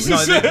have no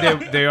idea. No,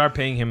 they are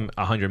paying him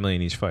 $100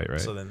 million each fight, right?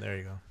 So then there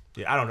you go.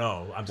 Yeah, I don't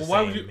know. I'm just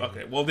Well, why saying. would you? maybe.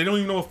 Okay, well, they don't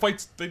even know if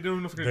fights. They don't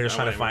even know if They're just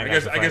trying to find I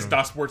guess. guys to I guess fight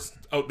DAS Sports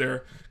out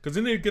there because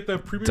then they get the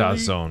Premier DAS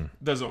League. Zone.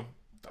 DAS Zone.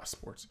 DAS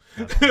Sports.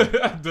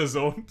 DAS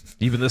Zone.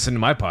 You've been listening to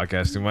my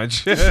podcast too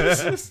much.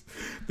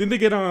 Didn't they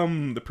get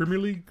the Premier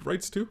League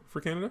rights too for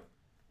Canada?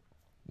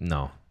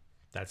 No.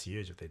 That's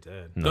huge if they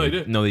did. No, they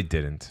did. No, they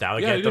didn't. That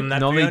would Yeah, get them that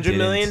No, they $300 didn't.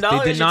 million. They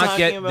did not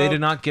get. About. They did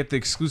not get the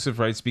exclusive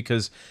rights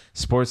because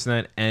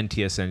Sportsnet and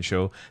TSN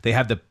show. They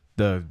have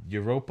the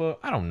Europa.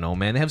 I don't know,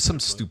 man. They have some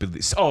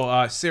stupid.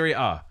 Serie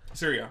A.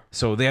 Syria.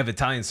 So they have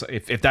Italian.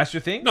 If that's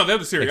your thing. No, they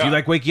have the Syria. If you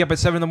like waking up at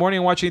 7 a.m.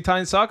 and watching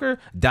Italian soccer,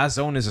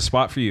 DAZN is a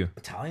spot for you.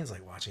 Italians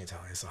like watching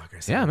Italian soccer.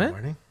 Yeah, in the man.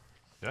 morning.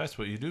 That's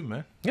what you do,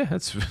 man. Yeah,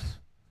 that's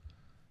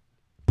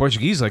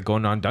Portuguese like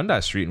going on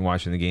Dundas Street and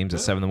watching the games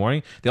at 7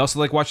 a.m. They also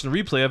like watching the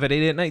replay of it at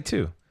 8 at night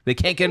too. They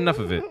can't get enough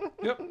of it.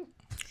 Yep.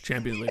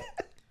 Champions League.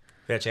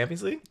 They had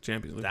Champions League.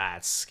 Champions League.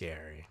 That's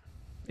scary.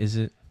 Is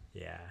it?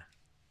 Yeah,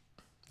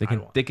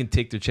 They can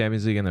take their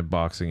Champions League and their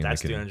boxing and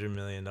that's they can $200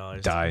 million.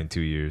 die in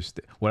 2 years.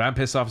 What I'm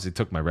pissed off is they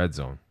took my Red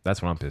Zone.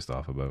 That's what I'm pissed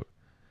off about.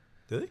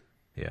 Did they?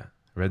 Yeah,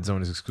 Red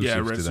Zone is exclusive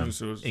Yeah, Red to them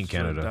Zone in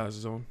Canada. DAS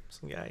Zone.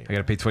 Some guy I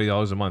gotta pay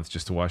 $20 a month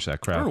just to watch that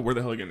I don't know crap. where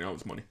the hell they're getting all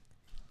this money.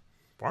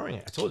 borrowing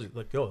it. I told you.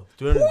 Look, yo,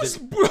 Who is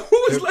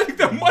letting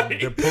them money?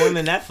 they're pulling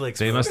the Netflix.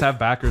 They bro. must have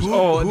backers. Who-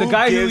 the who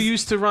guy who gives-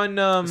 used to run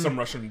Some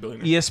Russian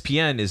billionaire.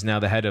 ESPN is now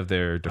the head of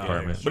their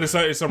department. But it's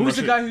some Who's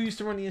Russian. the guy who used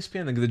to run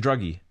ESPN? The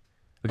druggie.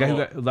 The guy who Oh.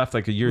 got left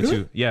like a year or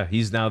two. Yeah,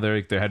 he's now their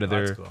head of Oh,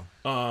 their. that's cool.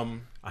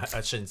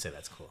 I shouldn't say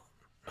that's cool.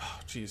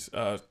 Jeez.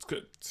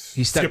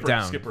 He stepped Skipper,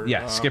 down. Skipper.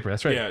 Yeah, Skipper.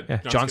 That's right. Yeah,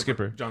 John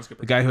Skipper. John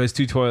Skipper. The guy who has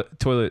 2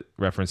 toilet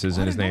references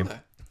in his name.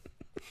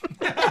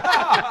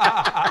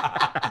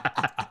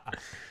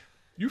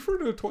 You refer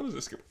to the toilet as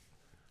a skipper.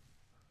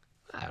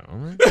 I don't know.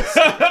 Man.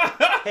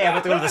 Hey, I'm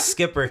about to go to the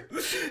skipper.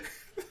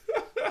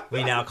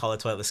 We now call it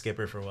toilet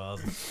skipper for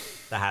Wells.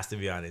 That has to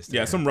be on Instagram.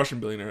 Yeah, some Russian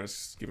billionaire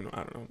is giving. I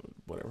don't know.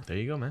 Whatever. There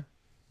you go, man.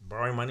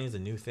 borrowing money is a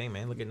new thing,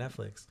 man. Look at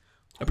Netflix.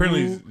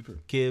 Apparently, Who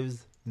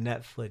gives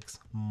Netflix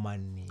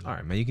money? All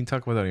right, man. You can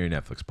talk about that on your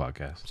Netflix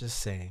podcast. Just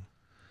saying.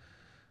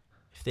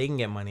 If they can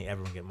get money,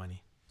 everyone get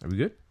money. Are we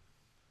good?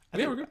 I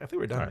think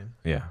we're done, All right. man.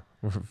 Yeah.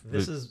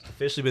 This has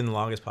officially been the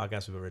longest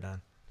podcast we've ever done.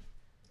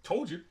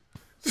 told you.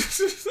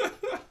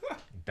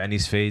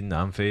 Benny's fading.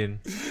 I'm fading.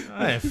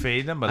 I ain't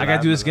fading them, but I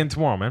gotta do this again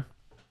tomorrow, man.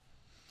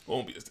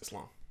 Won't be this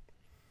long.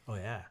 Oh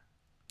yeah,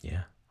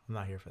 Yeah. I'm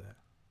not here for that.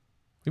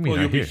 We mean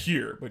Well, you'll not be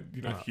here. here, but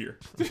you're not here.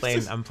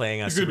 I'm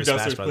playing He's gonna Super be Smash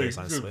downstairs Brothers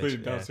playing. on He's gonna play Switch.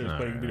 Yeah. downstairs All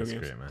playing right, video that's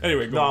games. great, man.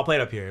 Anyway, go No, I'll on. play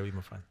it up here. It'll be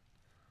more fun.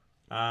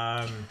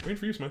 Waiting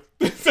for you, Smith.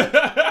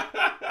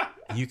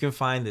 You can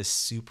find this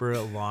super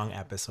long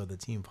episode of the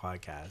Team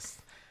Podcast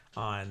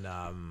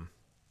on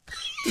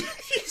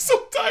He's so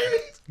tired.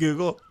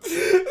 Google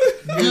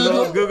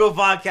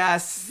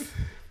Podcasts.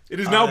 It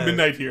is now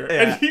midnight here.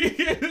 yeah. And he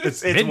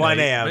is. It's 1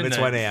 a.m. It's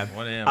 1 Midnight. a.m.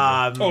 1 a.m.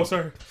 Oh,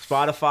 sorry.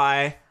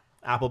 Spotify,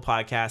 Apple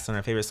Podcasts, and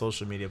our favorite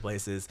social media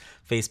places: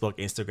 Facebook,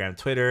 Instagram,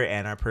 Twitter,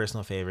 and our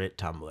personal favorite,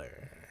 Tumblr.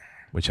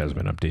 Which has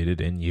been updated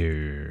in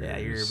years. Yeah,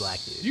 you're a black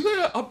dude. You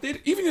gotta update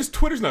it. Even his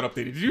Twitter's not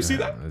updated. Did you see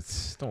that?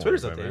 Don't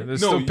Twitter's worry about it, updated. man.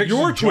 There's No, still pictures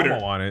your of Jomo Twitter.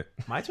 on it.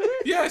 My Twitter?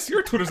 Yes,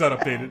 your Twitter's not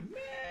updated.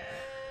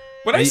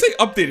 When I And say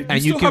updated,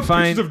 And you still can have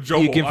find pictures of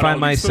Jomo you can on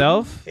find all these, so-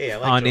 myself Hey, I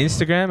like on Jomo.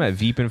 Instagram at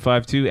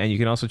Veepin52, and you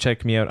can also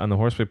check me out on the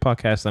Horseplay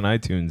Podcast on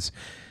iTunes.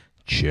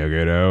 Check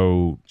it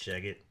out.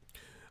 Check it.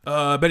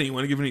 Benny, you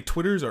want to give any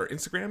Twitters or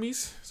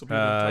Instagrammies? So people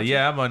can talk to you?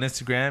 Yeah, I'm on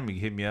Instagram. You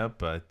can hit me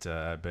up at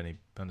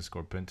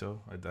Benny_Pinto.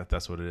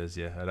 That's what it is.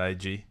 Yeah, at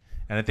IG.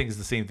 And I think it's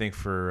the same thing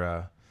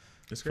for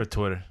Instagram?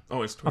 Twitter.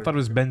 Oh, it's I Twitter. thought it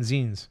was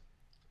Benzines.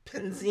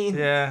 Benzine.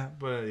 Yeah,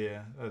 but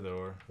yeah, either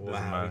or. Wow,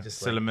 Doesn't we matter.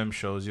 just, Silamim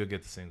shows, you'll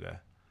get the same guy.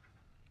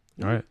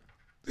 All right.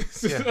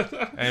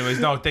 Anyways,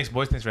 no, thanks,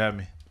 boys. Thanks for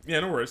having me.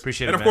 Yeah, no worries.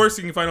 Appreciate and it, of man. course,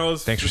 you can find all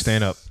this. Thanks for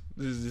staying up.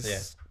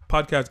 This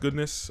podcast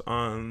goodness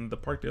on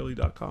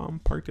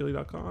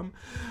theparkdaily.com.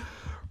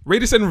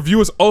 Rate us and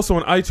review us also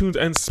on iTunes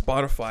and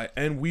Spotify.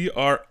 And we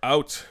are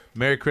out.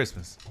 Merry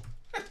Christmas.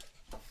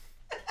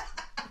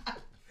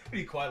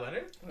 Pretty quiet,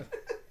 Leonard.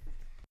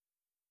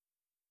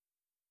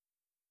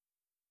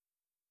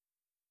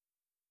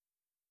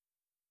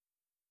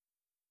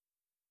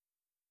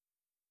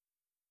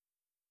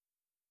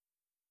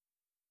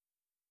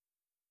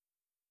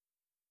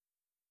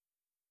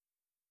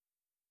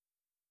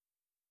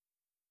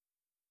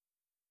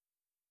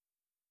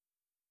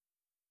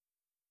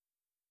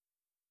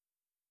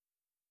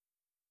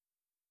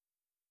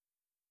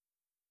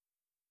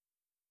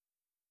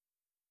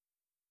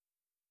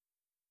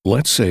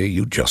 Let's say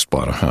you just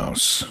bought a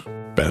house.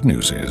 Bad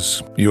news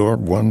is, you're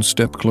one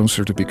step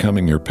closer to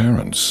becoming your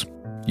parents.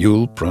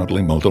 You'll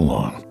proudly mow the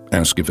lawn,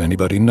 ask if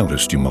anybody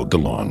noticed you mowed the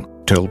lawn,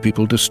 tell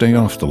people to stay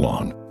off the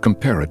lawn,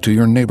 compare it to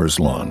your neighbor's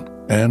lawn,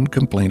 and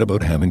complain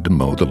about having to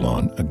mow the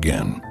lawn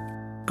again.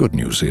 Good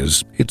news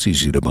is, it's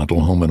easy to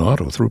bundle home and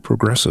auto through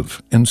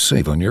Progressive and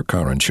save on your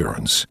car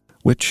insurance,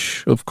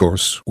 which, of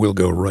course, will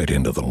go right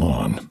into the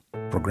lawn.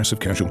 Progressive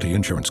Casualty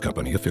Insurance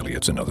Company,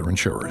 affiliates, and other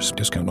insurers.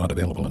 Discount not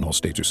available in all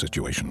states or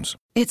situations.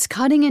 It's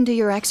cutting into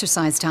your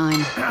exercise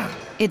time.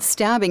 It's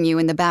stabbing you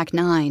in the back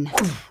nine.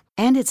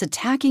 And it's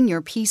attacking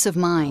your peace of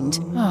mind.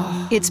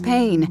 It's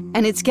pain,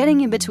 and it's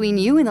getting in between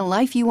you and the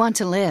life you want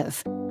to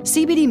live.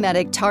 CBD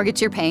Medic targets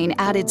your pain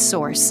at its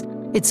source.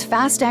 It's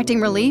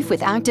fast-acting relief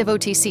with active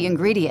OTC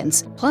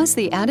ingredients, plus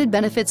the added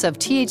benefits of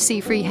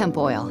THC-free hemp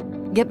oil.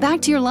 Get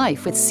back to your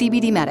life with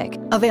CBD Medic.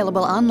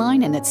 Available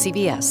online and at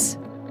CVS.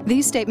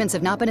 These statements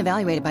have not been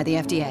evaluated by the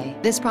FDA.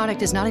 This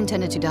product is not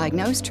intended to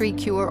diagnose, treat,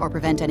 cure, or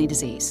prevent any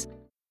disease.